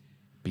Andretti's?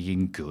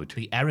 Being good.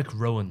 The Eric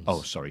Rowans.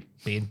 Oh, sorry.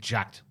 Being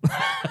jacked.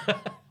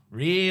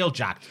 Real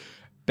jacked.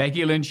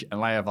 Becky Lynch and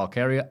Laya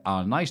Valkyria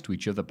are nice to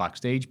each other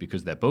backstage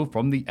because they're both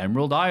from the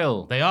Emerald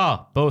Isle. They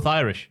are. Both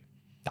Irish.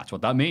 That's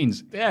what that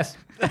means. Yes.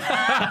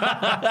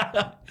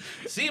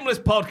 Seamless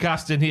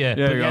podcasting here.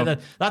 Yeah,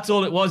 that's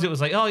all it was. It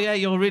was like, oh, yeah,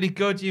 you're really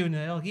good.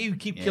 You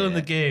keep killing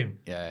the game.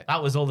 Yeah.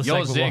 That was all the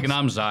You're segment Zig was. and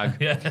I'm Zag.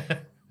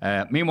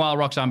 Yeah. Meanwhile,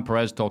 Roxanne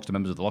Perez talks to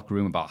members of the locker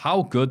room about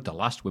how good the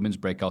last women's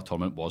breakout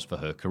tournament was for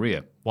her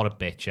career. What a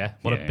bitch, yeah?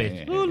 What a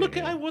bitch. Oh, look,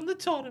 I won the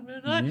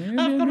tournament. I've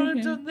gone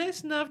and done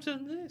this and I've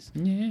done this.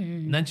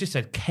 And then she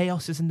said,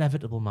 chaos is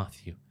inevitable,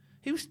 Matthew.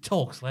 Who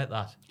talks like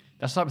that?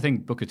 That's the type of thing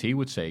Booker T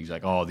would say. He's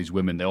like, oh, these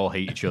women, they all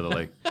hate each other.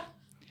 Like,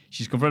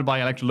 she's confronted by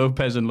Elektra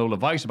Lopez and Lola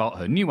Vice about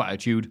her new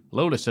attitude.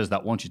 Lola says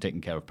that once she's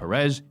taken care of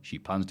Perez, she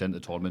plans to enter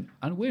the tournament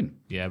and win.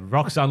 Yeah,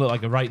 Roxanne looked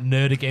like a right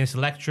nerd against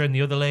Elektra and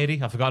the other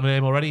lady. I've forgotten her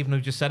name already, even though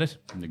you just said it.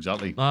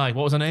 Exactly. Aye,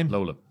 what was her name?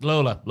 Lola.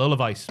 Lola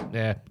Vice.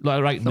 Yeah,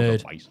 right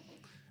nerd. Vice.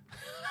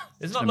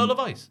 It's not Lola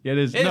Vice. Yeah, it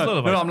is. It is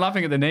Lola Vice. No, I'm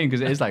laughing at the name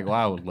because it is like,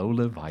 wow,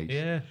 Lola Vice.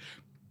 Yeah.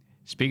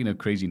 Speaking of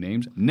crazy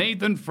names,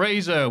 Nathan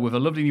Fraser with a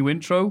lovely new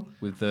intro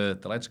with the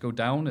lights go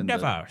down and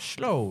never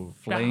slow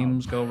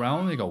flames down. go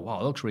round. They go,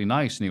 wow, it looks really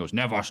nice. And he goes,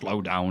 never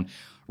slow down.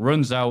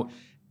 Runs out,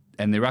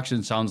 and the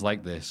reaction sounds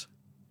like this.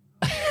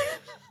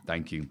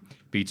 Thank you.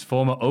 Beats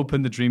former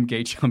Open the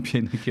Dreamgate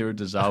champion Akira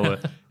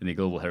Tozawa in the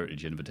Global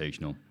Heritage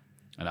Invitational.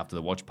 And after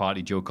the watch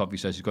party, Joe Coffey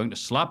says he's going to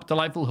slap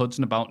Delightful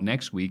Hudson about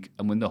next week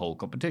and win the whole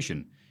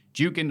competition.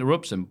 Duke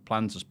interrupts and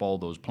plans to spoil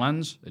those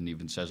plans and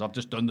even says, I've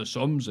just done the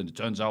sums and it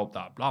turns out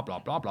that blah, blah,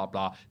 blah, blah,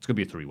 blah. It's going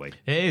to be a three-way.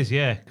 It is,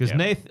 yeah. Because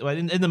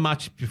Nathan, in the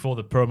match before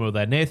the promo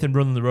there, Nathan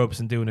running the ropes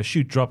and doing a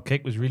shoot drop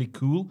kick was really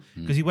cool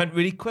because he went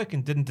really quick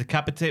and didn't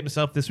decapitate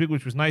himself this week,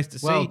 which was nice to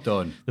see. Well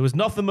done. There was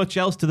nothing much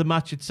else to the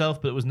match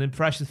itself, but it was an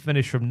impressive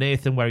finish from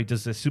Nathan where he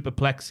does a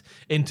superplex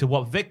into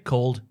what Vic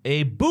called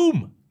a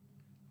boom.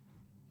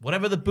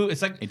 Whatever the boot,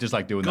 it's like he just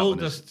like doing gold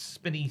that dust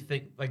spinny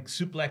thing, like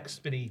suplex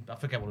spinny. I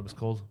forget what it was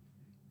called.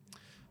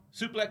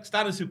 Suplex,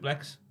 standard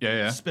suplex.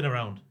 Yeah. Spin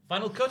around.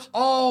 Final cut.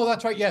 Oh,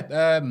 that's right.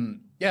 Yeah.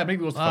 Maybe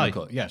it was the final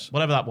cut. Yes.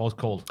 Whatever that was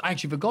called. I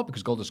actually forgot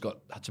because Goldust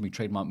had so many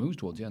trademark moves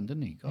towards the end,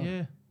 didn't he? God.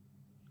 Yeah.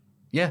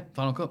 Yeah.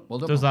 Final cut. Well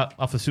done. Does that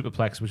off the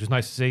superplex, which was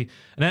nice to see.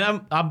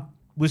 And then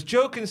was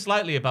joking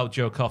slightly about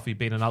Joe Coffey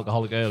being an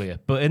alcoholic earlier,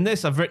 but in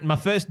this, I've written my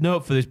first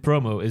note for this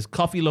promo is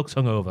Coffey looks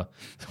hungover.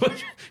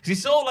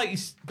 He's sort of like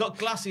he's got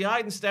glassy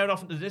eyed and staring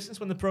off into the distance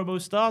when the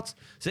promo starts.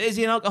 So is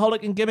he an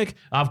alcoholic in gimmick?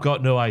 I've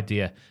got no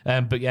idea.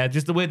 But yeah,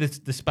 just the way they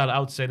spell it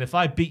out, saying if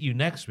I beat you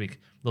next week,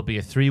 there'll be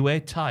a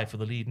 3-way tie for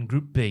the lead in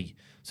Group B.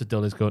 So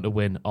Dull is going to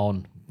win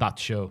on that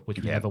show, which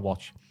we never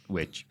watch.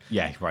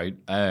 Yeah, right.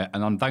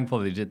 And I'm thankful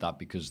they did that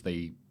because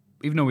they,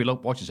 even though we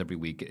watch this every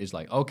week, it's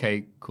like,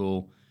 okay,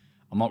 cool.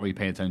 I'm not really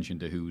paying attention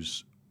to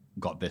who's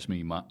got this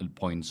many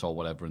points or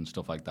whatever and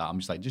stuff like that. I'm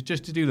just like,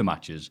 just to do the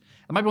matches.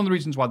 And maybe one of the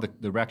reasons why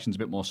the reaction's a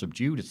bit more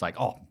subdued. It's like,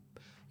 oh,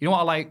 you know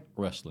what I like?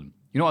 Wrestling.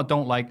 You know what I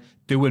don't like?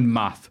 Doing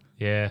math.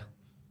 Yeah.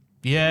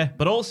 Yeah,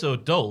 but also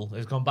Dull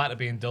has gone back to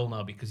being Dull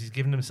now because he's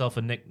given himself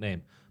a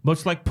nickname.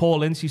 Much like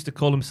Paul Ince used to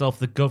call himself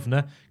the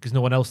Governor because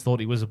no one else thought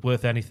he was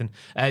worth anything.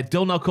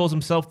 Dull now calls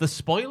himself the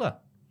Spoiler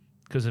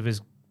because of his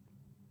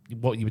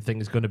what you would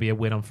think is going to be a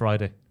win on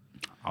Friday.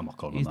 I'm not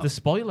calling him He's that. the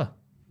Spoiler.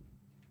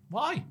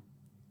 Why?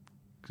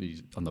 Because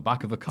he's on the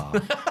back of a car.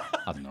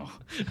 I don't know.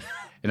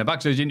 In a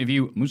backstage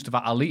interview,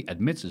 Mustafa Ali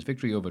admits his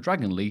victory over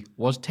Dragon Lee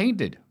was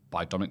tainted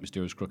by Dominic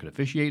Mysterio's crooked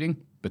officiating,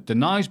 but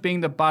denies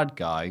being the bad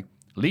guy.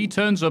 Lee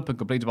turns up and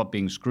complains about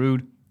being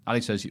screwed.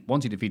 Ali says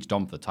once he defeats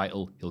Dom for the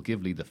title, he'll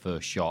give Lee the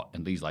first shot,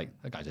 and Lee's like,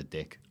 that guy's a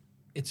dick.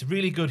 It's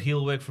really good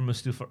heel work from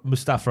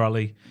Mustafa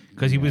Ali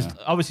because he was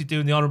obviously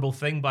doing the honourable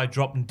thing by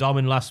dropping Dom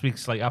in last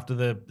week's after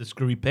the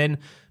screwy pin,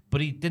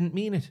 but he didn't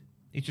mean it.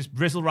 He just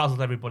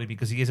rizzle-razzled everybody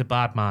because he is a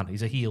bad man.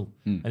 He's a heel.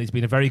 And he's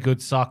been a very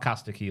good,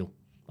 sarcastic heel.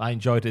 I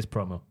enjoyed his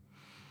promo.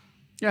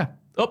 Yeah.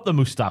 Up the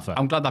Mustafa.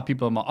 I'm glad that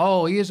people are like,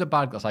 oh, he is a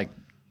bad guy. It's like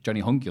Johnny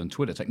Hunky on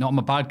Twitter. It's like, no, I'm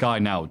a bad guy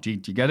now. Do you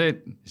get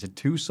it? Is it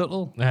too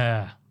subtle?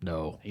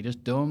 No. He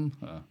just dumb.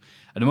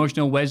 An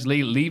emotional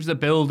Wesley leaves the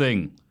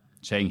building,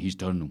 saying he's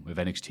done with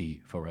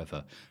NXT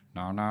forever.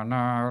 No.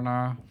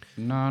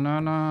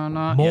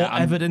 More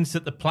evidence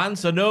that the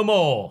plants are no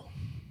more.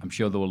 I'm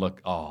sure they will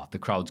look, the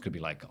crowd's going to be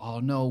like, oh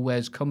no,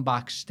 Wes, come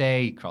back,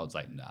 stay. Crowd's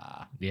like,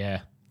 nah. Yeah.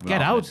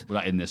 Get out. We're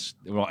not in this.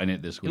 We're not in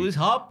it this week. It was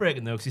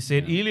heartbreaking though, because he's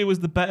saying Ilya was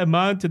the better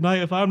man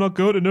tonight. If I'm not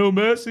going to No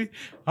Mercy,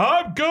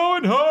 I'm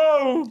going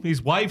home.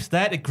 His wife's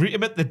there to greet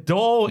him at the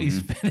door. He's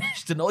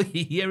finished, and all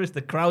you hear is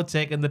the crowd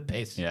taking the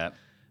piss. Yeah.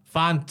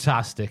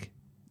 Fantastic.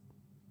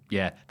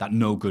 Yeah, that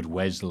no good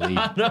Wesley.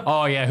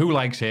 Oh yeah, who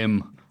likes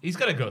him? He's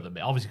got to go to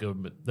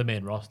the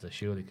main roster,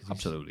 surely.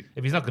 Absolutely.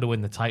 If he's not going to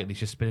win the title, he's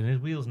just spinning his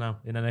wheels now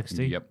in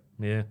NXT. Yep.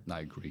 Yeah.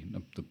 I agree.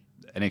 The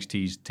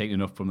NXT's taken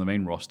enough from the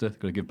main roster. They've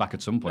got to give back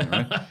at some point,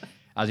 right?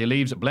 As he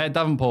leaves, Blair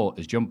Davenport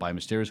is jumped by a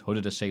mysterious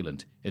hooded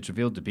assailant. It's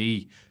revealed to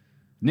be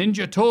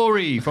Ninja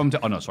Tori from...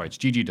 it's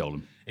Gigi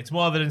Dolan. It's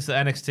more evidence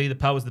that NXT, the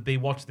powers that be,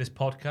 watch this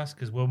podcast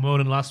because we're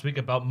moaning last week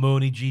about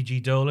moany Gigi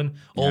Dolan,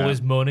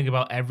 always moaning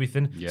about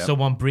everything. Yep.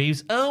 Someone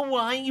breathes, oh,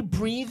 why are you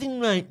breathing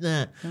like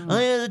that?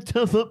 I had a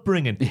tough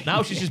upbringing.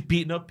 Now she's just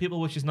beating up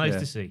people, which is nice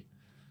to see.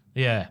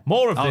 Yeah,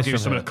 more of this. I'll give you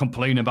something to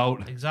complain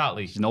about.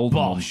 Exactly. She's an old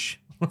bosh.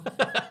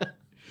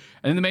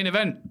 And in the main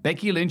event,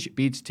 Becky Lynch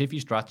beats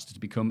Tiffy Stratz to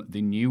become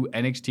the new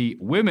NXT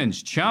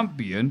Women's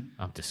Champion.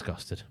 I'm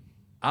disgusted.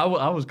 I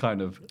was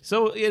kind of...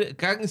 So, I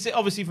can see,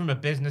 obviously, from a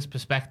business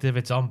perspective,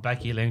 it's on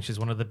Becky Lynch as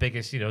one of the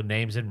biggest,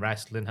 names in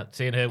wrestling.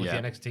 Seeing her with the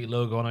NXT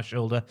logo on her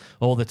shoulder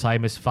all the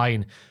time is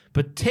fine.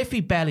 But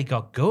Tiffy barely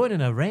got going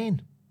in her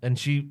reign. And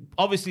she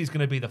obviously is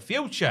going to be the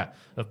future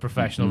of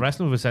professional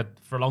wrestling, we've said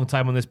for a long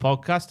time on this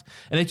podcast.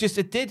 And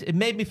it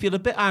made me feel a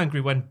bit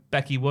angry when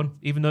Becky won,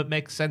 even though it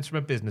makes sense from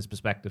a business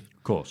perspective.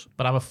 Of course.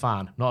 But I'm a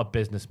fan, not a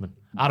businessman.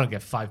 I don't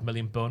get 5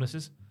 million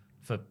bonuses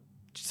for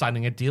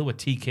signing a deal with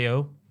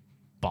TKO.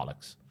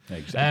 Bollocks.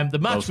 Exactly.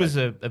 The match was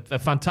a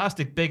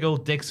fantastic big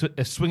old dick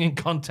swinging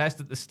contest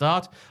at the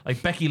start.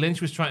 Like Becky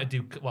Lynch was trying to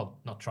do, well,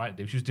 not trying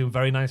to do, she was doing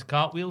very nice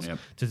cartwheels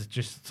to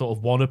just sort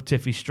of one-up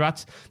Tiffy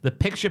Stratz. The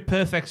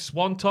picture-perfect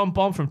swanton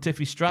bomb from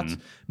Tiffy Stratz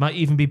might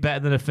even be better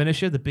than a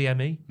finisher, the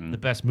BME, the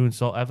best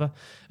moonsault ever.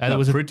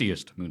 The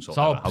prettiest moonsault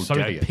ever. How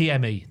dare you? The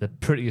PME, the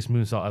prettiest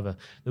moonsault ever.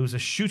 There was a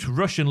shoot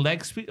Russian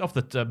leg sweep off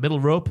the middle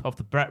rope, off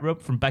the Brett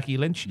rope from Becky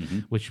Lynch,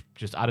 which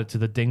just added to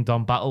the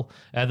ding-dong battle.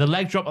 The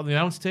leg drop on the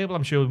announce table,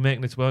 I'm sure we're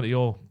making its way to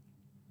your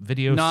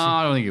video. No,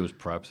 I don't think it was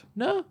prepped.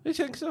 No, you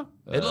think so?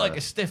 It looked like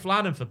a stiff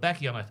landing for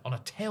Becky on a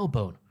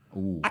tailbone.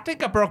 Ooh. I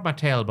think I broke my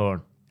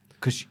tailbone.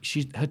 Because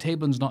her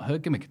tailbone's not her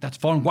gimmick. That's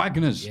Von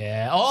Wagner's.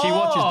 Yeah. Oh! She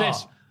watches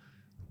this.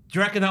 Do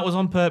you reckon that was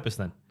on purpose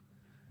then?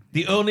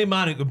 The only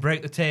man who can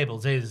break the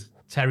tables is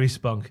Terry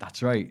Spunk.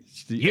 That's right.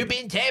 You've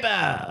been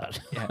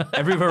tabled. Yeah.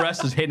 Every other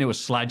wrestler's hitting it with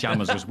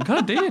sledgehammers. We kind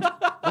of did.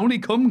 Only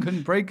Cum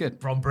can break it.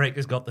 Bron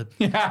Breaker's got the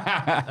the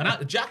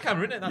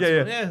jackhammer, isn't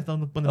it?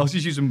 That's,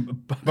 she's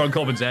using Baron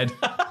Corbin's head.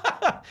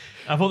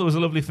 I thought there was a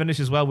lovely finish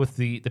as well with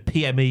the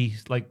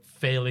PME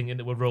failing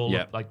into a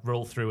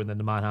roll through and then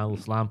the manhandle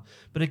slam.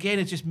 But again,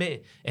 it just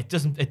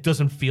it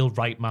doesn't feel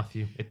right,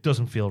 Matthew. It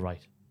doesn't feel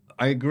right.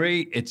 I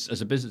agree. It's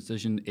as a business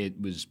decision, it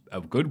was a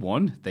good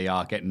one. They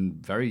are getting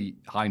very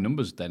high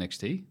numbers to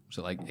NXT.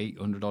 So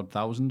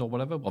 800,000 or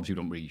whatever. Obviously,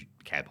 we don't really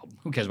care about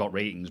who cares about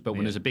ratings, but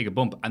when there's a bigger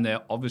bump, and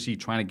they're obviously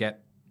trying to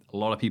get a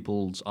lot of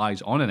people's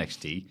eyes on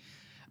NXT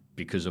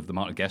because of the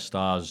amount of guest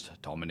stars,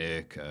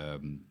 Dominic,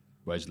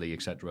 Wesley,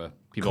 etc.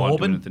 People aren't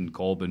doing anything,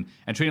 Corbin,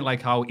 and treating it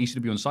like how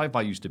ECW and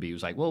Sci-Fi used to be. It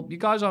was like, well, you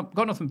guys have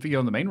got nothing for you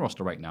on the main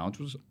roster right now.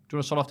 Do you want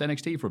to start off to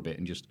NXT for a bit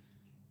and just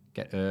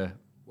get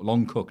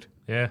long cooked?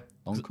 Yeah.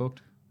 Long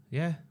cooked?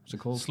 Yeah. What's it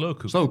called? Slow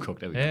cooked. Slow cooked,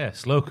 there we go. Yeah,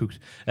 slow cooked.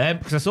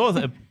 Because I saw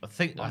that,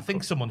 I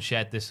think someone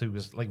shared this who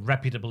was like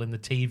reputable in the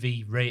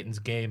TV ratings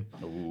game.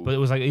 Ooh. But it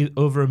was like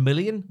over 1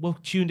 million were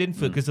tuned in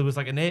for because there was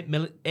like an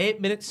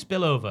 8-minute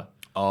spillover.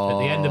 At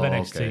the end of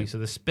NXT, okay. So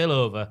the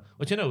spillover,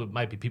 which I know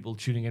might be people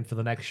tuning in for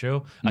the next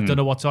show. I don't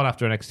know what's on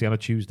after NXT on a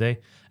Tuesday,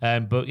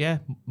 but yeah,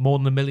 more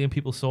than 1 million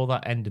people saw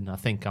that ending. I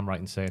think I'm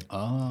right in saying.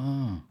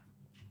 Oh,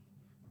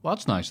 well,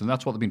 that's nice, and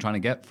that's what they've been trying to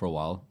get for a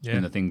while. It's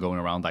been the thing going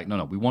around, like,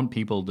 no, we want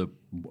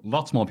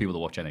lots more people to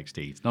watch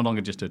NXT. It's no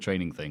longer just a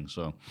training thing.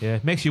 So yeah,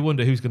 it makes you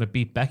wonder who's going to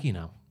beat Becky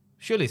now.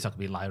 Surely it's not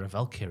going to be Lyra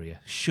Valkyria.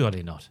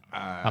 Surely not.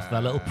 After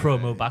that little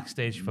promo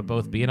backstage for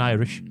both being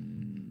Irish.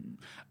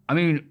 I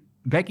mean,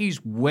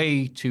 Becky's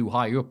way too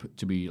high up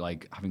to be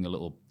like having a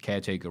little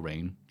caretaker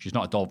reign. She's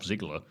not a Dolph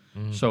Ziggler.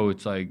 So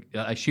it's like,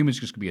 I assume it's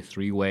just going to be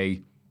a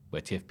 3-way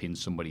where Tiff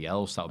pins somebody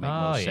else. That would make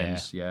more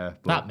sense. Yeah.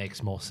 That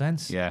makes more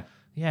sense. Yeah.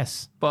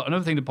 Yes. But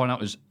another thing to point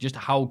out is just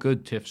how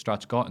good Tiff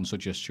Strat's got in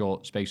such a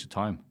short space of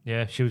time.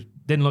 Yeah, she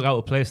didn't look out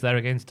of place there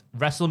against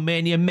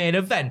WrestleMania main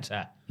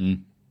eventer,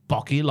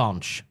 Becky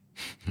Lynch.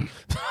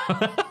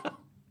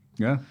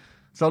 Yeah.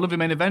 So a lovely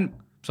main event.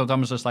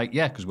 Sometimes it's just like,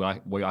 yeah, because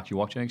we actually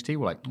watch NXT.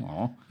 We're like,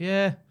 aw.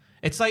 Yeah.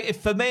 It's like, if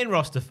for main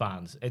roster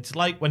fans, it's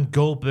like when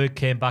Goldberg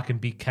came back and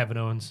beat Kevin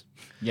Owens.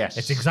 Yes.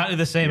 It's exactly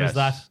the same as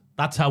that.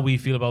 That's how we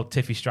feel about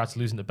Tiffy Stratz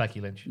losing to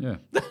Becky Lynch. Yeah.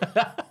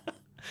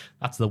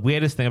 That's the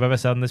weirdest thing I've ever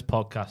said on this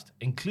podcast,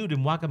 including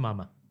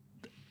Wagamama.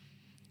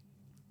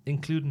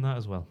 Including that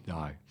as well.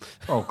 Aye.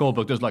 Oh,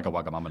 Goldberg does like a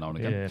Wagamama now and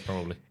again. Yeah,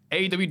 probably.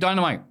 AEW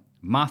Dynamite.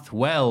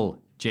 Mathwell,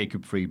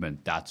 Jacob Friedman.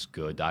 That's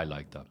good. I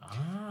like that.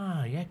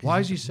 Ah, yeah. Why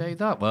does he say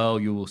that? Well,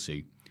 you will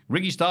see.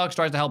 Ricky Starks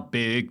tries to help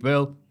Big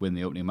Bill win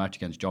the opening match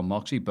against John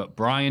Moxley, but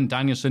Bryan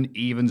Danielson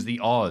evens the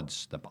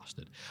odds. The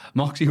bastard.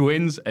 Moxley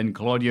wins, and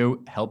Claudio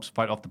helps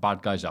fight off the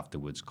bad guys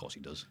afterwards. Of course he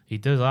does. He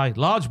does, aye.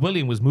 Large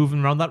William was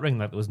moving around that ring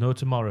like there was no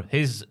tomorrow.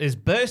 His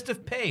burst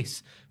of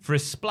pace for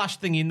his splash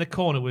thingy in the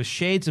corner was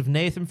shades of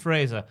Nathan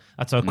Fraser.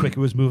 That's how quick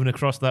he was moving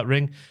across that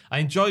ring. I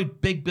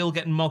enjoyed Big Bill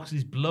getting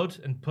Moxley's blood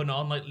and putting it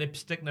on like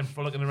lipstick and then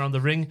frolicking around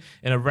the ring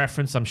in a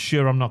reference I'm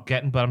sure I'm not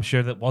getting, but I'm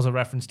sure that was a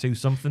reference to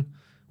something.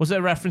 Was it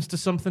a reference to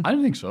something? I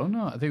don't think so,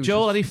 no. I think it was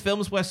Joel, any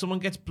films where someone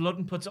gets blood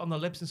and puts it on their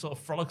lips and sort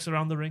of frolics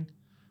around the ring?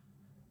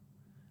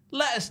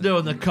 Let us know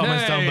in the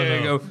comments down below. There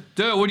you go.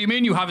 Duh, what do you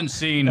mean you haven't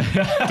seen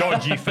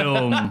dodgy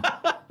film?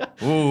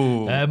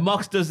 Ooh.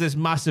 Mox does this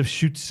massive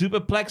shoot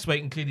superplex where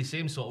you can clearly see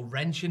him sort of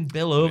wrenching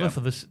Bill over for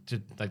this,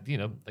 like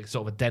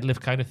sort of a deadlift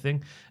kind of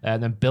thing.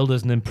 And then Bill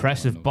does an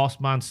impressive boss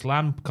man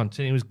slam,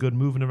 continuous good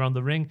moving around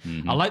the ring.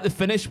 I like the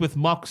finish with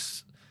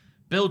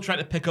Bill trying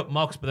to pick up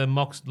Mox, but then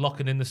Mox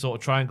locking in the sort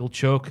of triangle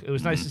choke. It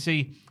was nice to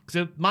see.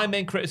 Because my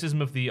main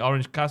criticism of the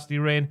Orange Cassidy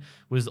reign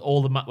was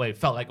it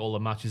felt like all the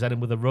matches ending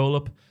with a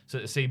roll-up. So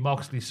to see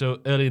Moxley so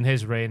early in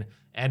his reign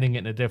ending it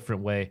in a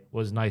different way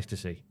was nice to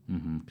see.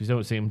 Because you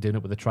don't see him doing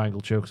it with the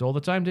triangle chokes all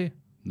the time, do you?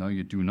 No,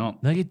 you do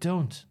not. No, you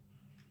don't.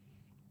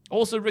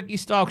 Also, Ricky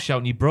Stark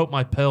shouting, "You broke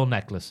my pearl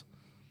necklace."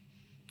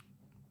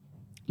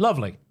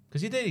 Lovely.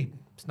 Because he did. He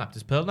snapped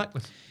his pearl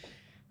necklace.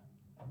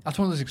 That's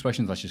one of those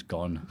expressions that's just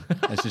gone.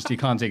 It's just, you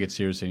can't take it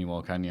seriously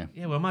anymore, can you?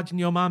 Yeah, well, imagine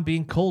your man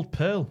being called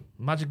Pearl.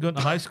 Imagine going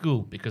to high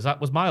school, because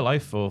that was my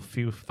life for a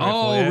few 3 or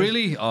 4 years.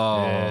 Really?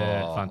 Oh,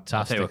 yeah, fantastic.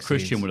 I'll tell you what,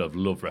 Christian would have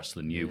loved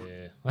wrestling you.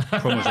 Yeah.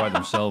 Promos write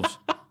themselves.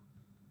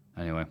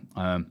 Anyway.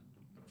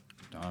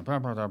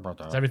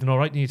 Is everything all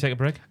right? Need you take a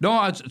break? No,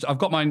 I've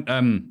got my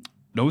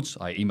notes.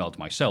 I emailed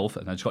myself,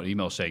 and I just got an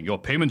email saying, your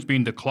payment's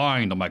been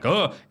declined. I'm like,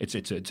 oh, it's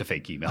a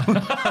fake email.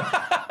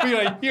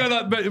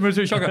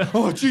 That shocker.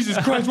 Oh, Jesus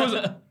Christ, was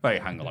it?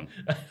 Wait, hang on.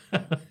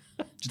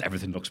 Just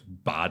everything looks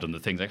bad on the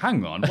things. Like,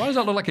 hang on, why does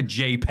that look like a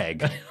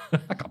JPEG?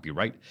 That can't be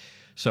right.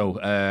 So,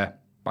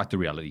 back to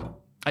reality.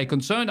 A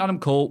concerned Adam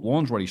Cole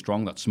warns Roddy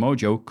Strong that Samoa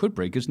Joe could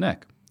break his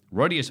neck.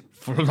 Roddy is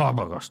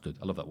flabbergasted.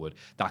 I love that word.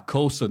 That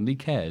Cole suddenly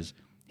cares.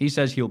 He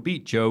says he'll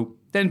beat Joe,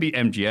 then beat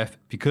MJF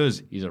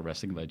because he's a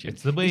wrestling legend.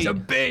 It's the way he's a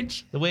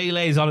bitch. The way he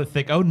lays on it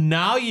thick. Oh,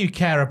 now you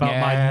care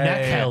about my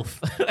neck health.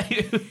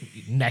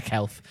 Neck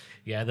health.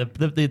 Yeah,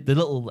 the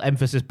little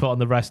emphasis put on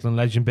the wrestling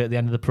legend bit at the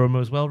end of the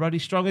promo as well. Roddy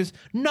Strong is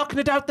knocking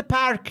it out the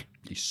park.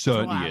 He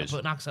certainly is.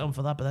 Put an accent on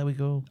for that, but there we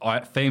go.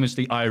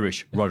 Famously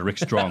Irish, Roderick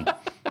Strong.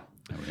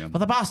 For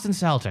the Boston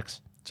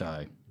Celtics.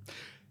 Sorry.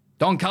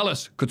 Don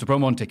Callis cuts a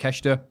promo on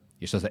Takeshita.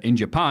 He says that in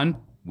Japan,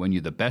 when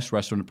you're the best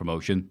wrestler in the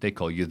promotion, they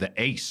call you the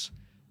ace.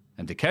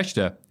 And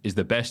Takeshita is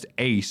the best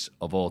ace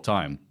of all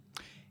time.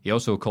 He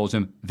also calls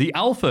him the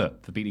alpha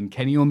for beating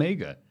Kenny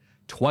Omega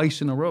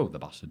twice in a row, the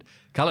bastard.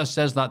 Callis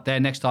says that their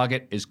next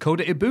target is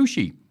Kota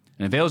Ibushi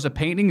and unveils a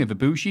painting of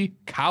Ibushi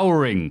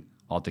cowering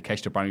while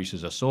Takeshita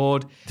brandishes a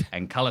sword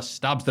and Callis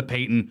stabs the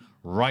painting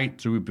right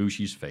through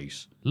Ibushi's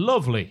face.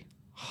 Lovely.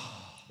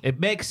 It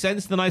makes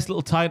sense, the nice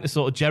little tie to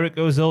sort of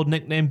Jericho's old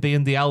nickname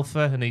being the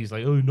Alpha, and he's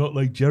like, oh, not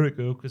like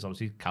Jericho, because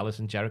obviously Callis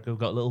and Jericho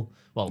got a little,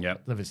 well, I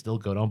don't know if it's still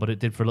going on, but it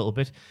did for a little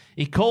bit.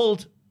 He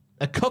called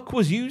a cuck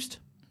was used,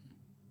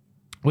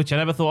 which I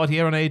never thought I'd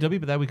hear on AEW,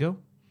 but there we go.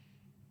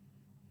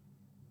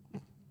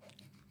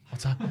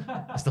 What's that?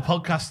 Has the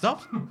podcast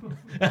stopped?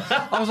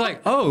 I was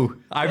like, oh,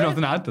 I have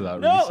nothing to add to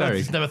that. Really. No, Sorry. I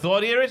just never thought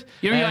I'd hear it.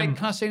 You're like,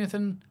 can I say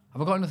anything?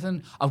 Have I got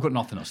anything? I've got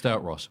nothing. I'll stay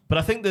at Ross. But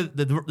I think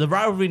the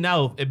rivalry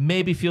now, it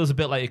maybe feels a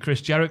bit like a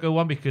Chris Jericho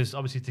one, because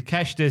obviously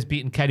Takeshita's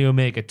beaten Kenny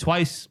Omega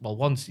twice. Well,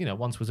 once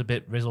was a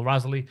bit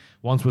rizzle-razzly,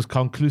 once was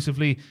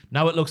conclusively.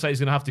 Now it looks like he's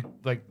going to have to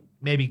like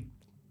maybe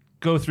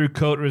go through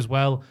Kota as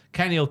well.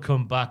 Kenny will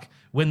come back,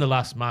 win the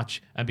last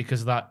match, and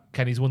because of that,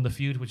 Kenny's won the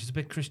feud, which is a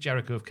bit Chris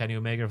Jericho of Kenny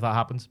Omega if that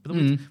happens. But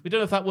we don't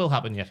know if that will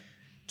happen yet.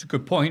 It's a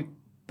good point.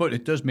 But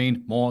it does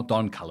mean more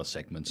Don Callis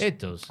segments. It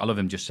does. I love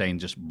him just saying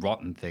just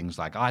rotten things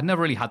like, I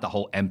never really had the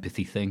whole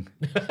empathy thing.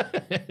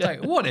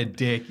 Like, what a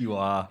dick you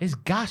are. His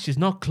gash is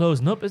not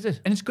closing up, is it?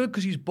 And it's good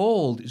because he's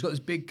bald. He's got this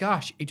big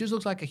gash. It just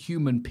looks like a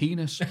human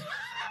penis,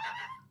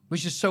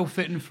 which is so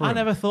fitting for him. I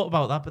never thought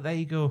about that, but there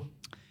you go.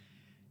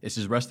 This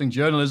is wrestling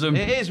journalism.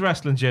 It is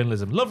wrestling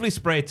journalism. Lovely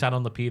spray tan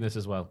on the penis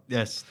as well.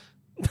 Yes.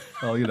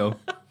 Well, you know.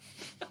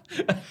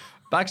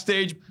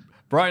 Backstage,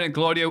 Brian and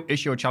Claudio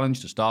issue a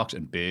challenge to Starks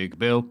and Big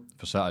Bill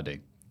for Saturday.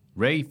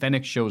 Ray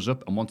Fenix shows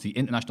up and wants the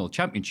International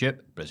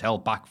Championship, but is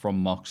held back from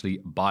Moxley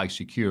by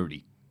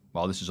security.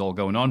 While this is all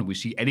going on, we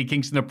see Eddie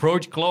Kingston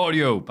approach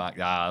Claudio back.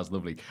 That's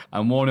lovely.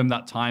 And warn him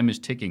that time is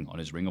ticking on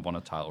his Ring of Honor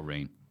title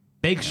reign.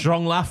 Big,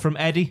 strong laugh from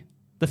Eddie.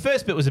 The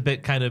first bit was a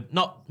bit kind of,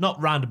 not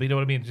random, but you know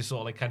what I mean? Just sort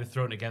of like kind of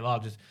thrown together. I'll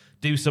just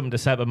do something to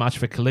set up a match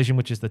for Collision,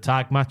 which is the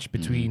tag match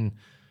between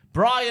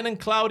Brian and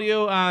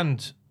Claudio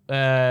and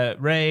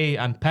Ray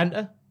and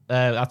Penta.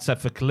 That's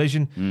set for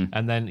Collision.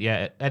 And then,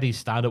 Eddie's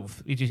stand-up.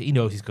 He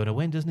knows he's going to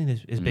win, doesn't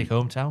he? His big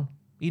hometown.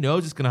 He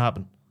knows it's going to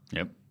happen.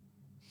 Yep.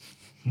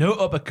 No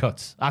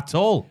uppercuts at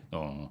all.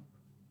 Oh.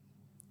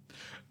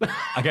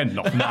 Again,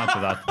 nothing to add to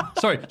that.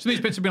 Sorry, some of these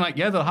bits have been like,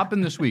 they'll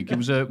happen this week. It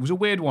was a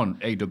weird one,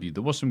 AW.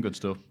 There was some good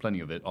stuff, plenty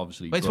of it,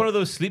 obviously. But it's one of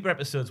those sleeper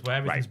episodes where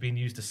everything's being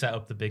used to set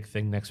up the big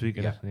thing next week.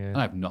 And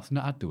I have nothing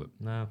to add to it.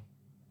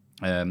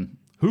 No.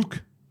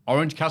 Hook.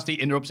 Orange Cassidy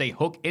interrupts a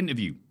Hook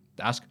interview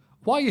to ask,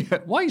 why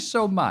he's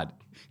so mad?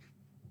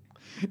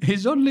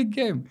 His only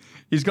game.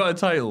 He's got a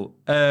title.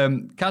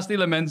 Cassidy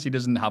laments he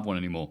doesn't have one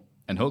anymore.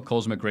 And Hook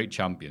calls him a great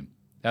champion.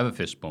 They have a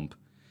fist bump.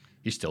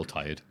 He's still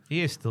tired.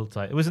 He is still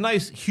tired. It was a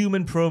nice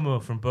human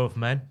promo from both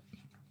men.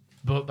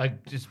 But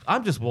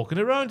I'm just walking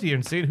around here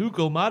and seeing Hook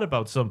all mad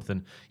about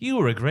something. You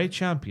were a great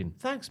champion.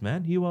 Thanks,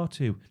 man. You are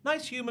too.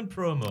 Nice human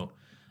promo.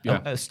 Yeah.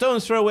 A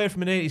stone's throw away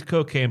from an 80s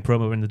cocaine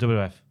promo in the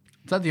WWF.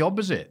 It's like the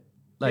opposite.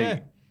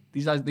 Like,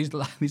 these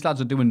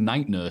lads are doing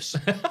night nurse.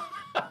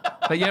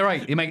 But yeah,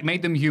 right. He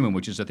made them human,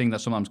 which is a thing that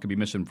sometimes can be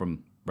missing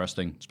from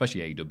wrestling,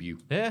 especially AEW.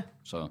 Yeah.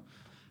 So,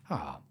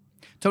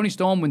 Tony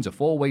Storm wins a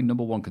 4-way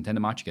number 1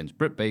 contender match against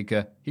Britt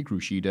Baker, Hikaru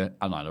Shida,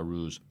 and Nyla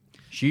Rose.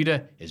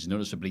 Shida is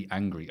noticeably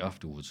angry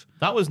afterwards.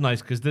 That was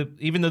nice because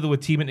even though they were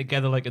teaming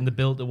together like in the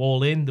build to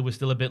All In, there was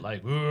still a bit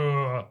like,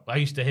 I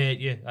used to hate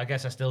you. I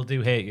guess I still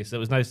do hate you. So it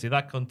was nice to see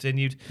that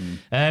continued.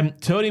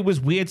 Tony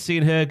was weird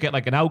seeing her get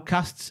like an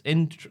Outcasts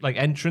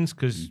entrance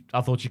because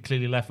I thought she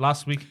clearly left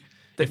last week.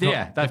 If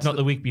not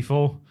the week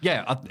before.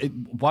 Yeah,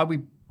 why we...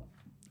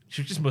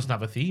 She just mustn't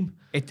have a theme.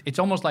 It's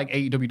almost like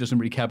AEW doesn't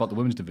really care about the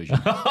women's division.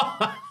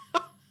 And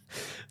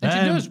she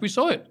does. We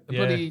saw it.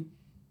 Bloody...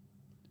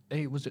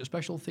 Hey, was it a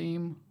special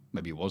theme?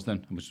 Maybe it was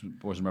then.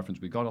 It wasn't a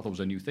reference we got. I thought it was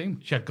a new theme.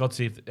 She had God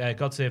Save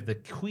the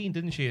Queen,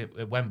 didn't she,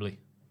 at Wembley?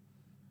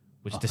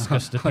 Which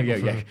disgusted people.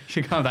 Yeah.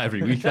 She can't have that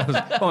every week. That's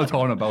what I'm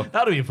talking about.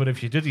 That would be fun if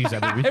she did use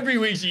it every week. Every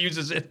week she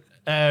uses it.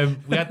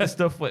 We had the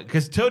stuff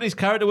because Tony's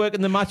character work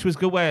in the match was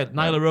good where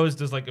Nyla Rose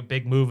does like a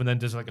big move and then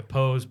does like a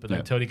pose, but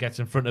then Tony gets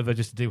in front of her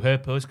just to do her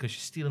pose because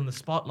she's stealing the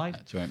spotlight.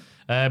 That's right.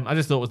 I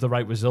just thought it was the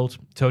right result.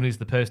 Tony's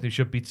the person who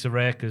should beat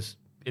Saraya because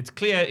it's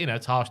clear,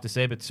 it's harsh to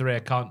say, but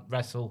Saraya can't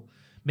wrestle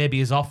maybe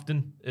as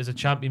often as a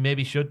champion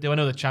maybe should do. I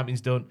know the champions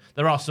don't.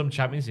 There are some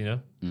champions,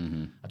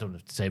 Mm-hmm. I don't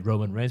have to say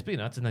Roman Reigns, but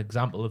that's an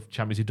example of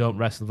champions who don't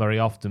wrestle very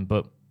often,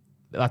 but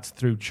that's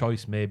through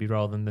choice maybe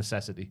rather than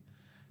necessity.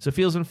 So it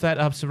feels unfair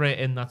to have Saraya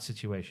in that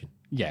situation.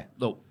 Yeah,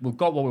 look, we've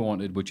got what we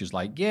wanted, which is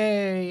like,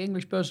 yay,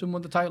 English person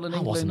won the title in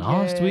England. I wasn't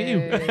asked, were you?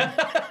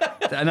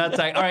 And that's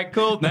like, all right,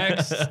 cool,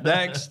 next.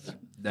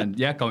 And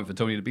can't wait for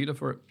Tony to beat her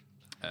for it.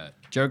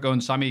 Jericho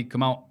and Sammy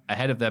come out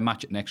ahead of their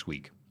match next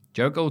week.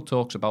 Jericho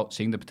talks about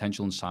seeing the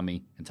potential in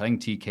Sammy and telling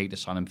TK to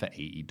sign him for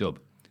AEW.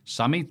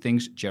 Sammy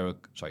thanks Jericho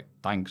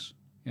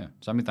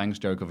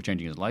for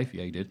changing his life.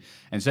 Yeah, he did.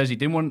 And says he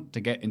didn't want to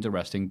get into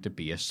wrestling to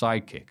be a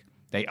sidekick.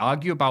 They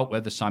argue about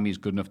whether Sammy is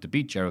good enough to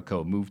beat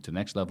Jericho and move to the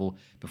next level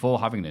before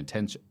having an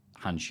intense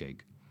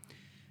handshake.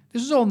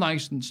 This is all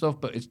nice and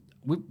stuff, but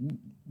we've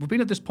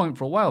been at this point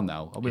for a while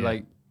now. I'll be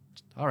like,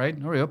 all right,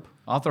 hurry up.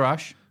 Arthur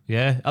Ashe.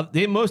 Yeah.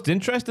 The most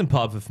interesting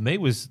part of it for me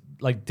was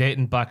like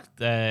dating back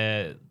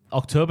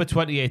October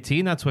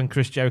 2018. That's when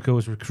Chris Jericho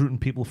was recruiting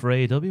people for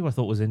AEW. I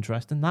thought was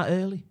interesting. That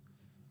early.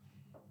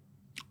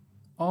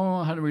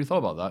 Oh, I hadn't really thought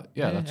about that.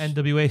 Yeah, that's...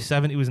 NWA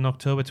 70 was in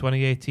October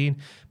 2018.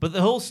 But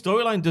the whole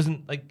storyline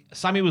doesn't... Like,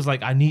 Sammy was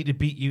like, I need to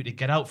beat you to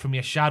get out from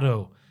your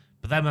shadow.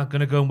 But then I'm going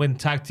to go and win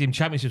tag team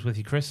championships with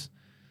you, Chris.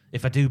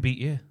 If I do beat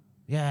you.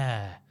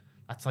 Yeah.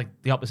 That's like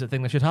the opposite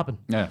thing that should happen.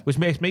 Yeah. Which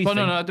makes me think...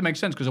 No, that makes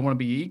sense because I want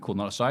to be equal,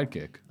 not a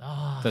sidekick.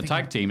 The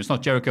tag team, it's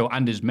not Jericho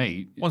and his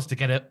mate. Wants to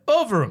get it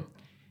over him.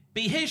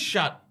 Be his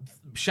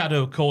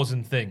shadow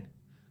causing thing.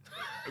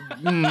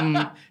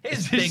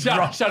 His big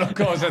shadow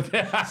causing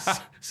thing.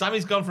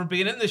 Sammy's gone from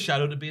being in the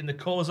shadow to being the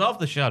cause of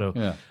the shadow.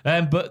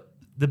 Yeah. But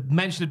the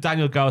mention of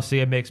Daniel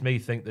Garcia makes me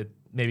think that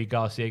maybe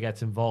Garcia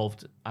gets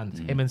involved and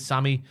him and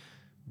Sammy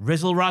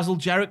razzle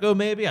Jericho,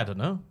 maybe. I don't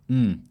know.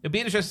 It'd be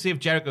interesting to see if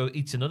Jericho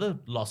eats another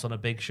loss on a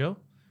big show.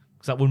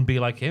 Because that wouldn't be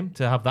like him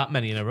to have that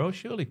many in a row,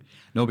 surely.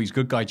 No, but he's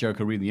good guy,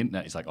 Jericho, reading the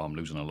internet. He's like, I'm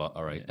losing a lot.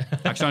 All right.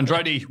 Action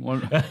Andretti,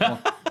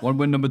 one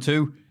win, number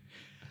 2.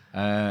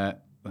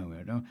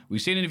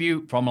 We've seen an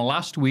interview from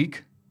last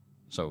week.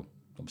 So,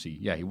 obviously,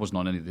 yeah, he wasn't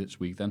on any this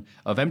week then.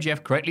 Of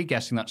MJF correctly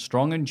guessing that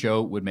Strong and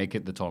Joe would make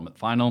it the tournament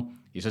final.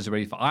 He says he's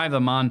ready for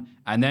either man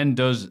and then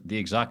does the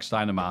exact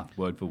Steiner math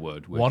word for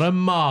word. What a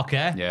mark,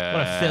 eh? Yeah.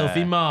 What a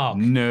filthy mark.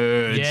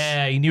 Nerds.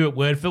 Yeah, he knew it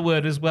word for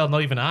word as well.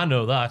 Not even I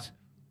know that.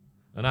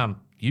 And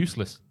I'm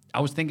useless.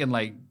 I was thinking,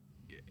 like,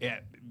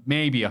 yeah,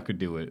 maybe I could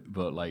do it,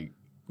 but, like,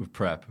 with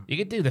prep. You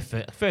could do the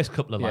first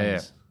couple of lines.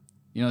 Yeah.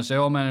 You know, say,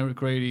 all men are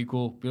created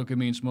equal. If you look at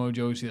me and Samoa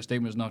Joe, see that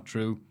statement is not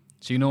true.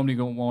 So you normally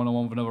go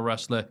one-on-one with another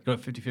wrestler. You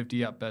got a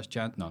 50-50 at best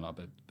chance. No, not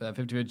but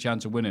 50-50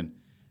 chance of winning.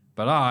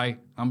 But I'm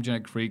a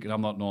genetic freak and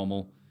I'm not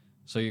normal.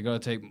 So you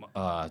got to take...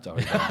 it's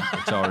already done.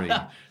 It's already...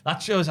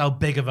 That shows how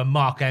big of a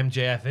mark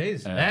MJF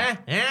is.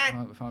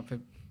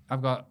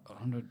 I've got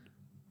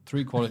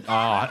 103 quality...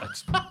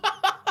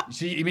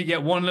 See, you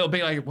get one little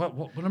bit like,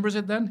 what number is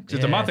it then? Because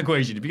it's a math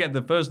equation. If you get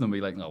the first number,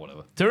 you're like, no,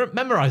 whatever. To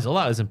memorize all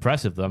that is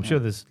impressive, though. I'm sure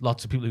there's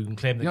lots of people who can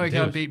claim that you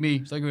can't beat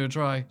me, so I'm going to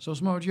try. So,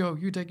 Samoa Joe,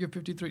 you take your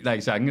 53.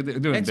 Like, so I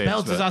can do it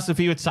smells disaster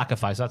for you at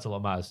sacrifice. That's all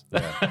that matters.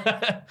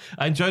 Yeah.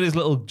 I enjoyed his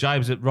little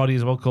jibes at Roddy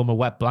as well, call him a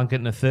wet blanket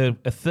and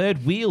a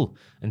third wheel.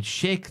 And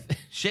shake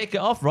it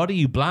off, Roddy,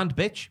 you bland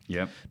bitch.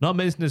 Yeah. Not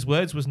mincing his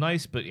words was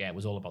nice, but yeah, it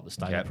was all about the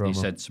style promo. He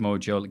said, Samoa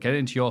Joe, get it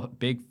into your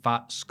big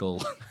fat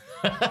skull.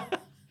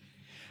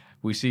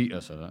 We see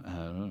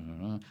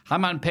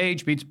Hangman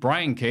Page beats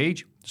Brian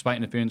Cage despite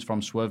interference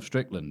from Swerve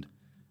Strickland.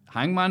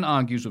 Hangman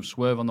argues with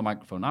Swerve on the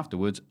microphone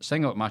afterwards,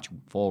 setting up a match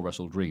for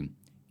Wrestle Dream.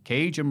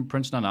 Cage and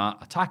Prince Nana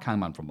attack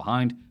Hangman from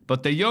behind,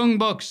 but the Young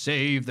Bucks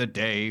save the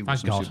day with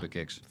some super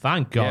kicks.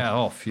 Thank God.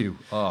 Yeah, phew.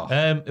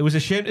 It was a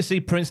shame to see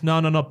Prince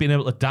Nana not being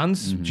able to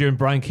dance during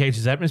Brian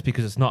Cage's entrance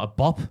because it's not a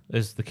bop,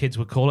 as the kids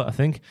would call it, I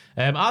think.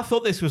 I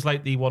thought this was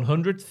like the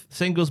 100th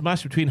singles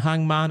match between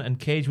Hangman and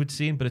Cage would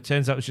seem, but it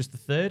turns out it was just the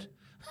third.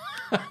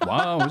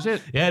 Wow, is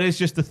it? Yeah, it is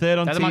just the third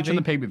on TV. They had a match on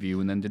the pay-per-view,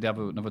 and then did they have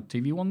another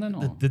TV one then?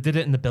 Or? They did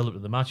it in the build-up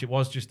of the match. It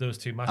was just those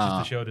two matches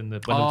they showed in the...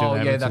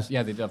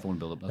 they did have one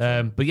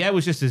build-up. But yeah, it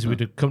was just as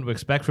we'd come to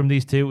expect from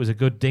these two. It was a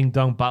good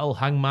ding-dong battle.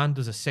 Hangman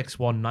does a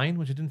 619,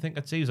 which I didn't think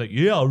I'd see. He was like,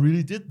 yeah, I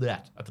really did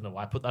that. I don't know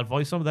why I put that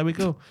voice on, but there we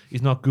go.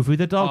 He's not Goofy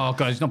the dog. Oh,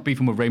 God, he's not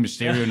beefing with Rey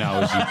Mysterio now,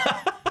 is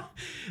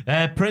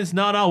he? Prince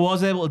Nana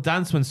was able to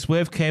dance when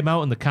Swerve came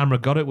out and the camera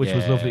got it, which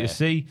was lovely to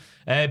see.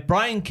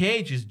 Brian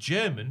Cage is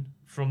German.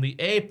 From the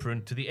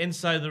apron to the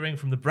inside of the ring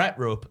from the Brett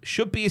rope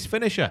should be his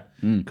finisher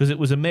because it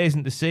was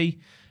amazing to see.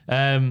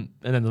 And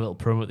then the little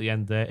promo at the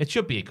end there. It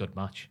should be a good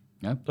match.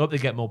 Yeah. I hope they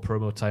get more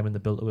promo time in the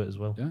build to it as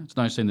well. Yeah, it's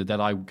nice seeing the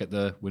Deadeye get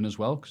the win as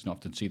well because you don't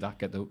often see that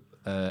get the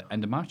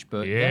end of match.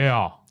 But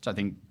So I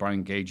think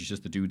Brian Cage is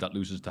just the dude that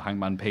loses to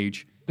Hangman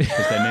Page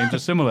because their names are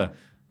similar.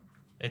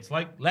 It's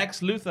like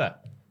Lex Luthor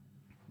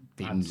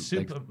and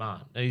Superman.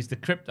 He's the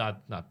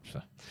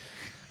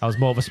I was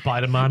more of a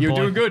Spider-Man boy. You're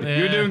doing good. Yeah.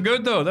 You're doing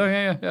good, though.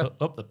 Yeah.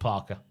 Up the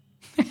Parker.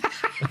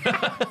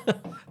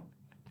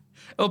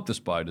 Up the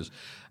spiders.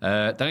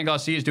 Daniel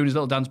Garcia is doing his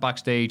little dance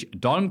backstage.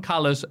 Don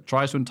Callis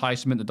tries to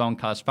entice him into Don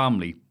Callis'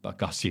 family, but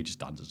Garcia just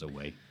dances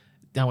away.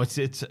 Now,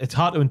 it's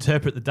hard to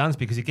interpret the dance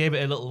because he gave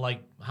it a little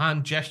like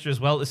hand gesture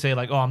as well to say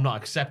like, oh, I'm not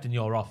accepting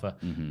your offer.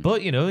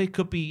 But, you know, it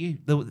could be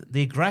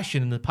the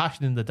aggression and the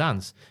passion in the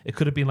dance. It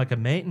could have been like a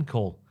mating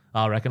call.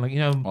 I reckon, like, you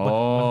know, when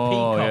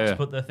peacocks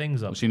put their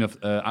things up. I've seen enough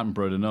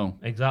Attenborough to know.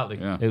 Exactly.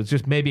 Yeah. It was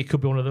just maybe it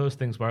could be one of those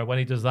things where when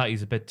he does that,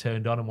 he's a bit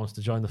turned on and wants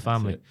to join the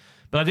family.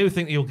 But I do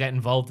think he'll get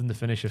involved in the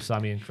finish of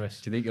Sammy and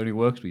Chris. Do you think it only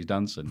works when he's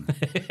dancing?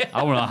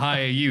 I want to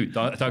hire you.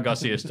 Don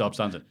Garcia stops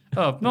dancing.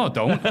 Oh, no,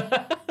 don't.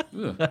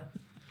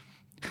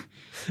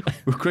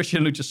 With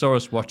Christian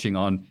Luchasaurus watching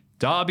on,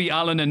 Darby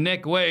Allin and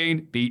Nick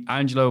Wayne beat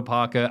Angelo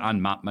Parker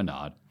and Matt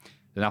Menard.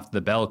 Then after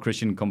the bell,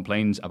 Christian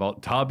complains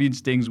about Darby and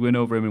Sting's win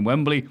over him in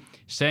Wembley,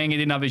 saying he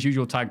didn't have his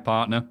usual tag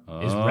partner.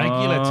 His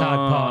regular tag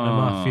partner,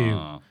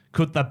 Matthew.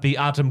 Could that be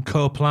Adam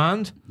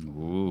Copeland?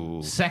 Ooh.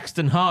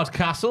 Sexton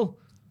Hardcastle?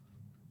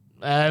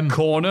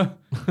 Corner?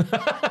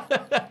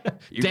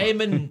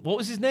 Damon, what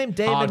was his name?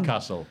 Damon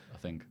Hardcastle, I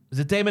think. Was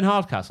it Damon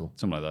Hardcastle?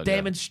 Something like that.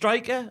 Damon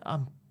Stryker?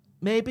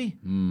 Maybe?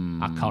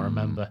 I can't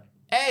remember.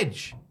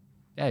 Edge,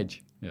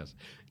 yes.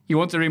 He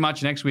wants a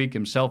rematch next week,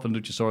 himself and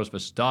Luchasaurus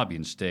versus Darby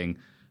and Sting.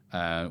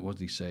 What did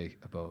he say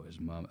about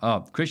his mom?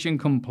 Christian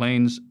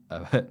complains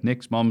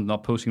Nick's mom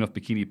not posting enough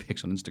bikini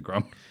pics on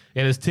Instagram.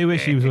 Yeah, there's two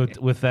issues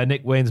with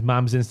Nick Wayne's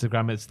mom's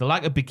Instagram. It's the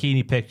lack of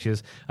bikini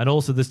pictures, and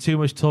also there's too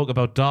much talk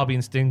about Darby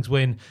and Sting's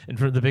win in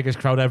front of the biggest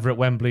crowd ever at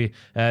Wembley,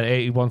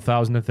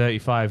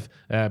 81,035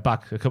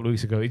 back a couple of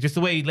weeks ago. Just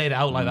the way he laid it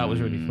out like that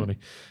was really funny.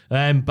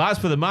 But as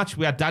for the match,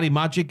 we had Daddy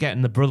Magic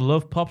getting the Brother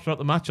Love pop throughout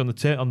the match on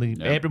the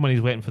apron when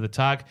he's waiting for the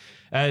tag.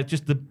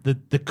 Just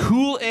the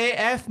cool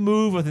AF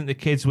move, I think the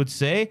kids would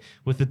say,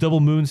 with the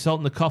double moonsault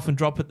and the coffin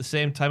drop at the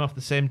same time off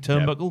the same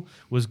turnbuckle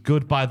was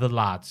good by the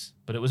lads.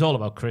 But it was all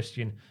about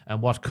Christian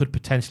and what could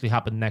potentially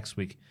happen next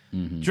week.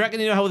 Mm-hmm. Do you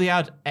reckon how they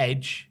had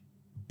Edge,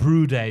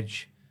 Brood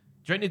Edge?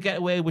 Do you reckon they'd get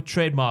away with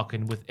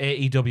trademarking with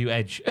AEW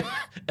Edge?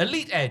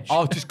 Elite Edge.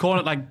 Oh, just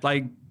calling it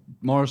like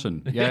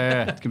Morrison.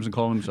 Yeah. Gibson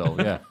calling himself,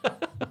 yeah.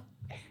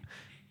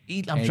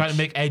 I'm trying to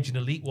make Edge an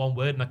elite one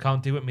word and I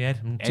can't do it in my head.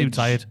 I'm too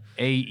tired.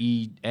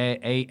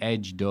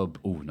 Edge dub.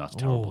 Oh, that's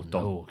terrible.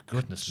 Oh,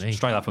 goodness me.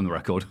 Strike that from the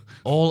record.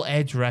 All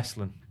Edge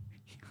wrestling.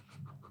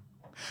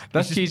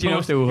 That's cheesy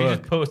enough to work. He's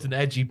just posting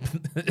edgy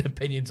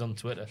opinions on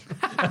Twitter.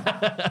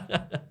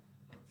 I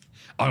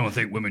don't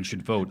think women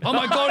should vote. Oh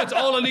my God, it's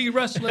all elite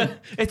wrestling.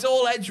 It's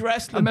all Edge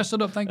wrestling. I messed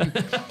it up, thank you.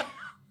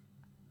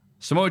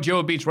 Samoa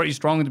Joe beats Roddy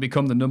Strong to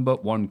become the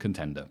 #1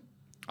 contender.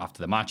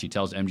 After the match, he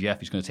tells MJF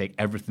he's going to take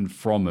everything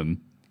from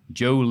him.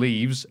 Joe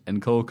leaves,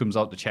 and Cole comes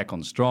out to check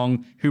on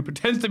Strong, who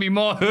pretends to be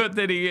more hurt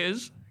than he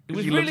is. It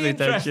was really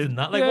interesting,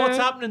 that. Like, what's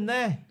happening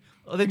there?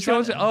 Are they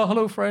trying to... Oh,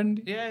 hello,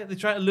 friend. Yeah, they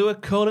try to lure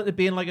Cole into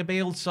being like a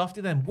big old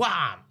softy, then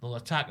wham! They'll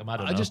attack him, I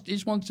don't know. He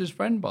just wants his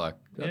friend back.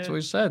 That's what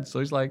he said. So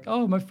he's like,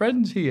 oh, my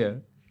friend's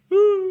here.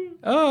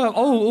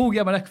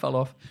 Yeah, my neck fell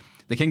off.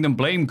 The Kingdom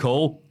blame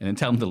Cole and then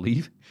tell him to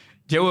leave.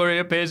 Joe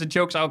reappears and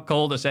chokes out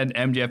Cole to send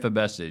MJF a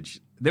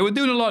message. They were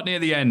doing a lot near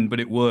the end,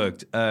 but it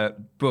worked.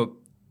 But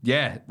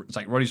yeah, it's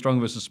like Roddy Strong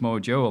versus Samoa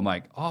Joe. I'm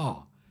like,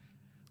 oh,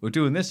 we're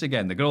doing this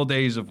again. The good old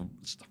days of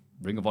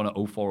Ring of Honor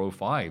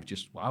 0405.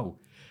 Just wow.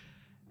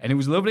 And it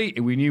was lovely.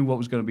 We knew what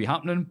was going to be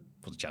happening.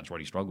 There was a chance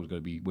Roddy Strong was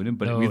going to be winning,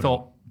 but we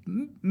thought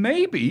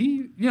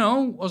maybe,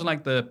 it wasn't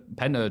like the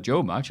Penta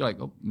Joe match. You're like,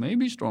 oh,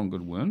 maybe Strong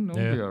could win.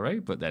 It'll be all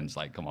right. But then it's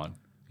like, come on.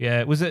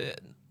 Yeah,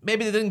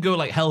 maybe they didn't go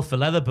like hell for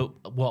leather,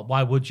 but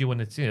why would you when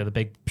it's the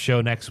big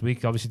show next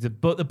week? Obviously, they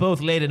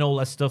both laid in all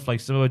that stuff.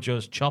 Like Samoa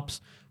Joe's chops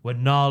were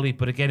gnarly,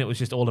 but again, it was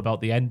just all about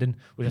the ending,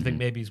 which I think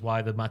maybe is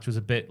why the match was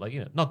a bit like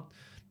not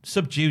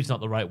subdued's not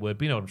the right word,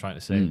 but you know what I'm trying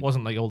to say. It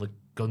wasn't like all the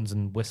guns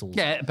and whistles.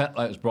 Yeah, but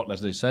like as Brock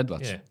Lesnar said,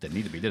 didn't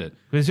need to be, did it?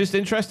 But it's just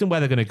interesting where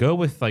they're going to go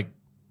with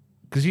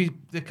because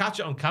they catch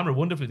it on camera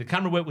wonderfully. The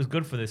camera work was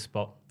good for this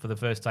spot for the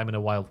first time in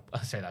a while.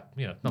 I say that,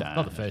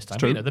 not the first time.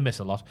 But, they miss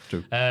a lot.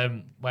 True.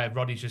 Where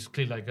Roddy's just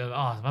clearly like,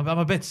 I'm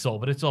a bit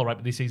sore, but it's all right.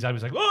 But he sees him,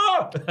 he's like,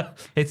 oh!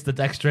 Hits the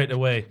deck straight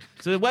away.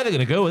 So where they're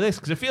going to go with this?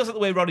 Because it feels like the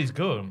way Roddy's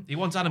going. He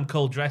wants Adam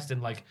Cole dressed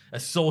in like a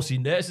saucy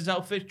nurse's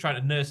outfit,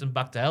 trying to nurse him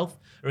back to health.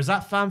 Or is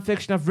that fan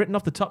fiction I've written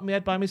off the top of my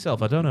head by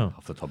myself? I don't know.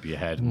 Off the top of your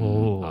head.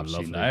 Oh, I've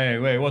lovely. seen that. Hey,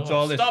 wait, what's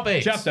all this? Stop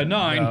it. Chapter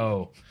 9.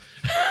 No.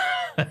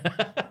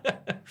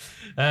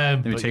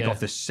 Let me take off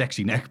this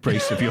sexy neck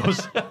brace of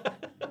yours.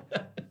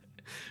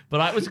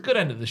 But it was a good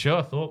end of the show,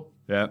 I thought.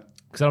 Yeah.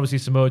 Because obviously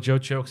Samoa Joe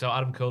chokes out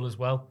Adam Cole as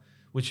well,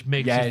 which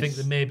makes you think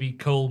that maybe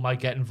Cole might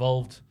get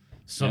involved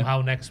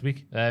somehow next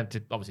week.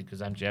 Obviously, because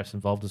MJF's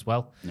involved as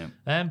well.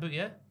 Yeah. But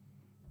yeah.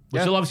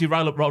 Which will obviously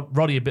rile up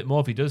Roddy a bit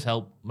more if he does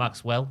help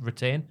Maxwell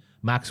retain.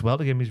 Maxwell,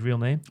 to give him his real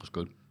name. That's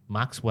good.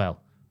 Maxwell.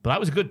 But that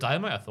was a good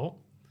Dynamite, I thought.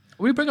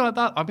 We bring it like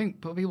that. I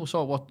think people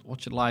saw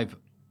watch it live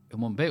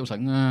in one bit. It was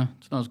like, nah,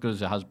 it's not as good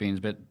as it has been. It's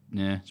a bit,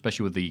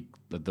 especially with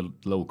the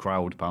low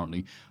crowd,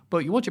 apparently.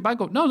 But you watch it back,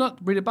 go, no,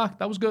 read it back.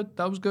 That was good.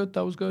 That was good.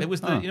 That was good. It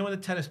was when the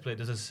tennis player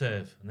does a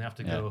serve and they have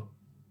to go.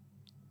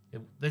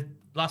 The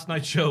last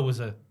night's show was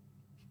and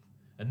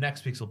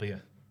next week's will be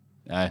a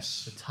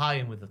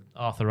tie-in with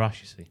Arthur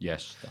Ashe, you see.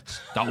 Yes,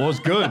 that was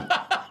good.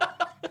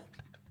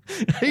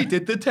 He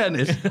did the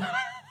tennis.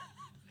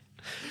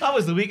 That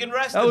was the week in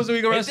wrestling. It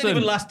didn't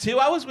even last 2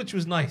 hours, which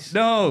was nice.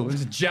 No, it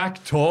was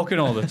Jack talking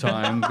all the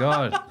time.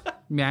 God.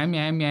 Meow,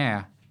 meow,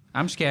 meow.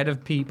 I'm scared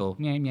of people.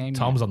 Meow, meow, meow.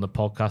 Tom's on the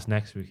podcast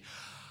next week.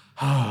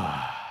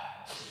 I'm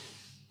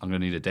going to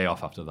need a day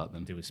off after that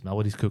then. Do we smell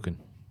what he's cooking?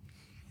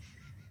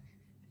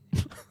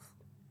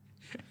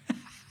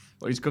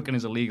 What he's cooking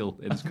is illegal.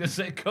 I was going to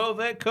say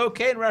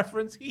cocaine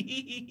reference.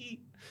 He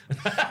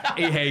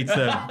hates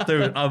them.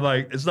 Dude, I'm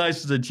like, it's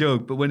nice as a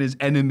joke, but when his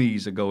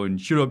enemies are going,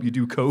 shut up, you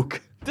do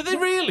coke. Do they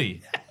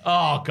really?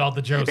 Oh, God,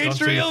 the joke's It's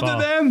gone too real far.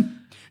 to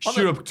them.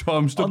 Shut up,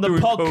 Tom. Stop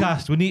doing coke. On the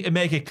podcast, we need to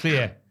make it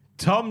clear.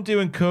 Tom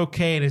doing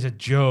cocaine is a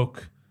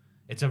joke.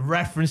 It's a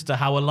reference to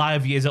how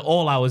alive he is at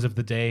all hours of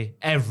the day,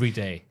 every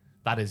day.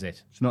 That is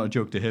it. It's not a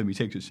joke to him. He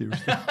takes it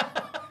seriously.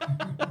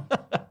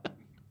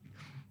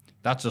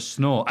 That's a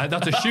snort.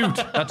 That's a shoot.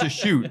 That's a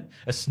shoot.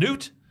 A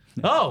snoot?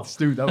 Oh.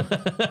 Snoot.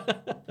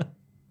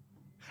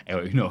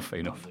 Anyway,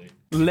 enough.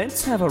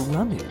 Let's have a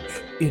rummage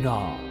in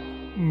our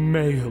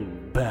mail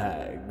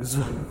bags.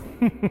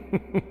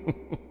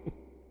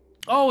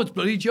 Oh, it's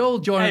bloody Joel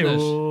joining us.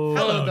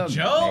 Hello,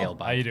 Joel.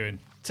 How you doing?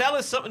 Tell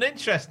us something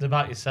interesting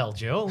about yourself,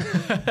 Joel.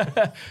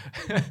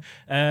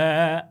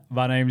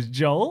 My name's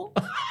Joel.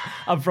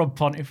 I'm from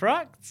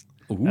Pontefract.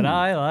 And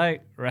I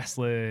like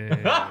wrestling.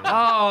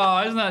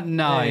 Oh, isn't that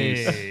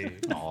nice? Hey.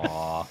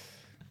 Aw.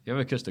 You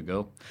ever kissed a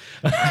girl?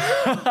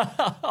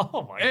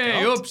 Oh my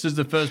Hey, God. Oops is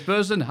the first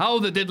person. How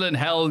the diddle in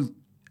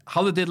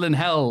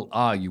hell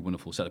are you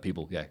wonderful set of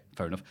people? Yeah,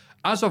 fair enough.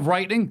 As of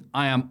writing,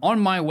 I am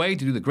on my way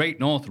to do the Great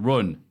North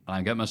Run. And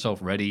I'm getting myself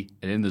ready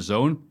and in the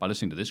zone by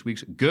listening to this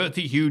week's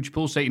girthy, huge,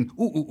 pulsating,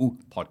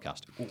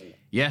 podcast.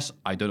 Yes,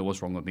 I don't know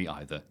what's wrong with me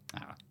either.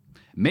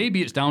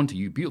 Maybe it's down to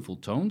you beautiful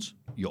tones,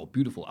 your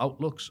beautiful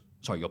outlooks,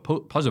 your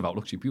positive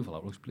outlooks, your beautiful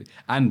outlooks, please,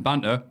 and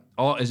banter,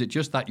 or is it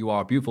just that you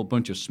are a beautiful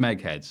bunch of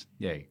smeg heads?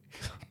 Yay.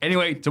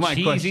 Anyway, to my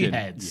Cheesy question.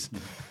 heads.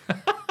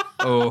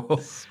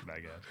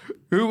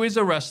 Who is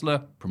a wrestler,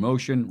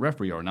 promotion,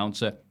 referee, or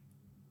announcer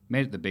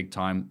made it the big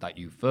time that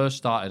you first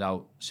started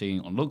out seeing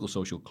on local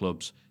social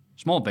clubs,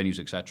 small venues,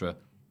 etc.,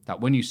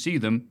 that when you see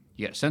them,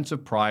 you get a sense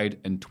of pride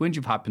and twinge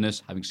of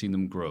happiness having seen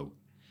them grow?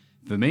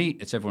 For me,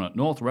 it's everyone at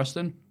North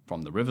Wrestling,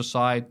 from the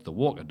Riverside, the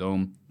Walker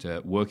Dome,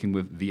 to working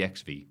with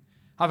VXV.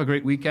 Have a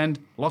great weekend.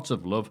 Lots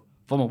of love.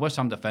 Former West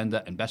Ham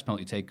defender and best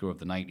penalty taker of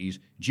the 90s,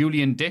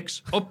 Julian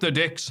Dix, up the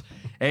Dix,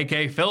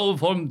 a.k.a. Phil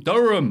from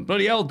Durham.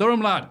 Bloody hell,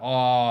 Durham lad.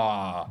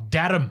 Oh,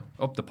 Durham.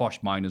 Up the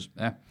posh miners.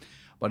 Yeah.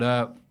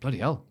 But bloody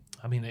hell.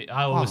 I mean,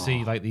 I always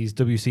see like these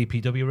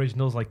WCPW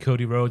originals like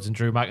Cody Rhodes and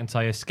Drew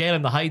McIntyre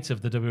scaling the heights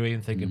of the WWE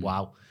and thinking,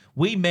 wow,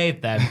 we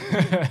made them.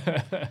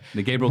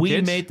 The Gabriel we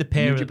Kids made the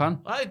pair. New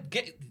Japan.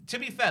 To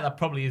be fair, that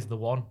probably is the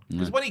one.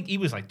 Because when he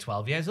was like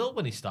 12 years old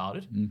when he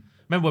started.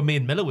 Remember when me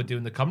and Miller were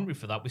doing the commentary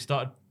for that? We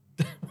started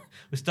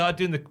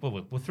doing the.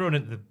 Well, we're thrown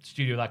into the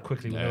studio that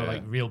quickly. We know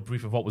like real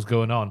brief of what was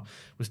going on.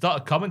 We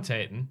started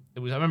commentating. I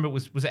remember it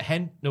was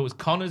it was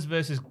Connors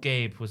versus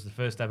Gabe was the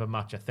first ever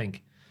match, I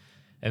think.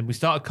 And we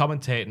started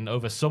commentating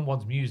over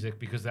someone's music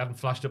because they hadn't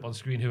flashed up on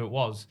screen who it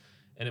was.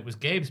 And it was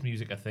Gabe's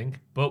music, I think.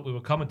 But we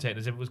were commentating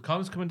as if it was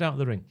Connors coming down to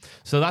the ring.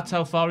 So that's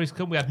how far he's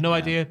come. We had no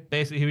idea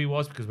basically who he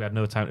was because we had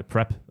no time to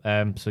prep.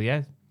 So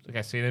yeah, I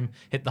guess seeing him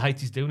hit the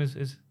heights he's doing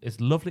is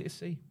lovely to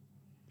see.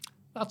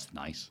 That's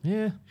nice.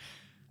 Yeah.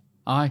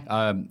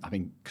 I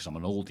mean, because I'm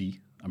an oldie,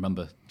 I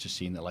remember just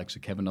seeing the likes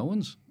of Kevin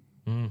Owens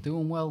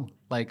doing well.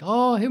 Like,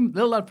 him,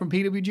 little lad from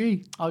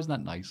PWG. Oh, isn't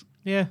that nice?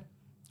 Yeah.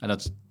 And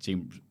that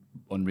seems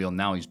unreal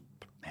now. He's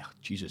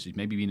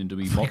maybe been in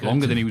WWE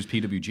longer than he was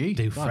PWG.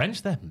 Do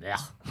French then? Yeah.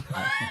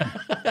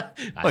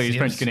 Well, he's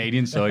French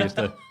Canadian, so just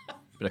a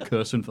bit of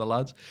cursing for the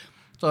lads.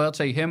 So I'd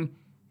say him.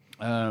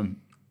 3.0.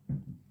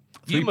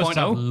 You must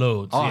have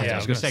loads. Oh, yeah, I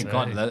was going to say,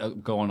 God,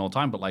 that go on all the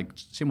time, but like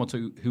similar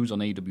to who's on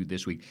AEW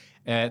this week.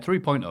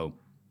 3.0,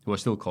 who are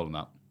still calling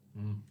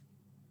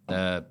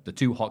that. The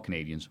two hot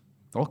Canadians.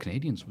 They're all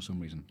Canadians for some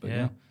reason. But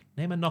yeah.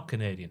 Name a not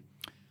Canadian.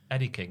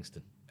 Eddie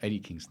Kingston. Eddie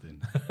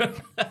Kingston.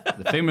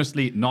 The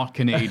famously not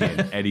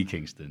Canadian Eddie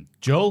Kingston.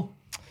 Joel?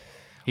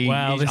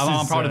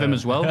 I'm proud of him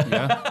as well.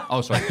 Yeah.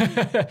 Oh, sorry.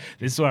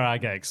 This is where I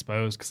get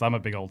exposed because I'm a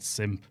big old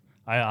simp.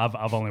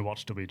 I've only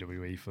watched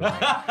WWE for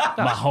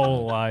my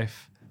whole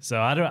life. So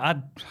I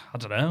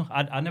don't know.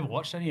 I never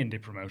watched any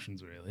indie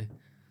promotions really.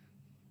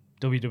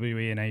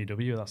 WWE and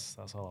AEW,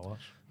 that's all I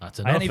watch. That's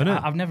enough, isn't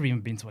it? I've never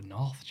even been to a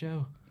North,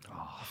 Joe.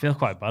 I feel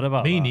quite bad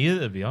about that. Me neither,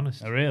 to be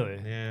honest. Oh,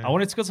 really? Yeah. I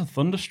wanted to go to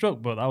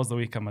Thunderstruck, but that was the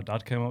weekend my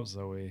dad came up,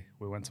 so we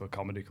went to a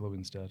comedy club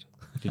instead.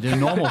 You did a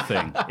normal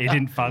thing. He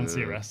didn't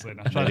fancy wrestling.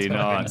 I tried to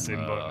convince him,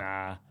 but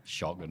nah.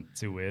 Shotgun.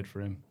 Too weird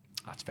for him.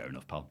 That's fair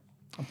enough, pal.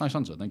 Nice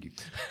answer, thank you.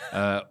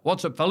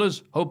 What's up,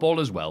 fellas? Hope all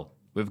is well.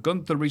 With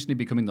Gunther recently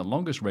becoming the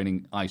longest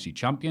reigning IC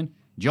champion,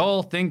 do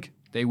y'all think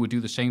they would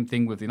do the same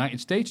thing with the United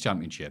States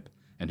Championship?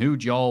 And who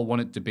do y'all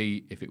want it to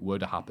be if it were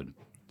to happen?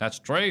 That's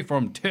Trey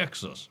from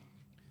Texas.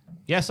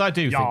 Yes, I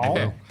do think they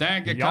will.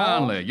 Thank you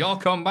kindly. Y'all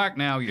come back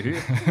now, you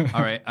hear?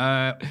 All right,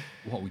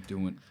 what are we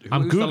doing?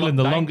 I'm Googling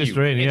the longest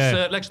reigning,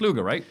 It's Lex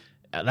Luger, right?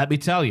 Let me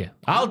tell you.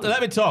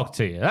 Let me talk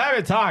to you. Let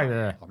me tell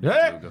you.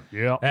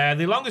 Yeah.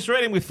 The longest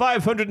reigning with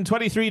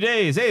 523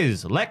 days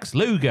is Lex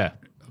Luger.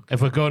 Okay.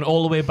 If we're going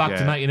all the way back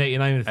to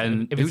 1989,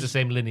 and if it's the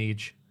same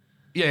lineage.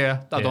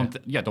 Yeah, I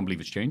don't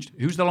believe it's changed.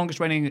 Who's the longest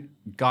reigning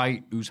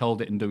guy who's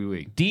held it in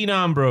WWE? Dean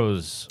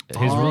Ambrose.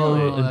 His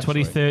rule in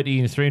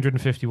 2013,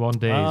 351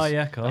 days. Oh,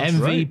 yeah, of course.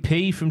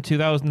 MVP from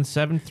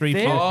 2007,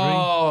 343.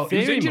 Oh, he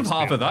was injured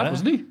half of that,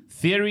 wasn't he?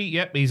 Theory,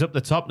 yep, he's up the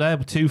top there,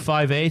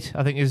 258,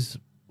 I think is...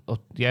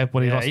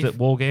 when he lost at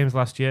War Games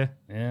last year.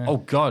 Yeah. Oh,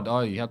 God. Oh,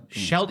 he had...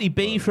 Shelty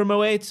B from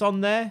 08's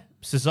on there.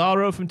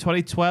 Cesaro from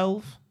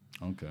 2012.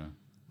 Okay.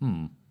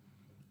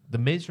 The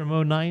Miz from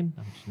 09.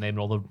 I'm just naming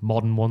all the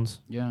modern ones.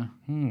 Yeah.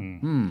 Fair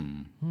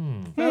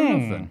enough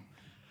then.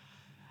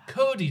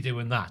 Cody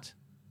doing that.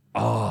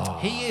 Oh.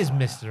 He is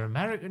Mr.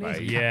 American. Right,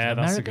 He's yeah,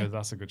 America.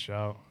 that's a good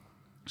shout.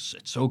 It's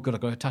so good. I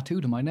got a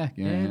tattoo to my neck.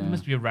 Yeah, there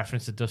must be a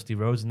reference to Dusty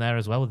Rhodes in there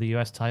as well with the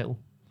US title.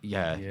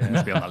 Yeah. He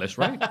must be on that list,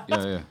 right?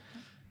 Yeah.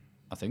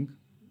 I think.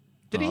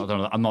 Did he? I don't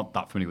know. I'm not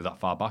that familiar with that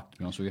far back, to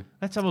be honest with you.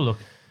 Let's have a look.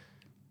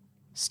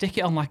 Stick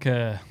it on like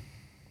a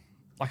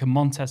Like a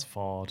Montez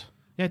Ford.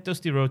 Yeah,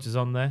 Dusty Rhodes is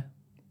on there.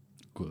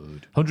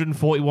 Good.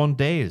 141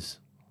 days.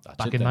 That's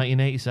back it in then.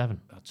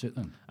 1987. That's it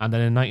then. And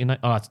then in 99...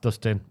 Oh, that's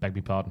Dustin. Beg me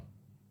pardon.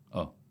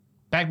 Oh.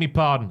 Beg me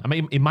pardon. I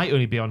mean, he might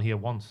only be on here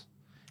once.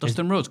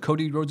 Dustin Rhodes,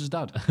 Cody Rhodes'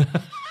 dad.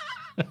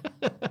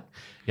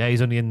 Yeah,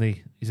 he's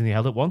only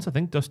held it once, I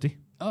think, Dusty.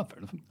 Oh, fair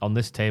enough. On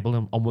this table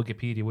on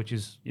Wikipedia, which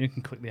is... You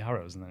can click the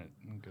arrows and then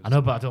it goes... I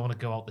know, but I don't want to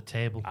go out the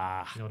table.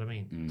 You know what I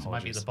mean? So it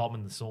might be at the bottom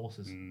in the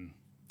sources.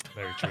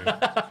 Very true.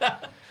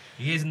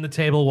 He is in the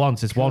table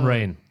once. It's one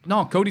reign.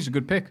 No, Cody's a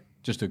good pick.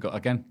 Just to go,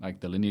 again, like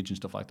the lineage and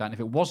stuff like that. And if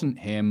it wasn't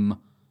him,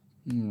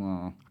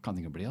 I can't think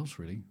of anybody else,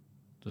 really.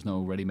 There's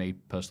no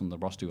ready-made person on the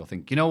roster who I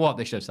think, you know what,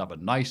 they should just have a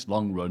nice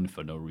long run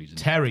for no reason.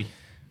 Terry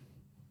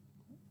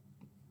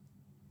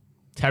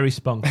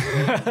Spunk.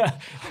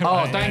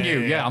 Oh, thank you.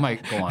 Yeah, I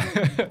might go on.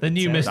 The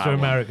new Mr.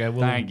 America.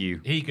 Well, thank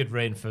you. He could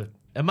reign for...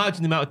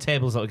 Imagine the amount of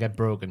tables that would get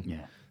broken.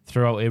 Yeah.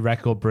 Throughout a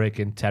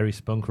record-breaking Terry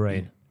Spunk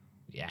reign.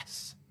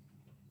 Yes.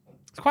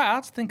 It's quite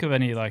hard to think of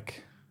any,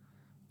 like,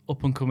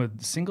 up-and-coming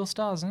single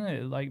stars, isn't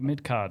it? Like,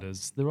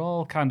 mid-carders. They're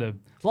all kind of...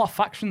 A lot of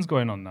factions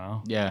going on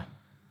now. Yeah.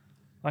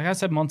 Like I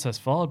said, Montez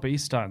Ford, but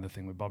he's starting the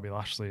thing with Bobby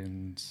Lashley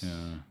and...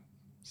 Yeah.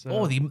 So,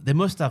 Oh, they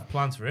must have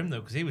plans for him, though,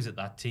 because he was at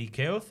that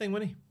TKO thing,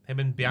 wasn't he? Him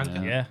and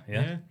Bianca.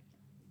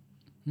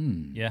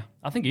 Yeah.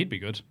 I think he'd be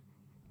good.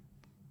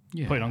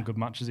 Yeah. Putting on good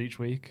matches each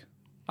week.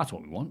 That's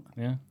what we want.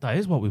 Yeah. That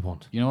is what we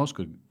want. You know who else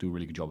could do a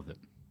really good job with it?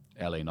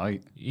 LA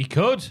Knight. He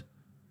could.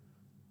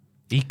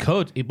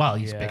 Well,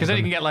 he's big. Because then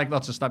you can get like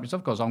lots of snappy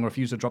stuff because I'm going to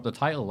refuse to drop the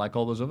title like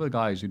all those other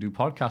guys who do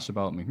podcasts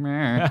about me.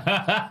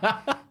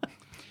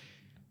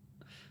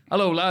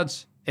 Hello,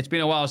 lads. It's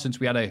been a while since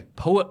we had a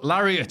poet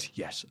laureate.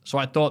 Yes. So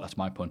I thought, that's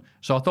my pun.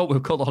 So I thought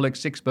with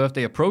Cultaholic's 6th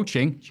birthday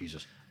approaching,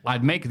 Jesus,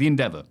 I'd make the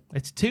endeavour.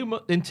 It's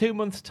in 2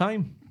 months'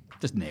 time.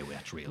 There's no way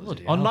that's real. Is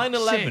it? On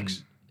 9/11,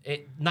 6.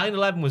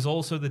 9/11 was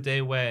also the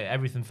day where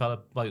everything fell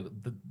up. Like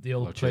the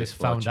old place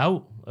watch. found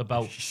out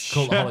about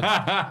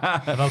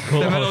Cultaholic.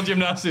 The mental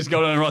gymnastics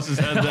going on in Ross's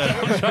head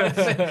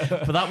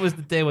there. But that was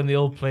the day when the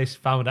old place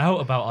found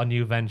out about our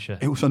new venture.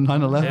 It was on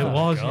 9/11. It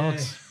was, yeah.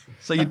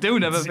 So you do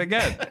never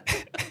forget.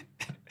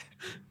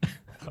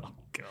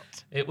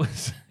 It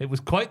was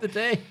quite the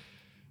day.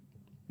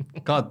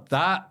 God,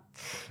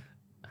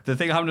 the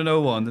thing that happened in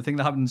 01, the thing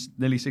that happened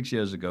nearly 6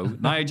 years ago,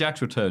 Nia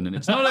Jax returning.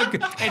 It's not a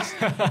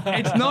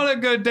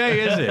good day,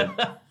 is it?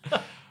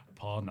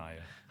 Poor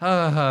Nia.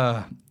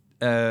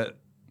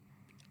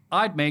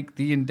 I'd make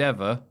the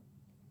endeavour.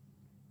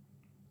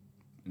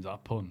 Is that a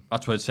pun?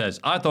 That's what it says.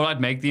 I thought I'd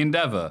make the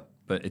endeavour,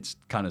 but it's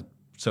kind of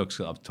sucks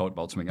that I've talked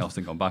about something else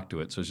and gone back to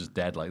it, so it's just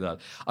dead like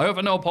that. I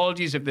offer no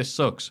apologies if this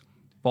sucks.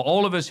 For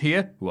all of us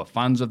here who are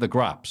fans of the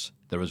Graps,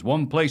 there is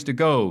one place to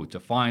go to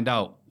find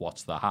out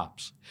what's the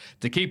haps.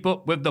 To keep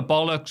up with the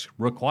bollocks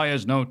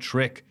requires no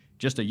trick,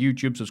 just a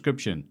YouTube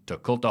subscription to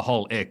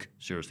Cultaholic.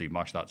 Seriously,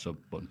 mash that sub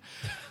button.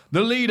 The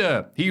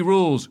leader, he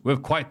rules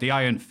with quite the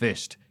iron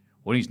fist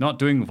when he's not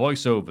doing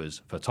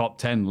voiceovers for top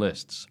 10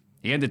 lists.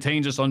 He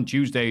entertains us on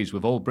Tuesdays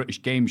with old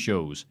British game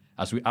shows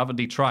as we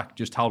avidly track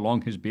just how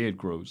long his beard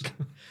grows.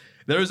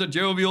 There is a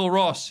jovial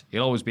Ross,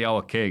 he'll always be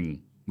our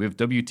king. With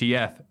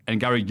WTF and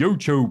Gary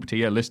YouTube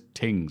tier list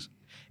tings.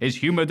 His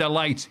humour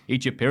delights,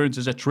 each appearance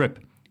is a trip,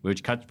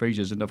 which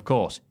catchphrases and, of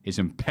course, his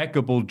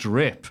impeccable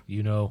drip.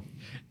 You know.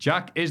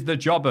 Jack is the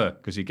jobber,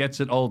 because he gets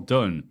it all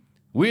done.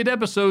 Weird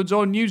episodes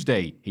on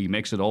Newsday, he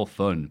makes it all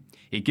fun.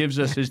 He gives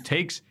us his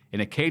takes in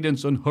a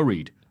cadence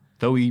unhurried,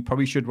 though he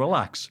probably should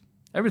relax.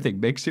 Everything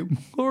makes him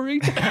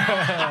worried.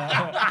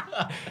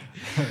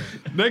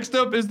 Next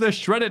up is the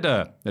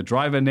Shredder, a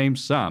driver named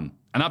Sam,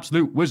 an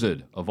absolute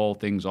wizard of all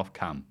things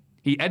off-cam.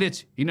 He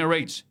edits, he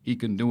narrates, he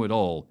can do it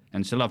all,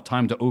 and still have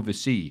time to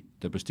oversee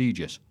the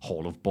prestigious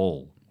Hall of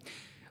Ball.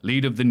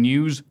 Lead of the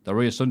news, the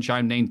ray of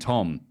sunshine named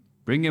Tom.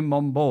 Bring him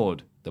on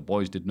board, the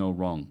boys did no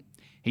wrong.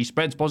 He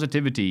spreads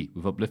positivity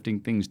with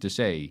uplifting things to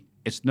say.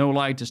 It's no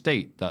lie to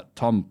state that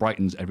Tom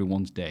brightens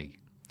everyone's day.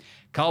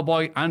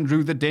 Cowboy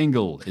Andrew the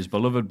Dingle is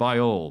beloved by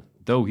all,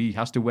 though he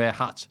has to wear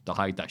hats to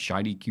hide that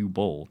shiny cue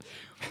ball.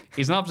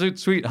 He's an absolute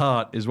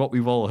sweetheart, is what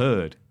we've all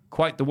heard.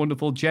 Quite the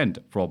wonderful gent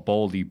for a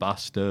baldy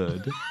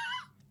bastard.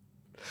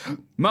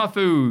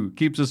 Mafu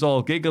keeps us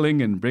all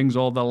giggling and brings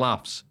all the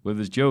laughs with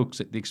his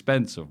jokes at the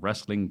expense of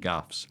wrestling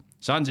gaffs.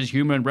 Sans his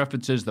humour and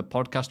references, the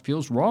podcast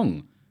feels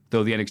wrong,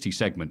 though the NXT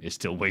segment is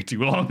still way too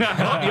long.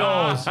 Not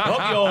yours,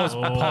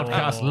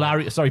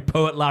 podcast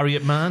poet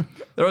laureate man.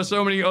 There are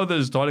so many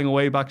others toiling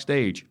away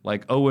backstage,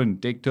 like Owen,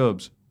 Dick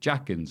Tubbs,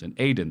 Jackins, and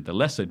Aiden, the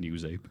lesser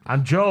news ape.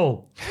 And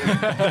Joel.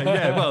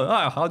 Yeah,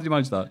 well, how did you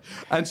manage that?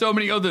 And so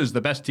many others,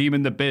 the best team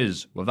in the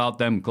biz. Without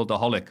them,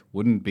 Cultaholic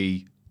wouldn't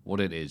be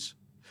what it is.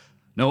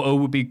 No O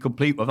would be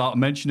complete without a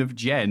mention of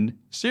Jen.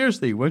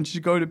 Seriously, when she's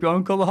going to be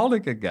on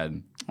Cultaholic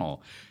again?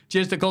 Oh,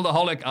 cheers to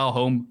Cultaholic, our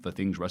home for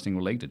things wrestling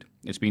related.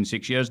 It's been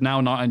 6 years now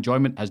and our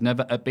enjoyment has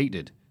never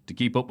abated. To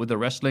keep up with the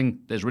wrestling,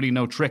 there's really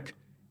no trick.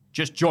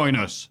 Just join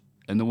us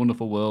in the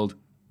wonderful world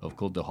of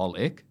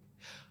Cultaholic.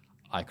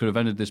 I could have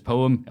ended this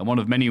poem in one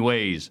of many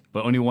ways,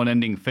 but only one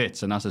ending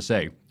fits, and as I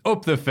say,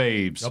 up the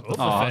faves. Up the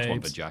That's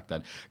one for Jack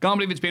then. Can't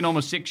believe it's been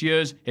almost 6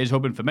 years. Here's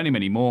hoping for many,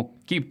 many more.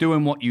 Keep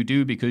doing what you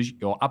do because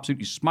you're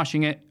absolutely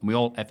smashing it, and we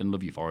all effing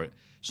love you for it.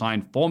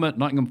 Signed, former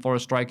Nottingham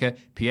Forest striker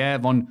Pierre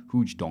von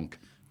Hooijdonk.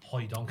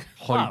 Hooijdonk.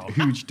 Wow.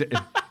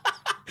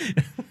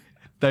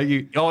 Thank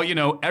you.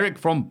 Oh, Eric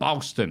from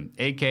Boston,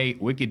 a.k.a.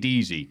 Wicked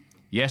Easy.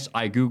 Yes,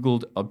 I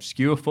Googled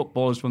obscure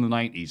footballers from the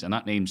 90s, and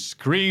that name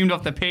screamed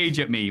off the page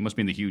at me. He must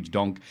be in the huge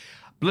donk.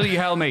 Bloody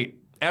hell,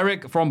 mate.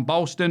 Eric from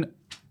Boston,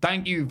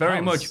 thank you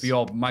very much for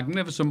your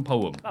magnificent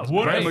poem. That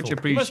was very much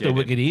appreciated. You must know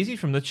Wicked Easy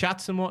from the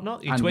chats and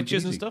whatnot, your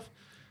Twitches and stuff.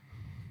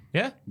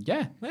 Yeah?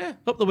 Yeah. Yeah.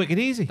 Up the Wicked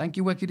Easy. Thank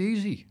you, Wicked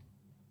Easy.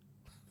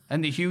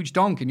 And the huge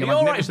donk and your Are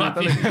you magnificent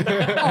all right,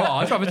 ability.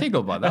 I was rather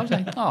tingled by that. I was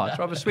like, it's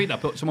rather sweet. I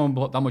put someone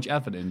put that much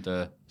effort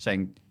into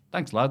saying,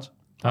 thanks, lads.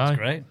 That's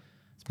great.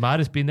 It's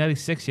mad. It's been nearly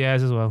 6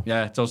 years as well.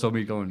 Yeah, it's also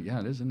me going, yeah,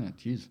 it is, isn't it?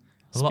 Jeez.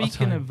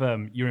 Speaking of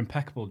your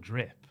impeccable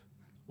drip,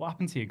 what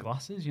happened to your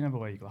glasses? You never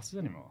wear your glasses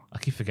anymore. I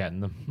keep forgetting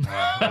them.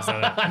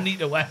 I need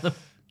to wear them.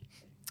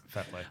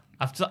 Fair play.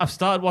 I've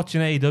started watching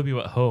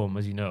AEW at home,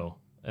 as you know,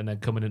 and then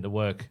coming into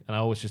work, and I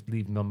always just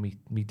leave them on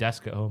me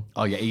desk at home.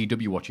 Oh, yeah,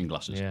 AEW watching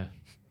glasses. Yeah.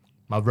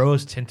 My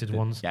rose-tinted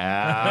ones.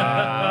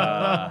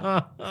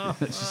 Yeah.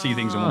 Let's just see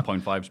things at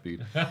 1.5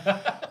 speed.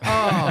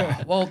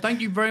 Well,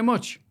 thank you very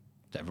much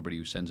to everybody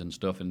who sends in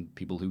stuff and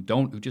people who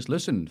don't, who just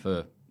listen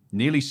for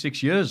nearly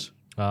 6 years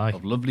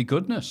of lovely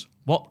goodness.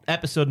 What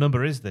episode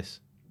number is this?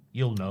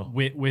 You'll know.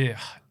 We're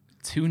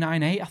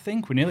 298, I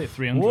think. We're nearly at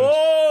 300.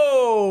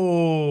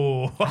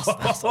 Whoa! That's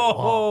a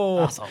lot.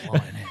 That's a lot,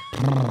 isn't it?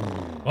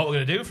 What we're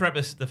going to do for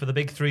the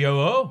big 300?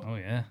 Oh,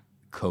 yeah.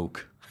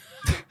 Coke.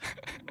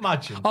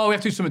 Imagine. Oh, we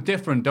have to do something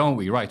different, don't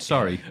we? Right,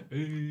 sorry.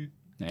 We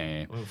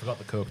forgot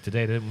the Coke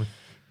today, didn't we?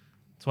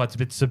 That's why it's a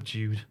bit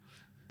subdued.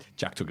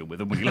 Jack took it with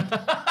him when he left.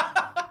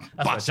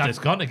 That's why Jack's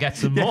gone to get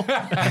some more.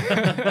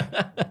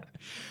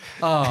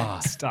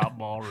 Start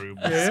more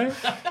rooms. Yeah.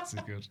 This is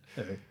good.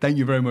 Thank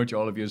you very much,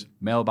 all of you.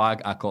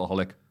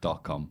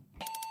 Mailbag@cultaholic.com.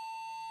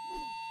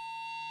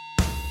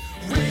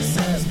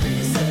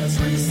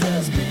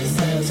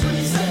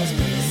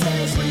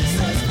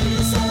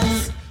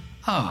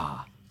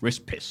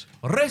 Wrist piss.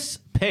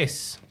 Wrist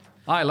piss.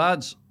 Hi,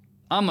 lads.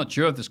 I'm not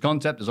sure if this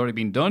concept has already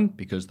been done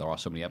because there are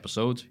so many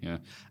episodes,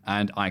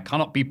 and I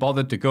cannot be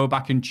bothered to go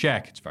back and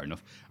check. It's fair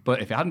enough. But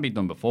if it hadn't been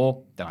done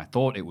before, then I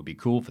thought it would be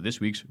cool for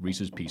this week's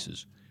Reese's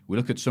Pieces. We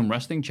look at some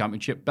wrestling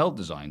championship belt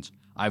designs.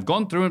 I've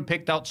gone through and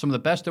picked out some of the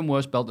best and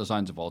worst belt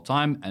designs of all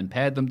time and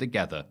paired them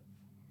together.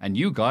 And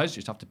you guys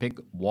just have to pick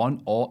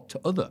one or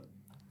t'other.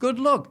 Good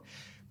luck.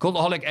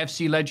 Cultaholic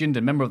FC legend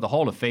and member of the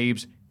Hall of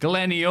Faves,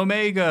 Glenny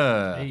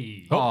Omega.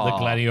 Hey. The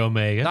Glenny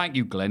Omega. Thank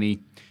you,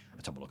 Glenny.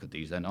 Let's have a look at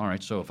these then. All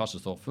right, so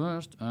fastest thought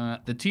first.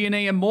 The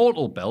TNA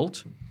Immortal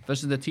belt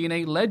versus the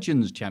TNA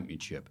Legends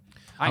Championship.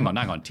 Hang on.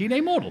 TNA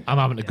Immortal. I'm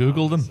having to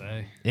Google them.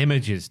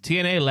 Images.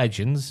 TNA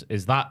Legends,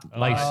 is that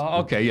like...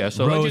 okay, yeah,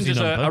 so Legends is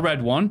a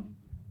red one.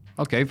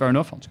 Okay, fair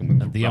enough. I'm just gonna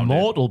move the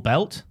Immortal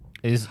belt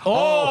is... Jeff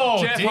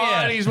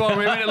Hardy's one.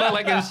 We made it look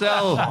like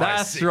himself.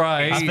 That's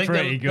right. I think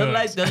pretty good.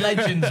 The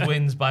Legends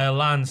wins by a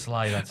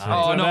landslide. That's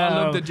I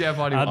love the Jeff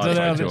Hardy one. I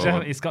don't know.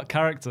 It's got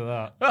character,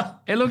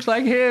 that. It looks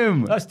like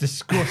him. That's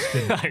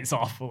disgusting. It's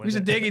awful. He's a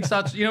dig. He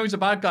starts, he's a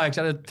bad guy. Because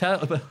I had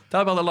to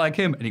tell about it like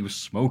him, and he was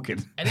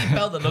smoking. Any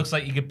belt that looks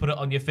like you could put it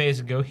on your face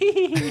and go, hee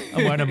hee hee,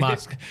 I'm wearing a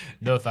mask.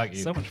 No, thank you.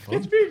 So much fun.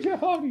 It's me,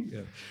 Jeff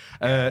Hardy.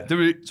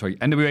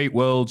 NWA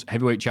World's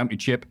Heavyweight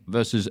Championship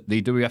versus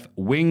the WWF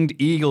Winged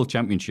Eagle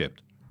Championship.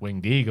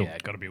 Winged Eagle. Yeah,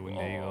 got to be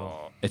Winged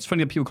Eagle. It's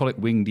funny that people call it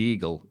Winged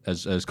Eagle,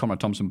 as Conrad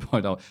Thompson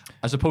pointed out,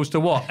 as opposed to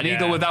what? An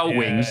eagle without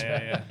wings.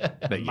 Yeah.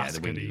 But yeah, the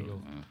Winged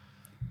Eagle.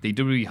 The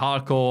WWE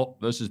Hardcore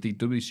versus the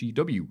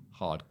WCW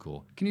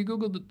Hardcore. Can you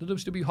Google the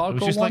WCW Hardcore one? It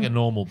was just like a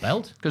normal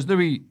belt. Because the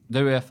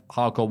WWF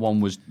Hardcore one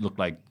looked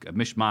like a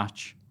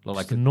mismatch. Looked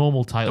like a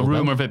normal title. The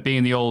rumor belt. of it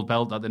being the old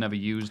belt that they never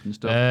used and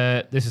stuff.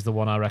 This is the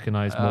one I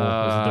recognise more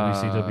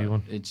as the WCW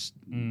one.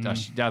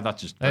 That's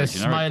just very generic,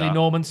 Smiley that.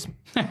 Norman.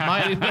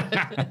 Smiley.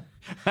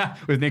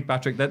 With Nick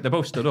Patrick, they're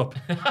both stood up.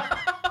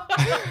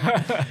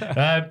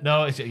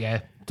 No, it's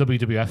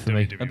WWF for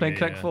me. They're playing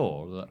Craig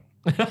 4.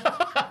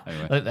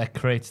 Anyway. Their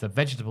crates, the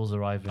vegetables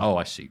arriving. Oh,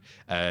 I see.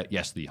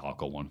 Yes, the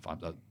Hardcore one,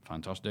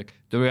 fantastic.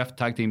 WWF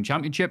Tag Team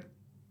Championship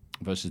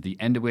versus the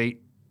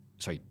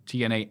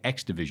TNA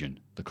X Division,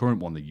 the current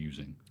one they're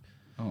using.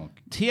 Oh,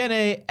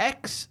 TNA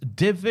X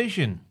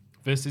Division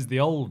versus the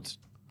old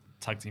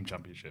Tag Team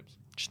Championships.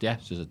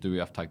 Yes, there's a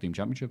WWF Tag Team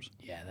Championships.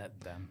 Yeah,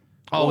 them.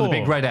 Oh, the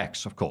big red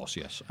X, of course,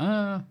 yes.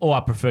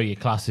 I prefer your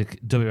classic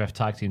WWF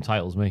Tag Team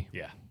titles, me.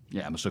 Yeah,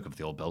 I'm a sucker for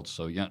the old belts,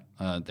 so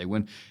they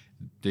win.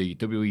 The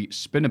WWE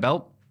Spinner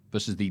Belt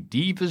versus the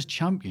Divas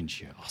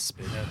Championship. Oh,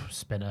 Spinner.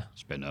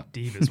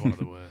 Divas one of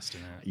the worst,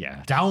 isn't it?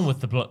 Yeah. Down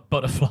with the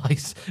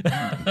butterflies.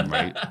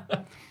 Right.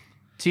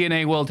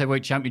 TNA World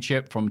Heavyweight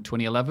Championship from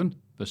 2011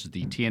 versus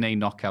the TNA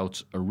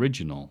Knockouts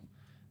Original.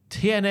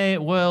 TNA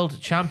World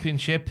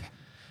Championship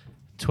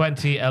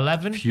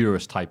 2011.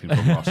 Purest typing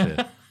from Ross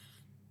here.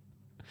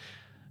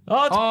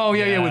 Oh,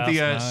 yeah, with the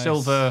that's nice.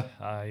 silver.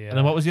 Yeah. And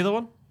then what was the other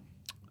one?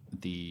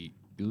 The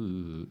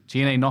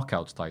TNA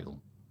Knockouts title.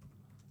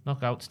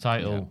 Knockouts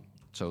title. Yeah.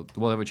 So the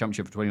World Heavyweight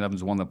Championship for 2011 is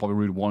the one that Bobby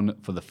Roode won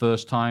for the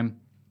first time.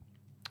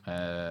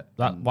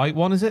 That white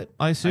one, is it?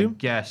 I assume? I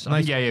guess.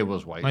 Nice, it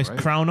was white. Nice right?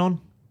 crown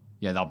on.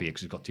 Yeah, that'll be it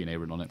because it's got TNA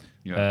written on it.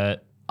 Yeah.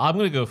 I'm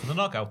going to go for the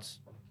Knockouts.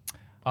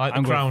 I like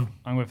the crown.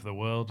 I'm going for the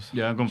world.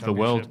 Yeah, I'm going for the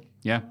world.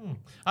 Yeah.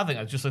 I think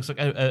that just looks like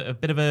a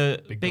bit of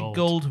a big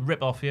gold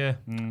rip-off, yeah.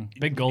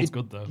 Big gold's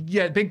good, though.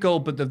 Yeah, big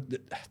gold, but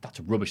that's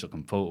a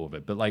rubbish-looking photo of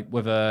it. But like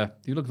with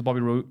you look at the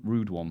Bobby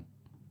Roode one,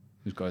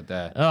 who's got it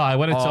there? Oh,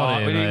 when it's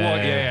on it.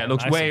 Yeah, it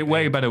looks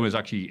way better when it's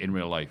actually in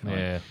real life.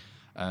 Yeah.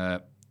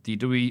 Right? The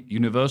WWE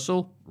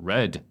Universal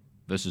Red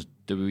versus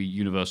WWE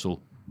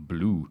Universal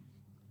Blue.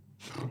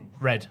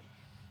 Red.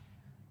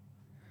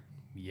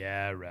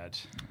 Yeah, red.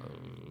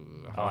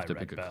 I have to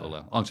pick a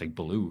colour. I'll say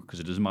blue because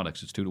it doesn't matter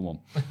because it's 2-1.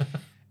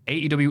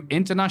 AEW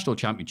International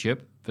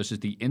Championship versus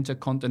the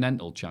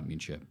Intercontinental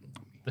Championship.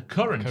 The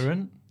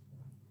current?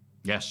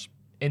 Yes.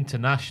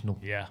 International.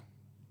 Yeah.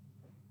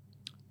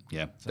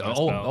 Yeah. The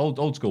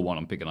old school one,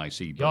 I'm picking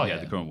IC. But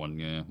the current one,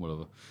 yeah,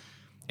 whatever.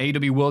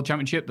 AEW World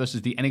Championship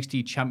versus the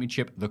NXT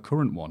Championship, the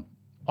current one.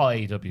 Oh,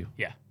 AEW.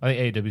 Yeah. I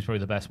think AEW is probably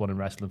the best one in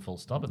wrestling, full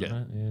stop. Isn't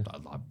it?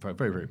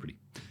 Very, very pretty.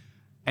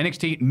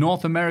 NXT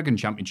North American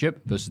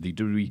Championship versus the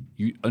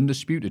WWE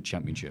Undisputed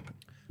Championship.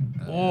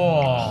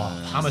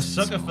 I'm a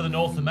sucker for the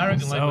North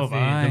American, like with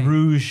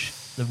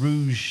the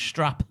rouge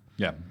strap.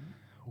 Yeah.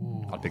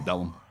 I'll pick that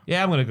one.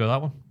 Yeah, I'm going to go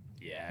that one.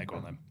 Yeah, go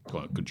on then.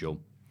 Good job.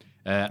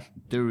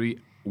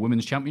 WWE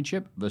Women's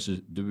Championship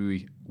versus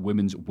WWE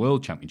Women's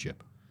World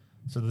Championship.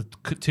 So the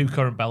two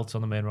current belts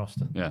on the main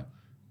roster. Yeah.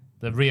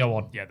 The Rio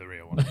one. Yeah, the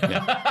Rio one.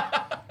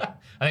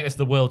 I think it's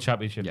the World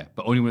Championship. Yeah,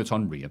 but only when it's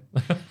on Rhea.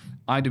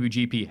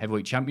 IWGP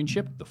Heavyweight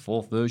Championship, the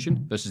fourth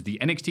version, versus the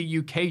NXT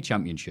UK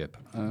Championship.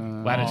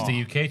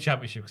 NXT UK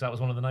Championship, because that was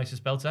one of the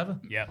nicest belts ever.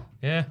 Yeah.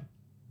 Yeah.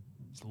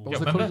 What was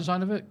the colour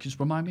design of it? Just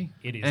remind me.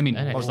 It is. I mean,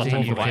 what's that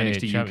NXT for NXT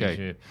UK?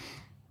 Championship.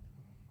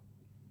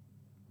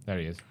 There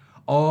he is.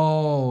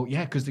 Oh,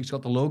 yeah, because it's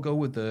got the logo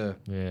with the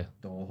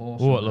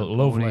horse. Oh, it looked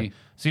lovely.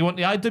 So you want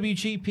the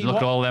IWGP? Look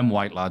at all them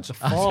white lads.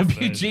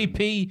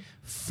 IWGP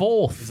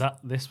fourth. Is that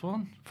this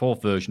one?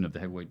 Fourth version of the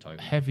heavyweight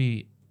title.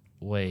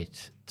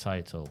 Heavyweight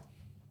title.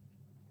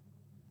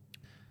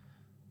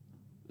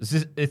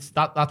 That's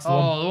the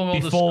one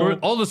before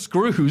all the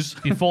screws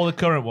before the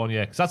current one,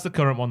 yeah, because that's the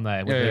current one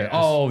there. With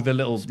the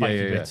little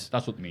bits.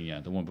 That's what I mean. Yeah,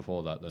 the one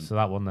before that. Then so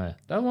that one there.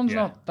 That one's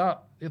not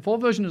that. The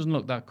fourth version doesn't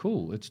look that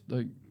cool. It's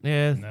like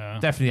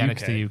definitely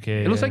NXT UK.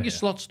 It looks like you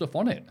slot stuff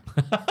on it.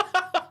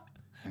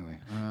 Anyway,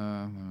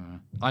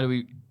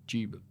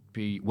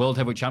 IWGP World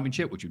Heavyweight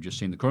Championship, which we've just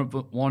seen the current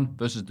one,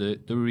 versus the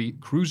WWE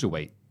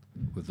Cruiserweight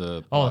with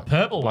the the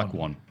purple black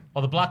one. Oh,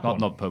 the black one.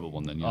 Not purple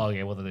one then. Yeah. Oh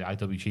yeah, well the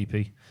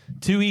IWGP.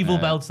 Two evil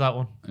belts that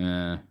one.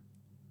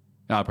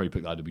 I'll probably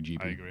pick the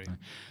IWGP. I agree.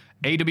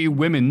 AW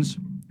Women's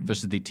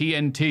versus the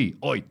TNT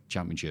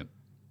Championship.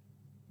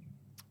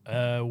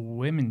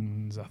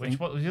 Women's, I think.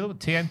 What was the other one?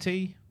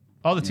 TNT?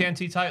 Oh, the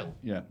TNT title.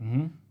 Yeah.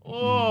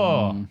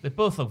 Oh, they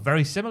both look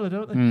very similar,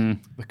 don't they?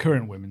 The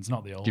current women's,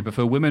 not the old. Do you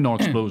prefer women or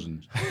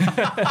explosions? Do you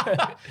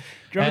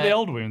remember the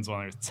old women's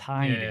one? It was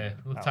tiny. Yeah, it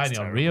looked tiny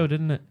on Rio,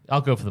 didn't it?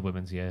 I'll go for the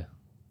women's, yeah.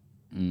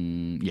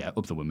 Yeah,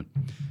 up the women.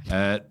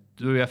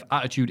 WWF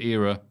Attitude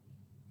Era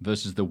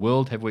versus the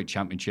World Heavyweight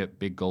Championship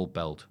Big Gold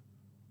Belt.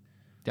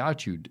 The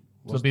Attitude.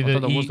 So it'll be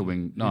the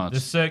wing. No,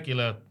 the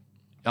circular.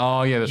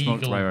 Oh yeah, that's not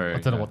eagle. right. I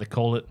don't know what they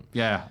call it.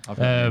 Yeah, I've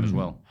heard as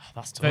well.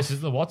 That's tough. Versus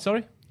the what?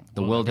 Sorry.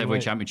 The World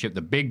Heavyweight Championship,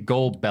 the Big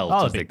Gold Belt,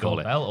 as they call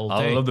it. Belt all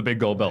I day. love the Big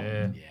Gold Belt.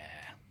 Yeah.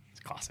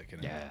 It's classic,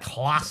 isn't it? Yeah.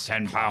 Class.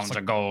 10 pounds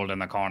of gold in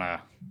the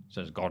corner,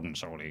 says Gordon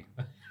Soley.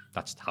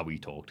 That's how he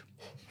talked.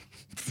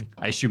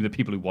 I assume the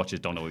people who watch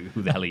it don't know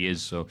who the hell he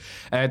is. So,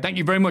 thank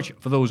you very much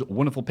for those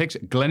wonderful picks,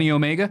 Glenny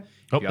Omega.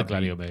 The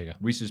Glenny Omega.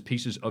 Reese's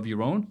Pieces of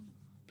your own.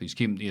 Please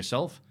keep them to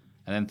yourself.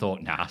 And then thought,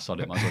 sod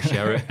it, might as well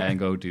share it and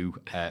go to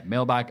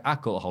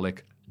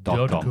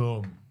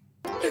mailbag@cultaholic.com.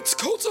 It's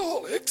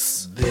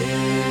Cultaholics.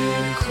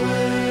 Big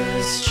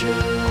question.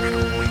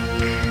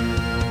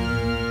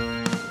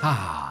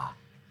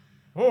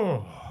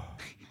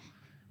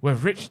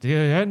 We've reached the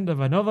end of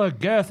another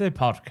girthy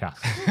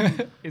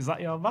podcast. Is that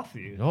your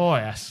Matthew? Oh,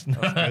 yes.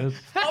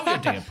 How you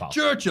doing, pal?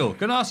 Churchill,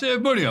 can I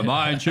save money on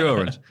my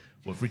insurance?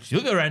 We've reached the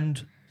other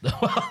end.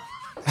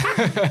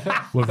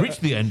 We've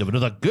reached the end of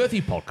another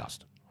girthy podcast.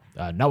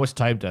 Now it's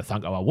time to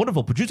thank our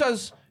wonderful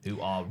producers, who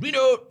are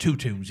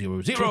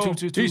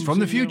Reno2200. He's from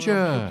the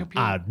future.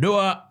 And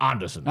Noah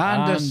Anderson.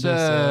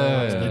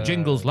 The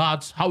jingles,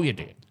 lads. How you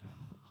doing?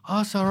 Oh,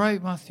 that's all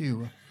right,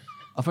 Matthew.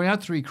 I've only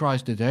had 3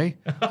 cries today.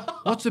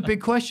 What's the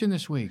big question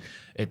this week?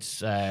 It's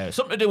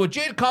something to do with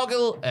Jade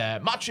Cargill,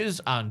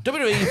 matches, and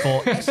WWE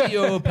for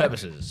SEO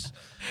purposes.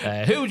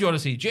 Who would you want to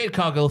see Jade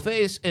Cargill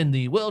face in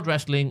the World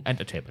Wrestling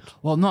Entertainment?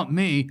 Well, not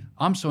me.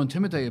 I'm so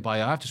intimidated by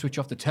her, I have to switch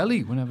off the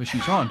telly whenever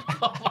she's on.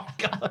 Oh, my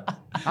God.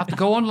 have to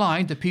go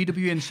online to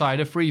PW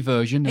Insider free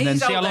version and then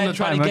He's see how out long there the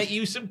trying time to is. get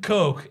you some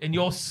coke, and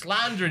you're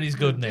slandering his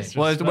goodness.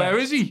 Well, where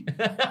is he?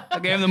 I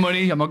gave him the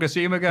money. I'm not going to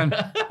see him again.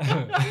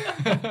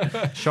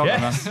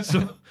 Shocking, man.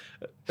 So,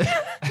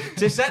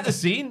 to set the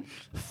scene,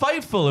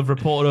 Fightful have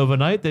reported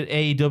overnight that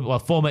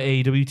former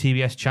AEW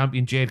TBS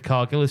champion Jade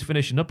Cargill is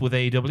finishing up with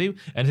AEW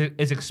and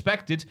is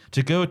expected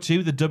to go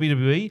to the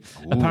WWE.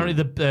 Apparently,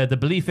 the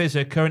belief is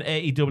her current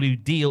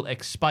AEW deal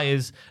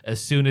expires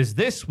as soon as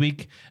this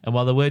week. And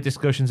while there were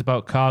discussions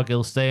about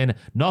Cargill saying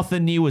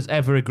nothing new was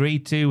ever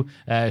agreed to,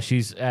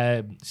 she's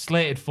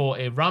slated for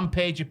a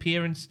Rampage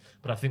appearance.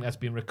 But I think that's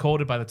been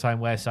recorded by the time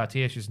we're sat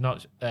here. She's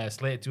not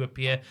slated to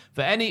appear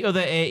for any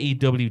other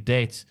AEW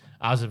dates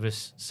as of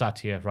us sat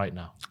here right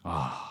now.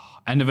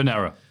 End of an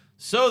era.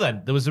 So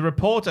then, there was a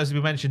report, as we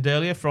mentioned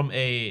earlier, from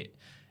a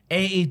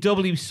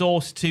AEW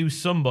source to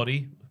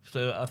somebody.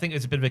 So I think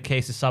it's a bit of a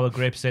case of sour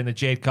grapes saying that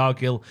Jade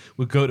Cargill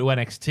would go to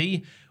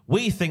NXT.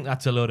 We think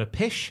that's a load of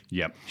pish.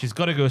 Yep. She's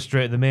got to go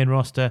straight to the main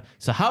roster.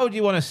 So how do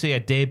you want to see her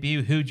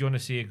debut? Who do you want to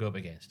see her go up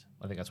against?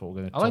 I think that's what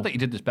we're going to I like that you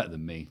did this better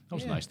than me. That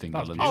was a nice thing.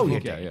 Oh,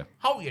 you did.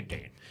 How you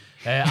doing?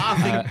 I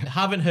think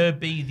having her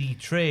be the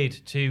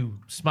trade to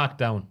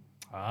SmackDown.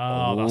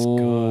 Oh, that's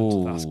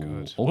good. That's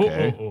good.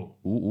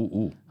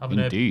 Okay. Having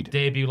Indeed. her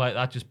debut like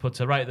that just puts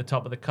her right at the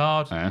top of the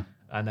card,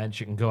 and then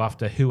she can go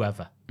after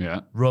whoever.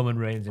 Yeah. Roman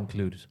Reigns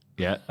included.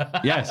 Yeah.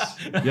 Yes.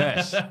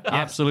 Yes.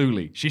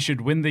 Absolutely. She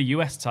should win the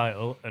US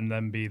title and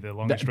then be the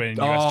longest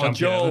reigning US champion.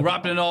 Joel, ever.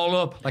 wrapping it all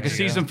up like a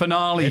season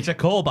finale. It's a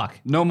callback.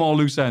 No more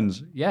loose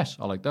ends. Yes,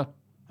 I like that.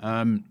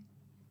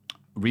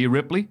 Rhea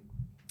Ripley.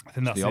 I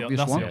think that's the obvious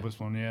that's one. the obvious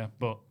one, yeah.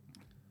 But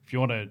if you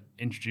want to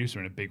introduce her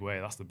in a big way,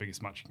 that's the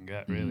biggest match you can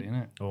get, really, isn't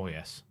it? Oh,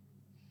 yes.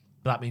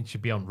 But that means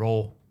she'd be on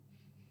Raw.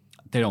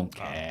 They don't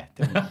care.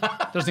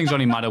 Those things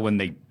only matter when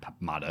they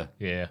matter.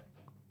 Yeah.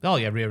 Oh,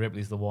 yeah, Rhea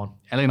Ripley's the one.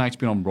 LA Knight's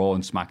been on Raw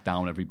and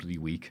SmackDown every bloody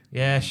week.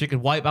 Yeah, she could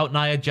wipe out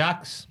Nia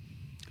Jax.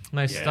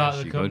 Nice Yeah, start of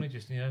the she company. could.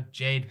 Just,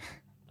 Jade.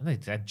 I think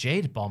it's a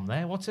Jade bomb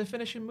there. What's her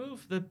finishing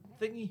move? The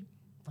thingy?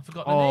 I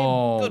forgot the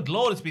name. Good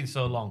Lord, it's been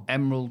so long.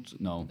 Emerald,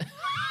 no.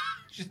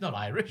 She's not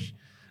Irish.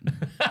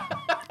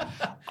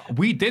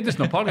 We did this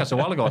in a podcast a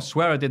while ago. I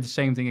swear I did the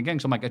same thing again.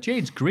 So I'm like, a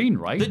Jade's green,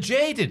 right? The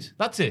Jaded.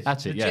 That's it.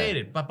 That's it, The yeah.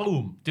 Jaded.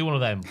 Ba-boom. Do one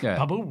of them. Yeah.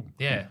 Ba-boom.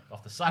 Yeah,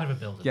 off the side of a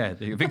building. Yeah,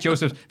 Vic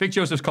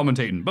Joseph's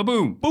commentating.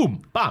 Ba-boom.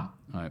 Boom. Bam.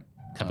 All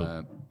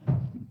right.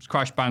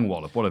 Crash Bang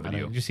Wallop. What a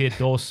video. You just hear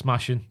doors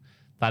smashing.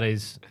 That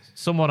is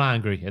somewhat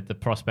angry at the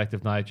prospect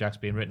of Nia Jax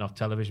being written off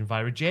television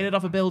via a Jaded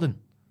off a building.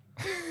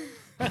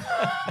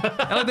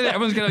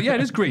 Everyone's getting, yeah,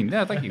 it is green.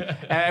 Yeah, thank you.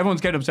 Everyone's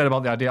getting upset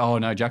about the idea. Oh,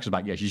 no, Jackson's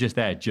back. Yeah, she's just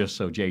there just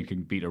so Jade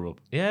can beat her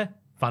up. Yeah,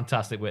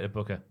 fantastic way to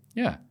book her.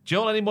 Yeah.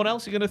 Joel, anyone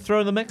else you're going to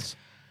throw in the mix?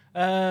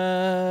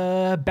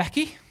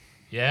 Becky?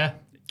 Yeah.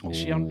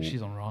 She's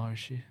on Raw, is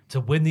she? To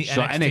win the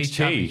So NXT, NXT.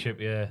 championship,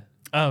 yeah.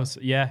 Oh,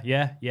 so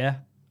yeah.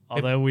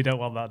 Although we don't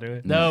want that, do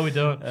we? No, we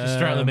don't. She's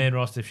straight on the main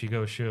roster if she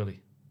goes,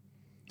 surely.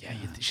 Yeah,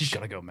 she's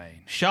got to go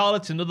main.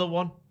 Charlotte's another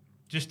one,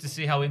 just to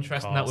see how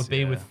interesting that would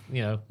be with,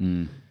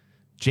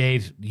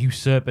 Jade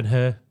usurping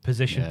her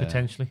position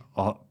potentially.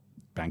 Oh,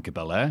 Bianca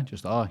Belair.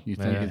 You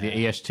think of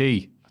the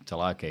EST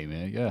until I came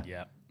here.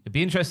 Yeah. It'd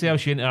be interesting how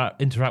she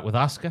interact with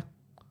Asuka.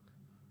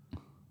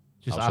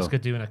 Just How so? Asuka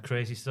doing her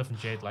crazy stuff and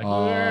Jade like...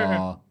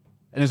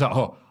 And it's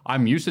like,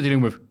 I'm used to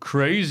dealing with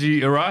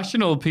crazy,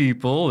 irrational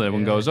people. And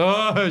everyone goes,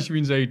 she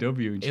means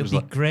AEW. And It would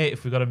be great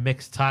if we got a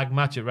mixed tag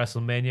match at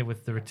WrestleMania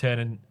with the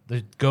returning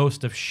the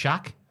ghost of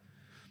Shaq.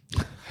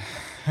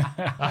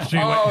 After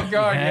he he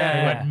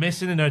went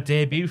missing in her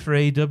debut for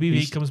AEW.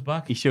 He comes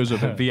back. He shows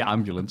up via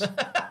ambulance.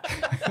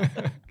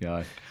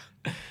 God.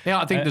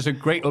 Yeah, I think there's a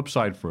great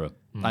upside for her.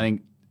 I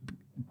think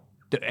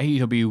the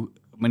AEW,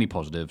 many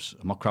positives.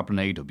 I'm not crapping on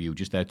AEW,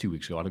 just there 2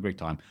 weeks ago. I had a great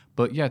time.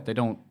 But yeah, they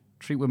don't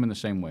treat women the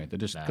same way. They're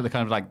just they're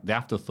kind of like the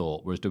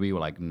afterthought, whereas WWE were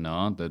like,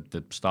 no,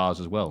 the stars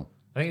as well.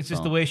 I think it's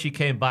just the way she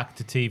came back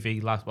to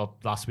TV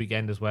last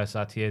weekend as well,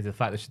 sat here. The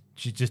fact that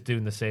she's just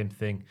doing the same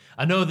thing.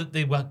 I know that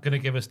they were going to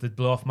give us the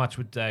blow-off match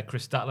with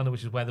Chris Statlander,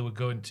 which is where they were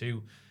going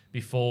to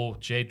before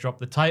Jade dropped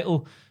the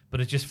title,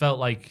 but it just felt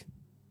like,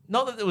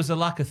 not that there was a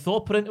lack of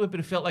thought put into it, but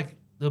it felt like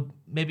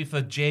maybe for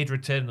Jade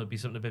return there'd be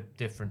something a bit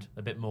different,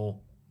 a bit more,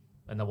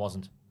 and there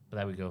wasn't. But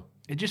there we go.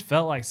 It just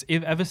felt like,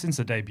 ever since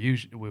the debut,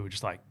 we were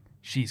just like,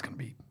 she's going to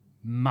be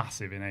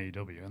massive in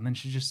AEW. And then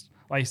she just,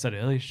 like you said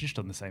earlier, she's just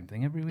done the same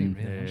thing every week,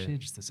 really. She's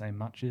just the same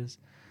matches.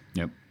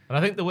 Yep. And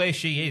I think the way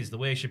she is, the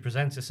way she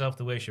presents herself,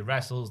 the way she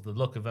wrestles, the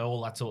look of her,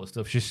 all that sort of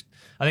stuff,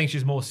 I think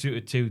she's more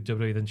suited to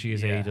WWE than she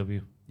is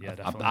AEW. Yeah,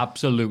 definitely.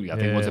 Absolutely. I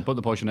think once they put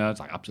the push on her, it's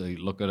like, absolutely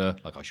look at her,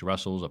 like how she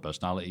wrestles, her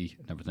personality,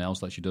 and everything else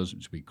that she does.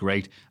 It's be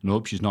great. And I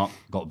hope she's not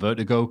got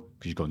vertigo,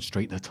 because she's going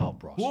straight to the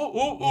top, Ross.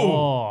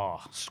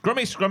 Scrum.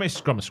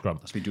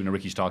 Let's be doing a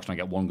Ricky Starks trying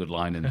to get one good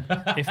line in.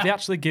 If they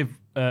actually give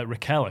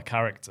Raquel a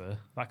character,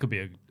 that could be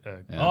a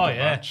good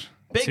match.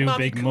 Big man,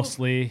 big, cool.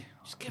 muscly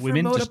Just give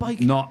women. her a Just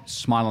motorbike. Not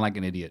smiling like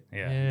an idiot.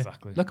 Yeah,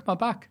 exactly. Look at my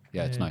back.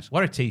 Yeah, it's nice.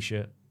 Wear a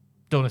t-shirt.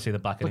 Don't want to see the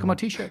back Look at anymore. my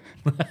t-shirt.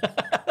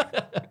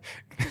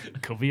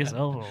 Cover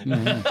yourself.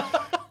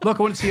 Look,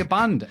 I want to see a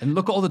band, and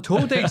look at all the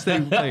tour dates they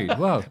played.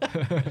 Wow.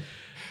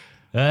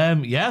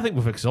 Yeah, I think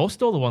we've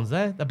exhausted all the ones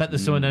there. I bet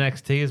there's some in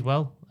NXT as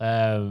well.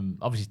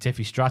 Obviously,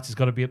 Tiffy Stratz has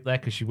got to be up there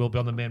because she will be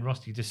on the main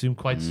roster, you'd assume,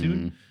 quite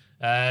soon.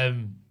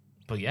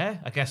 But yeah,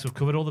 I guess we've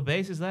covered all the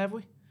bases there, have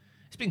we?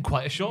 It's been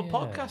quite a short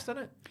podcast, hasn't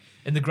it?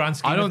 In the grand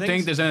scheme I of don't things.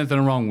 think there's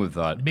anything wrong with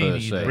that. Me per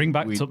neither. se. Bring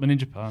back Tupman in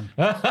Japan.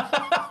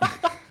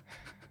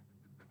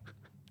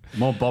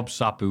 More Bob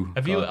Sapu.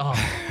 Have you? Oh,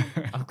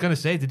 I was going to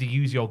say, did you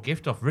use your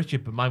gift off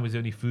Richard? But mine was the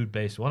only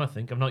food-based one, I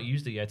think. I've not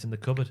used it yet. It's in the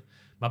cupboard.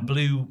 My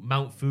blue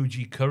Mount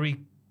Fuji curry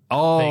thing. Do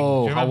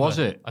you how was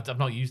remember? it? I've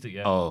not used it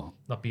yet. Oh.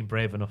 Not been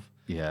brave enough.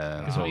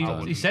 Yeah.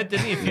 Because he said,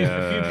 didn't he?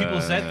 A few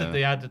people said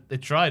that they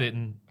tried it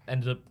and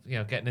ended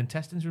up getting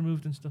intestines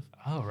removed and stuff.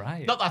 Oh,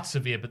 right. Not that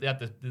severe, but they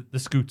had the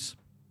scoots.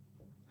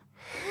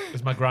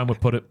 As my gran would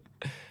put it.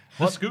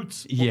 The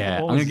scoots. Yeah,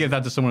 I'm going to give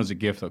that to someone as a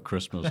gift at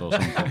Christmas or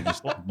something.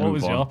 Just What move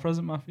was on. your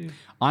present, Matthew?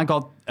 I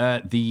got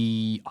what's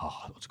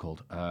it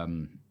called?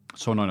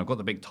 So annoying. I've got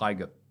the big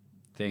tiger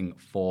thing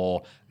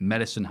for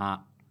Medicine Hat.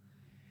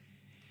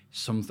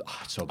 So bad,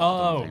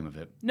 the name of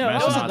it. No,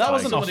 Medicine Hat that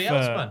wasn't Tiger. off Somebody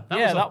else, man. That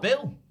was off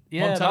Bill.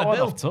 Yeah, Montana that was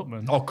Bill. off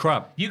Tupman. Oh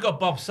crap! You got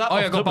Bob Sapp. Oh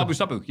yeah, I off got Tupman. Babu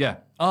Sabu. Yeah.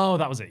 Oh,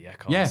 that was it. Yeah,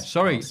 Yeah,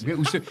 sorry. It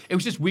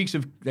was just weeks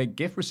of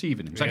gift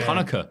receiving. It was like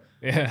Hanukkah.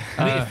 Yeah.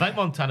 I need to thank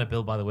Montana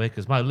Bill, by the way,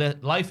 because my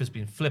life has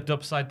been flipped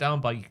upside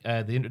down by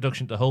the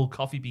introduction to whole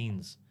coffee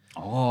beans.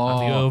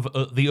 Oh.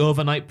 And the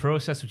overnight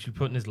process, which you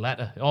put in his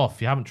letter. Oh,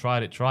 if you haven't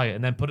tried it, try it.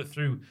 And then put it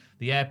through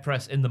the air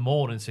press in the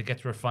morning so it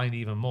gets refined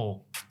even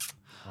more.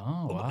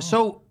 Oh, wow.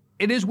 So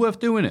it is worth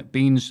doing it.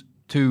 Beans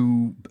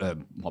to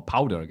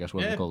powder, I guess.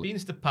 What they call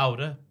beans to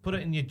powder. Put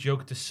it in your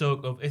jug to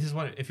soak up. This is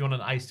what if you want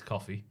an iced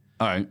coffee.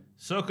 All right.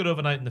 Soak it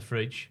overnight in the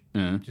fridge.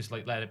 Yeah. Just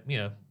like let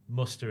it,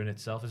 muster in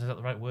itself. Is that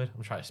the right word?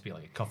 I'm trying to speak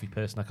like a coffee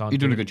person. I can't. You're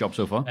doing do a good it. job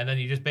so far. And then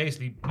you just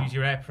basically use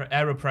your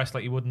AeroPress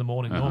like you would in the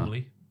morning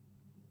normally.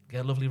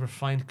 Get a lovely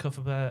refined cup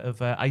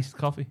of iced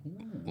coffee.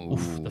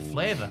 Oof, the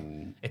flavour.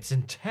 It's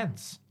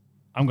intense.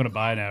 I'm going to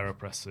buy an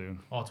AeroPress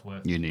soon. Oh, it's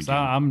worth You need So to.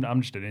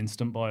 I'm just an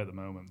instant boy at the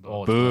moment. But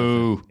Oh, it's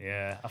Boo.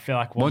 yeah, I feel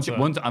like Once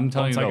I'm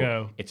telling you, I though,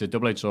 go, it's a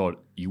double-edged sword.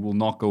 You will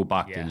not go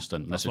back to Yeah,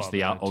 instant unless that's it's what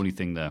the I've heard. only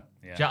thing there.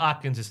 Yeah. Jack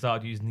Atkins has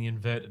started using the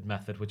inverted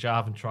method, which I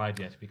haven't tried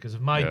yet because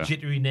of my Yeah.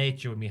 jittery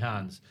nature with my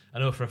hands. I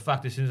know for a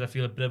fact as soon as I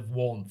feel a bit of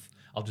warmth,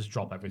 I'll just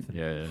drop everything.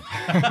 Yeah.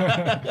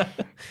 And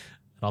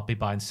I'll be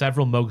buying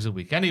several mugs a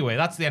week. Anyway,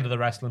 that's the end of the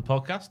wrestling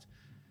podcast.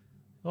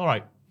 All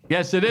right.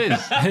 Yes, it is.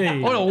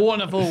 What a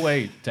wonderful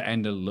way to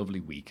end a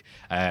lovely week.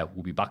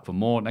 We'll be back for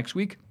more next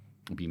week.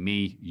 It'll be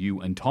me,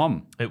 you, and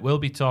Tom. It will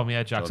be Tom,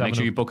 yeah, Jack. So make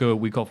sure you book a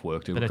week off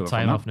work to bit of recover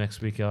time from off that.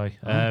 next week, aye.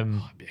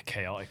 it'd be a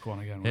chaotic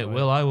one again. It won't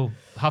will. I will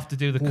have to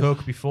do the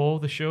coke before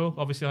the show,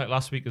 obviously, like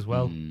last week as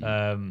well.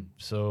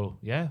 So,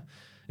 yeah.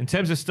 In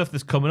terms of stuff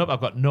that's coming up, I've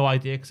got no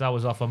idea because I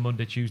was off on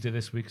Monday, Tuesday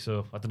this week,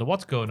 so I don't know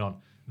what's going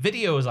on.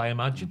 Videos, I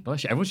imagine.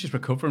 Bless you. Everyone's just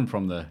recovering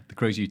from the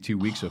crazy 2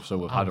 weeks or so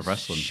we've I had was of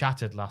wrestling.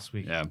 shattered last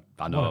week. Yeah,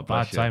 I know. What a bad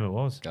bless you. time it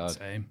was. God.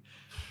 Same.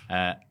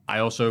 I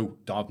also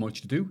don't have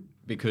much to do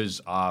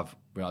because I've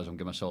realised I'm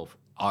giving myself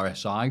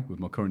RSI with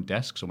my current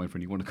desk, so I'm waiting for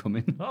anyone to come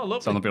in. Oh,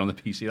 lovely. So I'm not been on the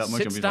PC that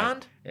much. Sit I'm just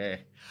stand?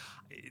 Like,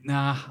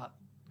 nah,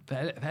 for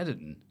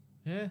editing.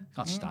 Yeah.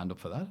 Can't stand up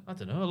for that. I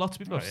don't know. Lots of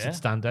people have yeah. sit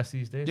stand desks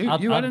these days. You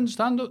editing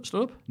stand up?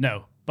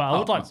 No, but I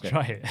would like to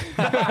try it.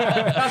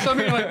 That's what I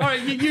mean. Like, all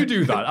right, you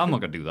do that. I'm not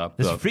going to do that.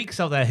 There's But freaks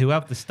out there who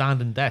have the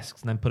standing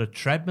desks and then put a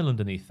treadmill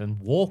underneath and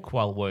walk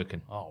while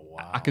working. Oh,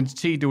 wow. I can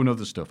see doing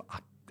other stuff.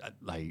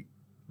 Like,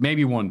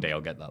 maybe one day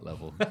I'll get that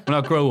level when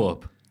I grow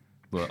up.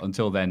 But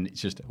until then, it's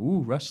just,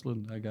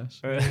 wrestling, I guess.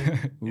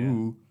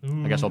 Ooh.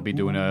 I guess I'll be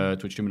doing a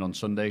Twitch streaming on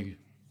Sunday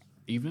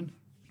evening.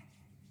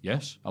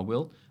 Yes, I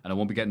will. And I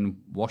won't be getting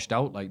washed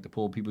out like the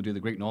poor people who do the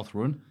Great North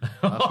Run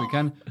last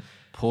weekend.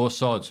 Poor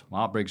sods. My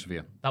heart breaks for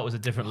you. That was a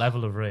different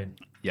level of rain.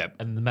 Yep.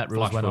 And the Met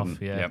rules Flash went flooding.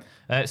 off. Yeah.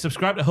 Yep.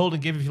 Subscribe to Hold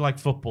and Give if you like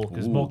football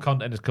because more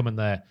content is coming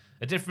there.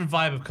 A different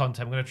vibe of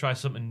content. I'm going to try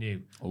something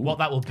new. What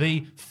that will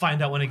be,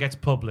 find out when it gets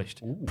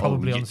published.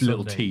 Probably on Sunday.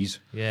 Little tease.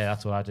 Yeah,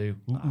 that's what I do.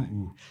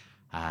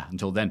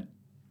 Until then,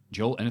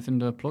 Joel, anything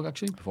to plug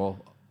actually before?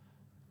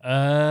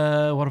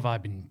 What have I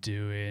been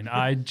doing?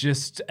 I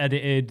just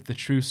edited the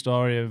true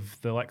story of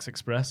the Lex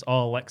Express,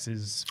 or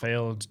Lex's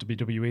failed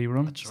WWE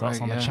run. That's right,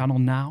 on the yeah. channel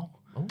now.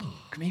 Look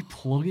at me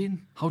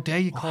plugging. How dare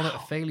you call it a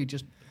failure?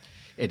 Just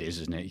it is,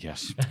 isn't it?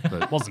 Yes.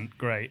 But, It wasn't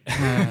great.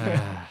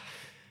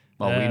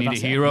 well, we need a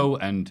that's it. hero,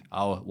 and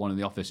our one in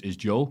the office is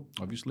Joel,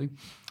 obviously.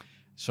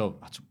 So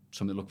that's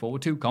something to look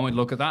forward to. Can't wait to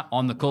look at that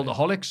on the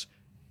Cultaholics.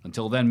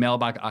 Until then,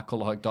 mailbag at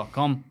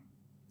cultaholic.com,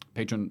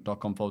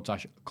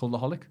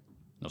 patreon.com/cultaholic.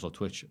 And also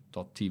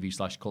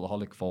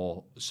twitch.tv/cultaholic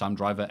for Sam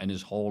Driver and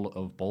his haul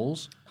of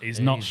balls. He's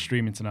not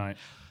streaming tonight.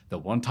 The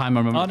one time I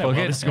remember Oh, to no, plug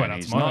well, it, this is going and out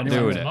he's tomorrow not anyway.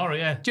 doing it. Tomorrow,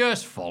 yeah.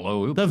 Just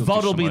follow. The He'll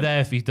VOD do will be something. there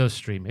if he does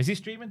stream. Is he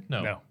streaming?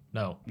 No.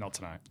 Not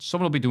tonight.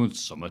 Someone will be doing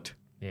summit.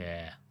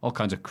 Yeah. All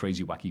kinds of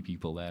crazy, wacky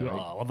people there. Right?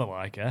 Oh, what the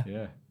like, eh?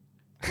 Yeah.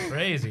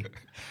 Crazy.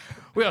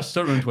 We are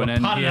stuttering to an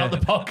end Panning here. out the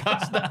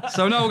podcast now.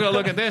 So now we're going to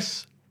look at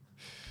this.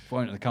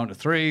 Point at the count of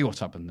 3. What's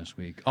happened this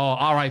week? Oh,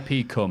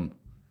 R.I.P. Cum.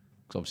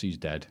 Because obviously he's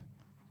dead.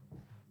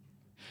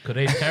 Could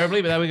age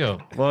terribly, but there we go.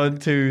 1,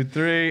 2,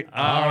 3.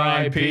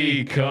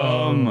 R.I.P.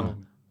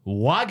 Come.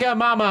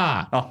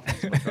 Wagamama. Oh.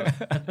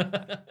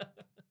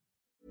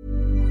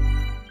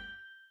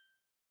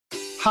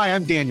 Hi,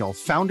 I'm Daniel,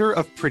 founder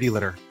of Pretty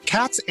Litter.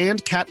 Cats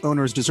and cat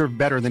owners deserve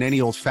better than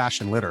any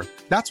old-fashioned litter.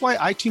 That's why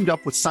I teamed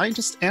up with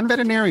scientists and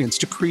veterinarians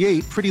to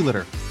create Pretty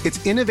Litter.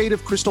 Its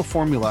innovative crystal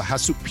formula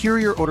has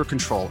superior odor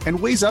control and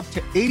weighs up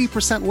to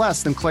 80%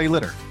 less than clay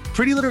litter.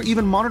 Pretty Litter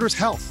even monitors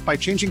health by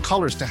changing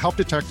colors to help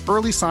detect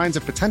early signs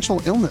of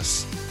potential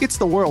illness. It's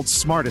the world's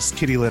smartest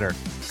kitty litter.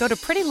 Go to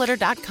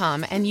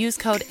prettylitter.com and use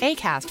code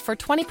ACAST for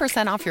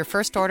 20% off your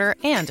first order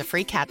and a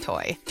free cat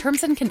toy.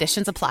 Terms and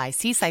conditions apply.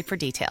 See site for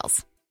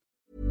details.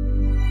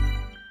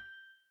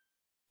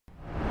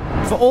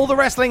 For all the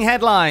wrestling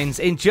headlines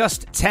in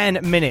just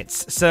 10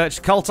 minutes,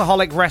 search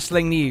Cultaholic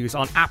Wrestling News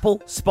on Apple,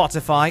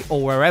 Spotify,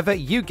 or wherever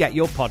you get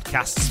your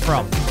podcasts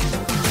from.